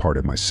reclaimed a part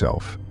of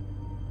myself.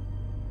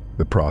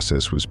 The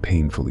process was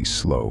painfully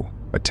slow,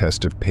 a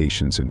test of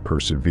patience and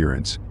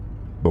perseverance,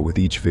 but with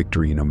each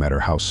victory, no matter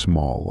how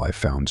small, I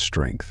found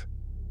strength.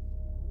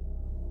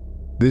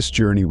 This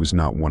journey was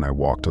not one I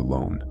walked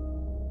alone.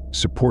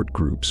 Support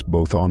groups,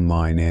 both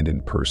online and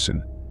in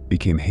person,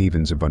 became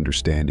havens of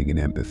understanding and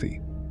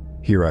empathy.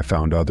 Here I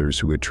found others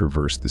who had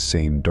traversed the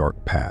same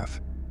dark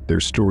path, their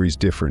stories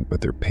different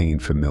but their pain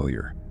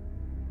familiar.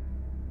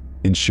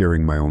 In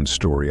sharing my own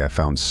story, I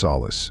found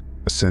solace,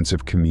 a sense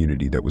of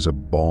community that was a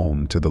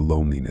balm to the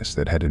loneliness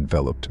that had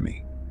enveloped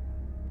me.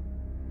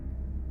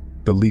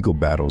 The legal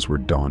battles were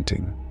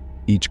daunting,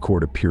 each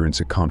court appearance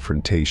a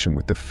confrontation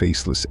with the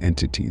faceless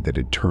entity that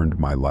had turned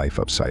my life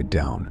upside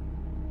down.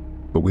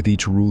 But with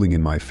each ruling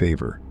in my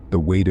favor, the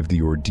weight of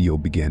the ordeal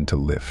began to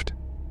lift.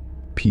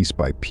 Piece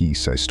by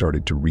piece, I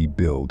started to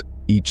rebuild,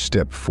 each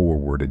step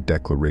forward a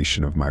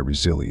declaration of my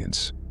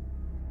resilience.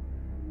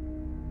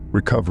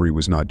 Recovery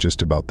was not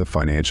just about the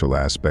financial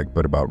aspect,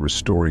 but about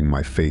restoring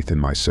my faith in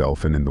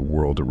myself and in the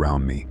world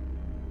around me.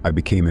 I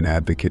became an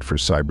advocate for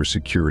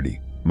cybersecurity,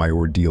 my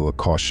ordeal a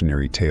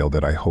cautionary tale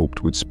that I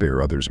hoped would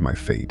spare others my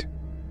fate.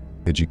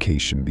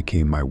 Education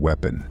became my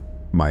weapon,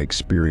 my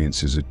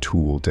experience as a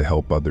tool to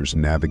help others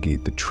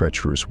navigate the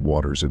treacherous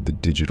waters of the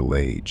digital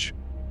age.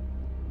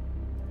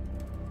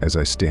 As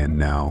I stand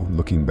now,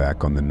 looking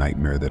back on the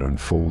nightmare that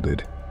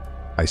unfolded,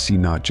 I see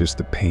not just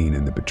the pain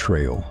and the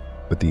betrayal,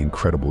 but the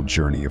incredible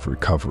journey of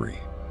recovery.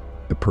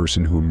 The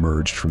person who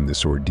emerged from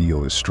this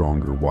ordeal is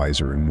stronger,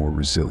 wiser, and more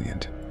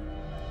resilient.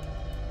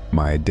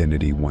 My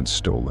identity, once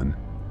stolen,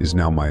 is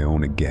now my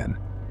own again,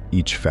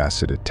 each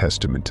facet a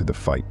testament to the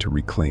fight to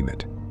reclaim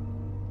it.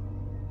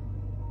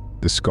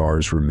 The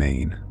scars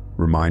remain,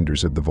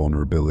 reminders of the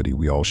vulnerability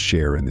we all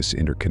share in this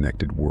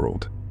interconnected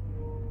world.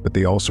 But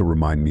they also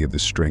remind me of the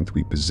strength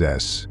we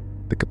possess,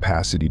 the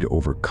capacity to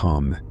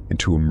overcome and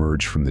to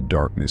emerge from the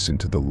darkness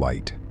into the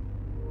light.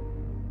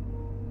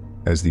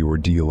 As the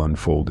ordeal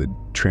unfolded,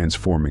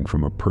 transforming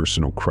from a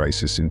personal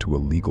crisis into a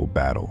legal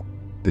battle,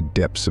 the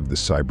depths of the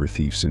cyber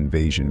thief's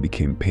invasion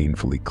became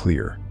painfully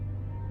clear.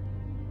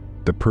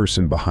 The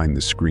person behind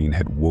the screen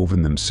had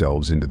woven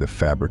themselves into the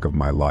fabric of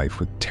my life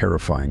with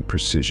terrifying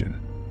precision,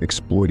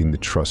 exploiting the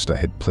trust I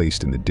had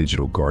placed in the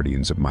digital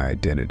guardians of my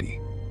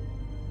identity.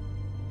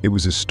 It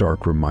was a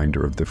stark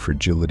reminder of the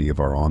fragility of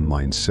our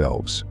online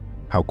selves,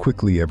 how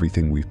quickly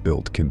everything we've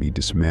built can be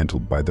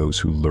dismantled by those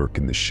who lurk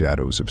in the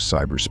shadows of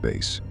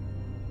cyberspace.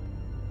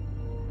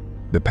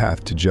 The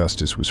path to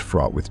justice was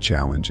fraught with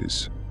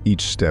challenges,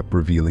 each step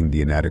revealing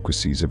the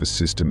inadequacies of a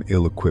system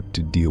ill-equipped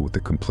to deal with the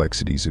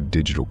complexities of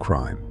digital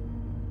crime.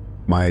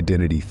 My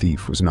identity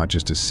thief was not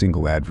just a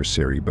single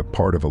adversary, but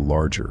part of a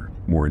larger,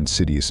 more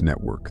insidious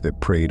network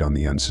that preyed on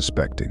the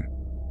unsuspecting.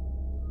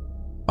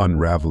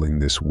 Unraveling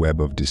this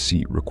web of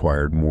deceit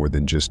required more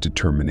than just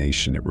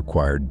determination. It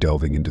required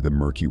delving into the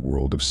murky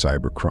world of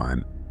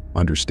cybercrime,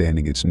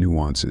 understanding its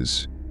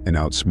nuances, and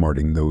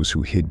outsmarting those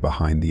who hid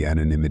behind the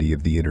anonymity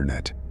of the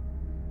internet.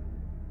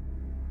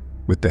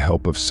 With the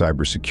help of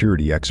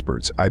cybersecurity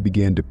experts, I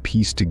began to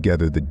piece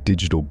together the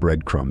digital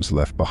breadcrumbs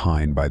left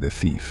behind by the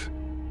thief.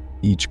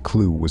 Each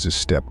clue was a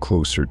step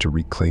closer to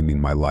reclaiming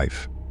my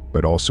life,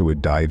 but also a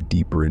dive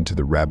deeper into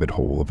the rabbit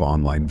hole of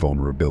online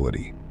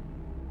vulnerability.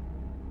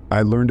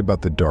 I learned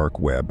about the dark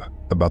web,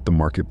 about the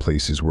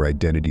marketplaces where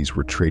identities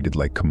were traded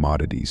like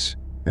commodities,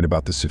 and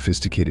about the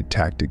sophisticated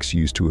tactics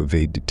used to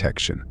evade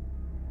detection.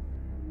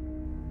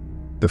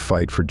 The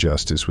fight for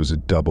justice was a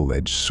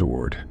double-edged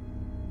sword.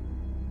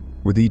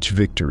 With each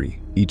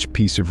victory, each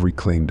piece of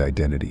reclaimed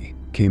identity,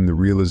 came the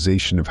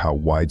realization of how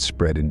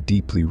widespread and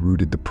deeply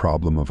rooted the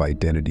problem of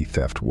identity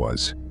theft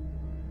was.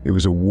 It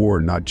was a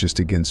war not just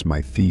against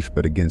my thief,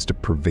 but against a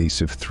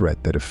pervasive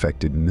threat that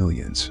affected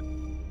millions.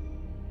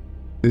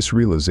 This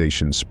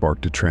realization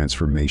sparked a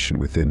transformation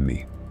within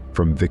me,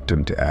 from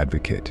victim to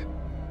advocate.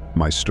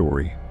 My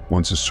story,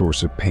 once a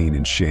source of pain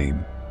and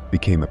shame,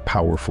 became a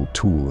powerful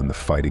tool in the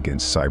fight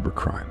against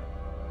cybercrime.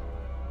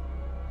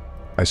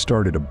 I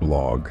started a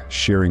blog,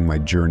 sharing my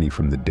journey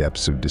from the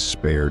depths of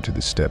despair to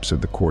the steps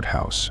of the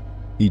courthouse.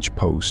 Each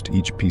post,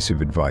 each piece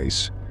of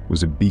advice,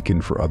 was a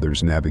beacon for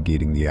others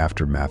navigating the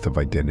aftermath of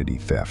identity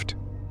theft.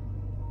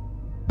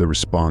 The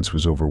response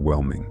was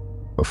overwhelming,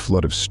 a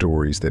flood of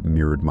stories that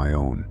mirrored my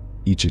own,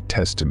 each a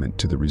testament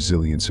to the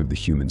resilience of the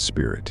human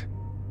spirit.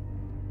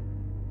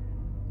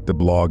 The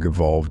blog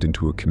evolved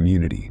into a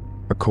community,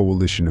 a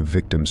coalition of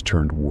victims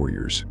turned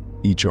warriors,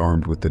 each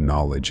armed with the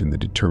knowledge and the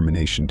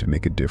determination to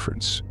make a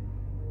difference.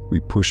 We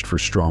pushed for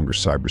stronger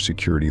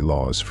cybersecurity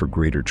laws, for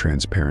greater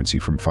transparency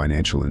from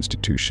financial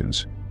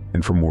institutions,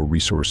 and for more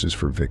resources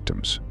for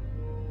victims.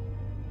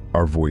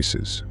 Our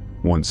voices,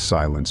 once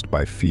silenced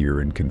by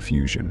fear and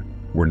confusion,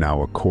 were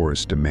now a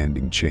chorus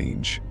demanding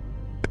change.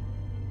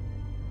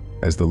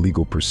 As the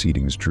legal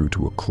proceedings drew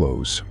to a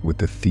close, with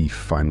the thief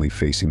finally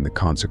facing the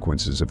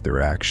consequences of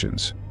their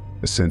actions,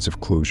 a sense of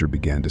closure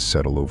began to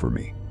settle over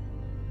me.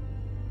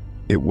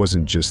 It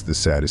wasn't just the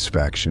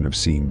satisfaction of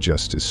seeing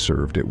justice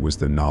served, it was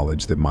the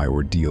knowledge that my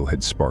ordeal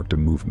had sparked a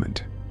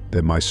movement,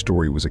 that my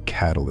story was a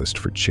catalyst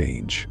for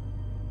change.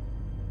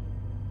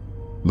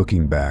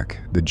 Looking back,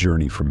 the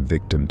journey from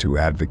victim to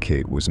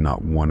advocate was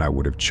not one I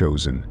would have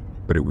chosen,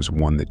 but it was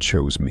one that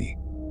chose me.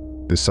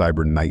 The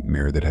cyber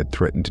nightmare that had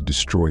threatened to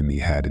destroy me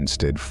had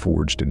instead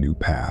forged a new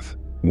path,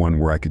 one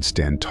where I could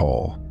stand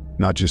tall,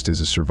 not just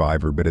as a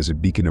survivor, but as a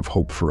beacon of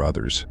hope for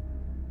others.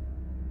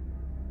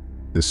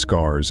 The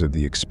scars of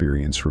the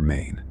experience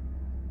remain,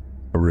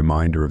 a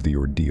reminder of the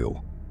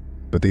ordeal,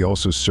 but they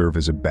also serve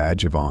as a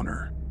badge of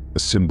honor, a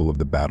symbol of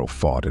the battle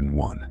fought and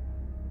won.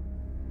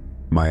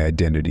 My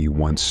identity,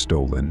 once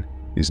stolen,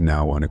 is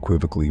now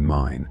unequivocally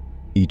mine,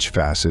 each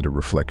facet a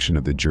reflection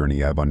of the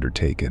journey I've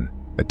undertaken,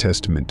 a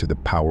testament to the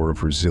power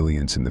of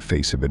resilience in the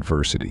face of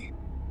adversity.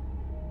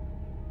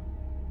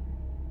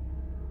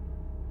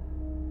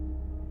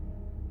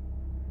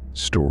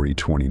 Story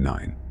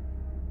 29.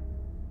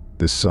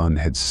 The sun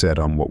had set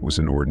on what was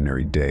an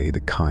ordinary day, the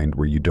kind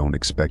where you don't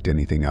expect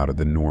anything out of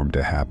the norm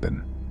to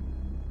happen.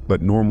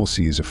 But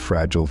normalcy is a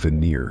fragile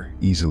veneer,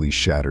 easily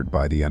shattered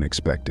by the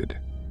unexpected.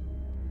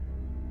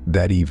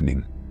 That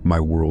evening, my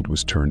world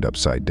was turned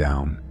upside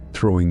down,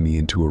 throwing me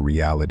into a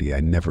reality I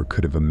never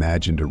could have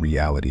imagined, a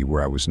reality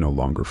where I was no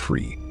longer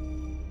free.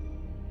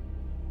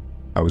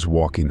 I was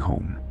walking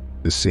home,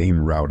 the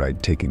same route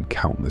I'd taken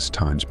countless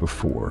times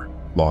before,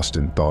 lost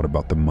in thought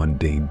about the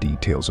mundane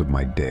details of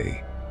my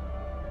day.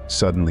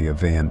 Suddenly, a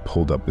van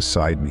pulled up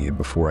beside me, and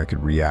before I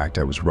could react,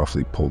 I was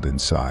roughly pulled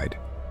inside.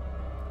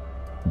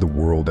 The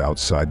world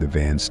outside the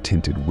van's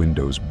tinted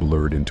windows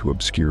blurred into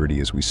obscurity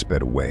as we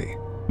sped away.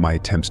 My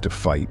attempts to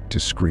fight, to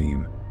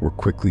scream, were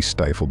quickly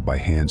stifled by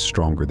hands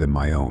stronger than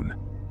my own.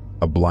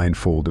 A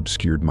blindfold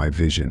obscured my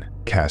vision,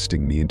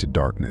 casting me into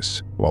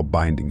darkness, while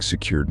bindings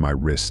secured my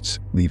wrists,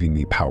 leaving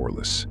me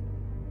powerless.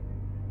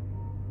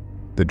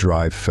 The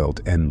drive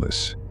felt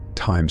endless,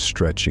 time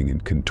stretching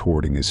and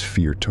contorting as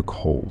fear took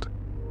hold.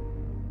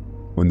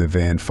 When the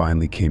van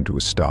finally came to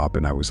a stop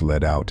and I was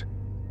let out,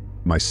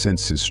 my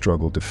senses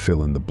struggled to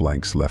fill in the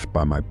blanks left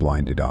by my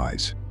blinded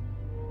eyes.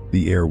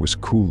 The air was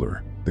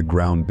cooler, the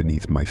ground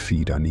beneath my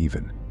feet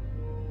uneven.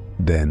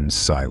 Then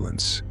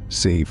silence,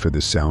 save for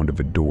the sound of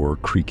a door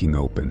creaking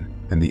open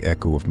and the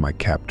echo of my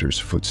captor's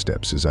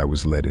footsteps as I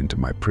was led into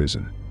my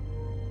prison.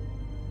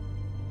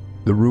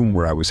 The room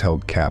where I was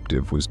held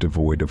captive was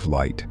devoid of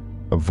light,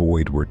 a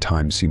void where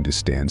time seemed to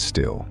stand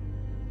still.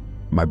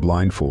 My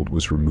blindfold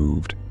was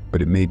removed,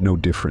 but it made no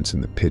difference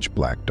in the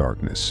pitch-black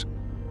darkness.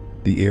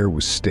 The air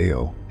was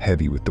stale,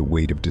 heavy with the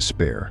weight of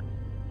despair.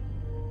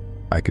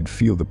 I could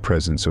feel the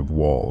presence of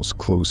walls,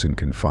 close and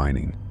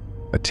confining,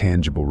 a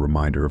tangible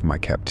reminder of my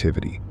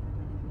captivity.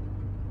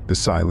 The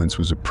silence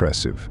was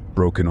oppressive,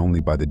 broken only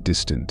by the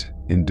distant,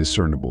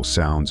 indiscernible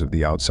sounds of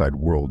the outside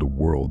world, a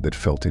world that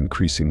felt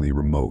increasingly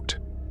remote.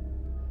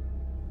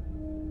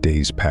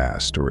 Days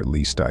passed, or at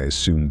least I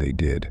assumed they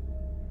did.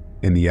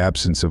 In the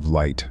absence of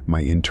light,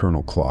 my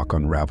internal clock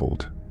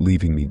unraveled,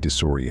 leaving me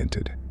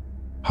disoriented.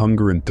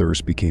 Hunger and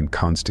thirst became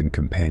constant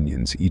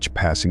companions, each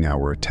passing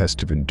hour a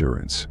test of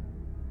endurance.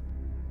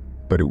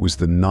 But it was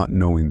the not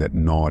knowing that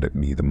gnawed at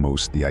me the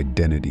most, the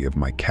identity of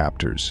my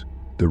captors,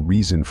 the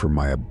reason for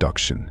my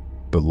abduction,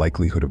 the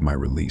likelihood of my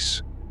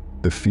release.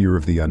 The fear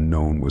of the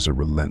unknown was a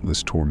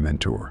relentless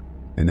tormentor,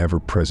 an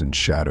ever-present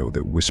shadow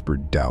that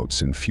whispered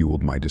doubts and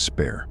fueled my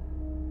despair.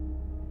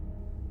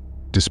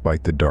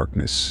 Despite the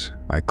darkness,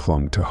 I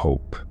clung to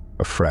hope,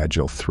 a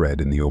fragile thread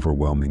in the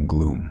overwhelming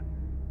gloom.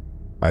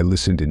 I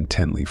listened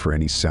intently for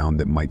any sound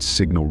that might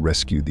signal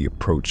rescue, the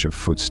approach of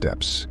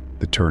footsteps,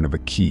 the turn of a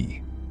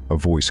key, a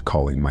voice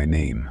calling my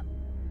name.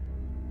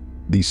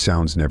 These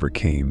sounds never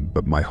came,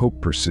 but my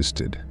hope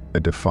persisted, a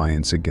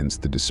defiance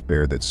against the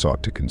despair that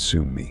sought to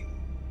consume me.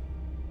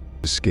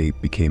 Escape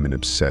became an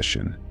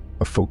obsession,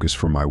 a focus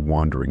for my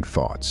wandering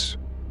thoughts.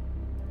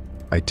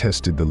 I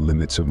tested the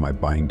limits of my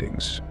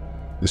bindings,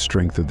 the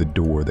strength of the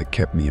door that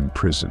kept me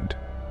imprisoned.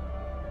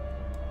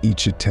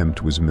 Each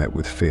attempt was met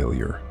with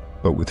failure,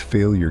 but with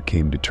failure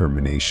came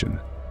determination,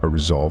 a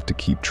resolve to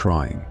keep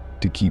trying,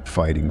 to keep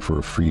fighting for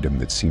a freedom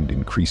that seemed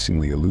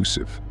increasingly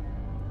elusive.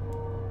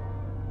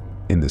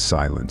 In the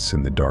silence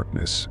and the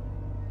darkness,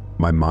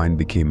 my mind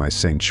became my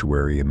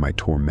sanctuary and my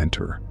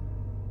tormentor.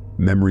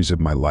 Memories of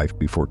my life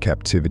before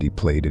captivity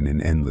played in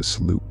an endless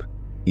loop,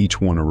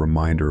 each one a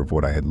reminder of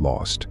what I had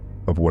lost,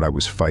 of what I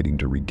was fighting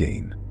to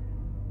regain.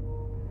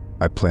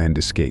 I planned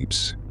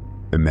escapes,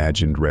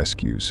 imagined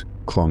rescues,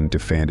 clung to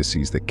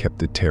fantasies that kept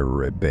the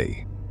terror at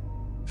bay.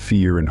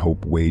 Fear and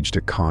hope waged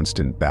a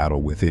constant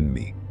battle within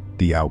me,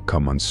 the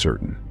outcome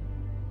uncertain.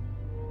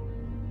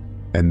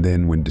 And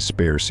then, when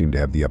despair seemed to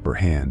have the upper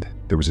hand,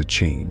 there was a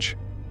change.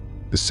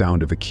 The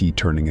sound of a key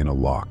turning in a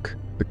lock,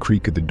 the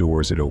creak of the door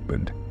as it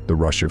opened, the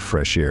rush of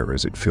fresh air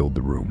as it filled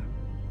the room.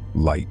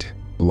 Light,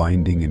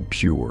 blinding and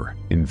pure,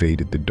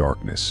 invaded the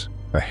darkness,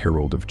 a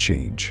herald of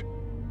change.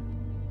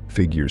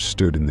 Figures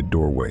stood in the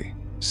doorway,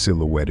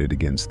 silhouetted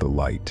against the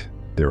light,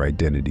 their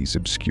identities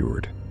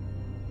obscured.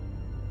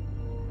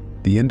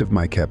 The end of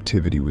my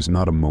captivity was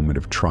not a moment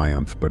of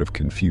triumph but of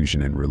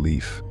confusion and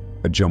relief,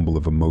 a jumble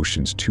of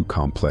emotions too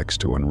complex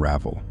to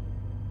unravel.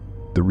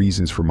 The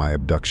reasons for my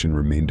abduction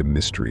remained a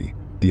mystery,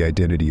 the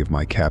identity of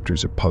my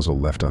captors a puzzle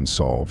left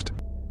unsolved.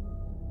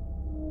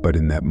 But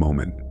in that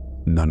moment,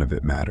 none of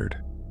it mattered.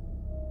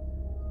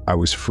 I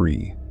was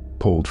free,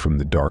 pulled from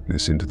the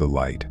darkness into the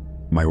light,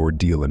 my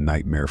ordeal a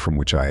nightmare from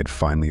which I had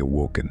finally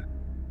awoken.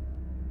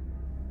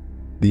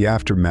 The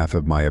aftermath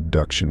of my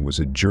abduction was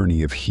a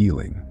journey of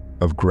healing,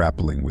 of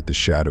grappling with the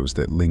shadows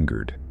that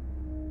lingered.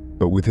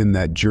 But within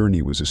that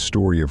journey was a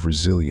story of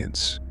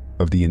resilience,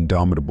 of the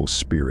indomitable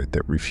spirit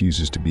that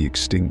refuses to be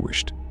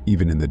extinguished,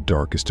 even in the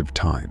darkest of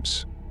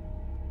times.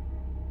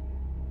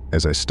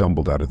 As I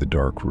stumbled out of the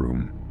dark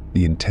room,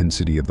 the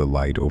intensity of the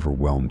light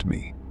overwhelmed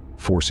me,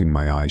 forcing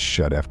my eyes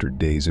shut after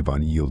days of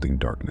unyielding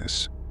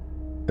darkness.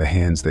 The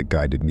hands that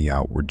guided me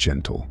out were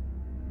gentle,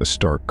 a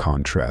stark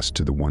contrast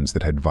to the ones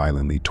that had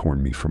violently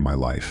torn me from my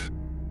life.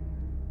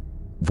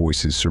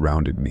 Voices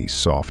surrounded me,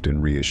 soft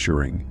and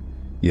reassuring,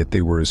 yet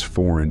they were as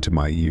foreign to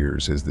my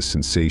ears as the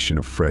sensation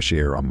of fresh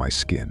air on my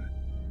skin.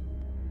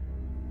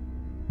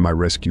 My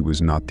rescue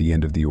was not the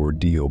end of the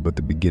ordeal, but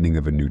the beginning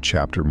of a new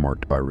chapter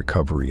marked by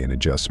recovery and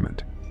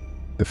adjustment.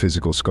 The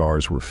physical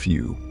scars were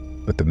few,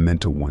 but the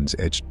mental ones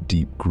etched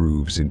deep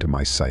grooves into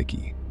my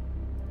psyche.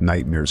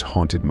 Nightmares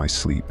haunted my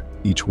sleep,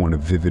 each one a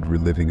vivid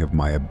reliving of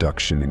my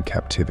abduction and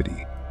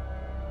captivity.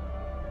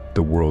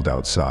 The world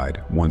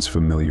outside, once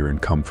familiar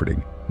and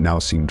comforting, now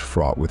seemed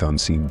fraught with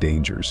unseen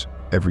dangers,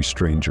 every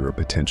stranger a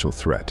potential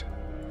threat.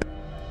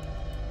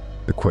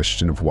 The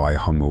question of why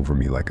hung over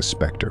me like a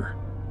specter.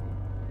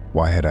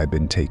 Why had I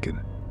been taken?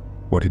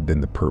 What had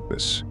been the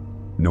purpose?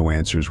 No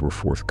answers were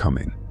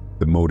forthcoming,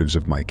 the motives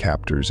of my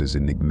captors as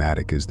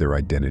enigmatic as their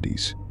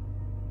identities.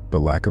 The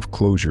lack of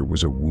closure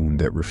was a wound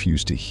that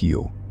refused to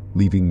heal,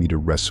 leaving me to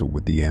wrestle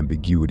with the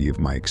ambiguity of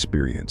my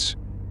experience.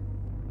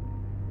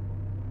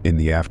 In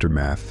the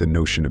aftermath, the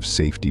notion of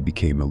safety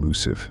became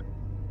elusive.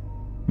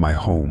 My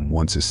home,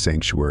 once a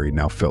sanctuary,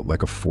 now felt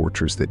like a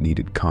fortress that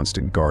needed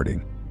constant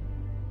guarding.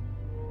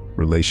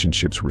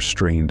 Relationships were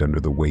strained under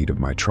the weight of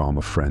my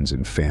trauma. Friends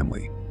and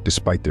family,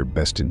 despite their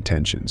best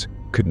intentions,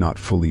 could not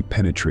fully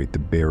penetrate the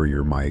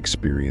barrier my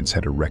experience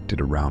had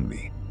erected around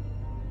me.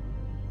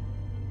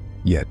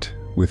 Yet,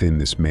 within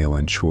this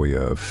melancholia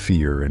of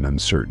fear and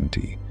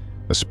uncertainty,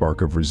 a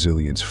spark of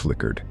resilience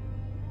flickered.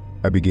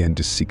 I began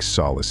to seek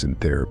solace in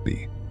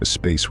therapy, a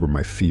space where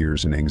my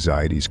fears and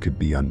anxieties could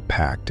be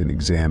unpacked and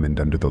examined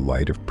under the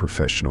light of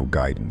professional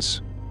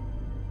guidance.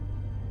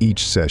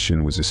 Each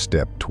session was a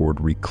step toward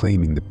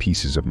reclaiming the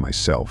pieces of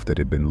myself that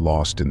had been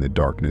lost in the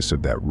darkness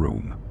of that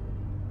room.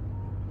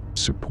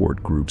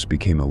 Support groups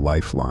became a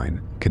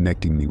lifeline,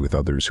 connecting me with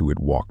others who had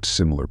walked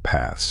similar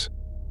paths.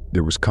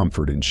 There was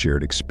comfort in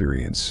shared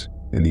experience,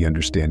 and the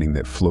understanding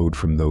that flowed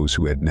from those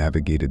who had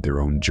navigated their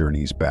own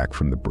journeys back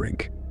from the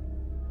brink.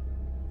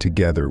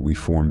 Together, we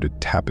formed a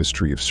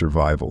tapestry of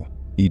survival,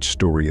 each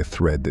story a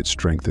thread that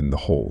strengthened the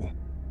whole.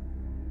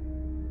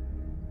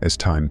 As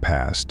time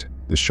passed,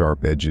 the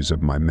sharp edges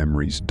of my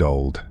memories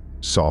dulled,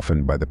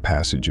 softened by the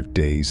passage of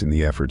days and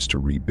the efforts to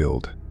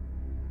rebuild.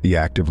 The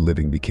act of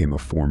living became a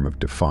form of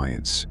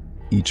defiance,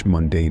 each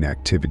mundane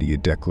activity a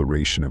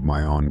declaration of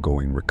my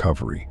ongoing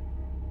recovery.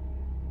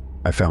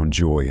 I found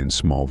joy in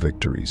small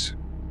victories,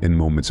 in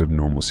moments of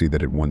normalcy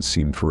that had once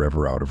seemed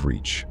forever out of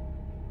reach.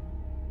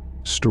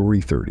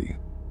 Story 30.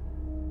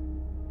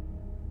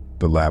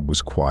 The lab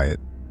was quiet,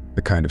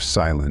 the kind of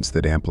silence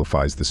that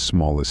amplifies the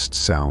smallest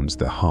sounds,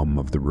 the hum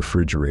of the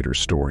refrigerator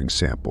storing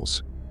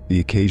samples,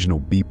 the occasional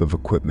beep of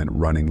equipment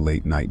running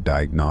late-night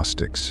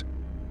diagnostics.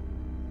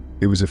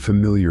 It was a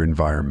familiar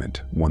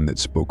environment, one that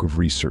spoke of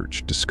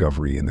research,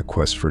 discovery, and the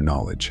quest for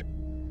knowledge.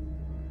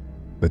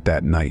 But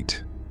that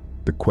night,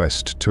 the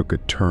quest took a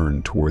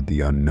turn toward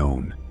the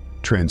unknown,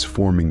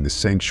 transforming the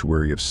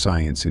sanctuary of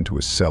science into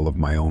a cell of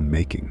my own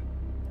making.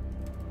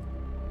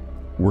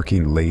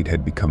 Working late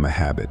had become a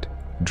habit,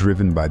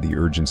 driven by the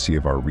urgency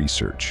of our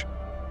research.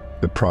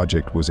 The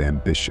project was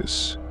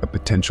ambitious, a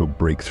potential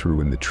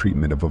breakthrough in the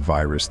treatment of a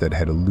virus that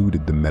had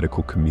eluded the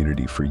medical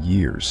community for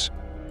years.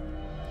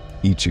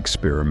 Each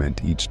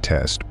experiment, each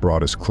test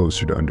brought us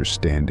closer to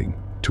understanding,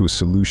 to a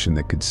solution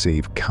that could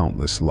save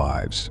countless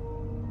lives.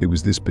 It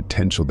was this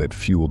potential that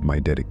fueled my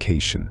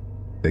dedication,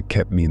 that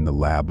kept me in the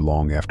lab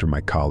long after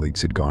my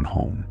colleagues had gone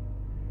home.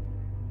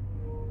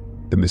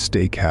 The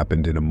mistake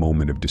happened in a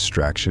moment of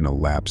distraction, a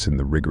lapse in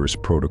the rigorous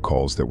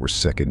protocols that were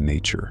second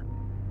nature.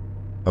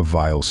 A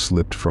vial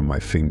slipped from my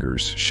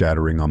fingers,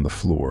 shattering on the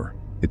floor,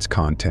 its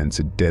contents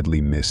a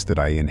deadly mist that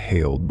I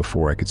inhaled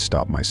before I could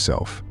stop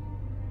myself.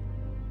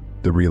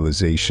 The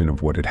realization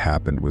of what had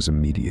happened was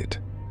immediate,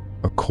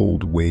 a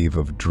cold wave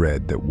of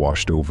dread that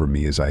washed over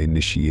me as I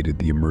initiated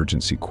the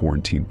emergency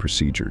quarantine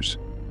procedures.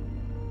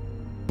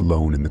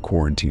 Alone in the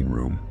quarantine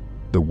room,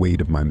 the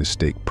weight of my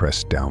mistake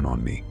pressed down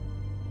on me.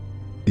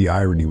 The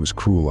irony was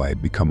cruel. I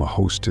had become a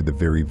host to the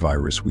very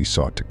virus we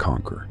sought to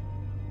conquer.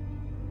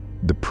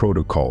 The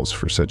protocols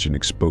for such an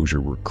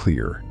exposure were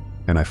clear,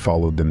 and I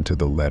followed them to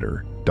the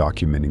letter,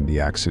 documenting the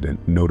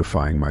accident,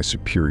 notifying my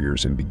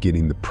superiors, and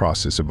beginning the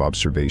process of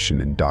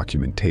observation and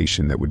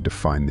documentation that would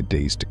define the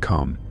days to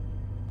come.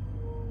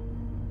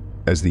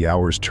 As the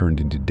hours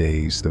turned into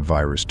days, the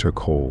virus took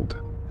hold.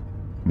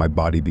 My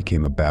body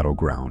became a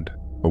battleground,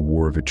 a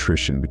war of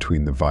attrition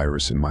between the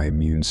virus and my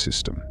immune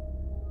system.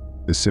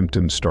 The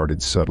symptoms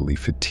started subtly: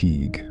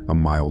 fatigue, a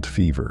mild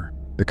fever,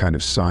 the kind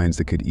of signs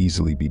that could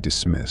easily be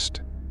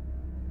dismissed.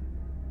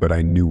 But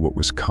I knew what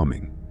was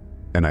coming,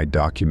 and I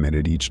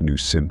documented each new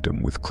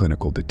symptom with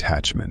clinical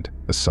detachment,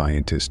 a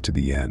scientist to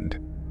the end.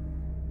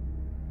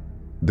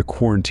 The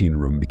quarantine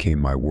room became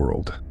my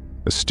world,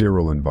 a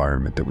sterile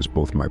environment that was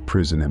both my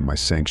prison and my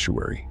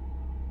sanctuary.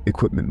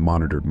 Equipment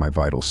monitored my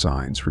vital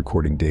signs,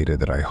 recording data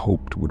that I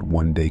hoped would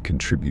one day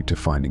contribute to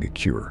finding a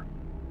cure.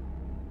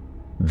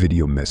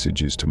 Video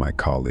messages to my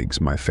colleagues,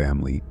 my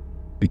family,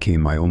 became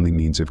my only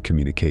means of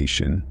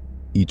communication,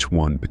 each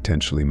one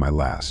potentially my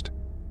last.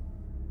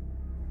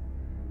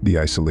 The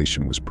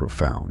isolation was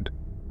profound,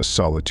 a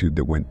solitude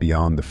that went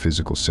beyond the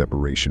physical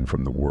separation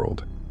from the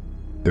world.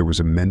 There was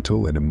a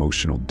mental and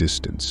emotional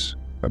distance,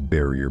 a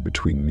barrier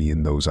between me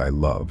and those I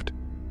loved,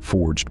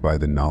 forged by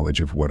the knowledge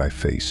of what I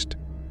faced.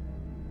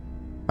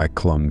 I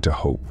clung to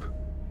hope,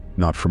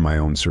 not for my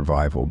own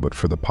survival, but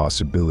for the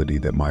possibility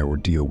that my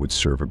ordeal would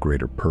serve a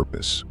greater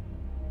purpose.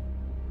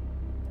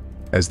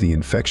 As the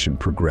infection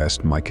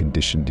progressed, my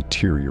condition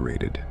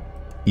deteriorated.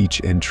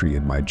 Each entry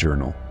in my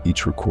journal,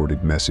 each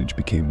recorded message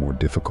became more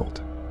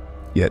difficult.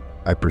 Yet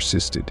I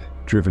persisted,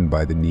 driven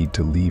by the need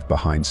to leave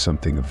behind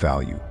something of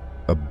value,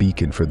 a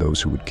beacon for those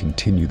who would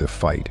continue the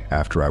fight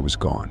after I was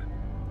gone.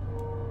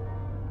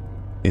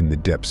 In the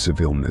depths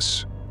of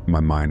illness, my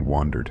mind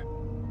wandered.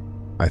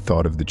 I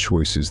thought of the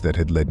choices that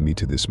had led me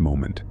to this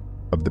moment,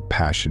 of the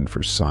passion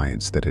for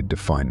science that had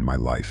defined my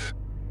life.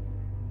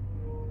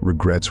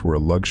 Regrets were a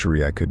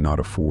luxury I could not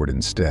afford.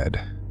 Instead,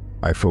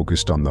 I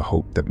focused on the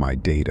hope that my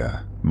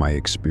data, my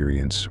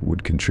experience,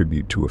 would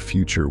contribute to a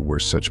future where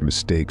such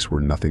mistakes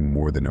were nothing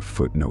more than a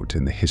footnote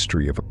in the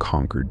history of a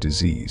conquered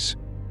disease.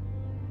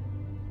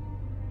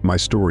 My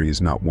story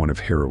is not one of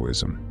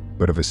heroism,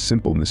 but of a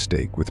simple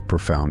mistake with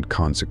profound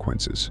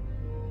consequences.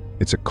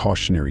 It's a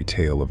cautionary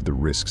tale of the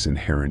risks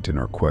inherent in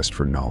our quest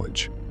for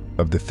knowledge,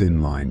 of the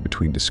thin line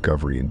between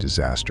discovery and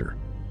disaster.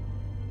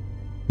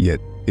 Yet,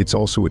 it's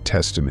also a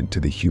testament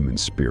to the human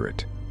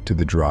spirit, to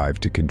the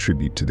drive to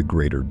contribute to the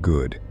greater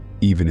good,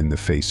 even in the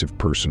face of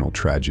personal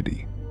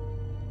tragedy.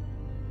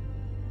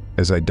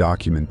 As I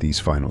document these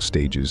final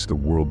stages, the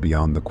world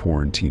beyond the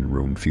quarantine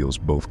room feels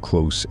both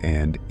close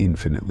and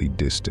infinitely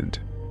distant.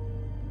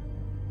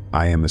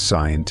 I am a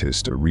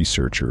scientist, a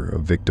researcher, a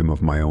victim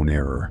of my own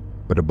error,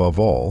 but above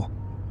all,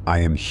 I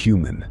am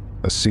human,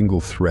 a single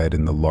thread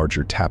in the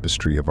larger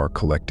tapestry of our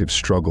collective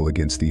struggle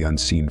against the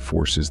unseen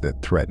forces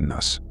that threaten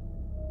us.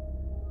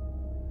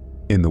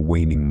 In the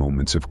waning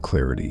moments of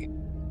clarity,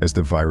 as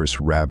the virus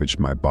ravaged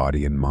my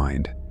body and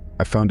mind,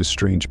 I found a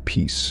strange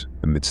peace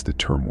amidst the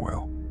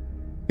turmoil.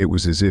 It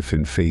was as if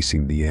in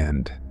facing the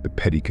end, the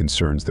petty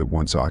concerns that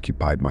once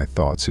occupied my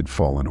thoughts had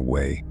fallen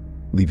away,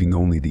 leaving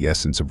only the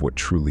essence of what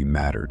truly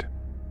mattered.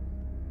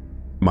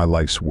 My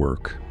life's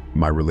work,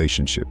 my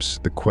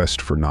relationships, the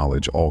quest for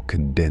knowledge, all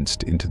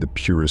condensed into the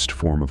purest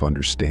form of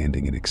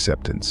understanding and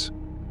acceptance.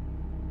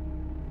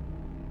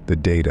 The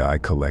data I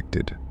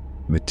collected,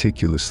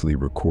 meticulously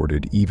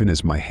recorded even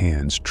as my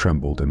hands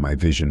trembled and my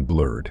vision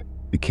blurred,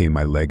 became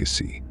my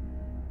legacy.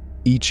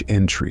 Each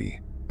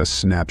entry, a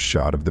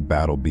snapshot of the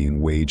battle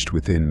being waged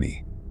within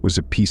me, was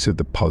a piece of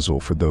the puzzle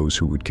for those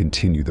who would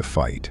continue the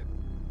fight.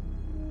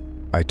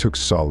 I took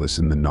solace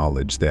in the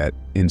knowledge that,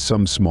 in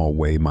some small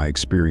way, my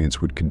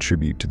experience would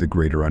contribute to the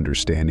greater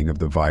understanding of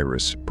the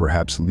virus,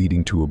 perhaps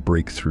leading to a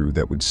breakthrough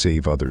that would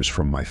save others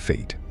from my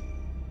fate.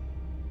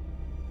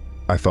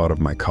 I thought of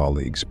my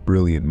colleagues,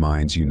 brilliant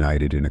minds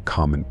united in a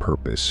common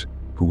purpose,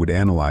 who would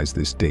analyze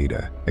this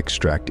data,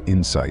 extract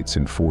insights,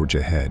 and forge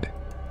ahead.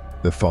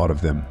 The thought of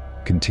them,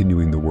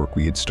 continuing the work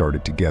we had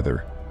started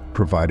together,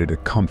 provided a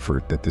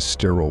comfort that the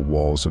sterile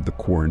walls of the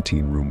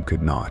quarantine room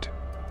could not.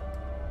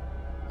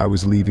 I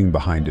was leaving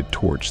behind a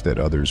torch that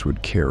others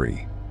would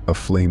carry, a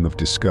flame of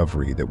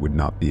discovery that would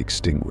not be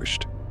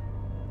extinguished.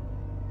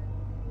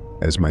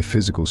 As my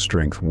physical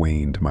strength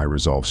waned, my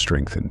resolve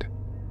strengthened.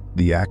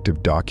 The act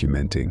of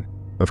documenting,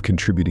 of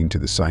contributing to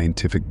the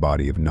scientific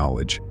body of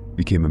knowledge,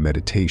 became a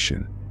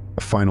meditation,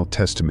 a final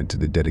testament to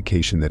the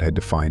dedication that had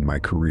defined my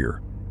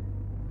career.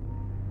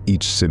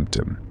 Each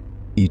symptom,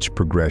 each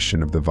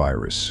progression of the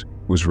virus,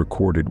 was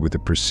recorded with a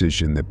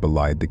precision that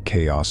belied the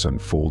chaos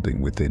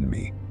unfolding within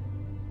me.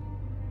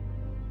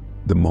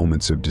 The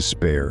moments of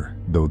despair,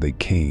 though they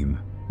came,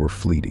 were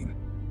fleeting.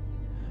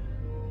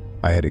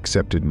 I had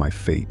accepted my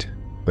fate,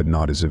 but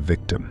not as a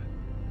victim.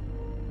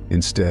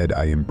 Instead,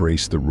 I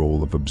embraced the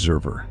role of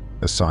observer,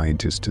 a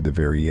scientist to the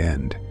very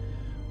end,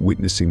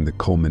 witnessing the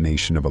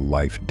culmination of a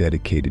life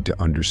dedicated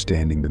to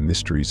understanding the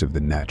mysteries of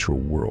the natural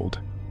world.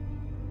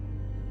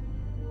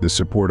 The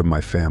support of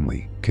my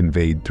family,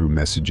 conveyed through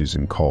messages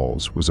and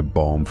calls, was a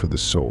balm for the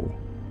soul.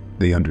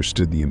 They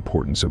understood the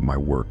importance of my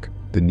work,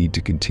 the need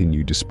to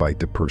continue despite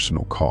the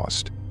personal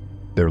cost.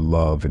 Their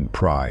love and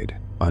pride,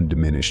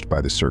 undiminished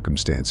by the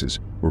circumstances,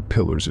 were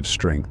pillars of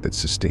strength that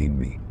sustained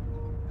me.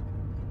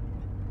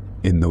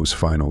 In those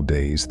final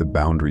days, the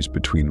boundaries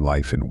between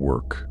life and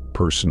work,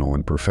 personal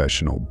and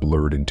professional,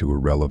 blurred into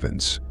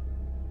irrelevance.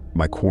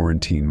 My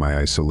quarantine, my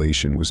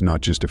isolation, was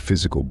not just a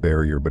physical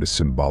barrier but a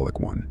symbolic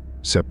one,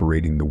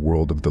 separating the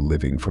world of the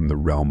living from the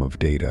realm of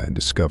data and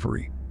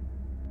discovery.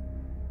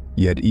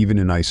 Yet even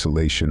in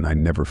isolation, I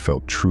never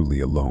felt truly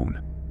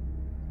alone.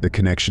 The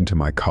connection to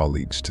my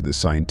colleagues, to the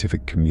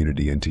scientific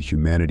community, and to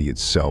humanity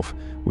itself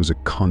was a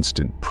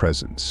constant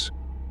presence,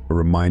 a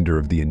reminder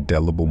of the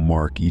indelible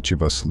mark each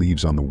of us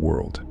leaves on the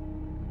world.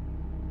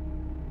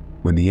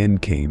 When the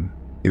end came,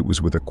 it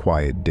was with a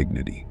quiet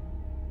dignity.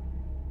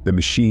 The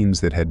machines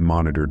that had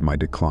monitored my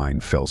decline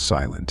fell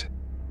silent.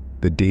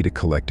 The data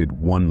collected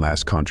one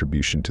last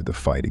contribution to the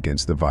fight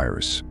against the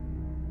virus.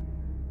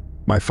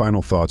 My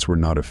final thoughts were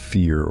not of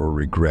fear or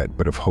regret,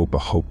 but of hope, a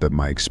hope that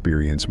my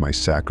experience, my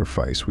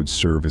sacrifice, would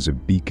serve as a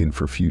beacon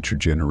for future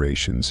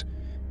generations,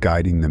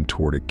 guiding them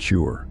toward a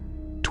cure,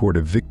 toward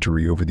a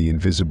victory over the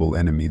invisible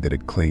enemy that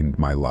had claimed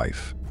my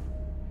life.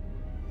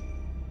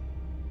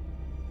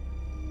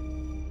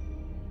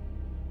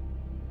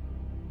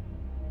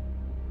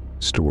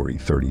 Story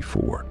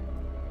 34.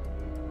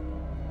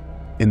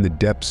 In the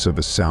depths of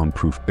a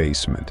soundproof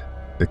basement,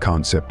 the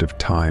concept of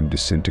time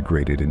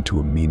disintegrated into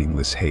a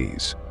meaningless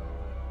haze.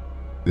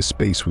 The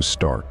space was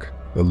stark,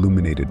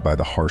 illuminated by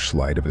the harsh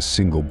light of a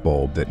single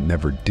bulb that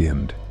never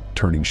dimmed,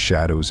 turning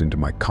shadows into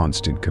my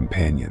constant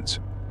companions.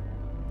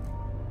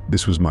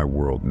 This was my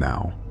world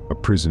now, a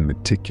prison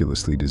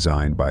meticulously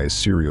designed by a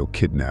serial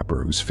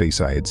kidnapper whose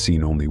face I had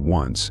seen only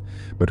once,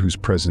 but whose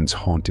presence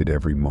haunted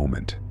every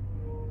moment.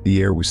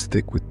 The air was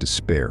thick with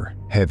despair,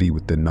 heavy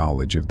with the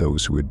knowledge of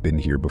those who had been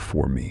here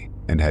before me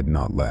and had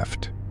not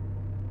left.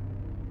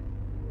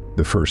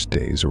 The first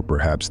days, or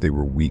perhaps they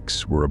were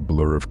weeks, were a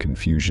blur of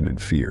confusion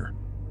and fear.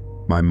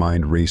 My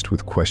mind raced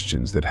with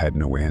questions that had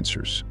no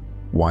answers.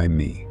 Why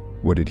me?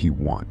 What did he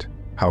want?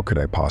 How could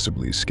I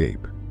possibly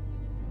escape?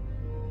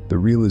 The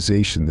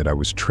realization that I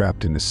was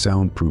trapped in a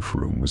soundproof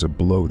room was a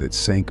blow that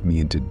sank me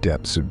into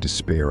depths of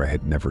despair I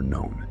had never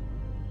known.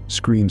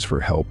 Screams for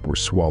help were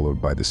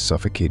swallowed by the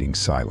suffocating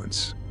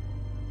silence,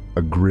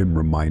 a grim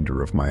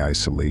reminder of my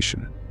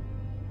isolation.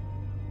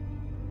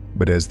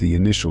 But as the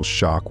initial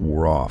shock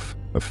wore off,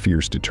 a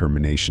fierce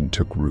determination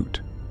took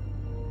root.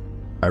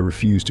 I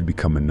refused to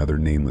become another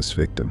nameless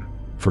victim,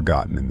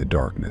 forgotten in the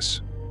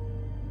darkness.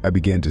 I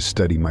began to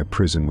study my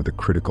prison with a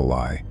critical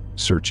eye,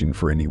 searching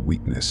for any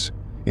weakness,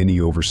 any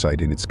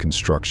oversight in its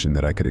construction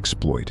that I could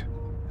exploit.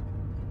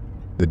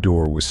 The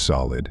door was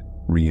solid,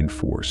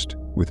 reinforced,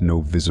 with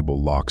no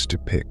visible locks to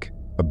pick,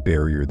 a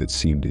barrier that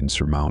seemed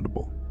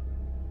insurmountable.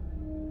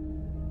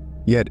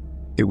 Yet,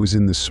 it was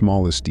in the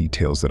smallest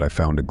details that I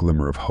found a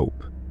glimmer of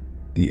hope.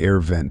 The air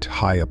vent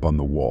high up on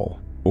the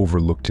wall,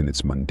 overlooked in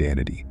its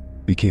mundanity,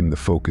 became the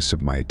focus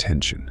of my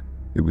attention.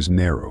 It was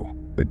narrow,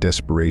 but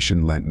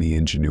desperation lent me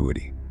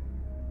ingenuity.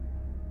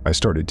 I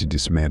started to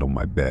dismantle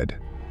my bed,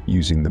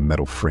 using the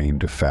metal frame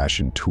to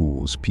fashion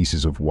tools,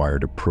 pieces of wire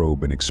to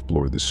probe and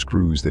explore the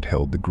screws that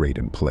held the grate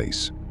in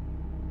place.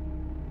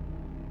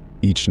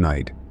 Each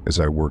night, as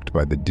I worked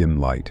by the dim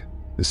light,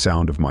 the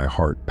sound of my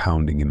heart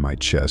pounding in my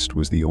chest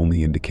was the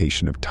only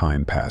indication of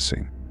time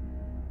passing.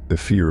 The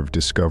fear of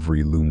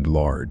discovery loomed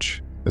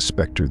large, a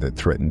specter that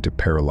threatened to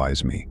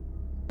paralyze me.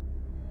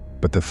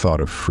 But the thought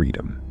of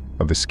freedom,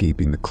 of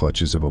escaping the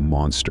clutches of a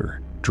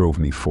monster, drove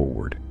me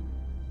forward.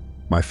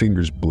 My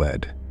fingers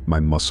bled, my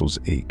muscles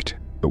ached,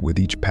 but with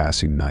each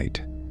passing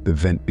night, the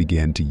vent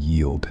began to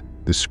yield,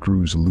 the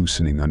screws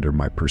loosening under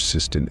my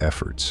persistent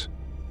efforts.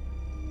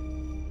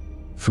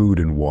 Food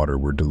and water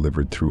were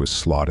delivered through a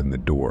slot in the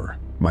door,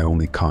 my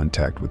only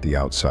contact with the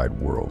outside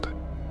world.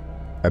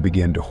 I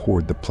began to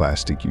hoard the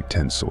plastic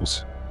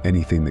utensils,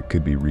 anything that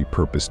could be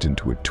repurposed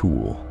into a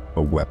tool,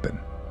 a weapon.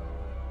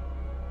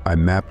 I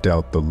mapped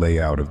out the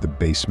layout of the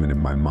basement in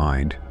my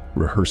mind,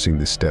 rehearsing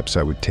the steps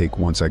I would take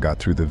once I got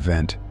through the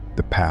vent,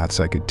 the paths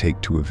I could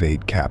take to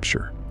evade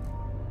capture.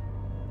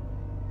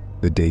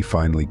 The day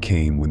finally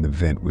came when the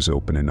vent was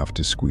open enough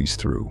to squeeze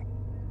through.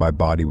 My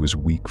body was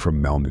weak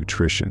from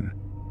malnutrition,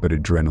 but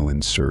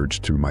adrenaline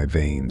surged through my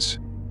veins,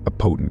 a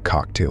potent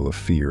cocktail of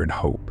fear and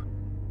hope.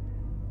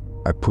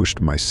 I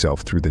pushed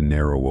myself through the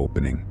narrow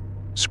opening,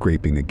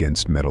 scraping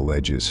against metal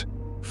edges,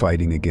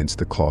 fighting against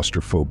the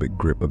claustrophobic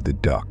grip of the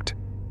duct.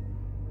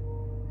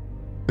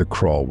 The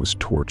crawl was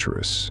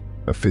torturous,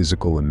 a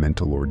physical and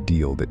mental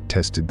ordeal that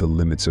tested the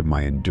limits of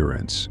my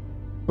endurance.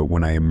 But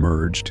when I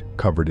emerged,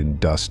 covered in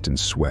dust and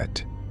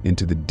sweat,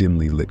 into the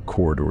dimly lit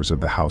corridors of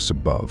the house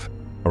above,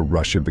 a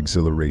rush of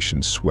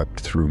exhilaration swept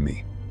through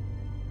me.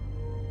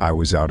 I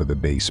was out of the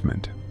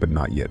basement, but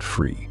not yet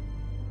free.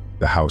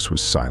 The house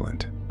was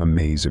silent, a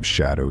maze of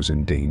shadows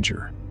and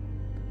danger.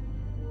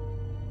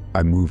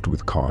 I moved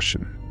with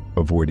caution,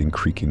 avoiding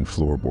creaking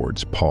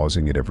floorboards,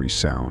 pausing at every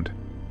sound.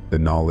 The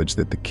knowledge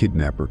that the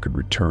kidnapper could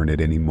return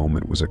at any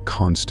moment was a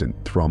constant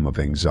thrum of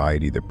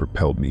anxiety that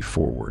propelled me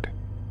forward.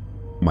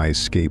 My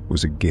escape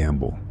was a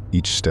gamble,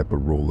 each step a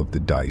roll of the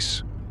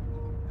dice.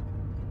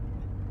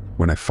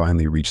 When I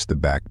finally reached the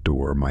back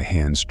door, my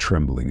hands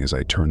trembling as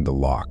I turned the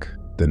lock,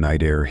 the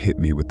night air hit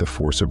me with the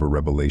force of a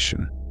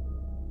revelation.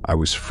 I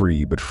was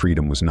free, but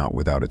freedom was not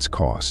without its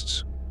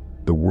costs.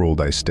 The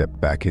world I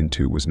stepped back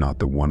into was not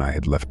the one I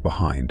had left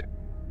behind.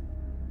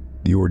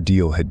 The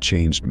ordeal had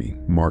changed me,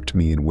 marked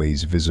me in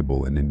ways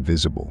visible and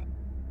invisible.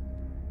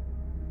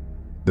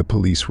 The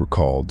police were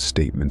called,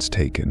 statements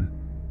taken,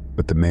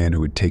 but the man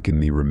who had taken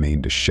me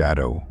remained a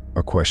shadow,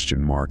 a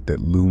question mark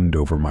that loomed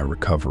over my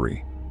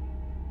recovery.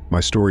 My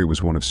story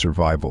was one of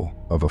survival,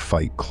 of a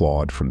fight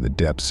clawed from the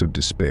depths of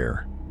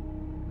despair.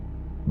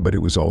 But it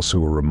was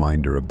also a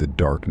reminder of the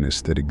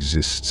darkness that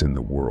exists in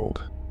the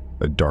world,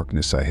 a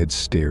darkness I had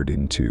stared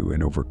into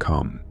and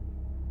overcome.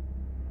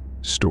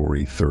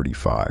 Story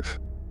 35.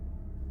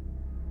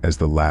 As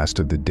the last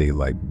of the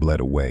daylight bled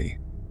away,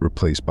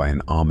 replaced by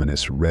an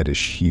ominous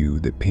reddish hue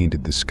that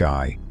painted the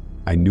sky,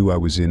 I knew I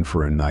was in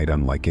for a night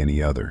unlike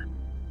any other.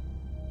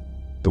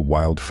 The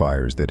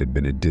wildfires that had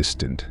been a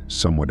distant,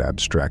 somewhat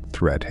abstract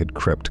threat had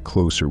crept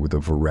closer with a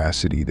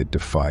voracity that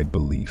defied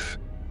belief,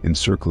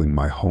 encircling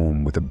my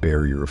home with a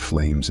barrier of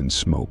flames and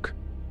smoke.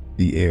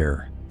 The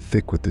air,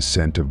 thick with the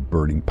scent of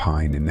burning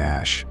pine and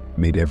ash,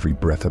 made every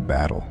breath a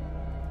battle.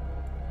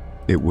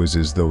 It was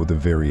as though the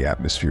very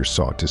atmosphere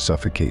sought to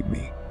suffocate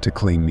me, to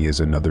claim me as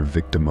another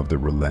victim of the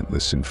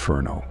relentless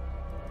inferno.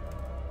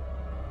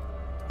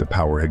 The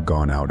power had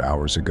gone out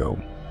hours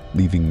ago,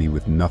 leaving me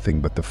with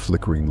nothing but the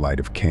flickering light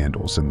of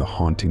candles and the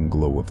haunting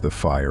glow of the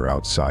fire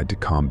outside to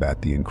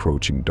combat the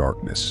encroaching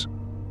darkness.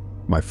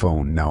 My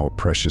phone, now a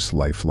precious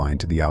lifeline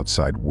to the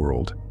outside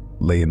world,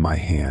 lay in my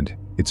hand,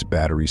 its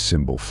battery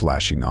symbol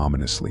flashing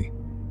ominously.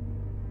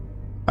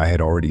 I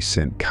had already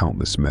sent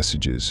countless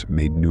messages,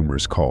 made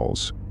numerous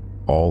calls,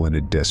 all in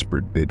a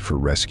desperate bid for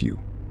rescue.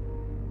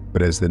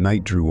 But as the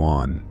night drew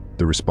on,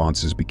 the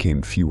responses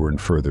became fewer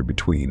and further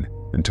between,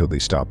 until they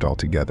stopped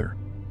altogether.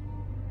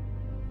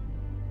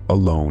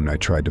 Alone, I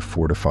tried to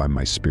fortify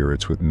my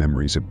spirits with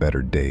memories of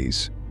better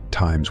days,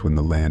 times when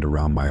the land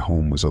around my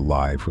home was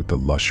alive with the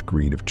lush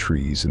green of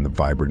trees and the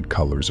vibrant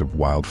colors of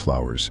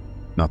wildflowers,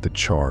 not the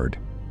charred,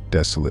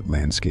 desolate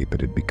landscape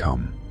it had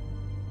become.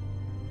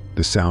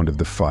 The sound of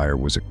the fire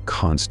was a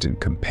constant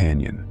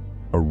companion,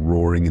 a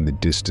roaring in the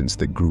distance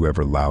that grew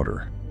ever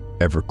louder,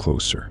 ever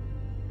closer.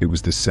 It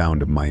was the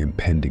sound of my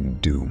impending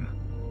doom.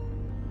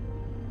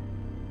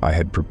 I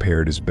had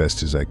prepared as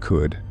best as I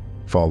could,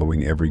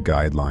 following every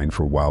guideline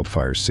for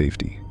wildfire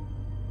safety.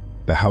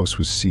 The house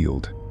was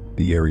sealed,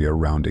 the area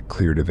around it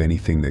cleared of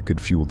anything that could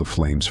fuel the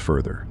flames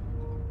further.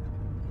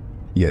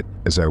 Yet,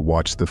 as I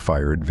watched the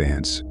fire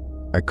advance,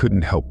 I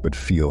couldn't help but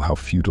feel how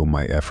futile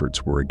my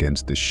efforts were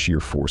against the sheer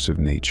force of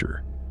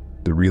nature.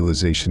 The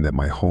realization that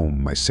my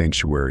home, my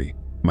sanctuary,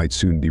 might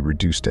soon be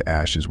reduced to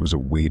ashes was a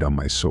weight on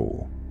my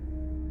soul.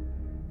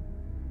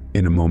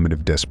 In a moment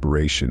of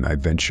desperation, I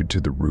ventured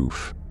to the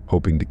roof,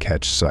 hoping to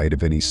catch sight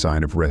of any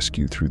sign of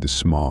rescue through the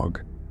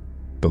smog.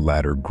 The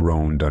ladder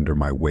groaned under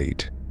my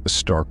weight, a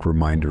stark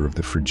reminder of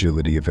the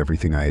fragility of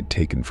everything I had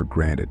taken for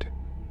granted.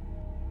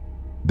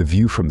 The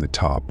view from the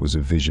top was a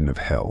vision of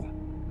hell.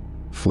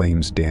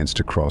 Flames danced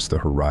across the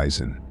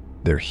horizon,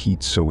 their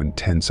heat so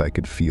intense I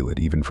could feel it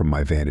even from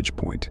my vantage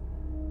point.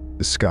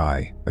 The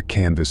sky, a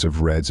canvas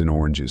of reds and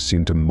oranges,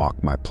 seemed to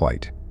mock my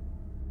plight.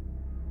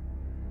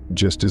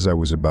 Just as I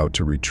was about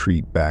to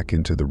retreat back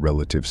into the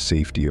relative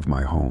safety of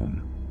my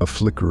home, a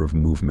flicker of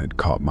movement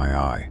caught my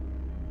eye.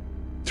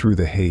 Through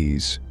the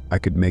haze, I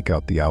could make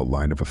out the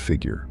outline of a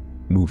figure,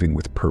 moving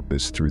with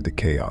purpose through the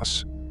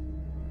chaos.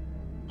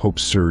 Hope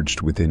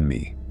surged within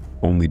me,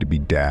 only to be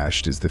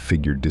dashed as the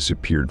figure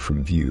disappeared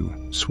from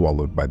view,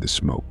 swallowed by the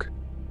smoke.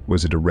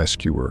 Was it a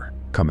rescuer,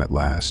 come at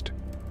last,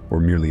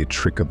 or merely a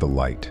trick of the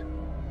light,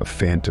 a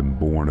phantom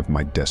born of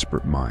my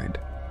desperate mind?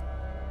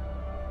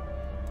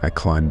 I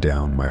climbed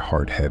down, my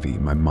heart heavy,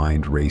 my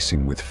mind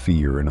racing with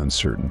fear and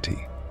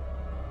uncertainty.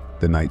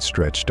 The night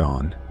stretched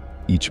on,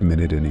 each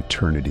minute an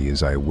eternity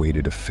as I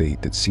awaited a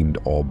fate that seemed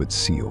all but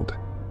sealed.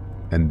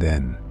 And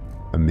then,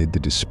 amid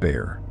the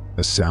despair,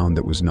 a sound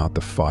that was not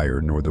the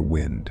fire nor the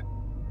wind.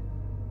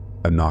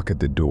 A knock at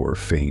the door,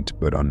 faint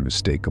but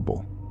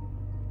unmistakable.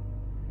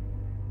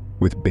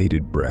 With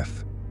bated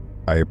breath,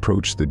 I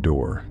approached the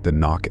door, the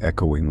knock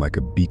echoing like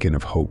a beacon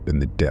of hope in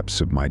the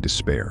depths of my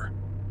despair.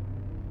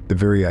 The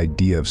very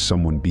idea of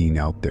someone being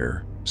out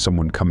there,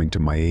 someone coming to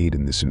my aid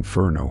in this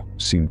inferno,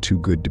 seemed too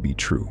good to be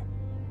true.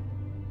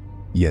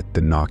 Yet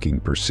the knocking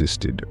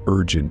persisted,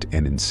 urgent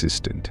and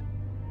insistent.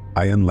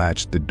 I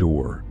unlatched the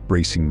door,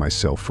 bracing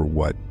myself for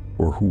what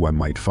or who I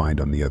might find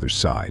on the other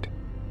side.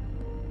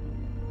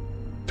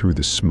 Through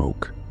the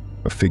smoke,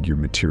 a figure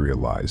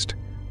materialized,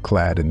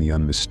 clad in the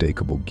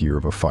unmistakable gear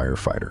of a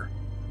firefighter.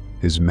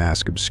 His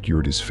mask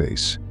obscured his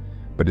face,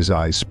 but his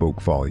eyes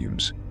spoke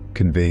volumes,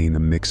 conveying a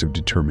mix of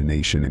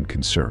determination and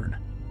concern.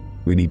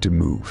 "We need to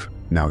move,"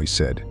 now he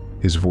said,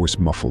 his voice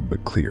muffled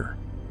but clear.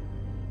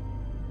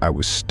 I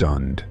was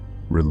stunned,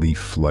 relief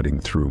flooding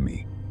through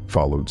me,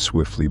 followed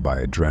swiftly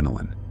by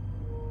adrenaline.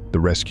 The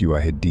rescue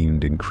I had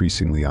deemed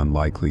increasingly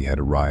unlikely had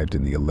arrived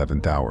in the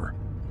 11th hour.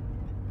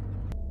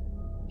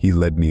 He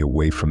led me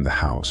away from the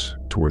house,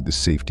 toward the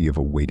safety of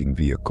a waiting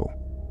vehicle.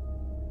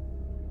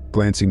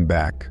 Glancing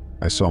back,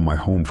 I saw my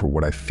home for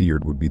what I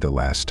feared would be the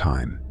last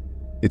time,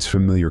 its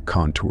familiar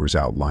contours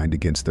outlined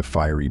against the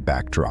fiery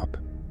backdrop.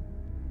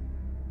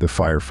 The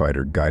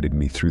firefighter guided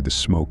me through the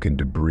smoke and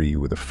debris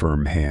with a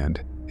firm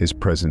hand, his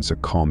presence a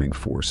calming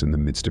force in the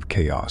midst of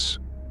chaos.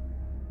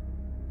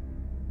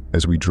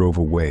 As we drove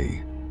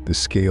away, the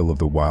scale of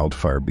the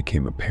wildfire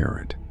became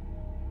apparent.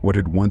 What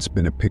had once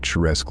been a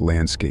picturesque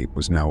landscape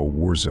was now a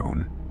war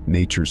zone,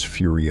 nature's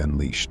fury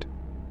unleashed.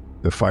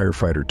 The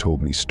firefighter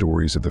told me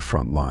stories of the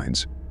front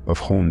lines, of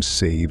homes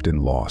saved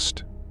and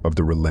lost, of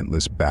the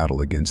relentless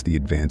battle against the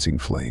advancing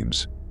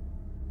flames.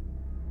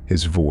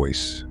 His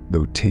voice,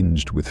 though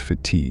tinged with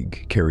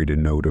fatigue, carried a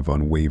note of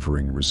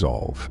unwavering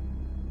resolve.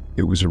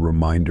 It was a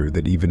reminder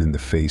that even in the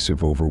face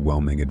of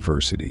overwhelming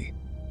adversity,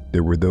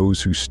 there were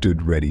those who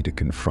stood ready to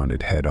confront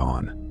it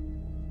head-on.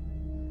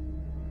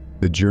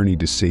 The journey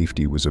to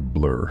safety was a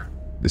blur,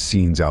 the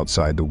scenes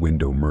outside the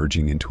window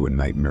merging into a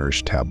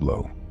nightmarish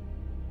tableau.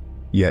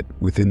 Yet,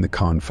 within the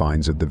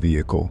confines of the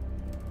vehicle,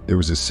 there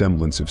was a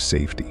semblance of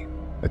safety,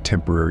 a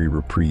temporary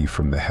reprieve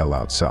from the hell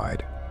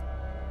outside.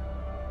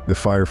 The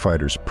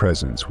firefighter's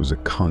presence was a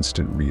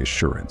constant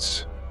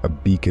reassurance, a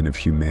beacon of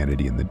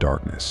humanity in the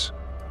darkness.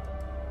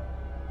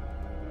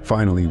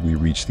 Finally, we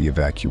reached the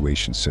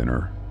evacuation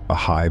center, a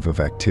hive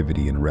of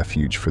activity and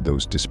refuge for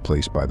those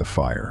displaced by the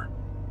fire.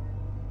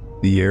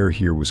 The air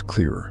here was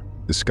clearer,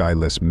 the sky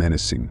less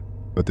menacing,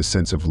 but the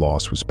sense of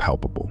loss was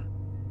palpable.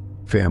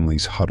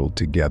 Families huddled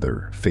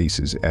together,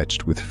 faces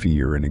etched with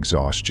fear and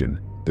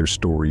exhaustion, their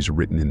stories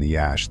written in the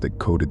ash that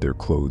coated their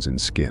clothes and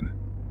skin.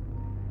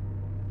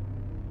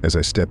 As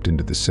I stepped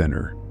into the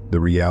center, the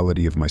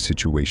reality of my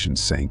situation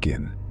sank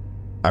in.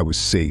 I was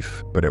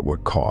safe, but at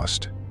what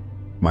cost?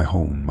 My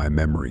home, my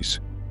memories,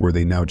 were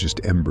they now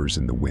just embers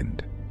in the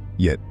wind?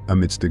 Yet,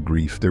 amidst the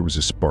grief, there was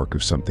a spark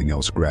of something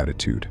else: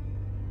 gratitude.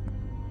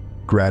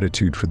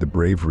 Gratitude for the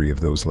bravery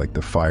of those like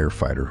the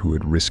firefighter who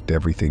had risked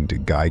everything to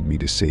guide me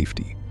to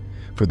safety,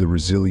 for the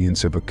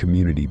resilience of a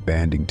community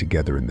banding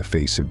together in the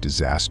face of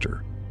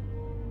disaster.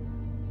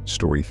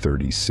 Story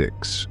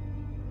 36.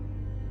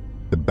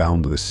 The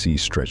boundless sea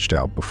stretched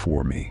out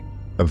before me,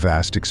 a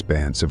vast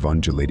expanse of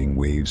undulating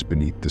waves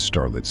beneath the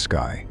starlit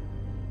sky.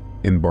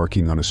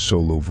 Embarking on a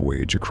solo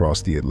voyage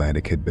across the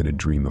Atlantic had been a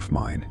dream of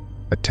mine,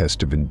 a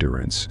test of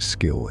endurance,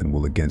 skill, and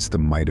will against the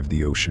might of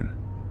the ocean.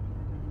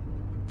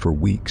 For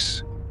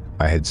weeks,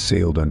 I had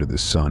sailed under the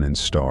sun and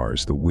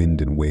stars, the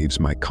wind and waves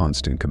my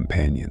constant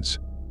companions,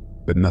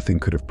 but nothing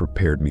could have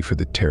prepared me for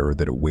the terror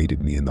that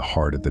awaited me in the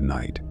heart of the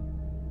night.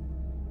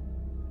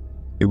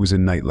 It was a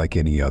night like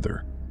any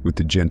other, with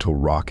the gentle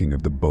rocking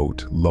of the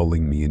boat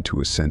lulling me into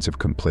a sense of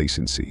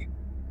complacency.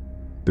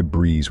 The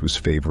breeze was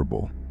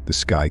favorable, the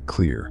sky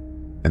clear,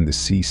 and the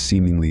sea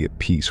seemingly at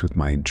peace with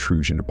my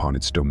intrusion upon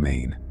its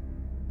domain.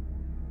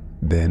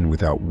 Then,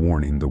 without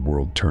warning, the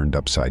world turned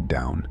upside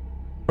down.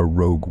 A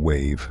rogue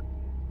wave,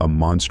 a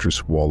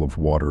monstrous wall of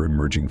water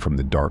emerging from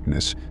the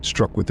darkness,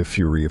 struck with the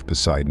fury of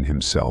Poseidon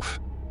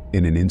himself.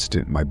 In an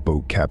instant, my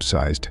boat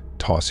capsized,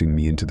 tossing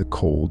me into the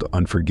cold,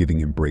 unforgiving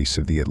embrace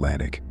of the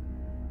Atlantic.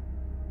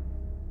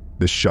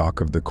 The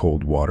shock of the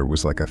cold water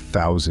was like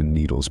 1,000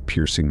 needles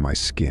piercing my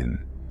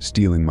skin,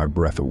 stealing my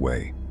breath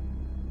away.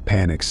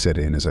 Panic set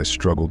in as I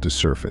struggled to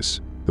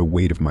surface, the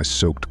weight of my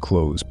soaked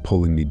clothes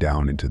pulling me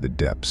down into the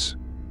depths.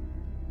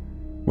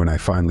 When I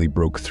finally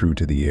broke through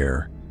to the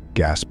air,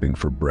 gasping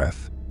for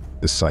breath,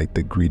 the sight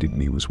that greeted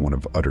me was one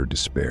of utter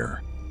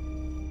despair.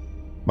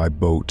 My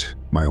boat,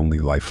 my only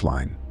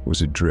lifeline,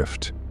 was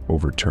adrift,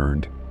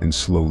 overturned, and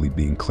slowly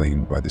being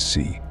claimed by the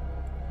sea.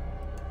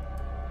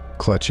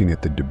 Clutching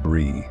at the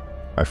debris,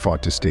 I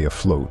fought to stay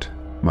afloat,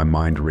 my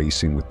mind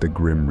racing with the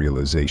grim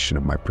realization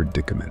of my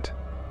predicament.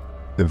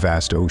 The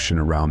vast ocean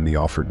around me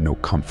offered no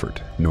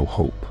comfort, no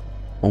hope,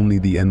 only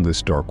the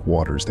endless dark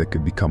waters that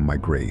could become my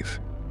grave.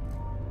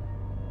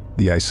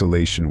 The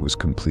isolation was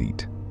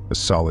complete, a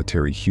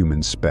solitary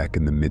human speck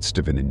in the midst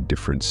of an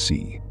indifferent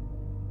sea.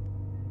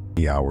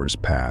 The hours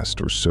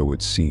passed, or so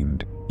it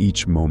seemed,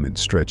 each moment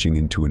stretching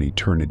into an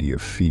eternity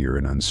of fear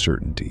and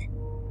uncertainty.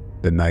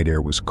 The night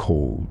air was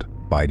cold,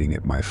 biting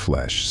at my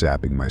flesh,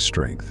 sapping my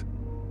strength.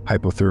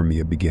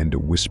 Hypothermia began to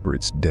whisper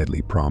its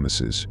deadly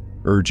promises,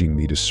 urging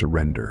me to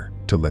surrender,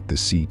 to let the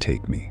sea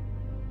take me.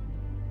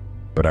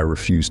 But I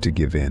refused to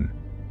give in,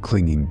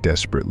 clinging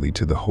desperately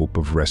to the hope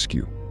of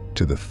rescue,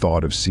 to the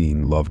thought of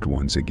seeing loved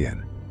ones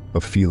again,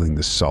 of feeling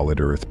the solid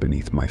earth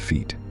beneath my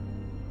feet.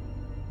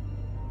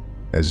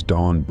 As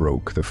dawn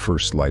broke, the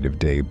first light of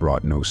day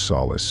brought no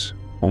solace,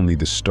 only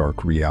the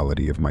stark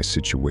reality of my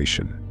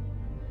situation.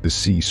 The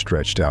sea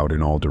stretched out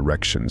in all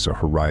directions, a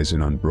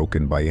horizon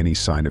unbroken by any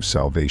sign of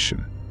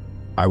salvation.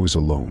 I was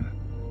alone,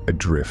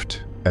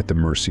 adrift, at the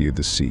mercy of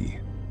the sea.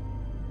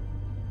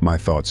 My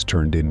thoughts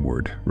turned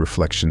inward,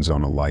 reflections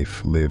on a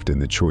life lived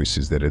and the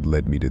choices that had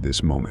led me to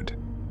this moment.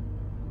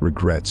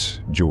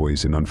 Regrets,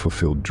 joys, and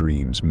unfulfilled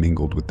dreams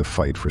mingled with the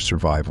fight for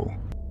survival,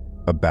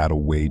 a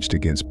battle waged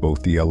against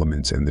both the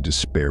elements and the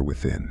despair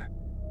within.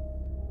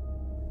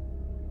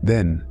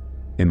 Then,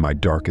 in my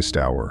darkest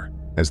hour,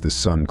 as the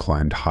sun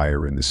climbed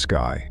higher in the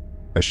sky,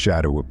 a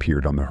shadow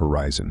appeared on the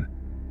horizon.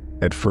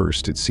 At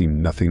first, it seemed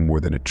nothing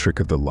more than a trick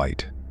of the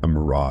light, a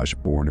mirage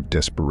born of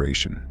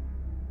desperation.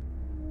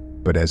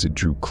 But as it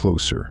drew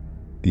closer,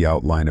 the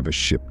outline of a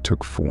ship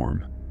took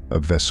form, a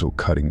vessel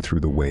cutting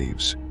through the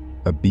waves,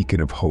 a beacon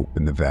of hope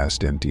in the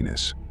vast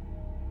emptiness.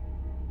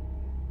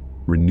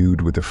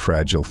 Renewed with a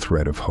fragile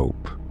thread of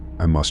hope,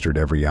 I mustered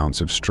every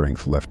ounce of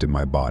strength left in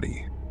my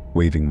body,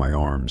 waving my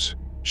arms,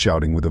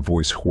 shouting with a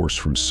voice hoarse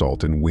from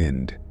salt and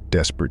wind,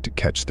 desperate to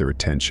catch their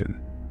attention.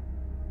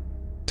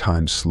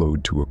 Time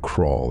slowed to a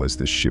crawl as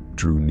the ship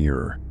drew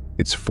nearer,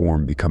 its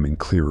form becoming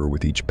clearer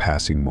with each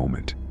passing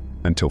moment,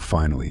 until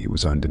finally it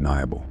was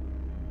undeniable.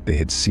 They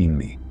had seen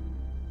me.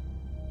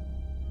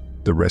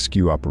 The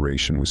rescue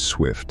operation was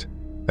swift,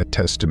 a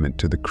testament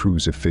to the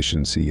crew's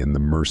efficiency and the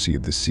mercy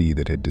of the sea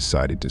that had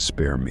decided to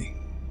spare me.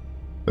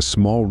 A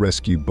small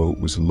rescue boat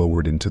was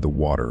lowered into the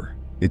water,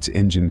 its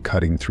engine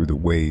cutting through the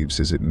waves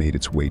as it made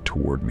its way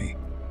toward me.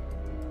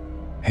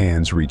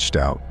 Hands reached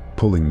out,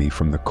 pulling me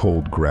from the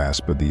cold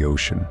grasp of the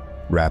ocean,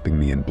 wrapping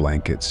me in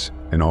blankets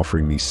and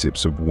offering me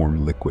sips of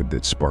warm liquid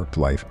that sparked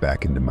life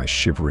back into my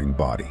shivering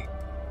body.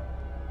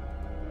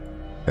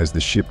 As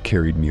the ship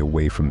carried me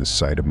away from the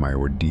site of my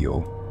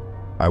ordeal,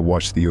 I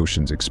watched the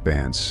ocean's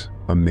expanse,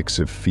 a mix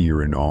of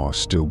fear and awe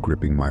still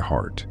gripping my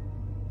heart.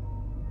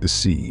 The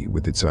sea,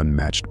 with its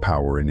unmatched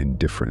power and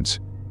indifference,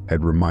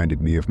 had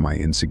reminded me of my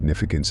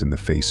insignificance in the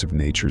face of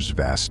nature's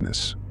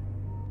vastness.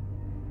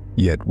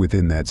 Yet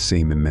within that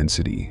same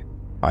immensity,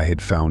 I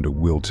had found a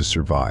will to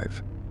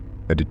survive,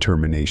 a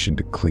determination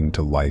to cling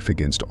to life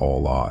against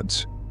all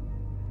odds.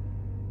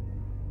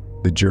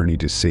 The journey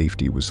to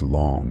safety was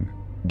long,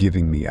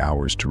 giving me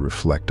hours to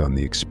reflect on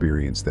the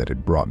experience that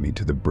had brought me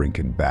to the brink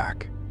and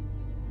back.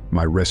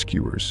 My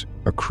rescuers,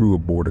 a crew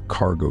aboard a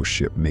cargo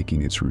ship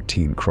making its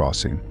routine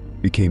crossing,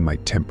 became my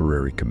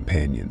temporary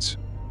companions.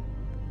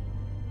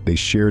 They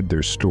shared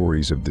their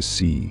stories of the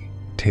sea,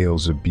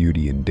 tales of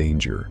beauty and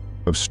danger,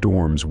 of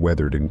storms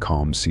weathered and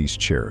calm seas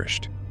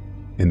cherished.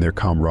 In their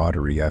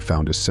camaraderie, I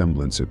found a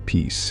semblance of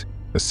peace,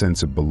 a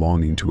sense of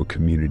belonging to a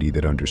community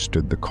that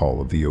understood the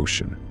call of the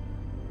ocean.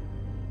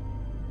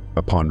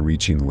 Upon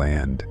reaching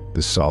land,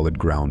 the solid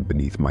ground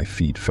beneath my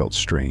feet felt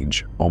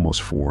strange,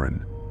 almost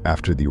foreign,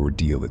 after the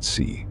ordeal at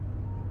sea.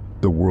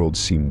 The world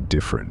seemed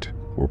different,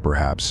 or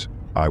perhaps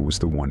I was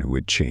the one who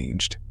had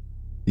changed.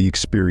 The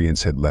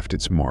experience had left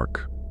its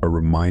mark, a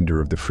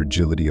reminder of the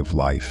fragility of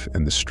life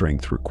and the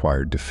strength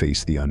required to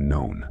face the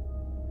unknown.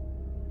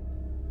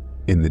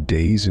 In the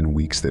days and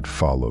weeks that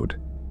followed,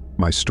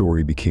 my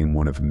story became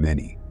one of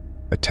many,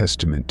 a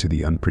testament to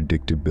the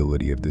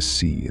unpredictability of the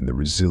sea and the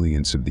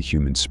resilience of the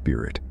human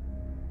spirit.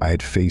 I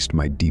had faced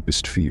my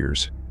deepest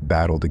fears,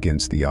 battled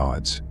against the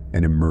odds,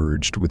 and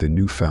emerged with a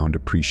newfound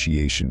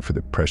appreciation for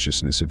the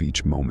preciousness of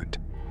each moment.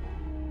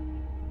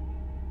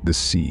 The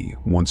sea,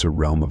 once a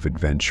realm of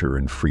adventure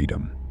and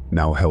freedom,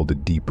 now held a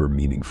deeper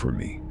meaning for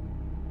me.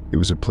 It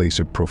was a place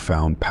of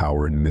profound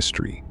power and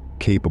mystery,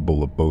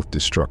 capable of both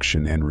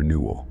destruction and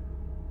renewal.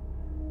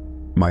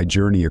 My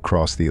journey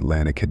across the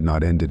Atlantic had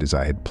not ended as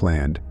I had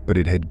planned, but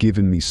it had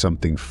given me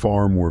something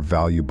far more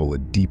valuable, a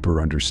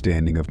deeper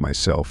understanding of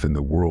myself and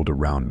the world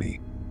around me.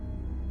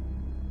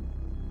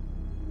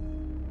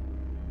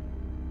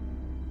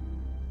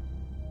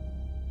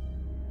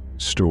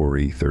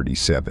 Story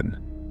 37.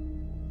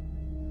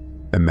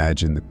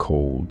 Imagine the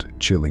cold,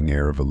 chilling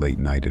air of a late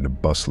night in a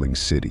bustling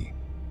city,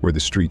 where the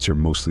streets are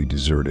mostly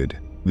deserted,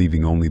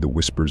 leaving only the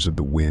whispers of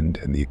the wind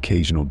and the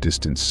occasional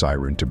distant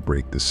siren to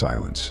break the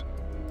silence.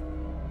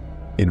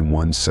 In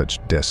one such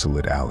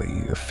desolate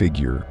alley, a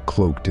figure,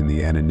 cloaked in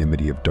the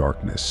anonymity of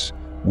darkness,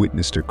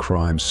 witnessed a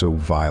crime so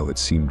vile it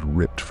seemed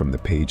ripped from the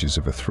pages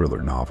of a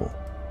thriller novel.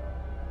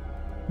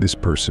 This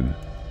person,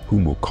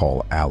 whom we'll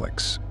call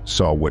Alex,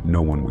 saw what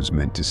no one was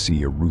meant to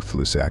see, a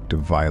ruthless act of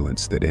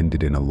violence that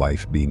ended in a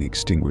life being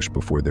extinguished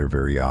before their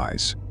very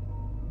eyes.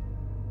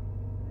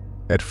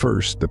 At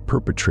first, the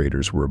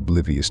perpetrators were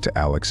oblivious to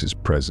Alex's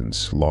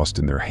presence, lost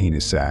in their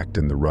heinous act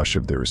and the rush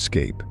of their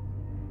escape.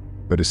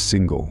 But a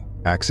single,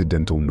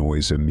 accidental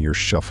noise, a mere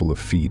shuffle of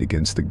feet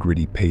against the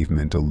gritty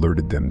pavement,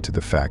 alerted them to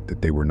the fact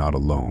that they were not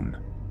alone.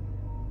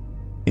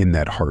 In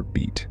that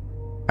heartbeat,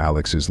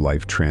 Alex's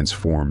life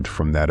transformed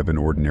from that of an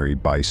ordinary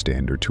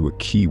bystander to a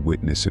key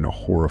witness in a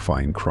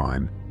horrifying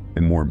crime,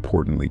 and more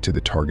importantly, to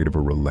the target of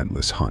a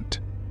relentless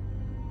hunt.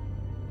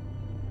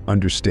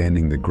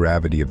 Understanding the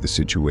gravity of the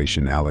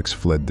situation, Alex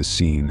fled the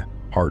scene,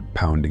 heart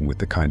pounding with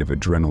the kind of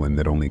adrenaline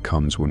that only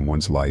comes when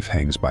one's life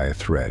hangs by a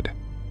thread.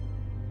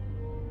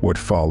 What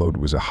followed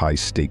was a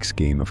high-stakes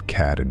game of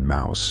cat and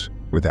mouse,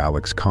 with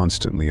Alex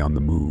constantly on the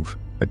move,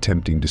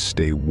 attempting to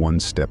stay one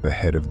step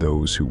ahead of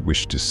those who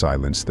wished to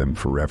silence them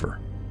forever.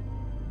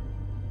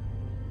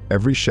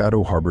 Every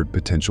shadow harbored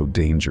potential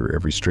danger,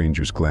 every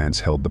stranger's glance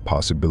held the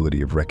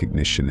possibility of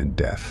recognition and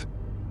death.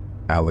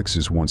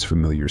 Alex's once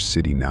familiar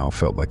city now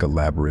felt like a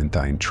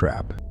labyrinthine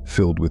trap,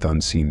 filled with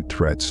unseen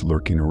threats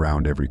lurking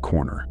around every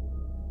corner.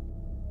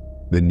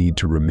 The need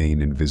to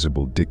remain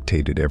invisible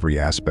dictated every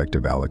aspect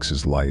of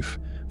Alex's life,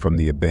 from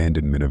the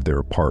abandonment of their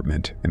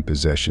apartment and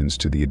possessions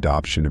to the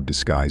adoption of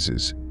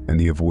disguises and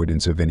the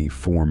avoidance of any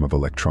form of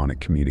electronic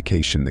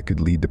communication that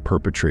could lead the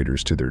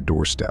perpetrators to their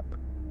doorstep.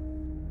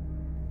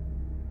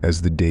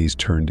 As the days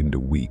turned into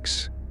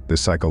weeks, the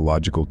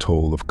psychological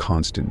toll of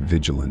constant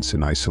vigilance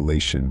and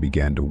isolation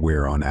began to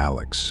wear on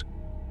Alex.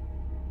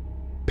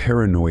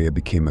 Paranoia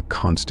became a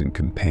constant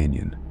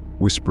companion,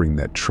 whispering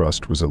that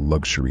trust was a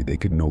luxury they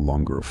could no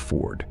longer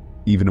afford,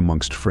 even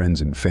amongst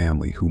friends and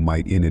family who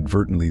might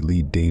inadvertently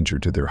lead danger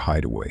to their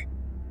hideaway.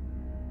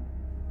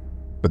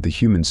 But the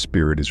human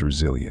spirit is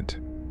resilient.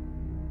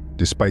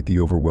 Despite the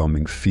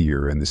overwhelming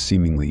fear and the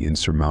seemingly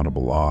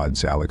insurmountable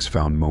odds, Alex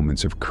found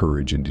moments of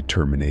courage and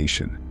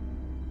determination.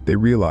 They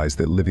realized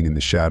that living in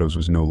the shadows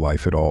was no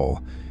life at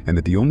all, and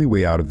that the only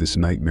way out of this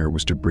nightmare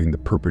was to bring the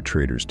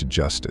perpetrators to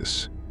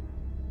justice.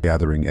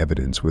 Gathering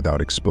evidence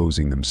without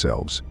exposing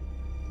themselves,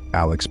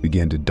 Alex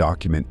began to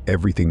document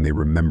everything they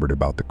remembered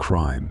about the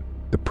crime,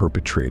 the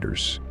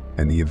perpetrators,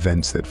 and the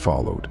events that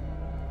followed.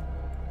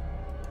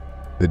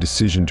 The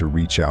decision to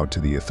reach out to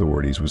the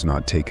authorities was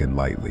not taken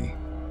lightly.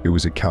 It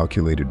was a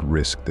calculated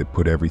risk that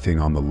put everything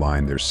on the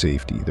line: their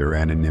safety, their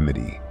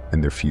anonymity,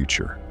 and their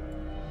future.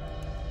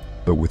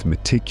 But with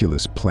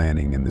meticulous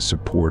planning and the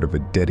support of a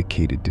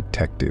dedicated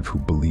detective who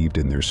believed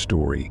in their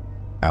story,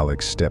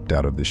 Alex stepped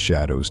out of the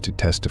shadows to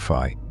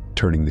testify,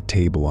 turning the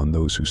table on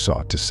those who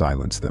sought to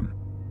silence them.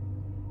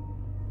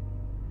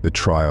 The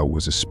trial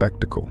was a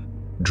spectacle,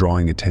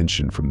 drawing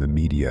attention from the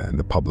media and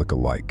the public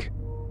alike.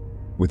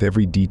 With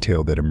every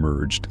detail that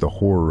emerged, the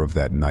horror of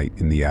that night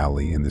in the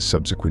alley and the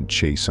subsequent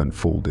chase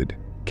unfolded,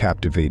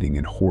 captivating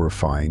and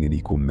horrifying in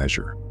equal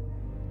measure.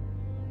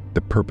 The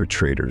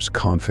perpetrators,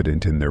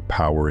 confident in their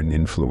power and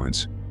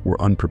influence,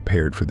 were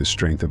unprepared for the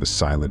strength of a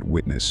silent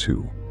witness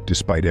who,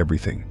 despite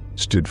everything,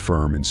 stood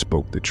firm and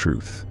spoke the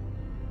truth.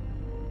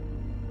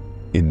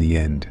 In the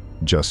end,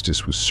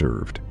 justice was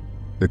served.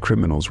 The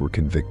criminals were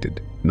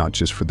convicted, not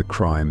just for the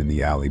crime in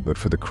the alley, but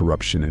for the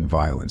corruption and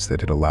violence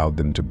that had allowed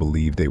them to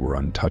believe they were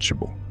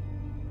untouchable.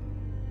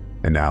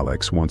 And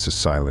Alex, once a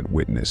silent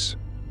witness,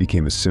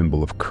 became a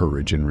symbol of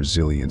courage and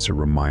resilience, a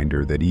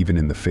reminder that even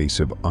in the face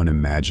of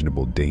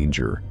unimaginable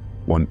danger,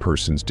 one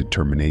person's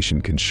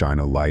determination can shine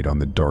a light on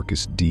the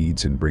darkest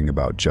deeds and bring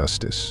about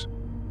justice.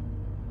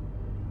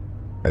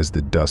 As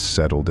the dust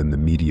settled and the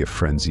media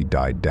frenzy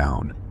died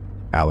down,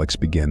 Alex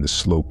began the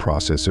slow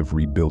process of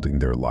rebuilding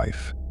their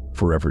life,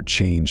 forever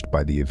changed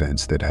by the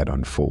events that had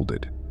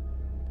unfolded.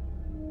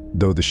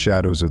 Though the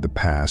shadows of the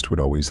past would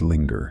always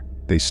linger,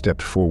 they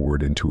stepped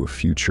forward into a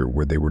future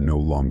where they were no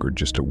longer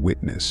just a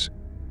witness,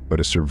 but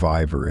a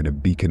survivor and a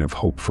beacon of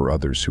hope for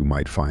others who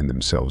might find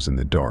themselves in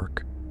the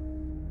dark.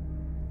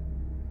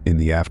 In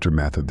the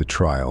aftermath of the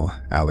trial,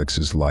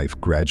 Alex's life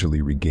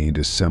gradually regained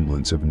a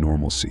semblance of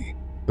normalcy,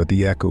 but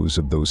the echoes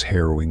of those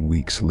harrowing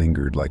weeks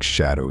lingered like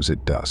shadows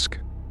at dusk.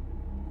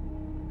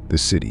 The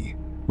city,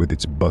 with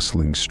its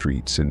bustling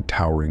streets and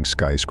towering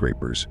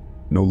skyscrapers,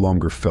 no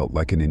longer felt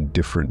like an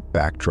indifferent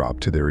backdrop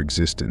to their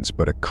existence,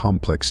 but a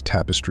complex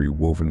tapestry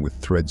woven with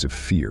threads of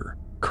fear,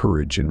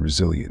 courage, and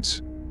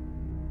resilience.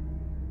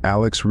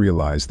 Alex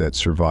realized that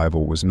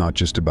survival was not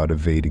just about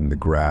evading the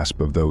grasp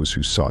of those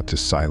who sought to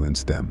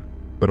silence them,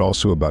 but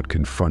also about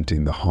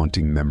confronting the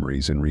haunting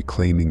memories and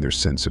reclaiming their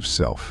sense of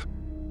self.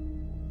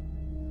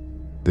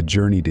 The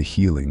journey to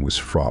healing was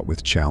fraught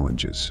with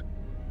challenges.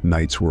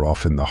 Nights were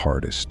often the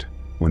hardest,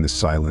 when the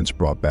silence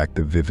brought back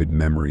the vivid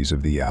memories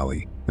of the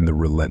alley and the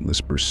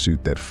relentless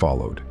pursuit that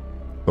followed.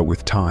 But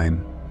with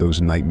time, those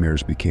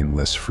nightmares became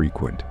less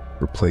frequent,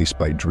 replaced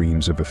by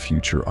dreams of a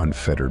future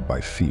unfettered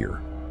by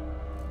fear.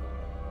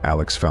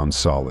 Alex found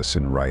solace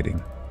in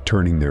writing,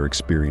 turning their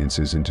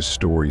experiences into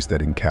stories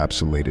that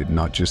encapsulated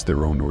not just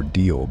their own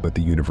ordeal, but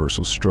the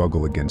universal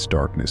struggle against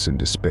darkness and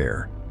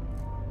despair.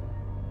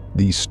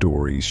 These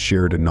stories,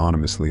 shared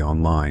anonymously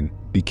online,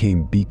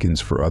 became beacons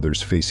for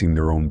others facing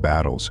their own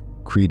battles,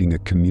 creating a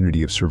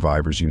community of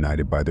survivors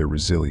united by their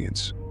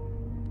resilience.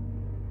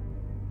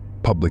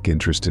 Public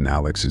interest in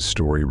Alex's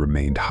story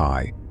remained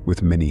high,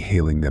 with many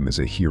hailing them as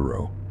a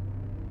hero.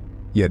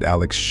 Yet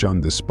Alex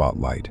shunned the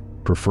spotlight,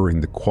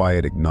 preferring the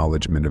quiet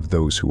acknowledgement of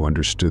those who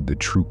understood the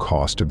true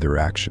cost of their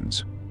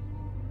actions.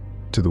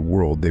 To the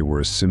world, they were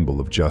a symbol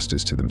of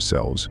justice to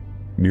themselves,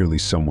 merely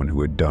someone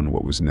who had done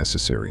what was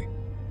necessary.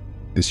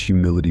 This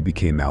humility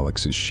became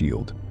Alex's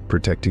shield,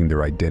 protecting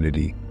their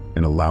identity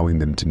and allowing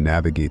them to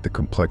navigate the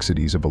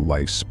complexities of a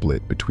life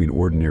split between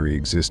ordinary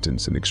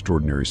existence and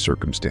extraordinary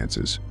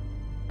circumstances.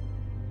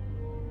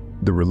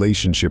 The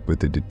relationship with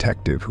the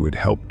detective who had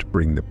helped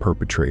bring the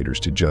perpetrators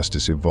to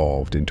justice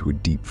evolved into a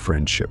deep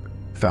friendship,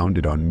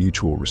 founded on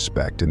mutual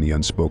respect and the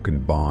unspoken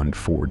bond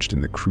forged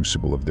in the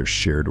crucible of their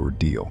shared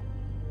ordeal.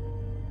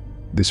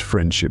 This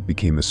friendship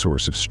became a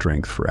source of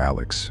strength for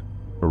Alex,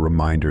 a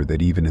reminder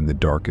that even in the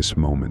darkest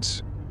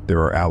moments, there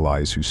are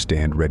allies who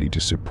stand ready to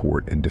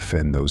support and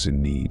defend those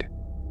in need.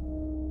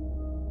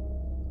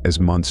 As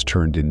months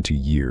turned into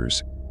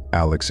years,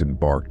 Alex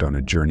embarked on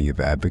a journey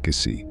of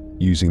advocacy,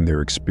 using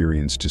their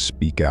experience to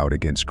speak out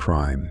against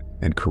crime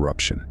and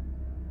corruption.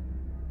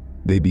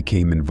 They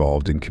became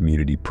involved in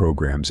community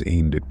programs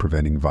aimed at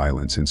preventing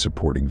violence and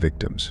supporting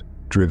victims,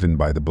 driven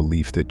by the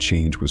belief that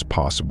change was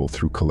possible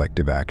through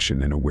collective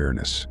action and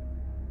awareness.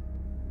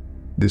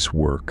 This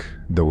work,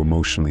 though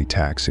emotionally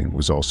taxing,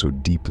 was also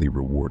deeply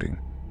rewarding,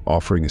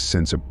 offering a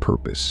sense of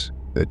purpose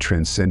that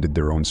transcended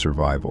their own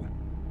survival.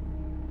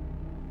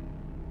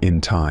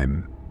 In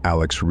time,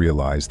 Alex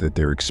realized that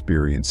their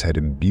experience had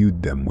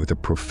imbued them with a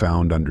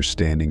profound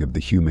understanding of the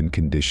human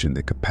condition,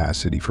 the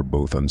capacity for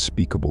both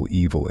unspeakable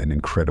evil and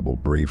incredible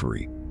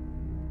bravery.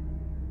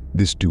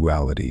 This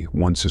duality,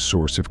 once a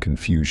source of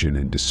confusion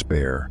and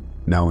despair,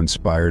 now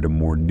inspired a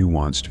more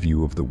nuanced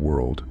view of the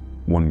world,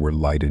 one where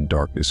light and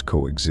darkness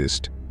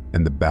coexist,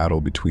 and the battle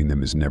between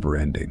them is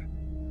never-ending.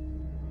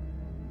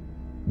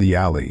 The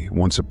alley,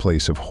 once a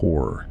place of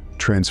horror,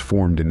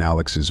 transformed in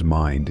Alex's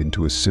mind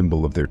into a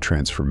symbol of their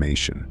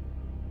transformation.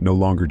 No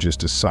longer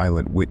just a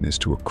silent witness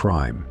to a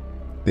crime,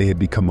 they had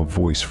become a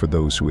voice for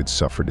those who had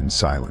suffered in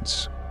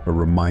silence, a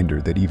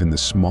reminder that even the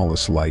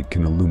smallest light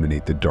can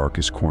illuminate the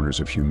darkest corners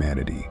of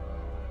humanity.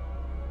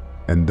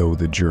 And though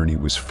the journey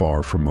was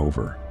far from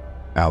over,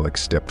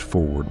 Alex stepped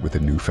forward with a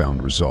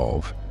newfound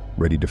resolve,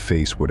 ready to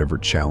face whatever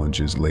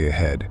challenges lay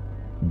ahead,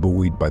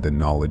 buoyed by the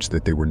knowledge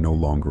that they were no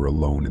longer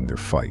alone in their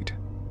fight.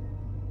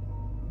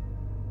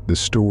 The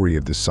story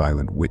of the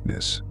silent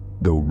witness,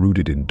 though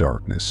rooted in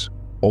darkness,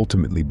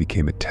 ultimately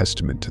became a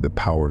testament to the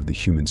power of the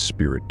human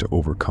spirit to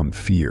overcome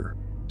fear,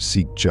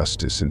 seek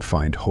justice, and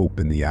find hope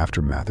in the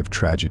aftermath of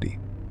tragedy.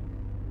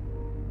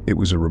 It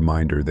was a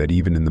reminder that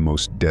even in the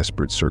most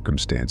desperate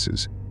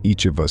circumstances,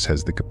 each of us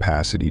has the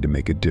capacity to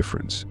make a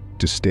difference,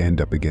 to stand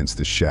up against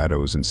the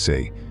shadows and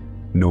say,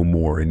 "No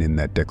more," and in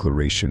that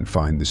declaration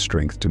find the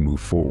strength to move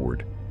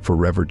forward,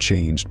 forever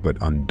changed but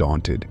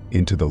undaunted,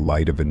 into the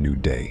light of a new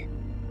day.